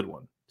 Here's a good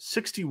one: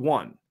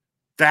 61.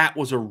 That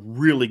was a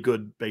really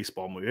good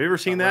baseball movie. Have you ever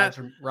seen that?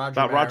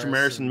 About Roger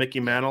Maris and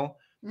Mickey Mantle.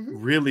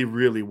 Really,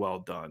 really well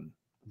done.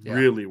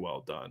 Really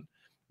well done.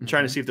 I'm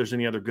trying to see if there's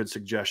any other good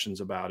suggestions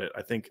about it.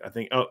 I think.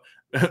 Oh,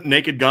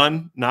 Naked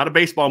Gun, not a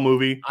baseball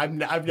movie. I've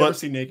never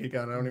seen Naked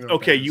Gun. I don't even know.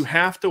 Okay, you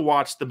have to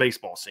watch the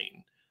baseball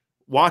scene.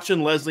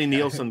 Watching Leslie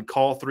Nielsen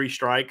call 3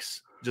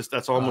 strikes, just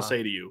that's all I'm gonna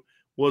say to you,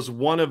 was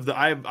one of the.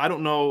 I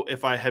don't know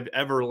if I have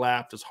ever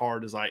laughed as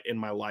hard as in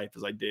my life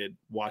as I did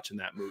watching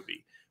that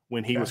movie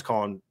when he was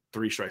calling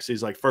 3 strikes.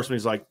 He's like, first one,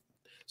 he's like,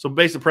 so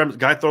basic premise,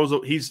 guy throws.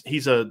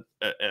 He's a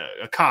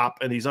cop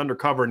and he's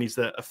undercover and he's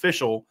the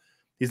official.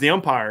 He's the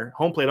umpire,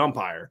 home plate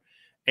umpire,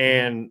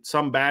 and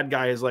some bad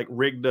guy is like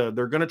rigged. They're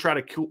going to try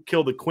to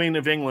kill the Queen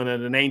of England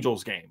at an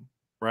Angels game,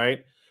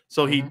 right?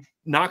 So he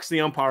knocks the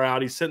umpire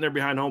out. He's sitting there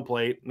behind home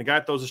plate, and the guy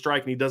throws a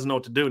strike, and he doesn't know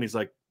what to do, and he's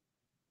like,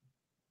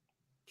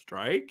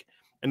 strike?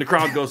 And the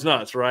crowd goes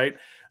nuts, right?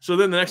 So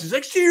then the next is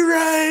like,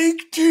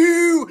 strike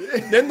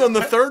 2. Then on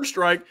the 3rd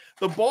strike,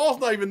 the ball's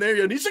not even there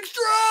yet, and he's like,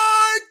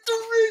 strike 3.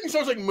 He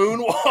starts like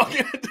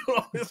moonwalking and doing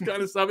all this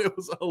kind of stuff. It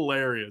was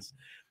hilarious.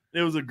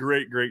 It was a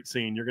great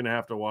scene. You're gonna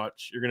have to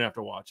watch. You're gonna have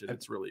to watch it.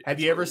 It's really. Have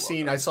you ever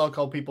seen? I saw a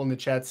couple people in the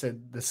chat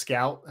said The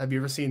Scout. Have you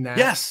ever seen that?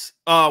 Yes.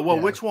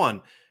 Which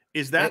one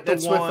is that?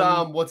 That's the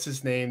one with what's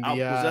his name? Was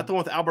that the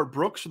one with Albert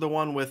Brooks or the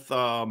one with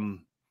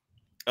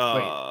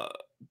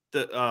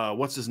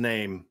what's his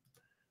name?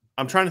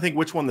 I'm trying to think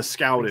which one The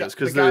Scout is,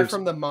 because the guy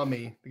from the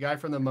Mummy. The guy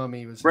from the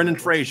Mummy was Brendan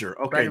Fraser.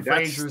 Okay, Brendan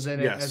Fraser's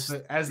in it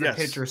as the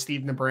pitcher,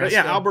 Steve Nebraska. But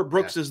yeah, Albert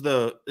Brooks is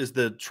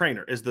the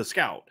trainer, is the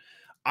scout.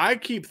 I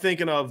keep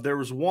thinking of, there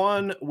was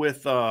one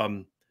with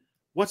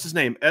what's his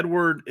name?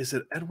 Edward, is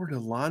it Edward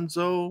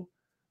Alonzo?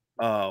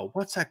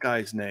 What's that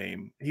guy's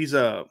name? He's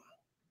but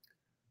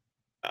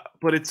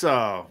it's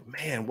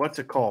man, what's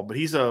it called? But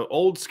he's a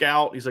old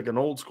scout. He's like an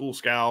old school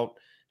scout,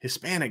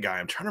 Hispanic guy.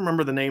 I'm trying to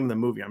remember the name of the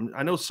movie.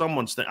 I know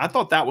someone's I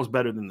thought that was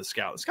better than The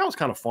Scout. The Scout was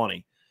kind of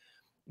funny,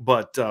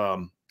 but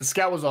The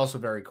Scout was also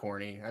very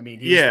corny. I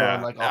mean,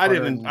 like I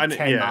didn't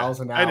 10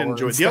 miles an hour. I didn't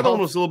enjoy it. The other one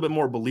was a little bit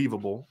more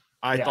believable.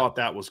 I thought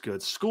that was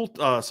good.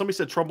 Somebody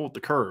said Trouble with the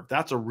Curve.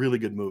 That's a really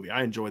good movie.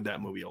 I enjoyed that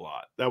movie a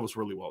lot. That was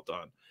really well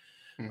done.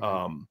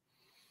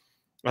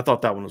 I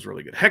thought that one was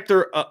really good.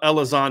 Hector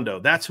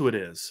Elizondo, that's who it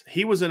is.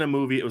 He was in a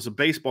movie. It was a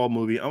baseball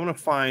movie. I want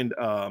to find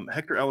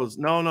Hector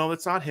Elizondo. No,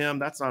 that's not him.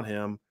 That's not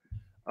him.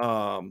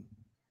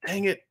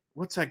 Dang it.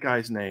 What's that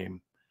guy's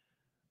name?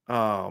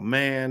 Oh,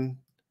 man.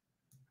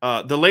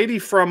 The lady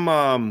from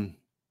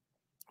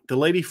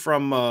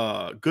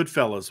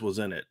Goodfellas was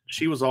in it.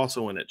 She was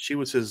also in it. She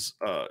was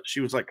she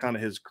was like kind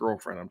of his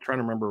girlfriend. I'm trying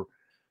to remember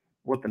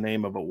what the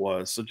name of it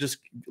was. So just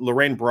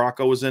Lorraine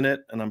Bracco was in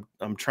it, and I'm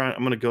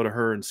going to go to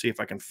her and see if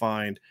I can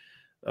find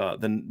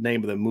the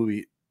name of the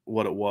movie,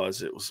 what it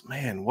was. It was,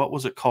 man, what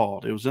was it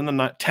called? It was in the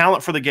night.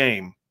 Talent for the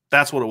Game.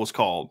 That's what it was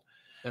called.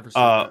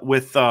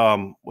 With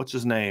what's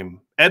his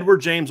name?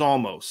 Edward James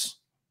Olmos.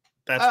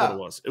 That's what it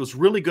was. It was a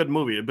really good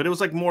movie, but it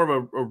was like more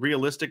of a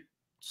realistic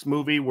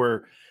movie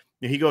where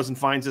he goes and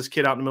finds this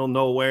kid out in the middle of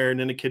nowhere, and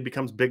then the kid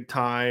becomes big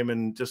time,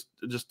 and just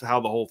how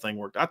the whole thing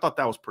worked. I thought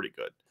that was pretty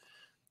good.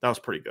 That was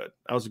pretty good.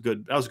 That was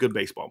a good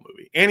baseball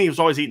movie. And he was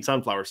always eating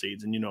sunflower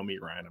seeds, and you know me,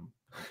 Ryan.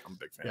 I'm a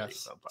big fan of eating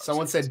sunflower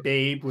Someone seeds. said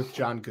Babe with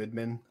John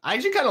Goodman. I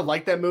actually kind of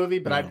like that movie,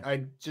 but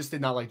I just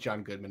did not like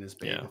John Goodman as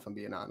Babe, if I'm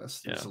being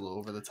honest. It was a little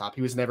over the top.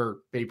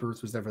 Babe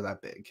Ruth was never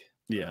that big.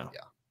 Yeah.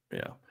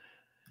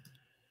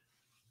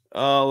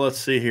 Let's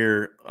see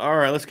here. All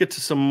right, let's get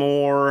to some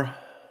more.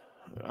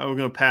 I'm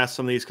going to pass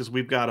some of these because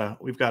we've got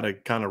to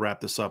kind of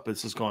wrap this up.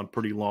 This has gone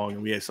pretty long,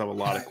 and we have a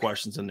lot of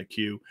questions in the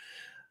queue.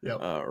 Yep.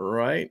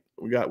 Right.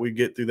 We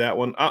get through that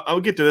one.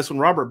 I'll get to this one.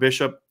 Robert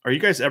Bishop, are you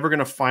guys ever going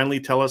to finally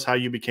tell us how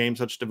you became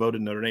such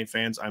devoted Notre Dame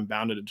fans? I'm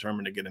bound and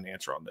determined to get an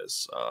answer on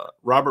this.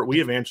 Robert, we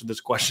have answered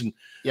this question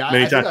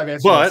many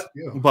times,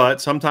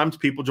 but sometimes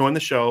people join the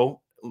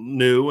show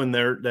new and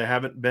they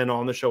haven't been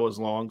on the show as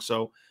long.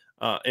 So,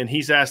 and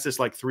he's asked this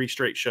like 3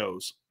 straight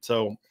shows.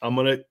 So I'm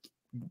going to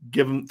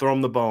throw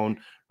him the bone.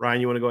 Ryan,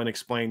 you want to go ahead and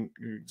explain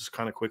just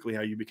kind of quickly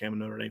how you became a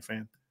Notre Dame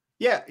fan?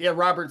 Yeah,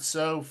 Robert.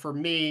 So for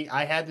me,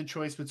 I had the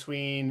choice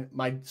between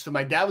my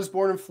dad was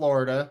born in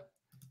Florida.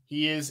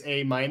 He is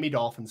a Miami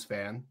Dolphins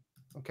fan.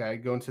 Okay,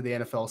 going to the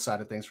NFL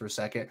side of things for a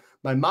second.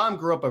 My mom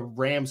grew up a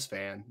Rams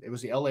fan. It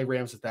was the LA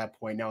Rams at that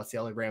point. Now it's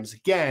the LA Rams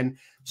again.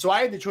 So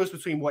I had the choice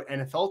between what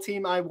NFL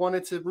team I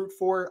wanted to root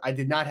for. I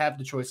did not have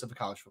the choice of a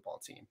college football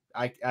team.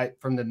 I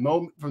from the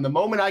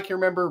moment I can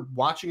remember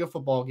watching a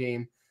football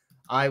game,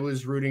 I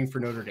was rooting for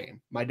Notre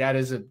Dame. My dad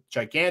is a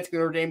gigantic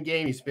Notre Dame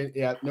game. He's been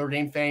Notre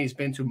Dame fan. He's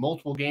been to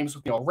multiple games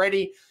with me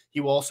already. He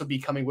will also be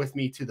coming with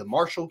me to the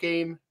Marshall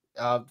game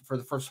for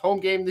the first home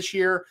game this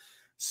year.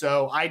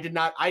 So I did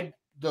not.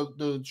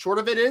 The short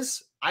of it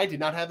is I did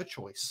not have a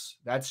choice.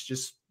 That's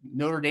just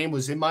Notre Dame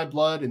was in my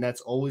blood, and that's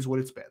always what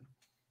it's been.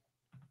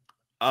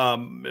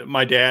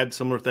 My dad,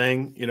 similar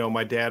thing. You know,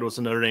 my dad was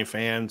a Notre Dame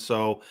fan.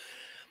 So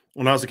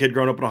when I was a kid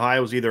growing up in Ohio,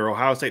 it was either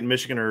Ohio State and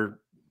Michigan or,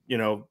 you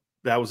know,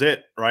 that was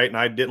it, right? And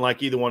I didn't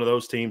like either one of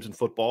those teams in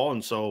football.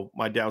 And so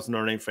my dad was a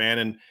Notre Dame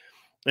fan.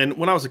 And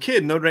when I was a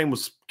kid, Notre Dame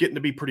was getting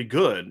to be pretty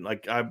good.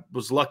 Like I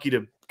was lucky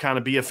to kind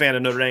of be a fan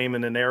of Notre Dame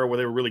in an era where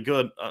they were really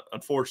good.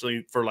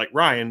 Unfortunately for like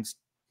Ryan's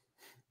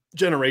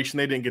generation,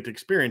 they didn't get to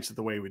experience it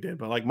the way we did.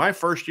 But like my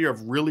first year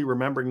of really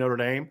remembering Notre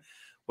Dame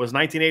was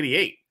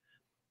 1988.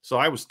 So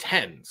I was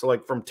 10. So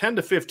like from 10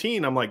 to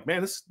 15, I'm like,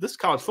 man, this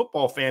college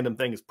football fandom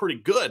thing is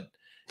pretty good,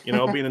 you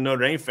know, being a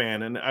Notre Dame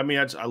fan. And I mean,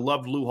 I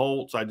loved Lou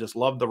Holtz. I just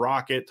loved the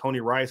Rocket, Tony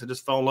Rice. I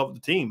just fell in love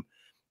with the team.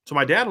 So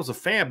my dad was a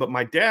fan, but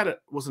my dad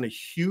wasn't a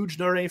huge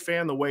Notre Dame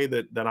fan the way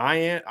that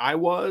I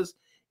was.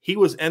 He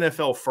was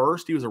NFL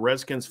first. He was a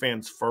Redskins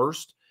fans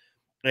first.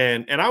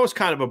 And I was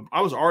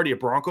I was already a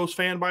Broncos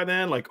fan by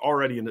then, like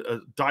already a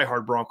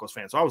diehard Broncos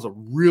fan. So I was a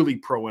really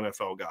pro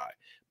NFL guy.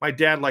 My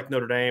dad liked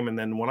Notre Dame. And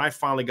then when I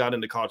finally got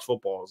into college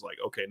football, I was like,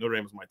 okay, Notre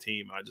Dame was my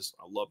team. I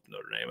loved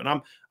Notre Dame.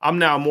 And I'm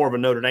now more of a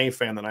Notre Dame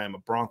fan than I am a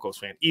Broncos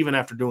fan, even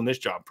after doing this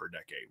job for a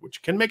decade,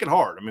 which can make it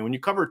hard. I mean, when you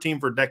cover a team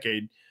for a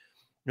decade, you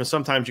know,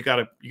 sometimes you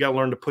gotta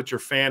learn to put your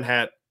fan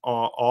hat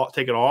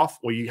take it off.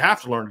 Well, you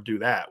have to learn to do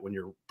that when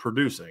you're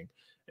producing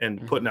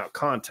and putting out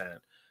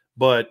content.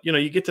 But, you know,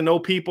 you get to know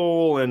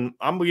people, and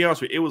I'm going to be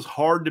honest with you, it was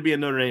hard to be a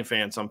Notre Dame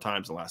fan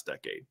sometimes in the last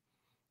decade,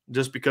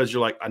 just because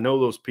you're like, I know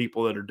those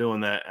people that are doing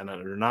that, and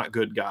they're not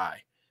good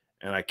guy,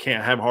 and I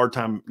can't have a hard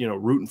time, you know,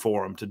 rooting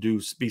for them to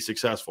be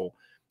successful.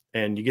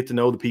 And you get to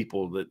know the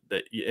people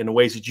that in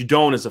ways that you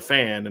don't as a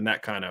fan, and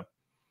that kind of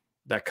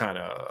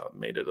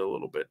made it a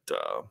little bit,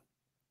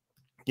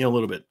 you know, a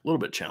little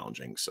bit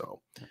challenging.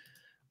 So,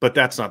 but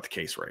that's not the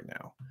case right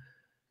now.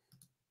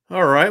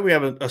 All right, we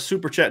have a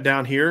super chat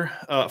down here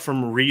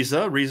from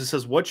Riza. Riza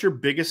says, what's your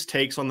biggest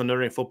takes on the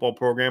Notre Dame football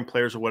program,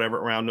 players or whatever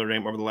around Notre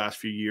Dame over the last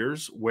few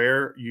years,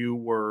 where you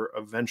were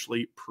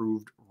eventually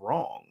proved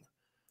wrong?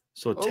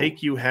 So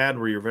take you had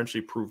where you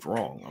eventually proved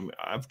wrong. I mean,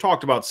 I've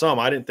talked about some.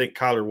 I didn't think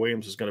Kyler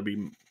Williams was going to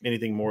be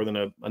anything more than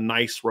a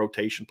nice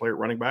rotation player at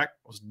running back.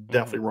 I was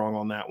definitely wrong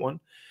on that one.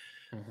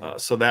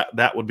 So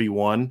that would be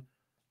one.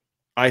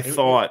 I'm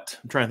trying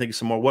to think of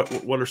some more.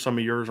 What are some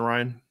of yours,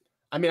 Ryan?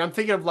 I mean, I'm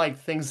thinking of like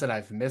things that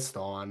I've missed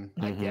on,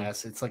 I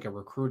guess. It's like a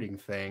recruiting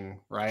thing,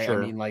 right?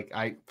 Sure. I mean, like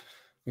I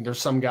mean,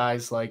 there's some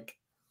guys like,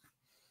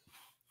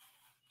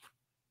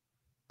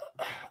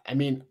 I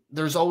mean,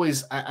 there's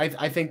always,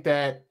 I think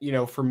that, you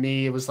know, for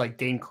me, it was like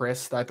Dane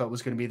Christ, I thought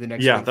was going to be the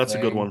next. Yeah, that's a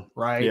good one.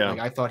 Right. Yeah. Like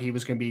I thought he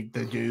was going to be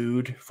the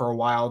dude for a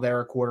while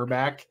there, a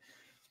quarterback.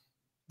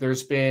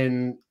 There's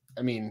been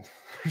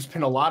a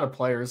lot of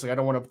players. Like, I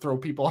don't want to throw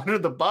people under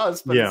the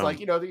bus, but it's like,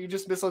 you know, you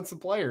just miss on some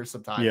players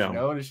sometimes, you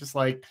know, and it's just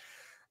like,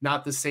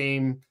 not the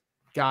same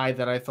guy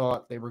that I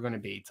thought they were going to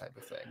be, type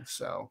of thing.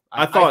 So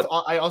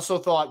I also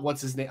thought, what's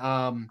his name?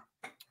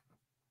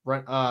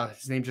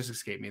 His name just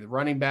escaped me. The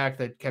running back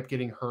that kept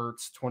getting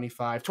hurt,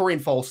 25,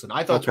 Torian Folston.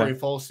 I thought Torian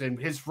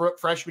Folston, his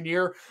freshman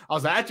year, I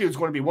was like, that dude's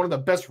going to be one of the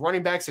best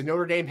running backs in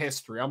Notre Dame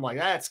history. I'm like,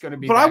 that's going to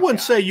be. But I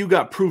wouldn't say you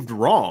got proved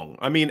wrong.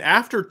 I mean,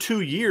 after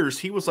 2 years,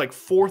 he was like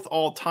fourth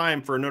all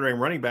time for a Notre Dame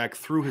running back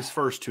through his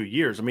first 2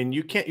 years. I mean,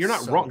 you're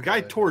not wrong. The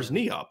guy tore his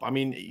knee up. I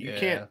mean, you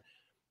can't.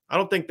 I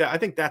don't think that. I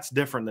think that's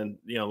different than,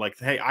 you know, like,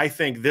 hey, I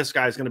think this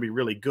guy's going to be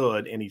really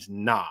good, and he's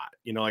not.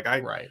 You know, like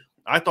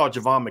I thought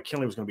Javon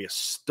McKinley was going to be a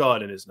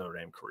stud in his Notre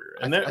Dame career,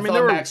 and I mean,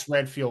 Max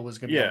Redfield was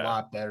going to be a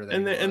lot better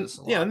than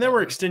and there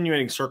were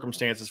extenuating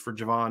circumstances for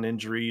Javon,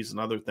 injuries and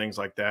other things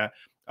like that.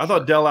 I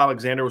thought Del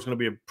Alexander was going to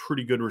be a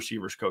pretty good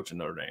receivers coach in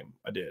Notre Dame.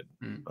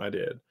 I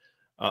did.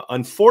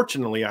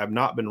 Unfortunately, I've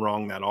not been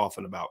wrong that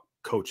often about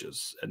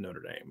coaches at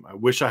Notre Dame. I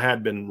wish I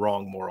had been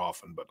wrong more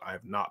often, but I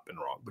have not been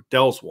wrong. But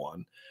Del's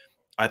one.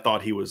 I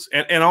thought he was,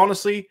 and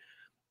honestly,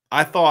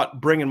 I thought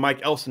bringing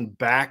Mike Elson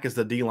back as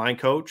the D-line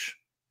coach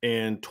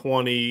in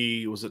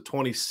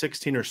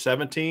 2016 or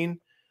 17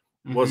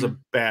 was a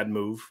bad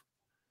move.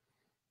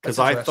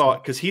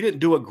 Because he didn't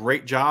do a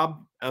great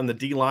job on the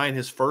D-line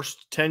his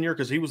first tenure,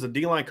 because he was the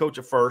D-line coach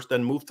at first,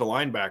 then moved to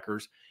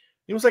linebackers.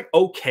 He was like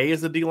okay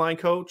as the D-line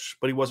coach,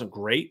 but he wasn't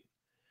great.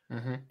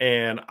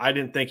 And I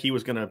didn't think he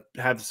was going to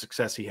have the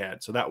success he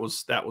had. So that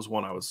was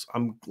one I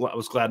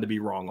was glad to be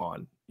wrong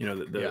on. You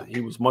know,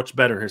 he was much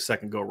better his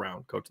second go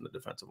around coaching the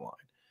defensive line.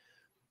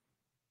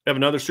 have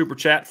another super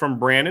chat from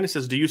Brandon. It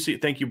says,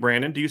 thank you,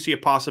 Brandon. Do you see a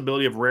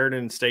possibility of Raritan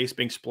and Stace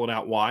being split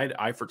out wide,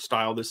 Eifert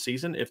style this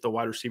season, if the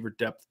wide receiver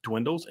depth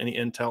dwindles? Any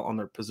intel on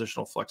their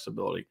positional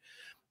flexibility?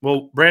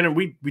 Well, Brandon,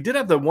 we did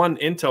have the one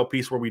intel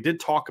piece where we did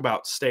talk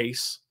about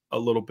Stace a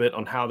little bit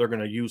on how they're going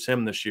to use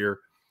him this year.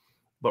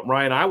 But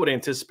Ryan, I would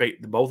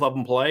anticipate both of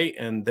them play,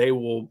 and they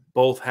will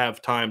both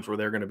have times where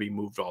they're going to be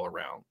moved all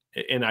around.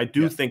 And I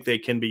do think they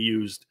can be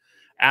used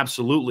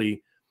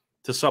absolutely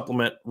to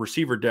supplement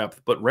receiver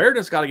depth. But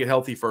Raritan's got to get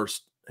healthy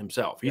first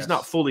himself. He's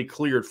not fully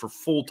cleared for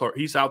full –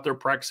 he's out there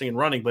practicing and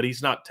running, but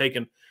he's not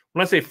taken –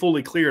 when I say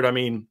fully cleared, I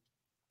mean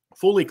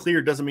fully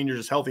cleared doesn't mean you're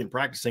just healthy and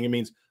practicing. It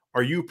means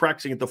are you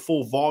practicing at the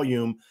full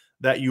volume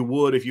that you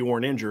would if you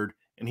weren't injured,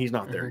 and he's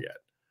not there yet.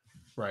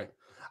 Right.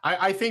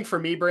 I think for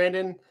me,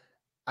 Brandon –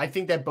 I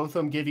think that both of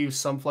them give you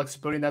some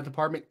flexibility in that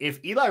department.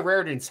 If Eli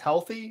Raritan's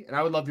healthy, and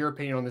I would love your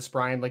opinion on this,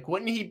 Brian, like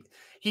wouldn't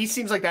he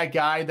seems like that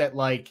guy that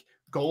like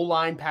goal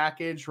line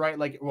package, right?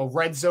 Like, well,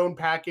 red zone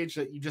package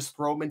that you just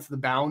throw him into the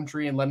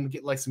boundary and let him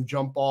get like some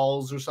jump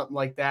balls or something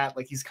like that.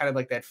 Like he's kind of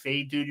like that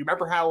fade dude. You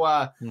remember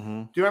how, do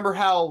you remember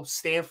how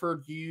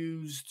Stanford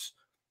used,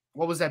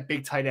 what was that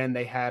big tight end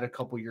they had a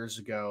couple years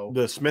ago?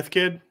 The Smith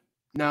kid?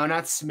 No,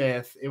 not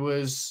Smith. He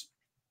was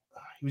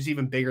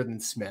even bigger than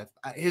Smith.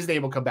 His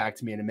name will come back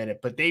to me in a minute,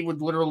 but they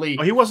would literally.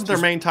 Oh, he wasn't their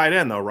main tight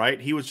end, though, right?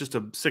 He was just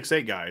a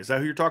 6'8" guy. Is that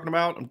who you're talking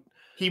about?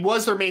 He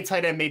was their main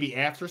tight end maybe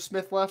after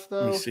Smith left,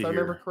 though, if I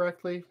remember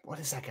correctly. What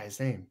is that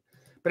guy's name?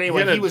 But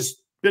anyway, he was a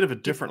bit of a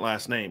different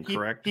last name,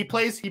 correct? He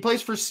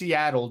plays for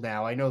Seattle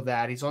now. I know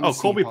that. He's on the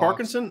Colby Seahawks.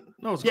 Parkinson?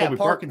 No, it's Colby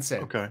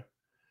Parkinson. Okay.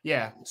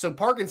 Yeah, so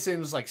Parkinson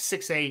was like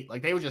 6'8".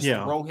 Like they would just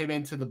throw him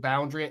into the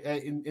boundary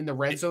in the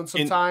red zone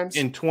sometimes.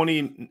 In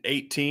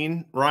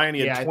 2018, Ryan,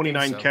 he had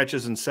 29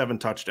 catches and 7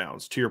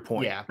 touchdowns. To your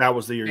point, that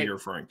was the year you're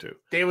referring to.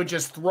 They would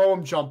just throw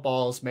him jump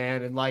balls,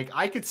 man, and like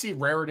I could see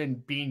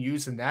Raritan being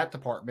used in that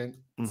department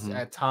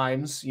at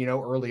times,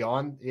 early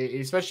on,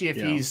 especially if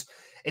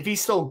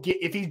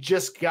he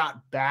just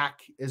got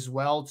back as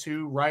well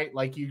too, right?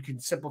 Like you can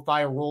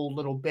simplify a role a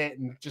little bit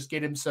and just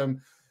get him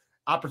some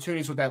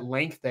opportunities with that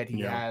length that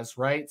he has,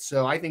 right?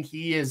 So I think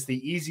he is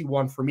the easy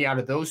one for me out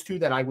of those two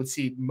that I would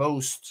see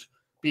most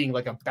being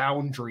like a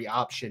boundary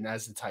option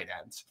as the tight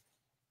ends.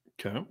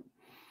 Okay. I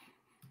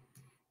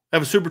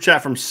have a super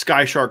chat from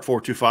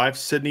SkyShark425.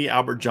 Sidney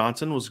Albert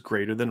Johnson was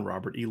greater than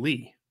Robert E.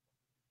 Lee.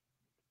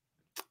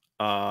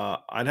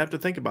 I'd have to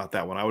think about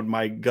that one.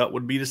 My gut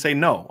would be to say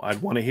no.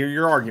 I'd want to hear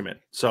your argument.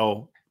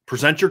 So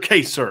present your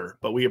case, sir.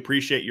 But we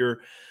appreciate your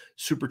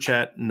super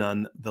chat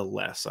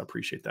nonetheless. I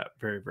appreciate that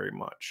very, very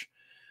much.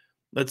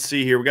 Let's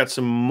see here. We got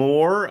some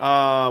more.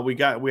 We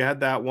had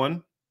that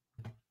one.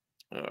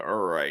 All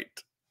right.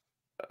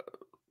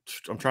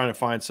 I'm trying to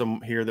find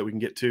some here that we can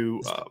get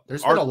to.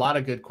 There's been a lot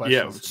of good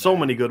questions. Yeah, so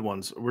many good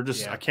ones.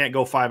 I can't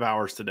go 5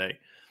 hours today.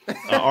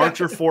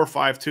 Archer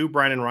 452,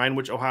 Brian and Ryan,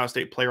 which Ohio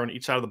State player on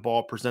each side of the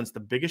ball presents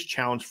the biggest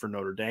challenge for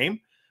Notre Dame?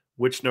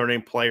 Which Notre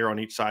Dame player on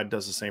each side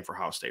does the same for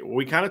Ohio State? Well,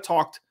 we kind of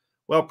talked.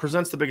 Well,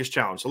 presents the biggest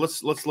challenge. So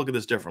let's look at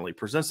this differently.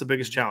 Presents the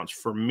biggest challenge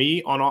for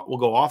me. We'll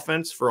go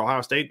offense for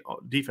Ohio State,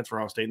 defense for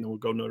Ohio State, and then we'll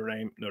go Notre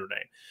Dame.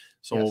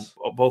 So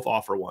we'll both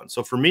offer one.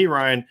 So for me,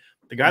 Ryan,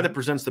 the guy that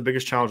presents the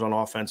biggest challenge on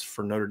offense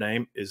for Notre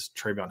Dame is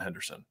Travion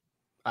Henderson.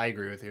 I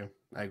agree with you.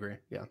 I agree.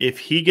 Yeah. If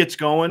he gets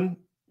going,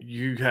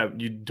 you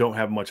don't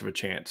have much of a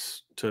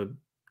chance to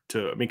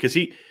because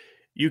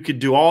you could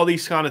do all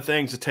these kind of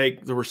things to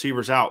take the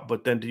receivers out,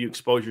 but then do you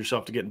expose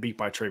yourself to getting beat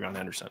by Travion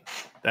Henderson?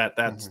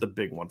 That's the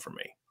big one for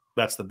me.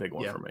 That's the big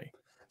one for me.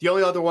 The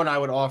only other one I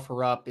would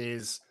offer up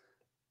is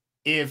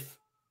actually,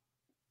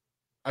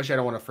 I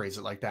don't want to phrase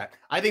it like that.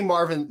 I think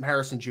Marvin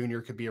Harrison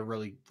Jr. could be a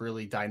really,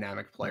 really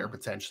dynamic player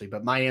potentially,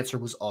 but my answer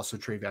was also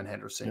Travion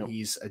Henderson. Yep.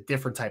 He's a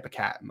different type of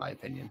cat, in my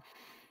opinion.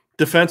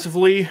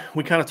 Defensively,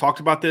 we kind of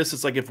talked about this.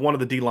 It's like if one of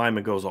the D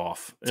linemen goes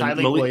off.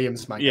 Tyleik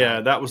Williams,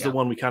 that was the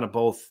one we kind of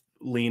both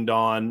leaned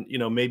on.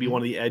 Maybe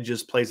one of the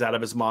edges plays out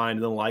of his mind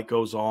and the light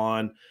goes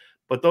on.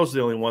 But those are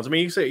the only ones. I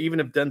mean, you say even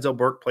if Denzel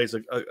Burke plays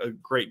a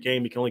great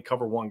game, he can only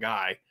cover one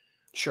guy.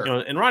 Sure.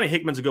 And Ronnie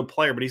Hickman's a good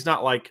player, but he's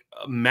not like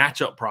a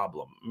matchup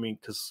problem. I mean,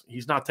 because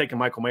he's not taking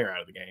Michael Mayer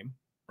out of the game,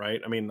 right?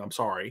 I mean, I'm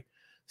sorry.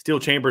 Steel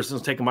Chambers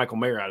isn't taking Michael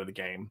Mayer out of the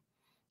game.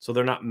 So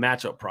they're not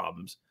matchup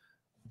problems.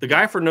 The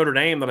guy for Notre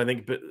Dame that I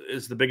think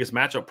is the biggest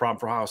matchup problem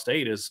for Ohio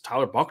State is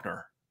Tyler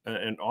Buckner.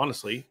 And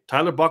honestly,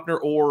 Tyler Buckner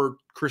or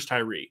Chris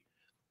Tyree.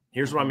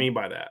 Here's what I mean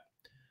by that.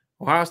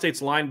 Ohio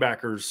State's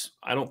linebackers,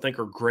 I don't think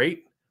are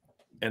great.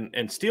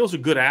 And Steele's a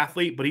good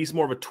athlete, but he's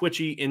more of a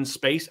twitchy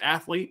in-space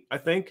athlete, I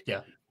think.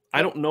 Yeah.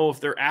 I don't know if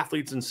their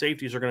athletes and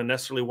safeties are going to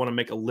necessarily want to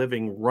make a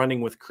living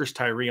running with Chris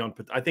Tyree on.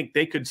 I think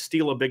they could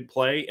steal a big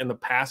play in the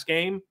pass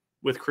game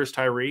with Chris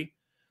Tyree,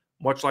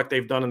 much like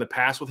they've done in the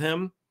past with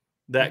him.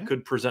 That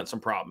could present some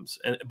problems.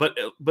 But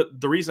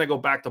the reason I go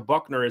back to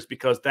Buckner is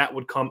because that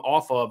would come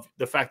off of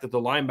the fact that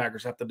the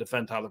linebackers have to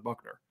defend Tyler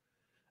Buckner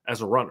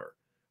as a runner.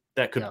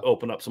 That could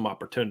open up some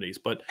opportunities.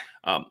 But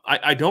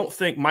I don't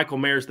think Michael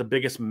Mayer is the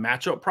biggest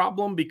matchup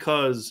problem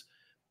because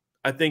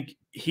I think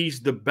he's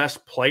the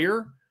best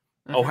player.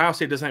 Ohio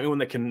State doesn't have anyone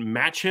that can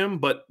match him,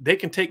 but they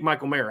can take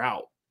Michael Mayer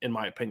out, in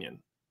my opinion,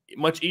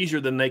 much easier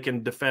than they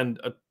can defend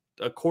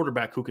a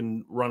quarterback who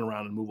can run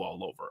around and move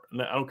all over.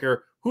 And I don't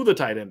care who the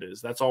tight end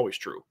is. That's always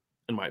true,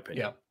 in my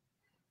opinion. Yeah.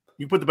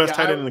 You put the best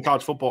tight end in the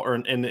college football or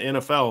in the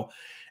NFL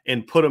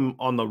and put him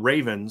on the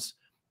Ravens,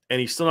 and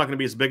he's still not going to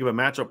be as big of a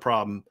matchup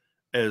problem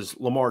as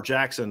Lamar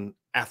Jackson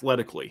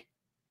athletically.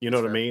 You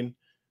know what I mean?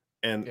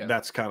 And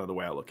that's kind of the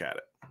way I look at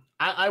it.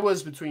 I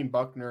was between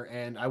Buckner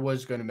and I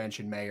was going to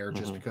mention Mayer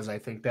just because I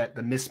think that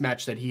the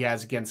mismatch that he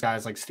has against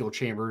guys like Steel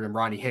Chamber and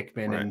Ronnie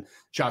Hickman and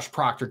Josh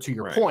Proctor, to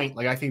your point,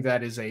 like I think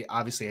that is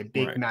obviously a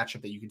big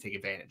matchup that you can take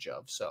advantage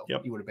of. So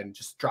he would have been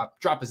just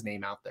drop his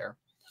name out there.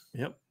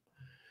 Yep.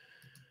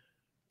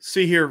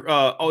 See here,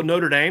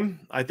 Notre Dame.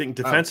 I think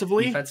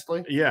defensively,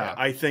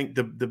 I think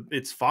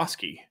it's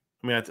Foskey.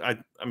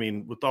 I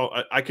mean, with all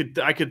I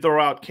could throw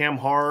out Cam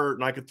Hart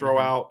and I could throw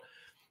out.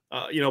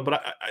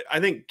 But I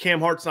think Cam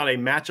Hart's not a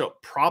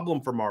matchup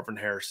problem for Marvin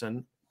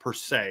Harrison per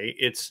se.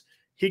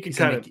 He can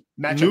kind of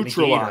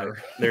neutralize.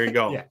 There you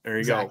go. There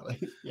you go.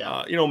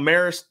 Yeah.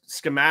 Maris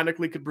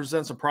schematically could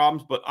present some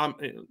problems, but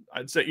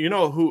I'd say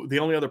who the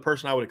only other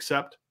person I would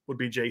accept would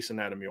be Jason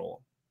Adamiola,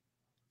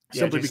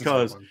 simply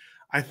because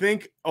I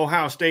think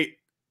Ohio State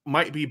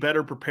might be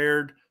better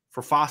prepared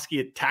for Foskey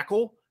at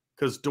tackle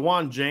because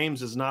DeJuan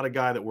James is not a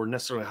guy that we're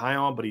necessarily high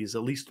on, but he's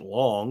at least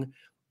long.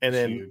 And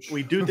then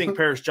we do think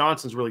Paris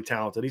Johnson's really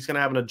talented. He's going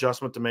to have an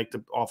adjustment to make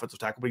the offensive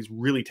tackle, but he's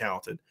really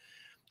talented.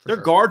 Their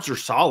guards are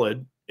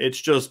solid. It's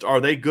just, are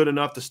they good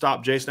enough to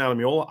stop Jason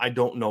Adamiola? I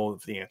don't know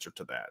the answer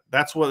to that.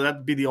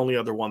 That'd be the only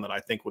other one that I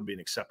think would be an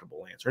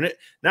acceptable answer. And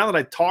now that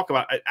I talk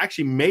about it,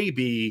 actually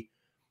maybe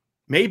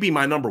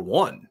my number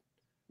one,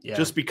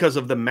 just because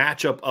of the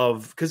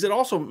matchup because it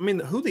also,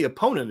 who the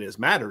opponent is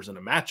matters in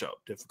a matchup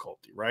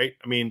difficulty, right?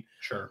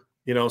 Sure.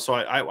 So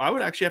I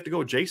would actually have to go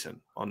with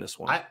Jason on this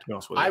one. To be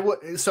honest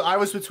with you. So I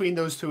was between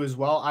those two as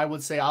well. I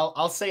would say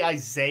I'll say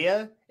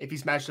Isaiah if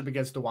he's matched up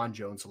against DeJuan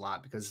Jones a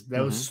lot because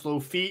those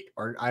slow feet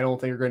I don't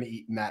think are going to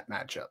eat in that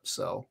matchup.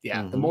 So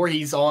the more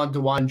he's on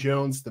DeJuan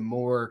Jones, the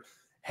more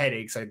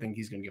headaches I think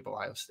he's going to give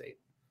Ohio State.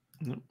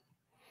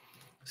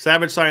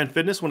 Savage Science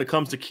Fitness. When it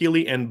comes to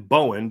Keeley and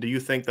Bowen, do you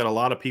think that a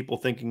lot of people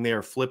thinking they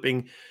are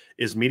flipping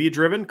is media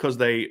driven because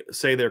they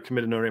say they're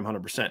committed to Notre Dame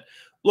 100%?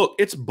 Look,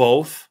 it's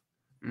both.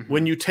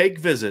 When you take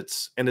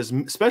visits, and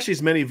especially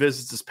as many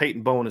visits as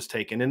Peyton Bowen has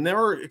taken, and there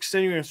are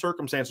extenuating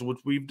circumstances which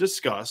we've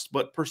discussed,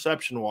 but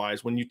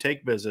perception-wise, when you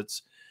take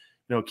visits,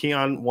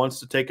 Keon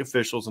wants to take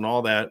officials and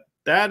all that.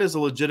 That is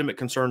a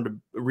legitimate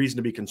reason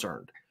to be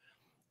concerned.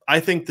 I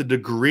think the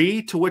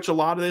degree to which a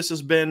lot of this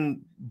has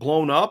been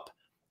blown up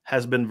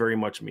has been very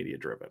much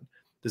media-driven.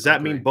 Does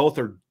that mean both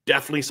are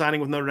definitely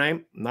signing with Notre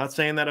Dame? I'm not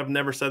saying that. I've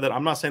never said that.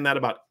 I'm not saying that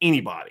about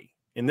anybody.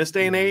 In this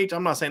day and age,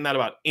 I'm not saying that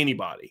about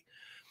anybody.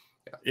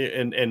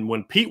 And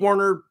when Pete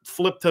Werner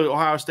flipped to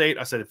Ohio State,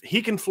 I said, if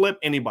he can flip,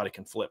 anybody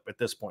can flip at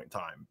this point in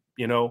time,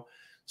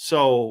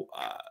 So,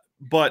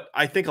 but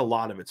I think a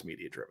lot of it's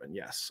media driven.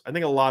 Yes. I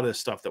think a lot of this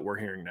stuff that we're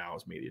hearing now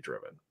is media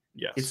driven.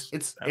 Yes.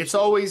 It's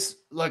always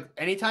like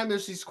anytime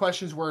there's these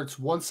questions where it's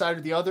one side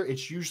or the other,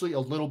 it's usually a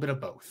little bit of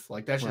both.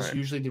 Like that's just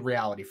usually the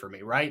reality for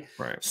me. Right.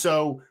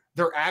 So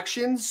their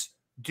actions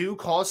do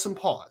cause some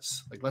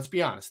pause. Like, let's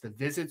be honest, the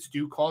visits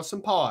do cause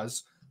some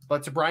pause,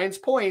 but to Brian's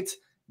point,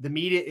 the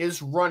media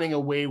is running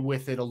away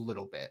with it a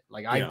little bit.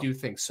 Like, I do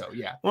think so.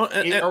 Yeah. Well,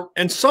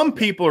 and some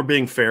people are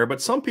being fair, but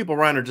some people,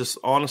 Ryan, are just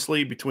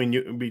honestly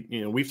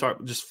we've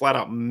talked just flat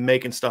out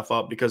making stuff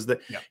up because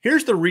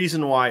here's the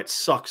reason why it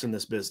sucks in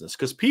this business.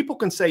 Because people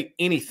can say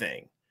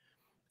anything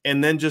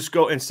and then just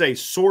go and say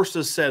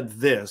sources said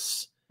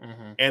this.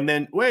 And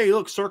then, wait,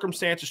 look,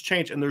 circumstances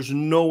change. And there's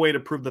no way to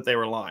prove that they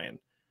were lying.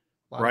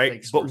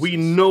 Right. But we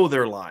know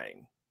they're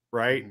lying.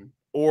 Right.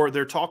 Or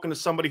they're talking to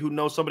somebody who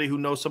knows somebody who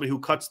knows somebody who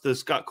cuts the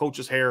Scott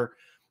coach's hair,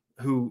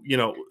 who you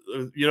know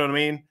what I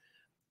mean.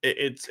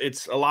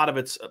 It's a lot of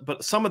it's,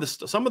 but some of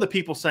the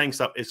people saying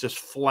stuff is just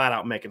flat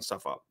out making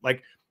stuff up.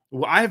 Like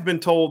I have been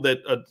told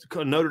that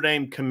a Notre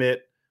Dame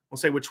commit, I'll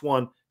say which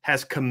one,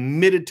 has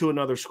committed to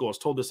another school. I was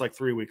told this like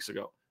 3 weeks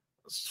ago.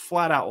 It's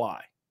flat out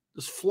lie.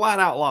 Just flat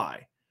out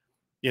lie.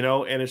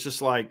 And it's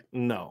just like,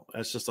 no,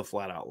 that's just a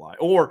flat out lie.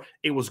 Or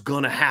it was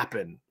going to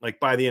happen like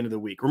by the end of the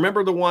week.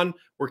 Remember the one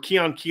where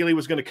Keon Keeley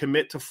was going to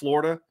commit to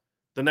Florida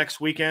the next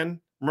weekend?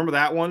 Remember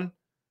that one?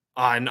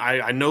 I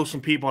know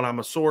some people and I'm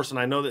a source and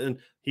I know that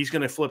he's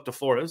going to flip to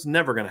Florida. It's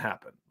never going to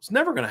happen. It's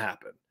never going to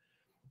happen.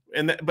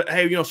 But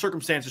hey,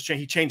 circumstances change.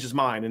 He changed his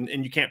mind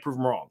and you can't prove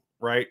him wrong,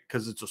 right?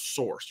 Because it's a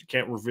source. You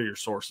can't reveal your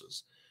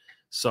sources.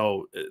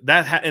 So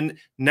and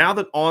now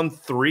that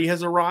On3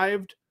 has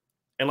arrived,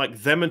 and like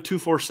them and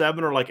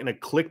 247 are like in a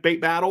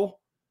clickbait battle,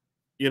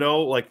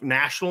 like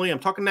nationally. I'm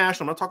talking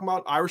national. I'm not talking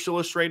about Irish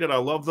Illustrated. I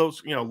love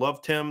those,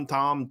 love Tim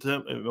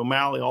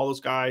O'Malley, all those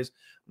guys.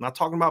 I'm not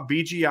talking about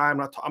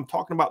BGI. I'm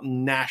talking about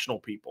national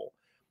people.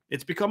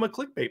 It's become a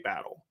clickbait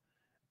battle.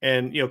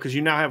 And, because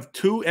you now have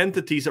two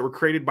entities that were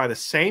created by the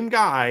same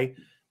guy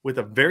with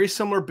a very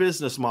similar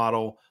business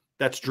model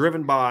that's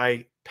driven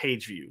by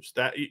page views.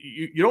 That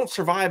you don't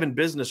survive in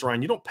business,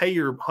 Ryan. You don't pay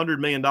your $100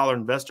 million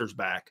investors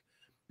back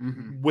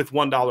with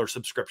 $1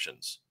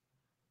 subscriptions,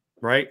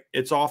 right?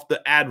 It's off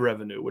the ad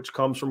revenue, which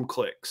comes from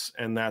clicks,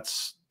 and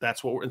that's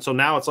what. And so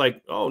now it's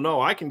like, oh no,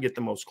 I can get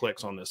the most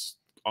clicks on this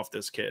off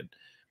this kid,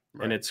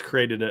 and it's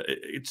created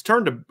it's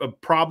turned a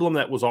problem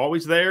that was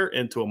always there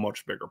into a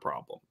much bigger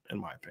problem, in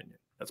my opinion.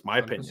 That's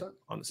my 100%. Opinion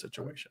on the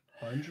situation.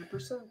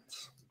 100%.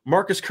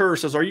 Marcus Kerr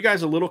says, are you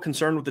guys a little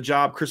concerned with the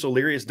job Chris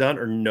O'Leary has done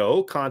or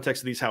no?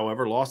 Context of these,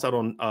 however, lost out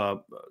on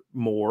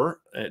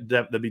Moore,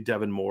 that'd be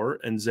Devin Moore,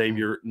 and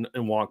Xavier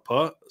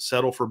Nwankpa.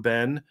 Settle for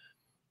Ben.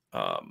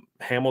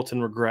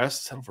 Hamilton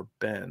regressed. Settle for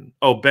Ben.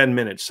 Oh, Ben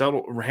Minich.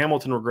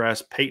 Hamilton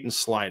regressed. Peyton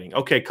sliding.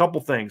 Okay, couple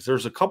things.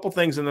 There's a couple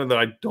things in there that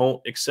I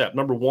don't accept.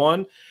 Number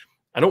one,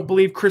 I don't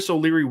believe Chris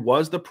O'Leary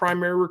was the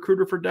primary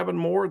recruiter for Devin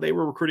Moore. They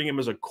were recruiting him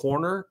as a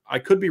corner. I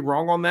could be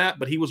wrong on that,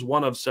 but he was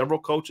one of several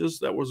coaches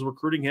that was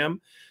recruiting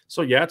him.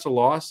 So, yeah, it's a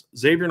loss.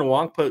 Xavier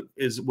Nwankpa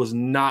was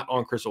not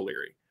on Chris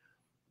O'Leary.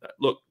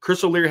 Look,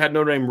 Chris O'Leary had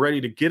Notre Dame ready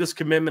to get his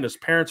commitment. His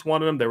parents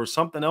wanted him. There was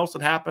something else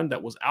that happened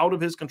that was out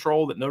of his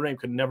control that Notre Dame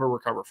could never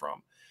recover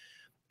from.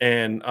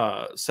 And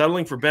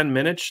settling for Ben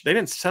Minich, they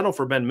didn't settle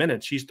for Ben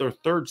Minich. He's their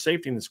third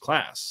safety in this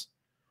class.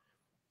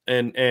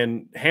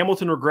 And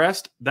Hamilton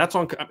regressed. That's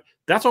on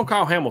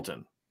Kyle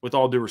Hamilton, with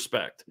all due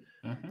respect.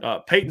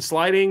 Peyton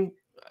sliding,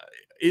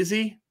 is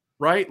he?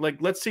 Right?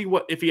 Like, let's see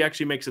if he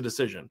actually makes a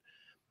decision.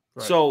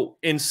 Right. So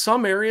in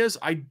some areas,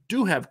 I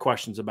do have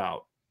questions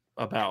about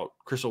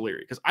Chris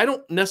O'Leary, because I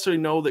don't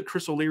necessarily know that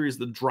Chris O'Leary is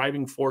the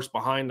driving force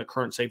behind the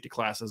current safety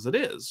class as it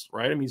is,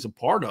 right? I mean, he's a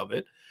part of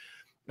it.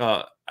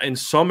 In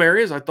some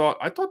areas, I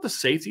thought the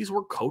safeties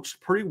were coached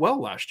pretty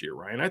well last year,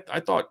 right? I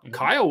thought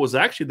Kyle was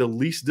actually the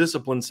least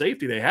disciplined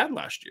safety they had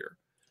last year.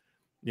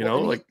 You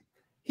know, like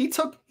he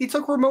took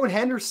Ramon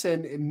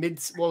Henderson in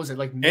what was it,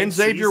 like mid-season? And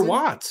Xavier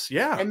Watts,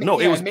 yeah.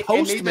 It was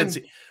post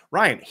mid.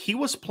 Ryan, he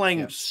was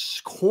playing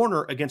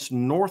corner against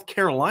North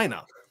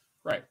Carolina.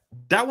 Right.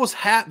 That was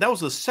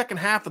the second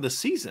half of the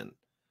season,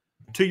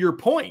 to your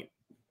point.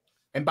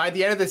 And by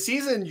the end of the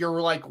season, you're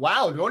like,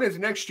 wow, going into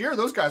next year,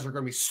 those guys are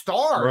going to be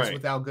stars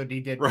with how good he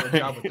did a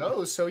job with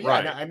those. So,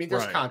 yeah, I mean,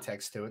 there's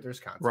context to it. There's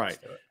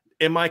context to it.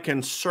 Am I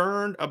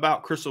concerned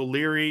about Chris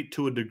O'Leary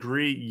to a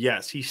degree?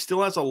 Yes. He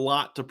still has a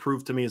lot to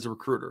prove to me as a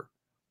recruiter.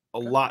 A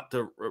lot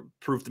to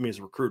prove to me as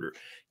a recruiter.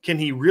 Can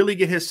he really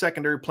get his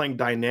secondary playing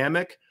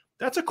dynamic?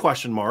 That's a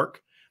question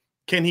mark.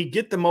 Can he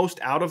get the most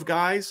out of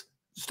guys?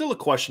 Still a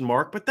question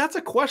mark, but that's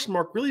a question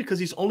mark really because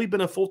he's only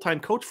been a full-time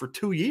coach for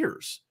 2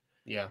 years.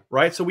 Yeah.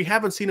 Right. So we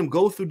haven't seen him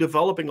go through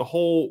developing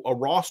a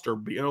roster.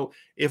 You know,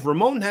 if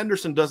Ramon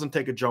Henderson doesn't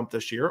take a jump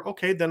this year,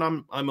 okay, then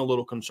I'm a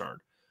little concerned.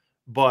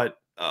 But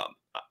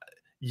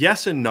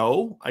yes and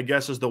no, I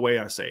guess, is the way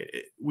I say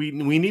it. We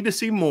need to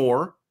see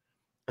more,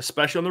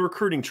 especially on the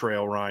recruiting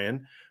trail,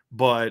 Ryan.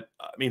 But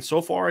I mean,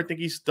 so far, I think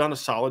he's done a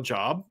solid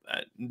job.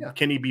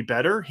 Can he be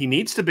better? He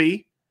needs to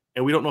be,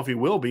 and we don't know if he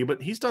will be,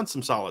 but he's done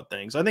some solid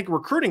things. I think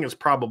recruiting is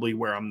probably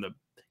where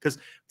because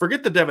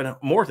forget the Devin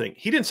Moore thing.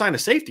 He didn't sign a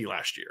safety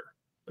last year,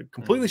 like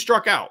completely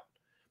struck out.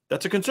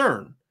 That's a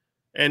concern.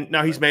 And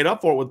now he's made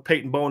up for it with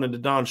Peyton Bowen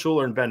and Don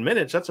Schuler and Ben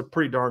Minich. That's a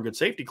pretty darn good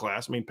safety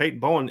class. I mean, Peyton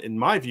Bowen, in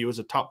my view, is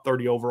a top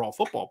 30 overall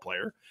football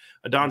player.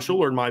 Don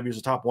Schuler, in my view, is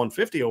a top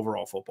 150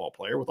 overall football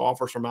player with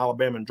offers from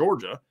Alabama and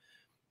Georgia.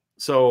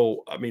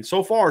 So, I mean,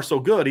 so far,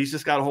 so good. He's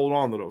just got to hold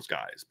on to those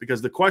guys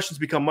because the questions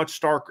become much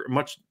starker,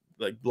 much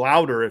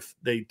louder if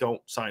they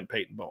don't sign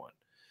Peyton Bowen,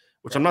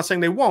 which I'm not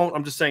saying they won't.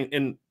 I'm just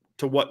saying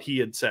to what he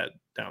had said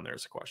down there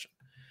is a question.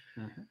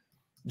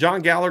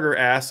 John Gallagher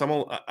asks,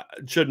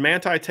 should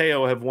Manti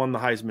Te'o have won the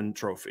Heisman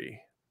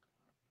Trophy?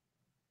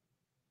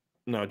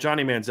 No,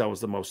 Johnny Manziel was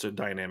the most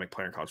dynamic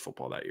player in college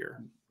football that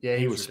year. Yeah,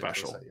 he was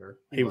special. That year.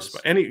 He was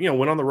and he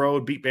went on the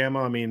road, beat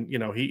Bama. I mean,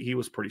 he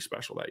was pretty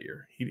special that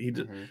year. He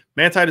did.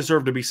 Manti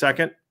deserved to be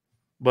second,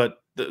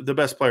 but the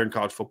best player in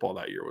college football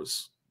that year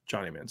was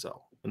Johnny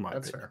Manziel, in my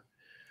opinion. Fair.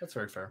 That's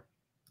very fair.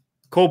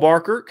 Cole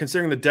Barker,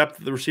 considering the depth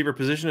of the receiver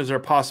position, is there a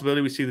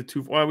possibility we see the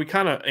two? Well, we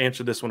kind of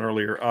answered this one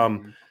earlier.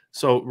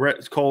 So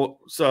Cole,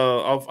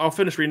 I'll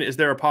finish reading. Is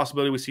there a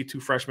possibility we see two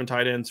freshman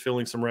tight ends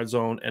filling some red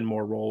zone and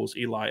more roles,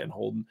 Eli and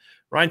Holden?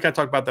 Ryan kind of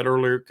talked about that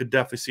earlier. Could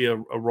definitely see a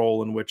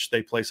role in which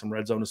they play some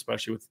red zone,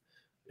 especially with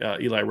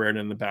Eli Raridon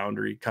in the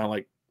boundary, kind of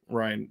like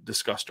Ryan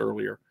discussed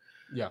earlier.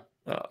 Yeah.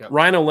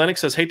 Ryan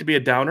O'Lennox says, hate to be a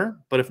downer,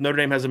 but if Notre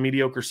Dame has a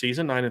mediocre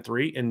season,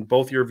 9-3, in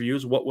both your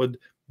views, what would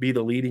be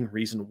the leading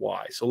reason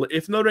why? So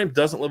if Notre Dame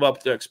doesn't live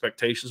up to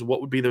expectations,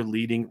 what would be their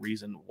leading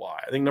reason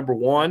why? I think number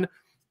one,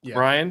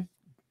 Ryan,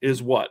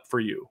 is what for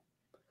you?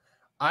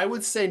 I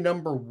would say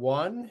number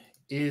one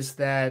is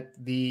that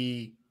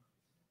the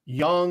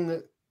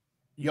young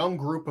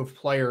group of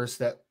players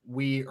that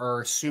we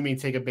are assuming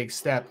take a big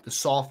step, the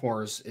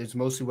sophomores is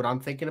mostly what I'm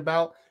thinking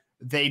about.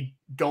 They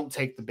don't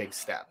take the big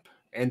step.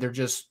 And they're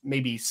just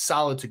maybe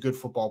solid to good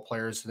football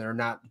players. And they're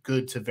not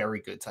good to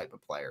very good type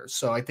of players.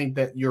 So I think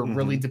that you're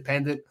really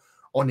dependent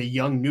on a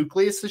young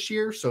nucleus this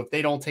year. So if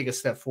they don't take a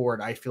step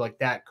forward, I feel like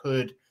that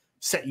could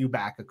set you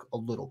back a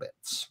little bit.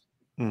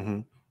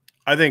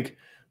 I think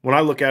when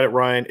I look at it,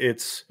 Ryan,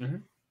 it's Mm-hmm.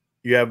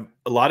 you have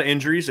a lot of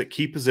injuries at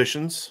key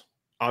positions.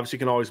 Obviously,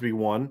 can always be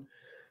one.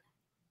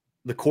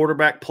 The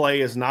quarterback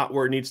play is not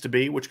where it needs to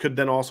be, which could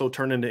then also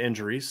turn into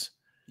injuries.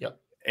 Yep.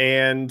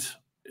 And,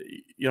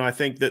 I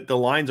think that the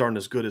lines aren't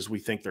as good as we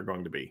think they're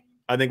going to be.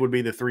 I think would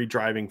be the three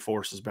driving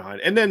forces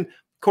behind it. And then,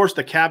 of course,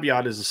 the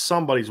caveat is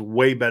somebody's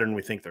way better than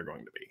we think they're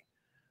going to be.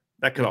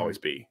 That could always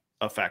be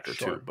a factor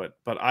too. But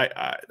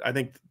I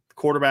think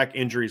quarterback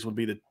injuries would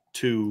be the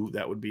two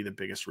that would be the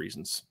biggest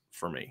reasons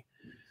for me.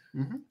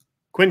 Mm-hmm.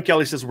 Quinn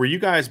Kelly says, were you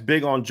guys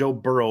big on Joe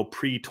Burrow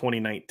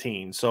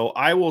pre-2019? So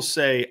I will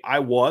say I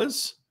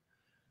was.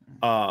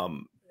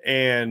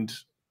 And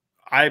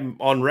I'm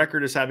on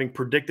record as having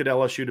predicted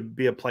LSU to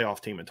be a playoff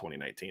team in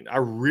 2019. I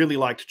really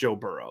liked Joe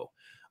Burrow.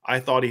 I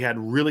thought he had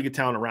really good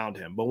talent around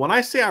him. But when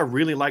I say I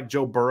really like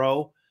Joe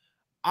Burrow,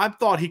 I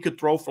thought he could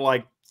throw for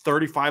like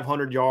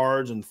 3,500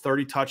 yards and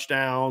 30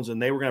 touchdowns,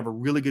 and they were going to have a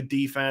really good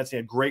defense. He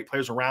had great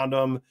players around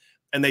him,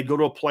 and they'd go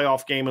to a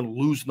playoff game and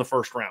lose in the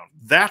first round.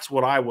 That's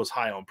what I was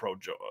high on pro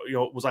Joe.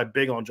 Was I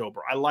big on Joe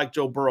Burrow? I like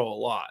Joe Burrow a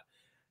lot.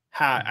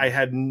 I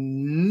had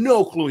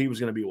no clue he was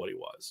going to be what he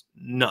was.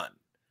 None.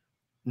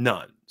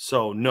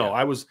 So no,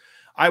 yeah.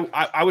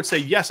 I would say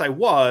yes, I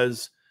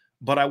was,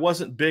 but I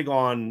wasn't big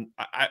on.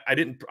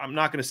 I'm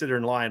not going to sit here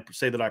and lie and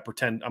say that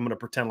I'm going to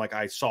pretend like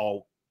I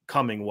saw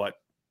coming what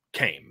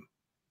came.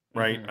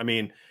 Right. Mm-hmm. I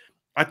mean,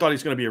 I thought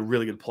he's going to be a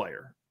really good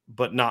player,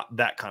 but not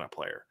that kind of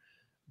player.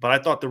 But I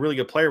thought the really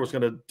good player was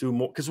going to do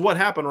more, because what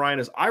happened, Ryan,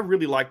 is I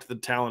really liked the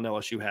talent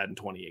LSU had in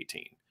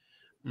 2018.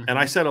 Mm-hmm. And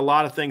I said a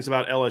lot of things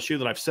about LSU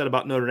that I've said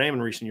about Notre Dame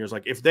in recent years.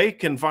 Like if they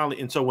can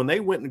finally, and so when they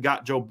went and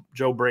got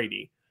Joe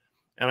Brady,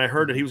 and I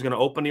heard that he was going to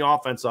open the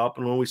offense up,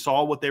 and when we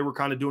saw what they were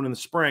kind of doing in the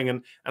spring,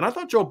 and I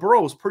thought Joe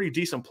Burrow was a pretty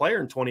decent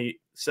player in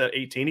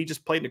 2018. He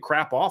just played in a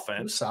crap offense.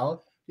 He was solid.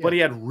 Yeah. But he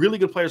had really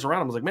good players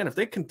around him. I was like, man, if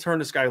they can turn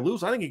this guy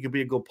loose, I think he could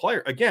be a good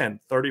player.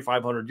 Again,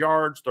 3,500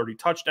 yards, 30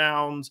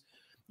 touchdowns.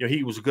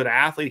 He was a good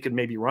athlete. He could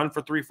maybe run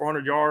for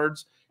 300-400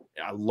 yards.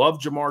 I love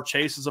Jamar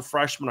Chase as a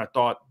freshman. I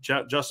thought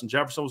Justin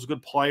Jefferson was a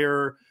good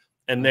player,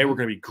 and they were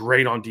going to be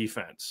great on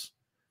defense.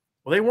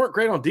 Well, they weren't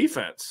great on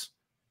defense,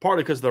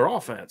 partly because of their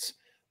offense.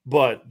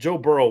 But Joe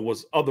Burrow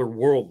was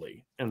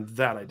otherworldly, and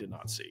that I did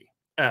not see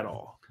at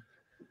all.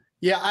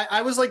 Yeah,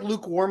 I was like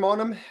lukewarm on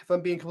him, if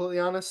I'm being completely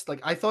honest. Like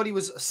I thought he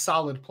was a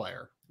solid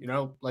player,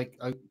 like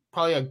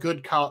probably a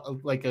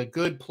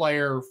good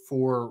player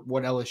for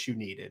what LSU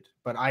needed.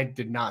 But I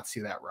did not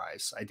see that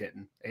rise. I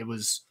didn't.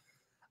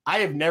 I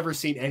have never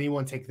seen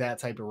anyone take that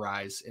type of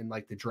rise in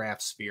like the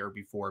draft sphere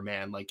before,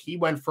 man. Like he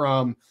went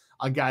from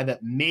a guy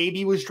that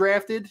maybe was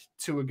drafted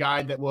to a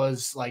guy that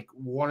was like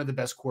one of the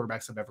best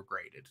quarterbacks I've ever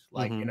graded.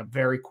 Like in a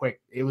very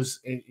quick, it was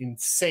an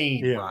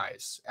insane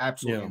rise.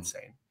 Absolutely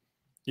insane.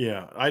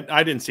 Yeah,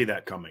 I didn't see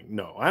that coming.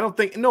 No, I don't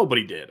think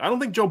nobody did. I don't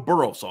think Joe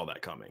Burrow saw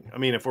that coming. I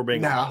mean, if we're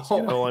being honest, I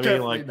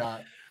mean, like,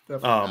 not.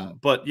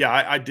 Not. But yeah,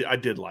 I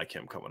did like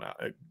him coming out,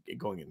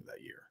 going into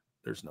that year.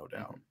 There's no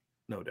doubt,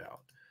 no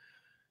doubt.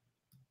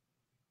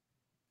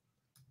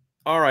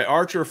 All right,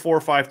 Archer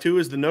 452,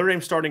 is the Notre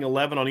Dame starting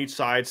 11 on each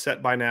side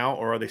set by now,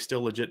 or are they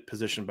still legit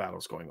position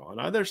battles going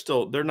on?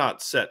 They're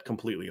not set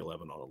completely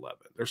 11 on 11.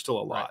 There's still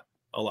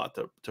a lot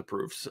to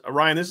prove.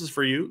 Ryan, this is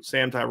for you,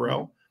 Sam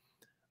Tyrell.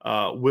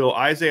 Will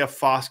Isaiah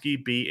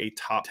Foskey be a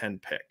top 10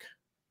 pick?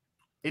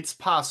 It's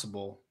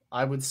possible.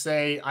 I would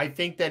say, I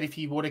think that if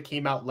he would have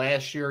came out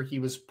last year, he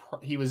was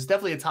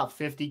definitely a top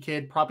 50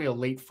 kid, probably a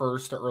late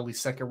first or early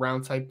second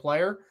round type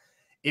player.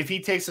 If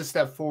he takes a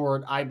step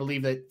forward, I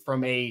believe that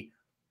from a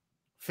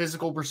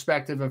physical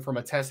perspective and from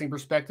a testing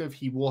perspective,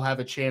 he will have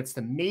a chance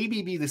to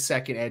maybe be the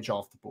second edge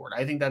off the board.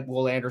 I think that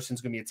Will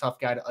Anderson's going to be a tough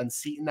guy to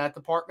unseat in that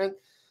department,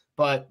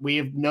 but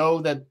we know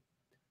that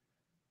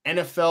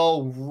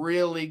NFL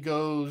really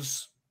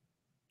goes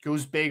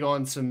big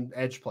on some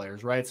edge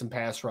players, right? Some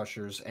pass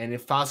rushers. And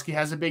if Foskey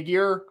has a big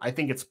year, I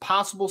think it's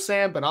possible,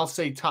 Sam, but I'll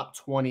say top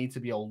 20 to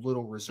be a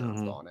little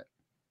reserved on it.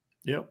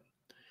 Yep.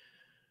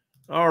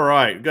 All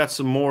right. Got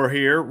some more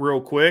here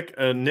real quick.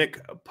 Nick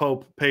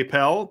Pope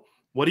PayPal.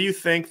 What do you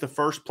think the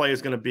first play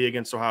is going to be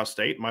against Ohio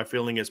State? My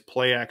feeling is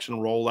play action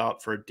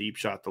rollout for a deep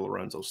shot to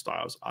Lorenzo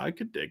Styles. I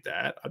could dig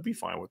that. I'd be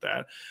fine with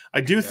that.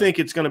 I do think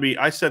it's going to be,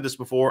 I said this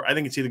before, I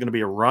think it's either going to be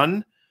a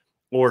run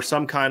or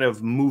some kind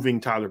of moving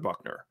Tyler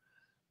Buchner.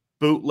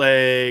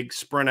 Bootleg,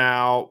 sprint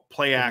out,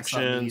 play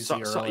action.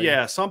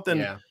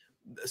 Something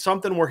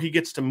where he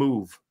gets to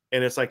move.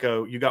 And it's like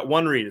you got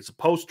one read. It's a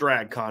post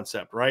drag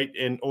concept, right?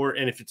 And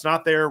if it's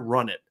not there,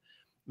 run it.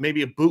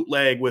 Maybe a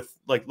bootleg with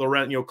like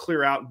Lorenzo,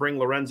 clear out and bring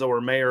Lorenzo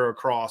or Mayer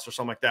across or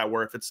something like that,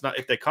 where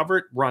if they cover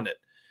it, run it.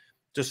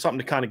 Just something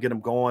to kind of get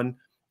them going.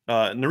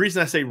 And the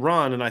reason I say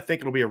run, and I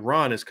think it'll be a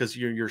run, is because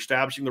you're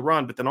establishing the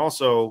run, but then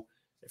also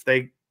if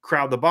they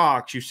crowd the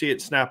box, you see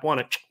it snap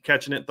one,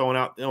 catching it, throwing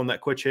out on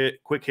that quick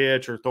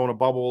hitch or throwing a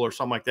bubble or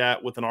something like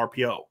that with an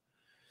RPO.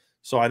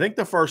 So I think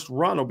the first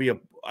run will be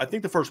I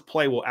think the first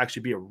play will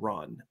actually be a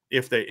run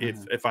if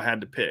I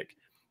had to pick.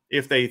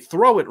 If they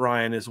throw it,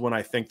 Ryan, is when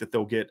I think that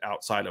they'll get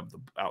outside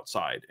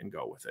and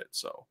go with it.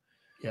 So,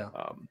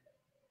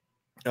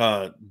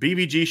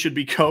 BVG should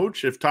be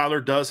coach. If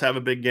Tyler does have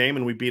a big game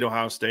and we beat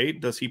Ohio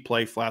State, does he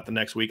play flat the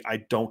next week? I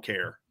don't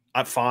care.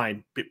 I'm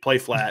fine. Play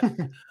flat.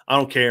 I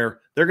don't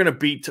care. They're going to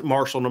beat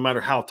Marshall no matter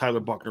how Tyler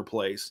Buckner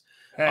plays.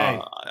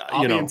 Hey,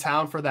 I'll be in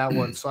town for that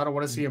one, so I don't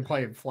want to see him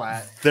playing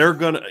flat. They're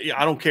going to –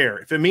 I don't care.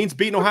 If it means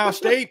beating Ohio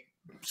State,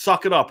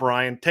 suck it up,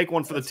 Ryan. Take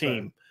one for the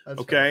team.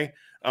 Okay?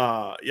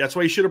 That's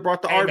why you should have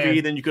brought the RV.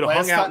 Man, then you could have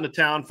hung out in the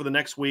town for the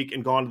next week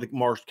and gone to the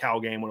Marsh Cal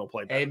game when it'll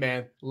play better. Hey,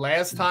 man.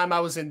 Last time I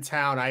was in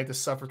town, I had to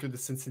suffer through the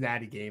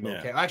Cincinnati game.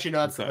 Okay. Yeah. Actually,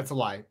 no, that's a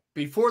lie.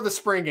 Before the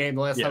spring game,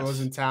 the last time I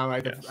was in town, I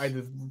had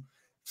to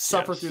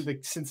suffer through the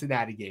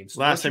Cincinnati game.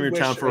 So last time you're in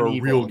town for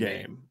a real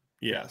game.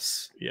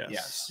 Yes.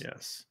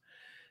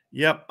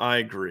 Yep, I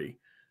agree.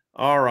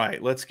 All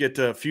right, let's get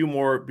to a few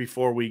more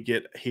before we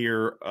get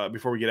here.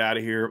 Before we get out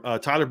of here,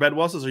 Tyler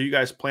Bedwell says, "Are you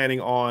guys planning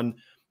on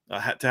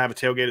to have a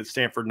tailgate at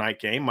Stanford night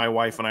game? My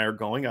wife and I are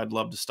going. I'd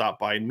love to stop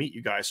by and meet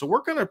you guys." So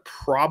we're going to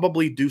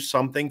probably do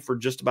something for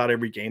just about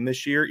every game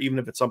this year, even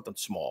if it's something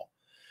small.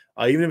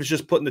 Even if it's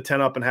just putting the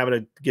tent up and having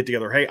a get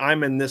together. Hey,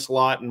 I'm in this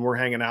lot and we're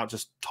hanging out,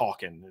 just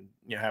talking and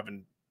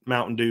having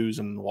Mountain Dews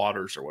and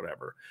waters or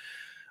whatever.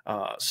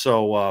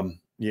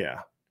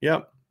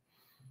 Yep.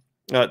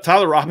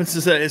 Tyler Robinson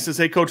says,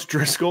 "Hey, Coach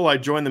Driscoll, I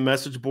joined the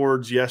message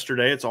boards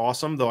yesterday. It's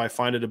awesome, though I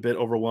find it a bit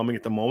overwhelming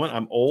at the moment.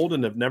 I'm old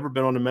and have never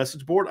been on a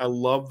message board. I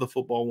love the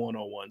Football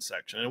 101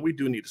 section, and we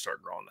do need to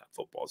start growing that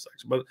football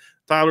section." But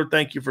Tyler,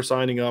 thank you for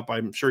signing up.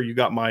 I'm sure you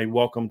got my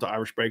welcome to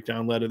Irish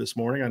Breakdown letter this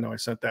morning. I know I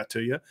sent that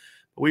to you.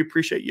 But we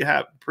appreciate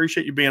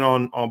you being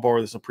on board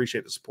with this and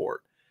appreciate the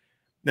support.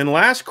 Then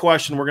last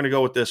question, we're going to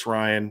go with this,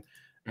 Ryan,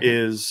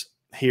 is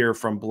here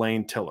from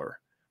Blaine Tiller.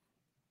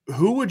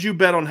 Who would you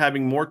bet on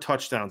having more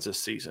touchdowns this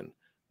season?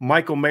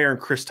 Michael Mayer and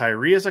Chris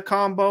Tyree as a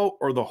combo,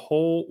 or the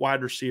whole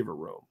wide receiver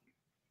room?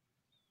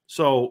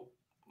 So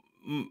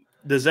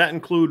does that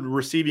include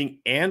receiving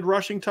and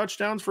rushing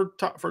touchdowns for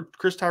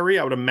Chris Tyree?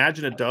 I would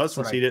imagine it does,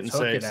 since he didn't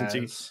say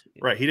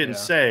he didn't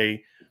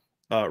say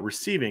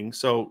receiving.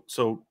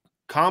 So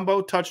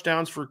combo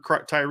touchdowns for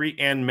Tyree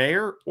and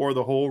Mayer, or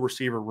the whole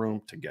receiver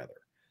room together?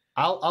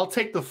 I'll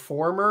take the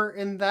former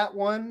in that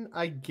one,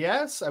 I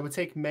guess. I would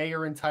take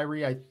Mayer and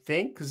Tyree, I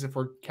think, because if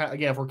we're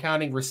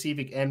counting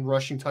receiving and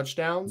rushing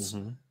touchdowns,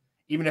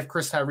 even if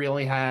Chris Tyree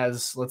only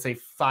has, let's say,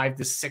 5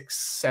 to 6,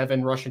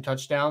 7 rushing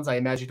touchdowns, I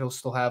imagine he'll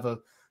still have a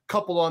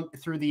couple on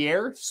through the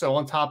air. So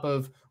on top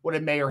of what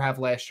did Mayer have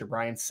last year,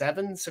 Brian?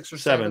 6 or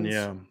 7?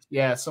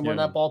 Yeah, somewhere in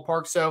that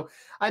ballpark. So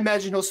I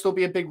imagine he'll still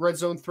be a big red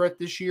zone threat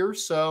this year.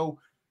 So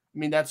I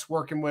mean, that's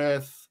working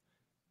with,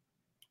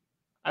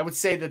 I would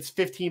say that's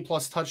 15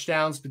 plus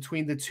touchdowns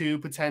between the two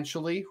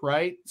potentially,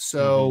 right?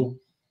 So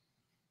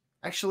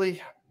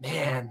actually,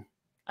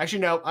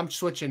 no, I'm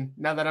switching.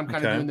 Now that I'm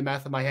kind of doing the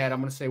math in my head, I'm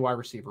going to say wide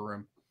receiver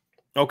room.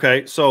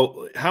 Okay,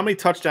 so how many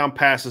touchdown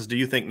passes do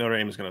you think Notre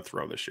Dame is going to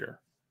throw this year?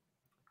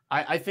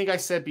 I think I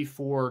said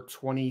before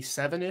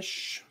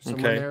 27-ish,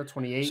 somewhere there,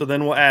 28. So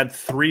then we'll add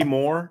 3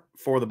 more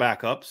for the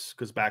backups,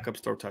 because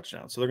backups throw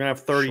touchdowns. So they're going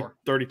to have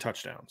 30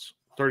 touchdowns.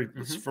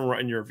 30 from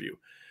in your view.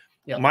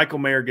 Yep. Michael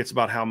Mayer gets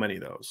about how many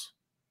of those?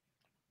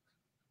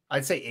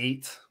 I'd say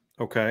 8.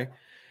 Okay.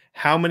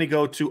 How many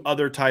go to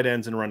other tight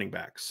ends and running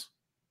backs?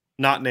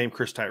 Not named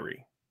Chris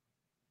Tyree.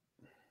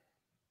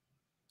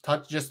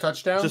 Just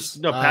touchdowns?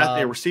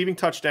 Receiving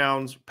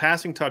touchdowns,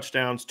 passing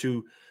touchdowns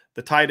to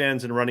the tight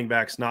ends and running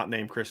backs not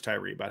named Chris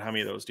Tyree. About how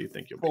many of those do you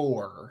think you'll be?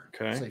 4.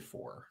 Okay. I'd say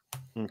 4.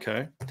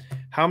 Okay.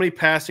 How many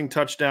passing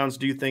touchdowns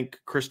do you think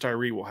Chris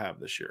Tyree will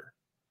have this year?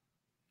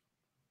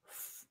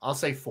 I'll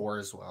say 4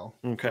 as well.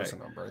 Okay. That's a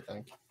number, I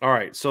think. All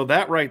right. So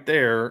that right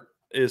there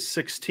is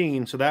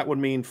 16. So that would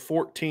mean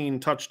 14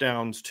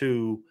 touchdowns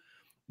to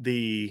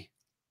the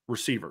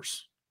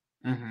receivers.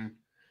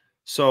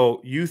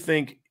 So you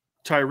think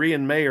Tyree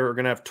and Mayer are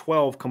going to have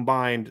 12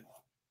 combined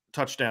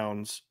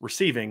touchdowns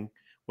receiving,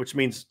 which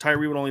means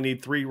Tyree would only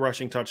need 3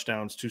 rushing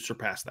touchdowns to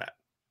surpass that.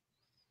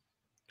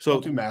 So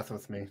don't do math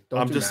with me.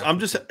 I'm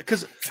just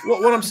because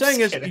what I'm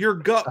saying is your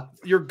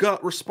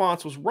gut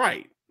response was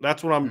right.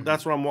 That's what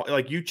I'm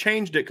like. You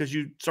changed it because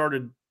you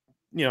started,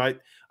 I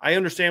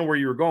understand where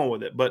you were going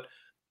with it, but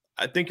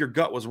I think your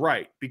gut was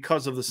right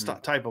because of the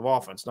type of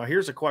offense. Now,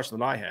 here's a question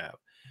that I have.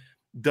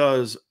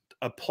 Does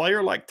a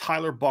player like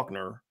Tyler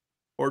Buckner,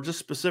 or just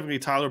specifically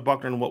Tyler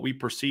Buckner and what we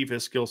perceive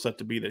his skill set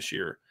to be this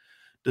year,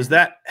 does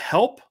that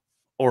help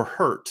or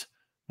hurt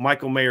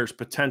Michael Mayer's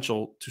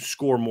potential to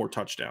score more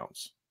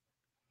touchdowns?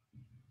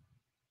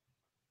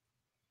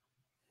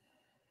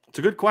 It's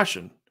a good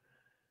question.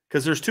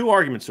 Because there's 2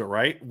 arguments to it,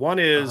 right? One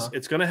is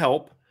it's going to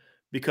help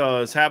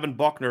because having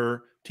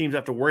Buckner, teams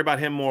have to worry about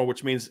him more,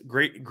 which means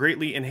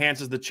greatly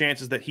enhances the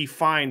chances that he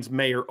finds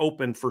Mayer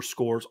open for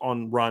scores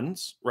on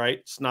runs, right?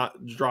 It's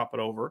not drop it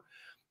over.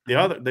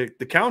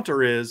 The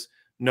counter is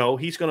no,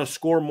 he's going to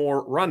score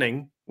more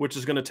running, which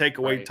is going to take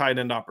away tight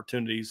end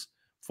opportunities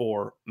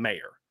for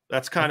Mayer.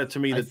 That's kind of, to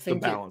me, the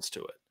balance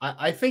to it.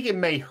 I think it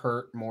may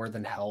hurt more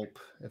than help,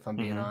 if I'm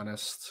being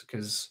honest,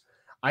 because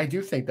I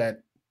do think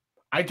that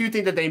I do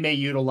think that they may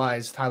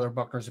utilize Tyler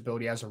Buckner's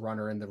ability as a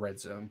runner in the red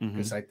zone,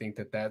 because Mm-hmm. I think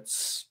that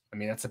that's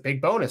a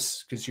big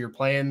bonus, because you're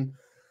playing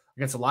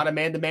against a lot of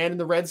man-to-man in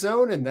the red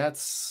zone, and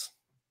that's,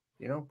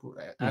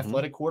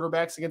 athletic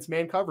quarterbacks against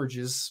man coverage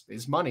is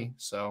money.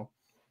 So,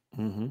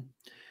 Mm-hmm.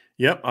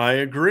 Yep, I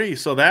agree.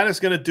 So that is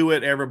going to do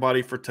it,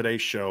 everybody, for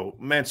today's show.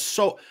 Man,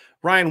 so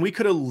Ryan, we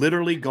could have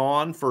literally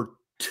gone for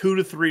 2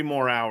 to 3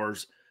 more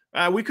hours.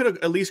 We could have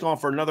at least gone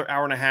for another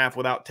hour and a half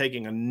without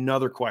taking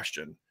another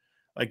question.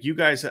 Like, you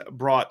guys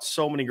brought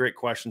so many great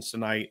questions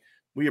tonight.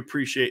 We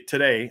appreciate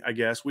today, I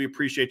guess. We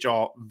appreciate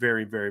y'all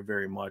very, very,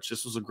 very much.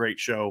 This was a great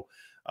show,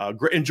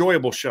 great,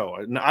 enjoyable show.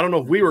 I don't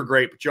know if we were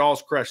great, but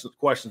y'all's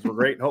questions were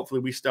great. And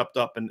hopefully we stepped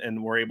up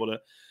and were able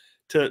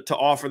to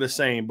offer the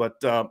same.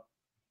 But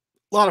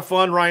a lot of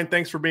fun, Ryan.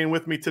 Thanks for being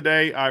with me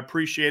today. I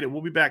appreciate it.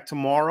 We'll be back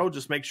tomorrow.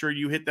 Just make sure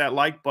you hit that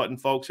like button,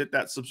 folks. Hit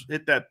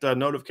that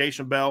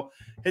notification bell.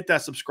 Hit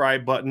that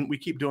subscribe button. We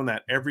keep doing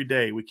that every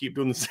day. We keep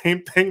doing the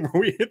same thing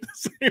where we hit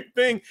the same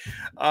thing.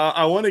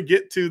 I want to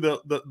get to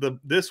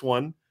this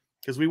one,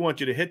 because we want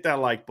you to hit that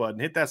like button,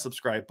 hit that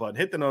subscribe button,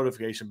 hit the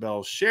notification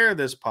bell, share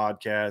this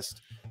podcast.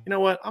 You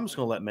know what? I'm just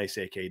going to let Mace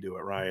AK do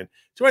it, Ryan.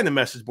 Join the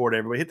message board,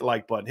 everybody. Hit the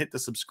like button, hit the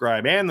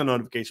subscribe and the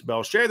notification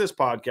bell. Share this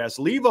podcast.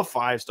 Leave a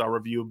 5-star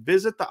review.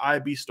 Visit the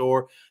IB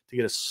store to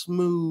get a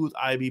smooth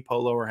IB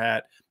polo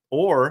hat.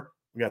 Or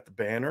we got the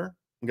banner.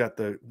 We got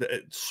the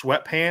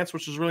sweatpants,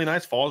 which is really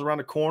nice. Falls around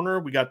the corner.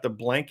 We got the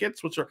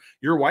blankets, which are,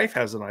 your wife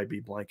has an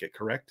IB blanket,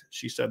 correct?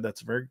 She said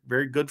that's very,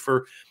 very good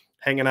for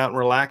hanging out and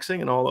relaxing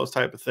and all those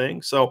type of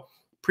things. So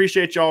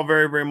appreciate y'all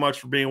very, very much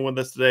for being with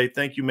us today.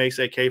 Thank you, Mace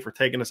AK, for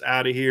taking us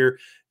out of here.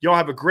 Y'all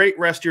have a great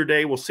rest of your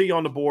day. We'll see you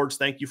on the boards.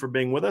 Thank you for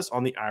being with us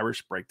on the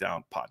Irish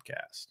Breakdown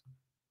Podcast.